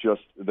not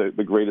just the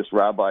greatest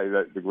rabbi,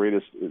 the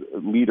greatest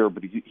leader,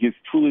 but he's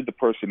truly the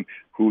person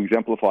who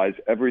exemplifies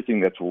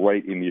everything that's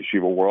right in the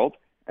yeshiva world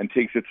and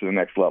takes it to the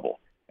next level.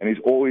 And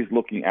he's always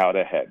looking out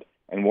ahead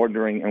and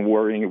wondering and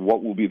worrying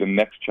what will be the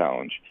next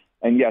challenge.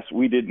 And yes,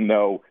 we didn't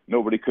know.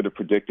 Nobody could have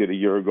predicted a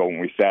year ago when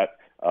we sat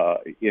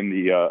in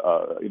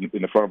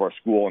the front of our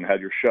school and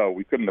had your show.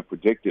 We couldn't have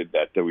predicted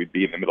that we'd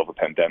be in the middle of a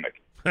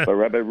pandemic. But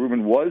Rabbi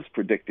Rubin was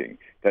predicting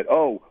that,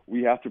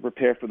 we have to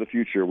prepare for the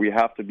future. We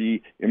have to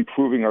be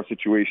improving our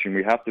situation.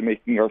 We have to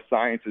making our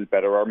sciences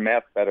better, our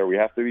math better. We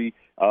have to be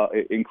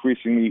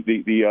increasing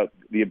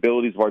the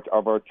abilities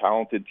of our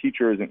talented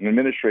teachers and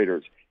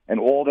administrators. And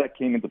all that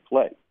came into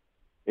play.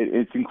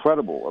 It's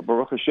incredible.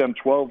 Baruch Hashem,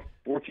 12,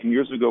 14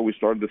 years ago, we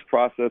started this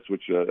process,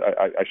 which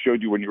I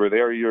showed you when you were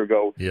there a year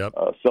ago, Yep.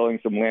 Selling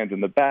some land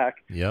in the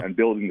back Yep. and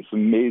building this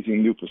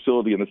amazing new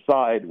facility on the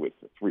side with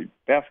 3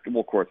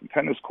 basketball courts and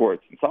tennis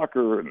courts and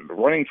soccer and a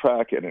running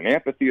track and an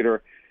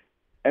amphitheater.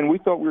 And we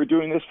thought we were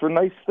doing this for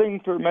nice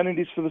things, for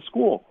amenities for the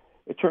school.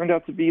 It turned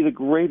out to be the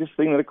greatest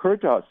thing that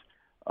occurred to us.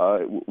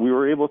 We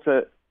were able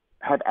to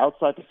have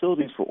outside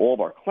facilities for all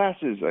of our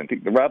classes. I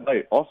think the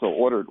rabbi also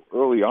ordered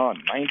early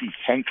on 90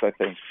 tents, I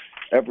think.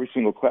 Every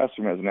single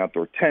classroom has an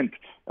outdoor tent.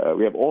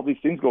 We have all these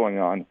things going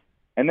on.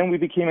 And then we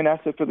became an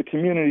asset for the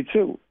community,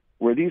 too,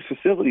 where these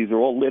facilities are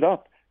all lit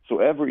up. So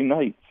every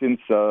night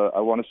since, I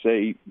want to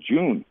say,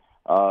 June,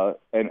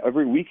 and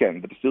every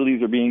weekend, the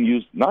facilities are being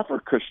used not for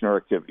Kushner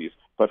activities,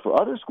 but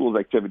for other schools'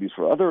 activities,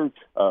 for other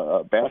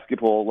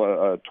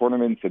basketball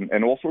tournaments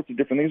and all sorts of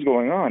different things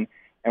going on.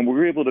 And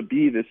we're able to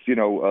be this,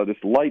 this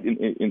light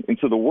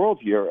into the world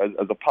here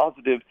as a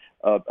positive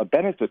a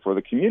benefit for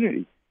the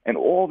community. And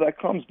all that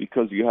comes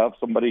because you have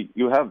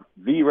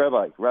the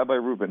rabbi, Rabbi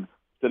Rubin,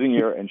 sitting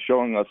here and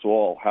showing us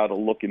all how to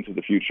look into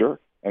the future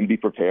and be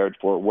prepared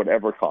for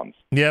whatever comes.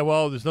 Yeah,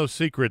 well, there's no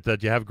secret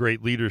that you have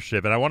great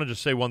leadership. And I want to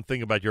just say one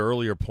thing about your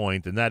earlier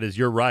point, and that is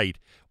you're right.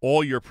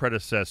 All your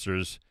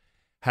predecessors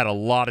had a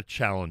lot of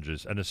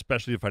challenges, and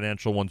especially the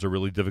financial ones are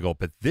really difficult.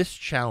 But this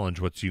challenge,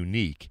 what's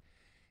unique,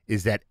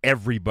 is that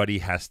everybody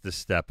has to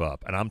step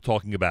up. And I'm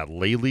talking about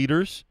lay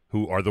leaders,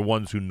 who are the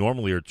ones who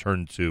normally are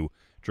turned to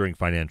during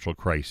financial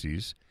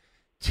crises,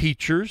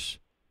 teachers,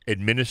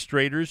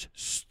 administrators,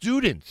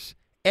 students.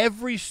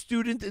 Every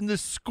student in the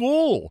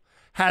school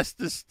has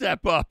to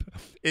step up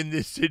in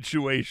this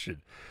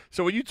situation.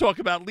 So when you talk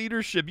about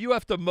leadership, you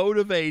have to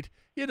motivate,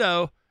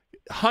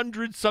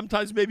 hundreds,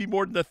 sometimes maybe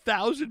more than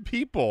 1,000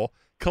 people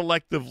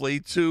collectively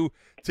to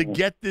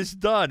get this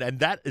done. And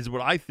that is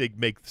what I think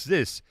makes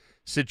this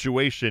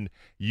situation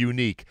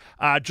unique.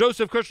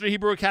 Joseph Kushner,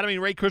 Hebrew Academy,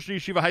 and Ray Kushner,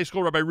 Yeshiva High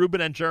School. Rabbi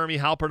Reuben and Jeremy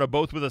Halpern are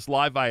both with us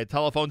live via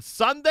telephone.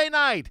 Sunday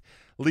night,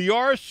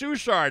 Lior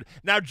Suchard.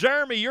 Now,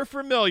 Jeremy, you're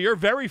familiar,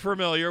 very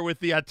familiar with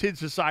the Atid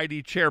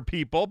Society chair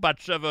people,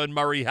 Batsheva and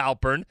Murray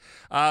Halpern.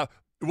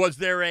 Was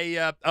there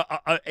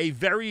a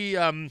very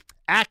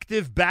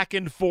active back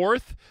and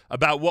forth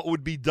about what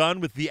would be done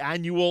with the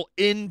annual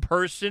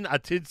in-person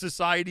Atid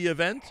Society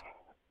event?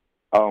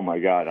 Oh, my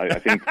God. I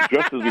think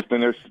just as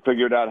we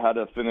figured out how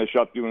to finish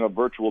up doing a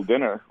virtual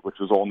dinner, which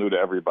was all new to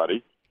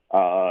everybody,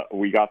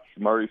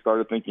 Murray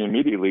started thinking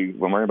immediately,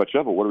 well, Murray and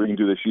Batsheva, what are we going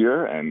to do this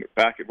year? And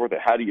back and forth,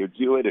 how do you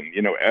do it? And,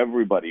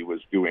 everybody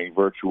was doing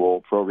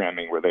virtual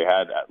programming where they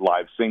had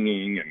live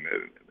singing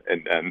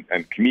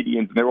and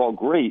comedians, and they're all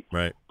great.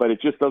 Right. But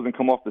it just doesn't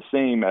come off the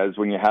same as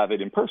when you have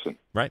it in person.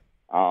 Right.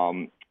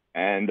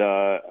 And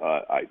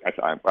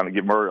I want to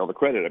give Murray all the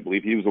credit. I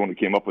believe he was the one who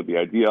came up with the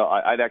idea.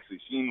 I'd actually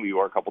seen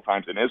Lior a couple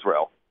times in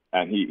Israel,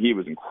 and he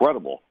was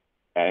incredible.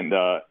 And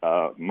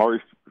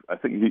Murray, I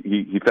think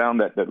he found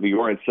that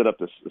Lior had set up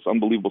this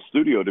unbelievable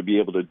studio to be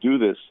able to do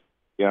this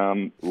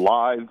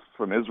live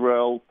from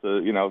Israel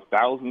to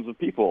thousands of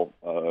people,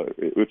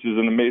 which is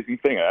an amazing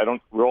thing.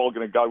 We're all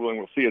going to, God willing,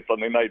 we'll see it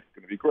Sunday night. It's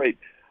going to be great.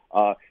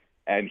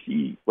 And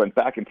he went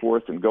back and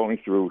forth and going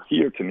through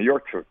here to New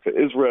York to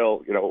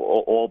Israel,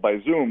 all by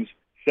Zooms,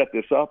 set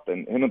this up.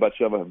 And him and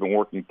Batsheva have been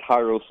working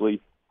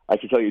tirelessly. I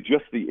can tell you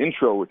just the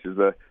intro, which is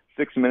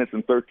 6 minutes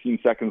and 13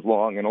 seconds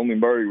long, and only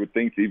Murray would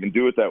think to even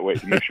do it that way,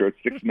 to make sure it's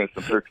 6 minutes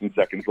and 13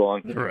 seconds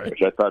long, right.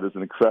 Which I thought was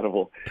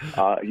incredible.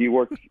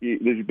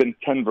 There's been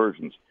 10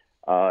 versions.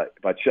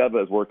 Batsheva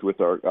has worked with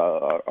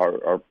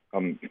the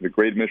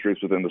grade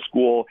administrators within the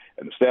school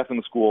and the staff in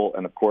the school,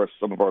 and of course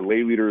some of our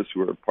lay leaders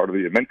who are part of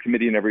the event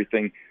committee and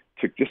everything,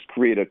 to just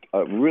create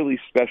a really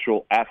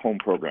special at-home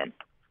program.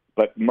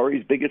 But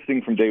Murray's biggest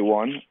thing from day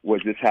one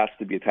was this has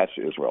to be attached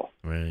to Israel.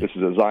 Right. This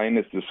is a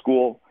Zionist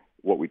school.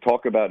 What we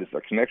talk about is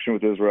a connection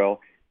with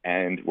Israel.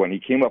 And when he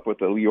came up with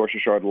the Lior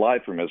Suchard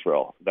Live from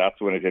Israel,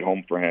 that's when it hit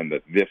home for him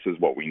that this is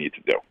what we need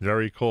to do.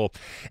 Very cool.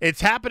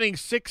 It's happening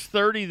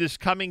 6:30 this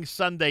coming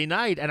Sunday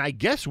night, and I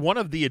guess one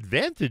of the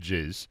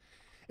advantages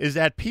is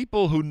that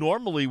people who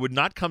normally would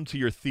not come to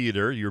your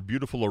theater, your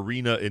beautiful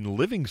arena in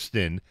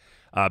Livingston,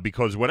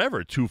 because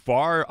whatever, too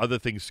far, other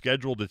things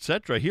scheduled,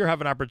 etc., here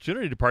have an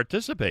opportunity to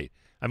participate.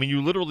 I mean, you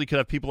literally could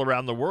have people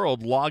around the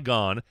world log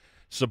on,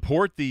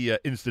 support the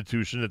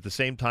institution, at the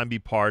same time be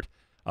part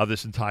of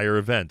this entire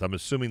event. I'm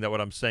assuming that what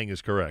I'm saying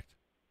is correct.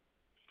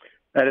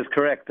 That is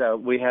correct.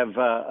 We have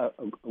a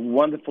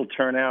wonderful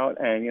turnout,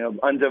 and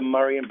under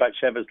Murray and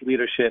Batsheva's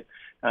leadership,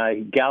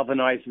 he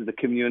galvanizes the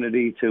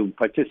community to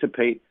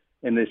participate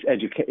in this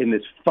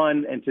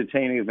fun,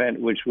 entertaining event,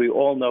 which we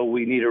all know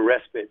we need a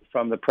respite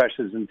from the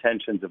pressures and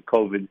tensions of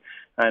COVID,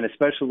 and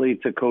especially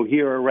to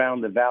cohere around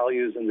the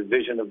values and the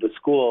vision of the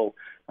school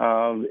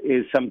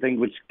is something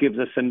which gives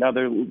us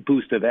another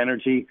boost of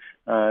energy.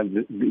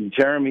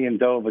 Jeremy and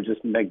Dov are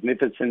just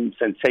magnificent,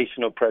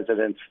 sensational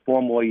presidents,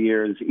 4 more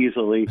years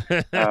easily,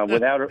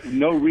 without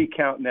no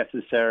recount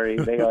necessary.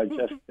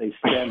 They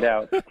stand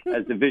out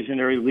as the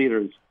visionary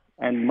leaders.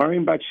 And Murray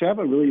and Batsheva,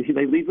 really,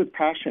 they lead with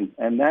passion,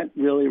 and that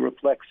really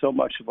reflects so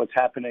much of what's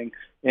happening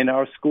in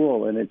our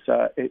school. And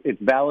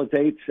it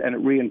validates and it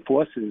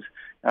reinforces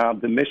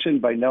the mission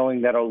by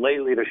knowing that our lay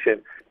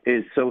leadership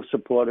is so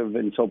supportive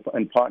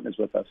and partners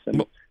with us.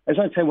 And I just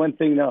want to say one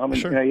thing now.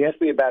 Sure. You asked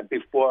me about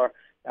before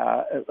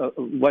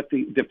what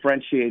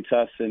differentiates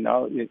us, and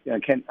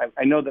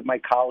I know that my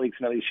colleagues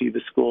in other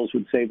yeshiva schools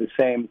would say the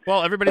same.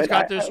 Well, everybody's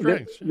got their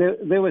strengths.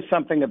 There was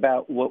something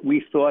about what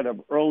we thought of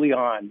early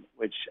on,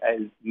 which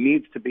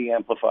needs to be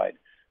amplified.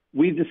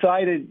 We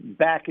decided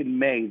back in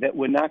May that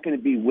we're not going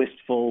to be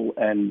wistful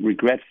and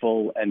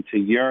regretful and to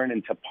yearn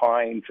and to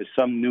pine for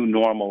some new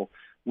normal.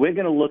 We're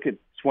going to look at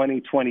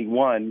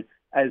 2021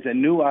 as a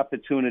new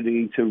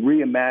opportunity to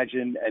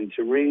reimagine and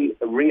to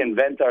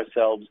reinvent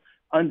ourselves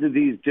under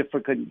these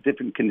different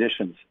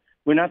conditions.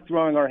 We're not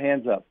throwing our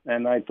hands up.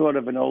 And I thought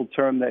of an old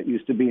term that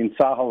used to be in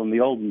Sahel in the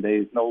olden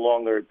days, no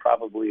longer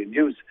probably in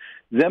use.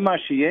 Zeh ma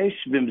sheyesh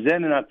v'im zeh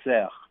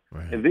nenatzech.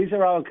 Right. If these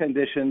are our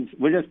conditions,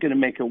 we're just going to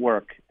make it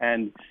work.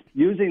 And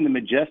using the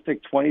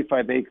majestic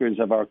 25 acres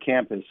of our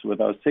campus with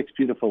our 6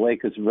 beautiful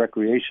acres of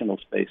recreational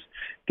space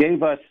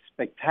gave us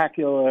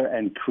spectacular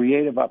and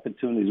creative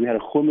opportunities. We had a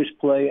Chumash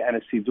play and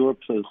a Siddur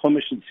play,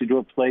 Chumash and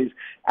Siddur plays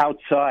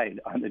outside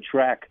on the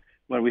track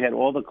where we had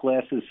all the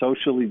classes,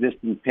 socially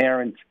distant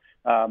parents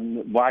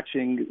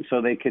watching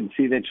so they can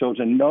see their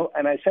children.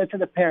 And I said to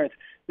the parents,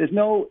 there's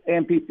no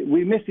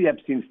we miss the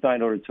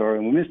Epstein-Stein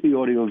Auditorium, we miss the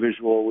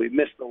audiovisual, we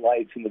miss the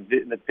lights and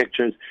the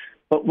pictures.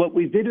 But what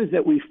we did is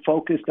that we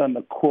focused on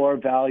the core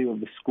value of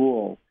the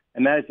school,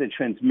 and that is the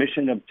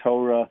transmission of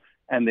Torah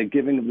and the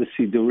giving of the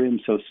Siddurim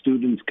so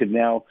students could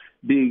now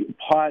be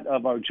part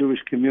of our Jewish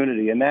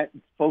community. And that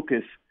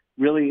focus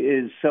really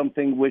is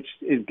something which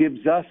it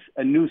gives us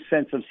a new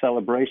sense of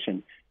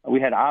celebration. We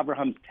had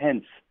Abraham's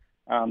tents,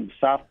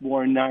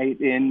 sophomore night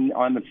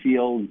on the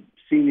field,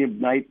 senior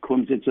night,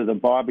 Kumsitz, the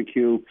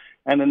barbecue.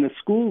 And in the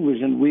school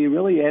vision, we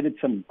really added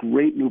some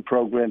great new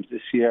programs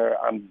this year.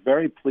 I'm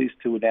very pleased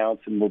to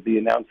announce, and we'll be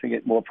announcing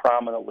it more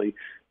prominently,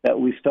 that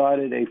we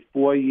started a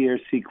 4-year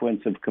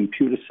sequence of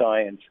computer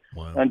science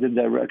under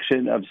the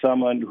direction of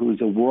someone who's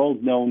a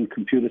world-known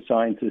computer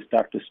scientist,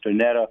 Dr.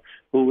 Sternetta,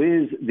 who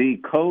is the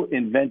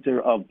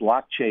co-inventor of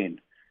blockchain.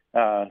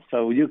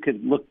 So you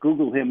could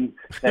Google him.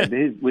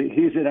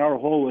 He's in our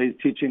hallways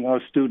teaching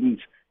our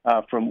students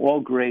from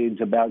all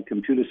grades about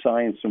computer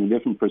science from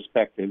different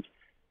perspectives.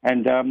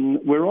 And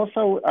we're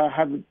also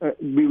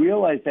we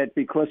realize that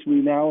because we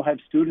now have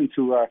students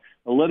who are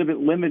a little bit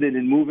limited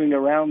in moving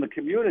around the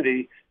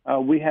community,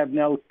 we have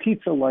now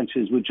pizza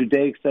lunches with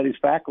Judaic Studies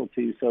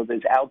faculty, so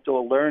there's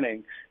outdoor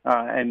learning,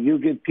 and you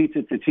give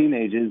pizza to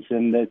teenagers,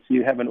 and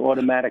you have an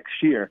automatic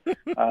shear.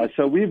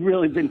 So we've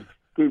really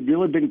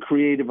been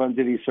creative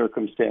under these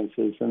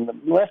circumstances. And the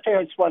last thing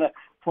I just want to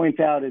point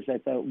out is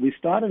that we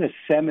started a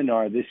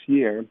seminar this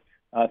year,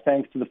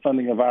 thanks to the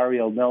funding of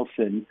Ariel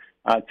Nelson,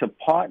 to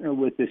partner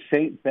with the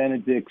St.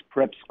 Benedict's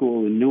Prep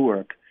School in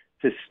Newark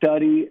to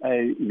study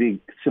the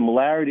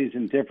similarities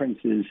and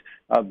differences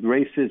of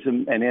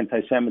racism and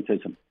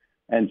anti-Semitism.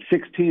 And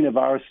 16 of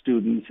our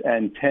students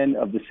and 10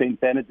 of the St.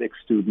 Benedict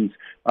students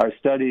are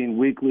studying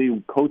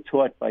weekly,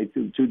 co-taught by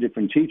two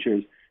different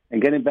teachers.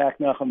 And getting back,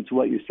 Nachum, to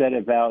what you said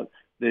about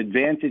the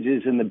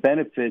advantages and the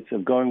benefits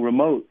of going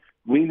remote,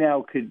 we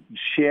now could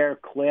share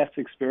class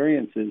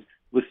experiences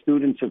with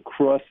students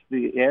across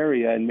the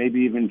area and maybe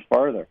even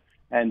farther.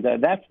 And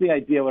that's the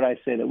idea, what I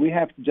say, that we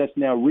have to just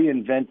now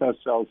reinvent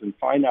ourselves and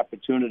find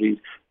opportunities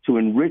to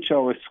enrich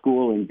our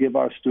school and give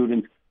our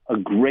students a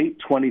great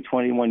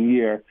 2021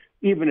 year,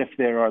 even if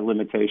there are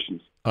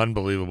limitations.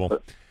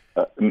 Unbelievable.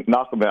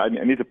 Nachum,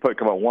 I need to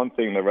come on one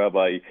thing. The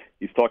rabbi,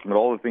 he's talking about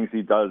all the things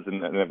he does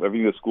and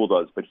everything the school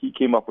does, but he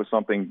came up with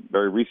something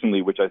very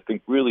recently which I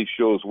think really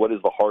shows what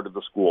is the heart of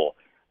the school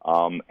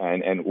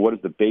and what is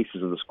the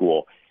basis of the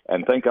school.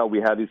 And thank God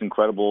we had these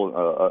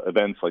incredible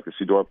events like the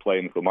Siddur play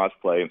and the Chumash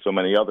play and so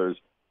many others.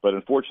 But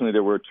unfortunately,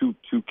 there were two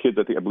kids,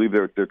 I believe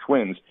they're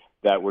twins,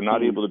 that were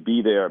not able to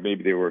be there.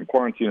 Maybe they were in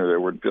quarantine or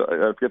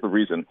I forget the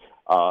reason.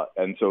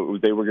 And so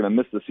they were going to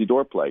miss the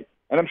Siddur play.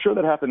 And I'm sure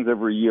that happens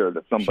every year,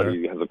 that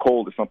somebody has a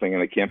cold or something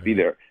and they can't be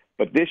there.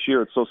 But this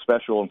year it's so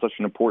special and such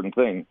an important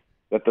thing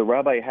that the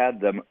rabbi had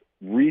them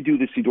redo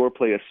the Siddur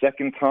play a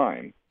second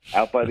time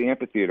out by the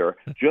amphitheater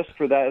just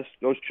for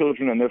those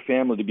children and their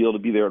family to be able to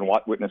be there and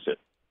witness it.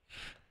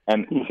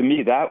 And to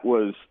me, that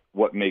was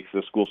what makes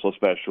the school so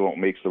special, what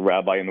makes the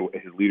rabbi and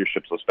his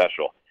leadership so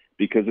special,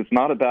 because it's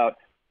not about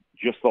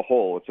just the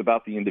whole. It's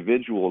about the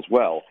individual as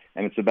well,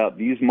 and it's about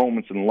these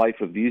moments in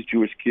life of these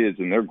Jewish kids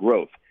and their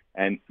growth.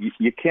 And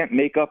you can't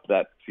make up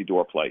that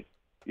Siddur play.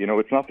 You know,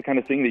 it's not the kind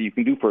of thing that you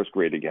can do first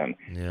grade again.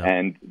 Yeah.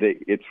 And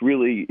it's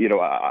really,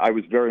 I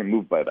was very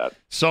moved by that.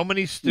 So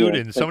many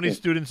students,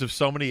 students of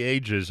so many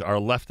ages are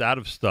left out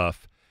of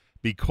stuff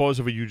because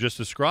of what you just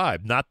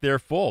described. Not their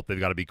fault. They've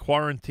got to be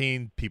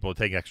quarantined. People are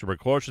taking extra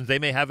precautions. They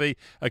may have a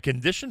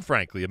condition,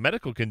 frankly, a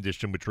medical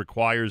condition, which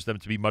requires them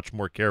to be much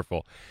more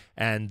careful.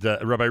 And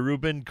Rabbi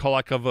Rubin, kol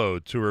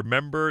hakavod, to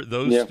remember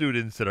those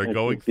students that are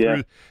going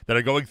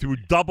through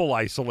double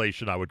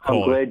isolation, I would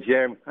call it.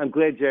 I'm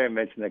glad Jerry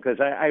mentioned that, because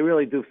I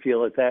really do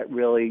feel that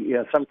really,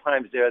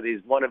 sometimes there are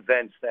these one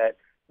events that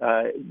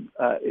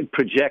it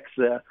projects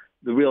the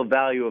real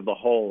value of the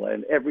whole,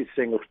 and every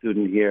single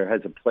student here has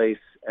a place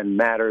and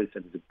matters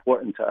and is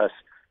important to us,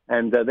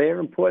 and they are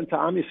important to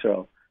Am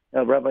Yisrael.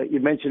 Rabbi, you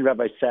mentioned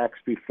Rabbi Sachs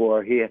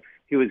before.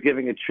 He was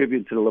giving a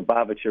tribute to the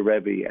Lubavitcher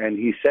Rebbe, and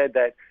he said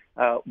that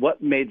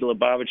what made the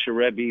Lubavitcher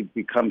Rebbe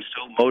become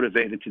so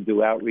motivated to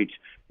do outreach,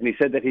 and he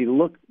said that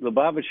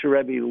Lubavitcher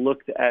Rebbe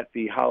looked at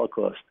the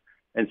Holocaust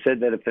and said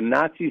that if the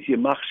Nazis,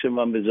 Yamach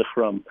Shemam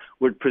V'Zichram,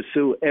 would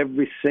pursue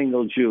every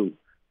single Jew,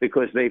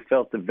 because they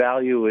felt the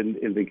value in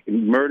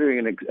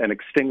murdering and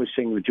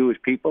extinguishing the Jewish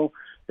people,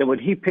 then what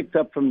he picked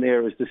up from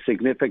there is the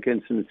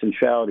significance and the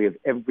centrality of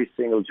every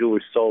single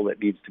Jewish soul that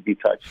needs to be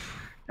touched.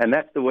 And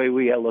that's the way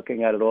we are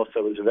looking at it also.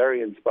 It was a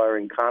very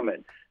inspiring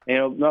comment.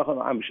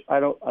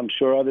 I'm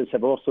sure others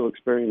have also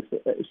experienced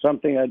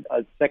something,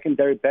 a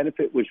secondary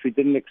benefit, which we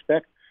didn't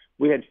expect,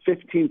 we had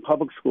 15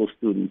 public school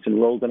students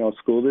enrolled in our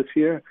school this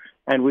year,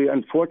 and we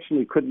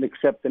unfortunately couldn't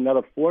accept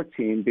another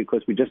 14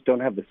 because we just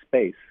don't have the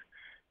space.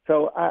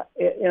 So, the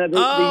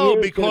year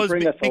is going to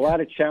bring us a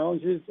lot of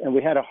challenges, and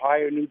we had to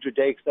hire new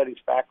Judaic Studies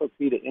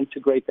faculty to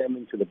integrate them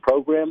into the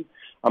program.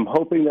 I'm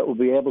hoping that we'll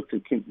be able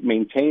to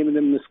maintain them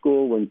in the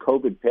school when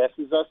COVID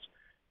passes us.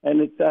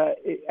 And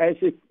as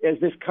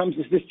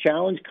this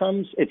challenge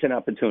comes, it's an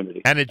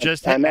opportunity. And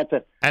that's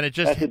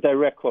a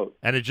direct quote.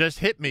 And it just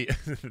hit me.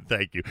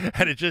 Thank you.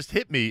 And it just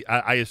hit me.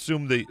 I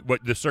assume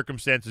what the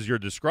circumstances you're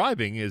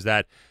describing is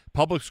that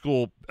public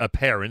school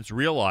parents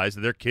realize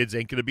that their kids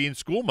ain't going to be in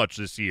school much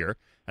this year,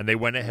 and they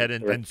went ahead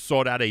and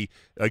sought out a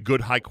good,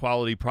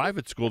 high-quality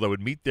private school that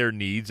would meet their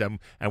needs and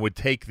would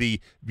take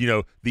the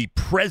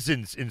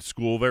presence in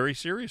school very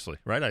seriously,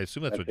 right? I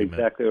assume that's what you meant.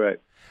 Exactly right.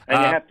 And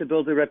you have to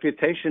build a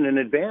reputation in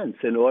advance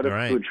in order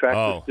to attract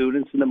the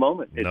students in the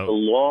moment. It's a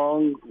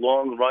long,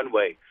 long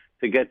runway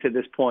to get to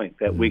this point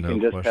that we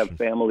can just have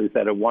families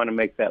that want to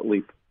make that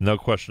leap. No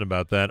question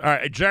about that. All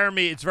right,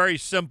 Jeremy, it's very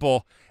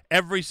simple.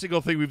 Every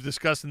single thing we've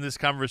discussed in this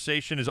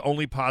conversation is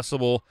only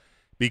possible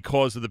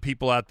because of the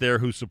people out there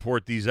who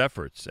support these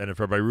efforts. And if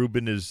Rabbi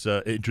Rubin is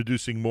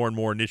introducing more and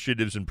more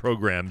initiatives and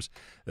programs,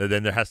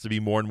 then there has to be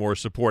more and more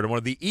support. And one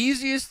of the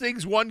easiest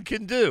things one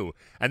can do,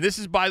 and this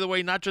is, by the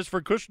way, not just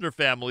for Kushner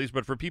families,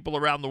 but for people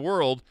around the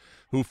world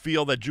who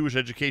feel that Jewish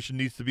education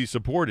needs to be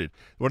supported.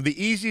 One of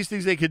the easiest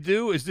things they could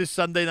do is this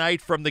Sunday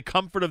night, from the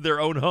comfort of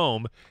their own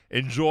home,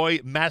 enjoy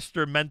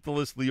Master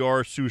Mentalist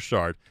Lior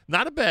Suchard.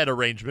 Not a bad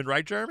arrangement,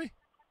 right, Jeremy?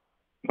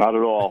 Not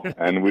at all.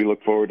 And we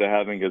look forward to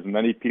having as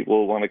many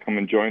people want to come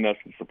and join us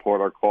and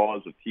support our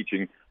cause of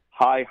teaching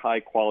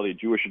high quality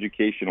Jewish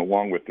education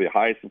along with the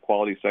highest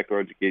quality secular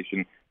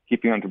education,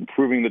 keeping on to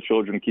improving the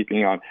children,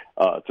 keeping on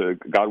to,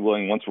 God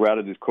willing, once we're out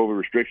of these COVID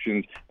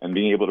restrictions and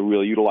being able to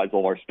really utilize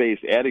all our space,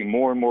 adding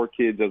more and more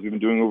kids as we've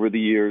been doing over the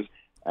years.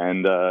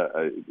 And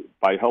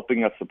by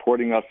helping us,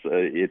 supporting us,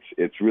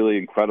 it's really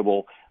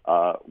incredible.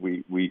 I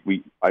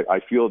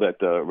feel that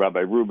Rabbi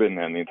Rubin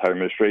and the entire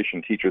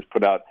administration, teachers,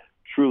 put out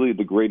truly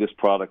the greatest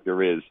product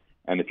there is.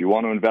 And if you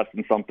want to invest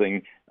in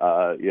something,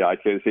 I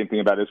say the same thing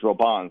about Israel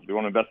Bonds. If you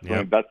want to invest in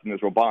something, invest in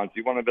Israel Bonds. If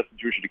you want to invest in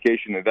Jewish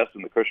education, invest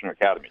in the Kushner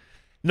Academy.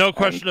 No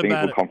question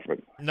about it.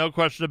 No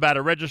question about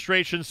it.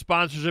 Registration,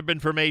 sponsorship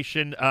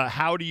information.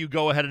 How do you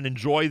go ahead and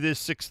enjoy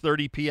this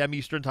 6:30 p.m.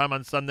 Eastern Time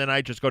on Sunday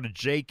night? Just go to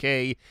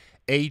jkha.org/atid.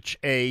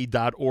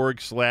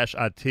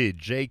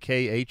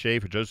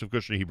 JKHA for Joseph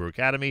Kushner Hebrew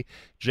Academy.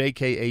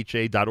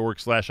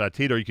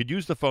 jkha.org/atid. Or you could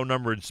use the phone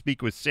number and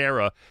speak with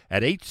Sarah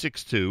at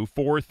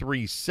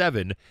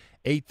 862-437-8001.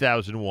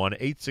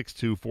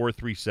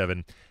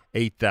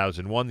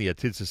 862-437-8001. The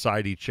Atid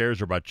Society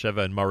chairs are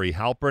Batsheva and Murray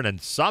Halpern,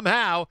 and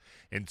somehow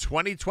in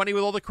 2020,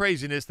 with all the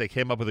craziness, they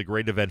came up with a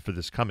great event for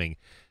this coming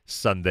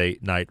Sunday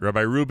night. Rabbi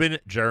Rubin,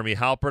 Jeremy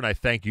Halpern, I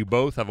thank you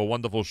both. Have a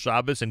wonderful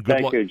Shabbos and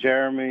good luck. Thank you,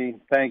 Jeremy.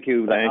 Thank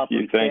you. Thank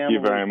you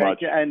very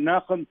much. And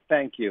Nachum,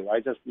 thank you. I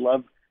just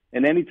love,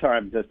 in any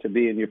time, just to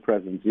be in your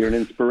presence. You're an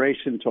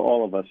inspiration to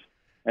all of us,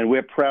 and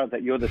we're proud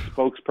that you're the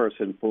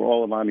spokesperson for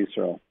all of Am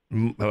Yisrael.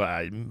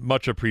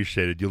 Much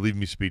appreciated. You leave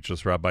me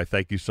speechless, Rabbi.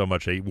 Thank you so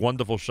much. A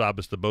wonderful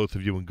Shabbos to both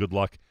of you, and good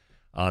luck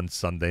on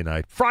Sunday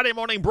night. Friday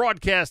morning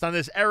broadcast on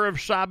this Erev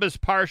Shabbos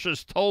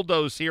Parshas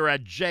Toldos here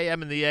at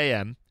JM in the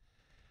AM.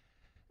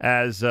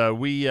 As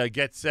we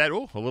get set,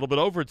 a little bit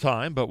over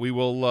time, but we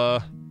will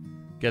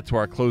get to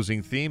our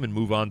closing theme and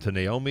move on to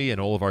Naomi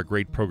and all of our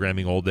great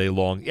programming all day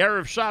long.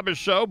 Erev Shabbos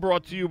show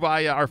brought to you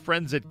by our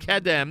friends at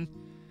Kedem.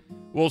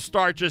 We'll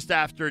start just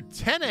after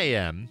 10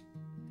 a.m.,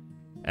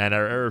 and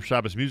our Erev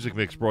Shabbos music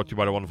mix brought to you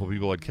by the wonderful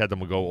people at Kedem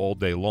will go all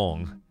day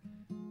long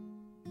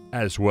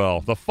as well.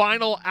 The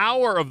final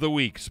hour of the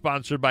week,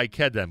 sponsored by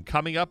Kedem,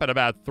 coming up at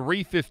about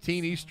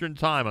 3:15 Eastern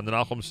Time on the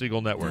Nachum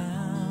Segal Network.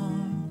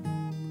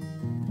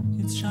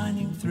 It's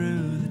shining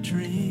through the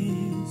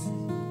trees.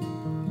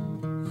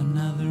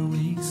 Another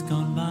week's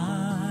gone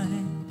by.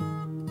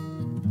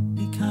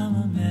 Become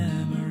a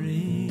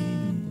memory.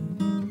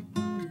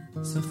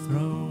 So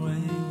throw away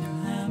your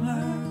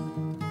hammer.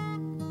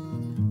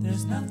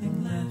 There's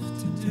nothing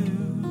left to do.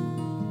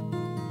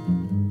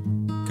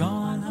 Go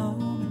on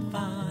home and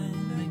find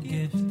the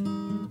gift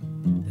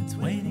that's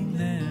waiting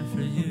there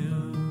for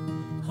you.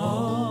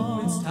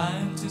 Oh, it's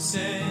time to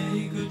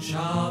say good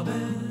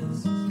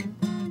Shabbos,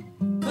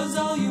 'cause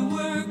all your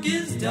work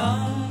is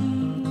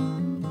done.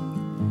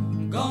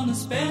 I'm gonna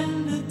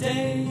spend a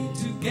day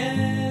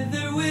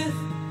together with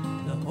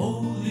the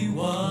Holy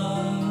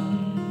One.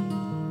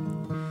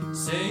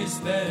 Say a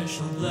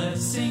special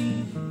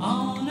blessing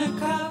on a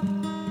cup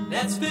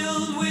that's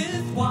filled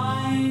with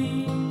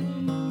wine.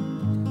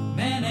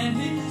 Man and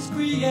his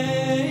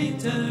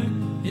creator,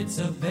 it's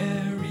a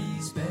very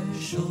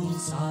special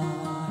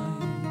sign.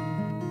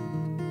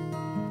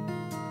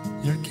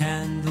 Your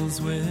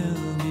candles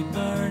will be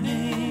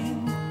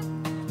burning.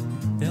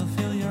 They'll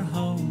fill your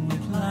home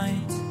with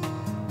light.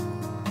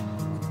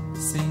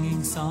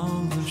 Singing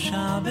songs of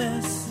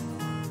Shabbos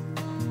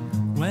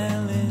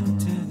well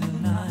into the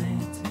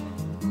night.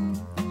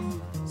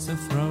 So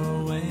throw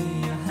away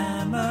your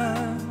hammer.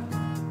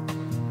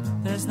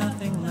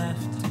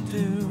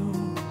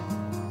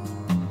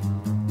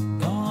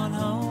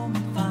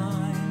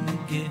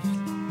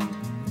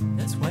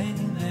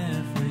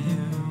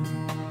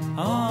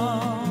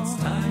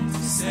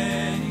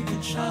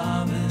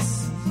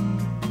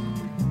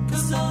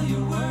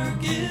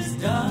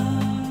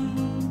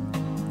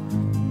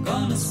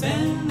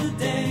 spend the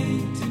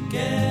day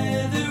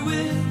together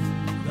with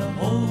the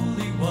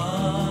Holy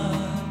One.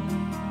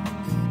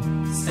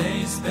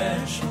 Say a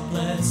special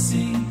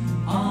blessing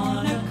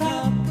on a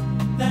cup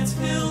that's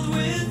filled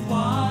with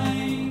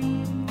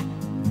wine.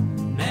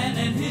 Man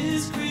and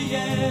his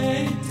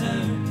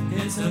creator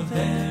is a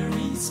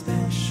very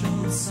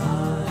special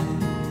sign.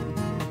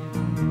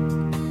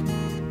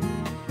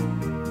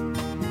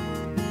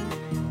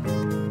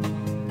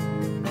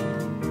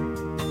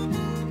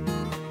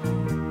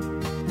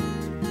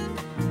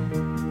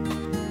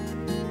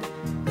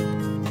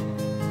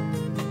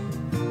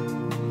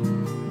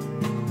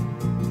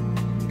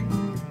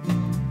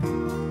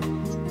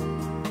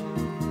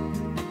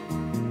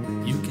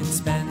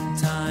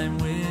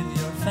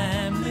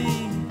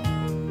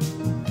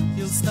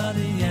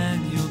 Study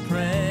and you'll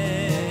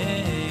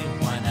pray.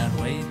 Why not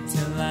wait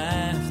till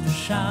after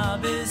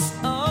Shabbos?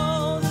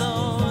 Oh,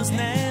 those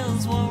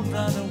nails won't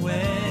run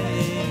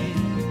away.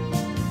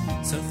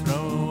 So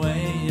throw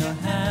away your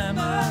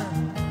hammer.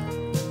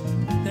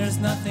 There's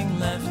nothing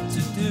left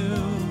to do.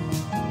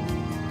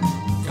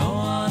 Go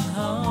on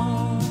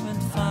home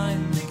and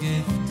find the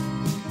gift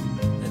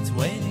that's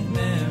waiting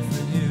there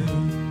for you.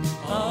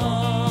 Oh,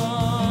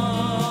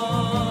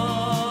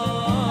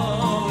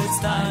 it's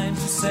time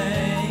to say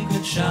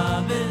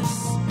Shabbos,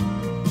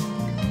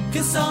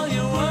 'cause all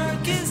your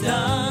work is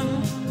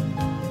done.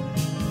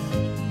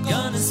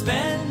 Gonna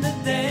spend the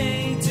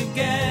day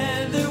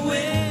together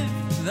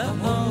with the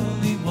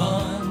Holy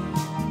One.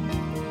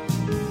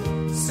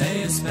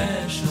 Say a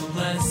special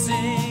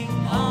blessing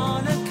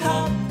on a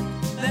cup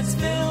that's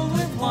filled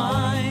with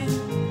wine.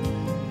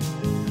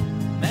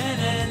 Man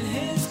and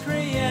his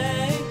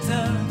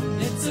creator,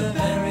 it's a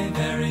very,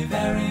 very,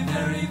 very,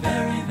 very,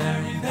 very,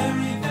 very,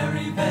 very,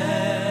 very,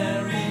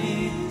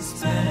 very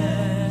special.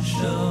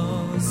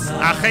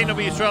 Achenu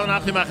B'Yisrael and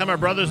Achim Achem, our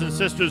brothers and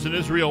sisters in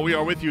Israel, we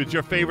are with you. It's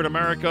your favorite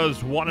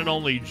America's one and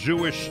only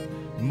Jewish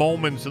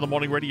Moments in the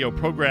Morning radio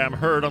program,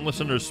 heard on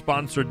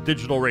listeners-sponsored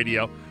digital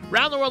radio.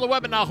 Around the world, the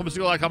web at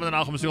NachumSegal.com and the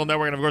Nachum Segal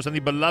Network, and of course on the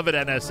beloved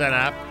NSN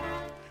app.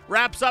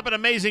 Wraps up an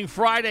amazing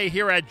Friday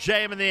here at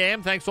JM in the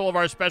AM. Thanks to all of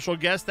our special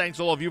guests. Thanks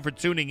to all of you for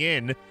tuning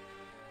in.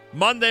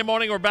 Monday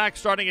morning, we're back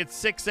starting at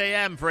 6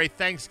 a.m. for a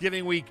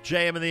Thanksgiving week.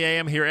 JM in the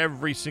AM here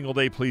every single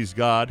day, please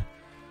God.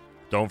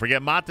 Don't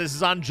forget, Matis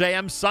is on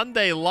JM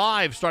Sunday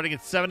live, starting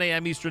at 7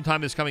 a.m. Eastern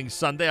Time this coming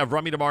Sunday. I have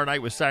Rummy tomorrow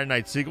night with Saturday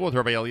Night Segal with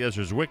Rabbi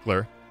Eliezer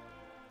Zwickler.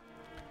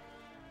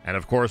 And,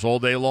 of course, all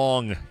day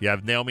long, you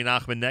have Naomi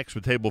Nachman next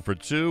with Table for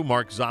Two.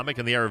 Mark Zamek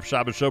and the Erev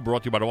Shabbos Show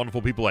brought to you by the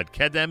wonderful people at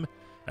Kedem.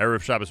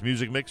 Erev Shabbos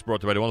Music Mix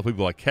brought to you by the wonderful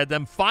people at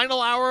Kedem.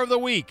 Final hour of the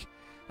week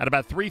at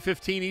about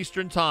 3:15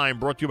 Eastern Time,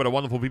 brought to you by the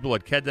wonderful people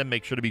at Kedem.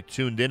 Make sure to be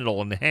tuned in.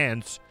 It'll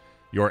enhance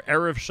your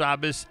Erev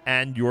Shabbos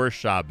and your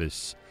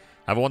Shabbos.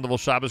 Have a wonderful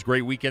Shabbos,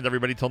 great weekend,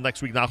 everybody. Till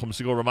next week, Nachum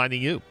Segal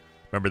reminding you,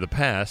 remember the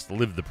past,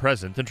 live the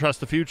present, and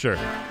trust the future.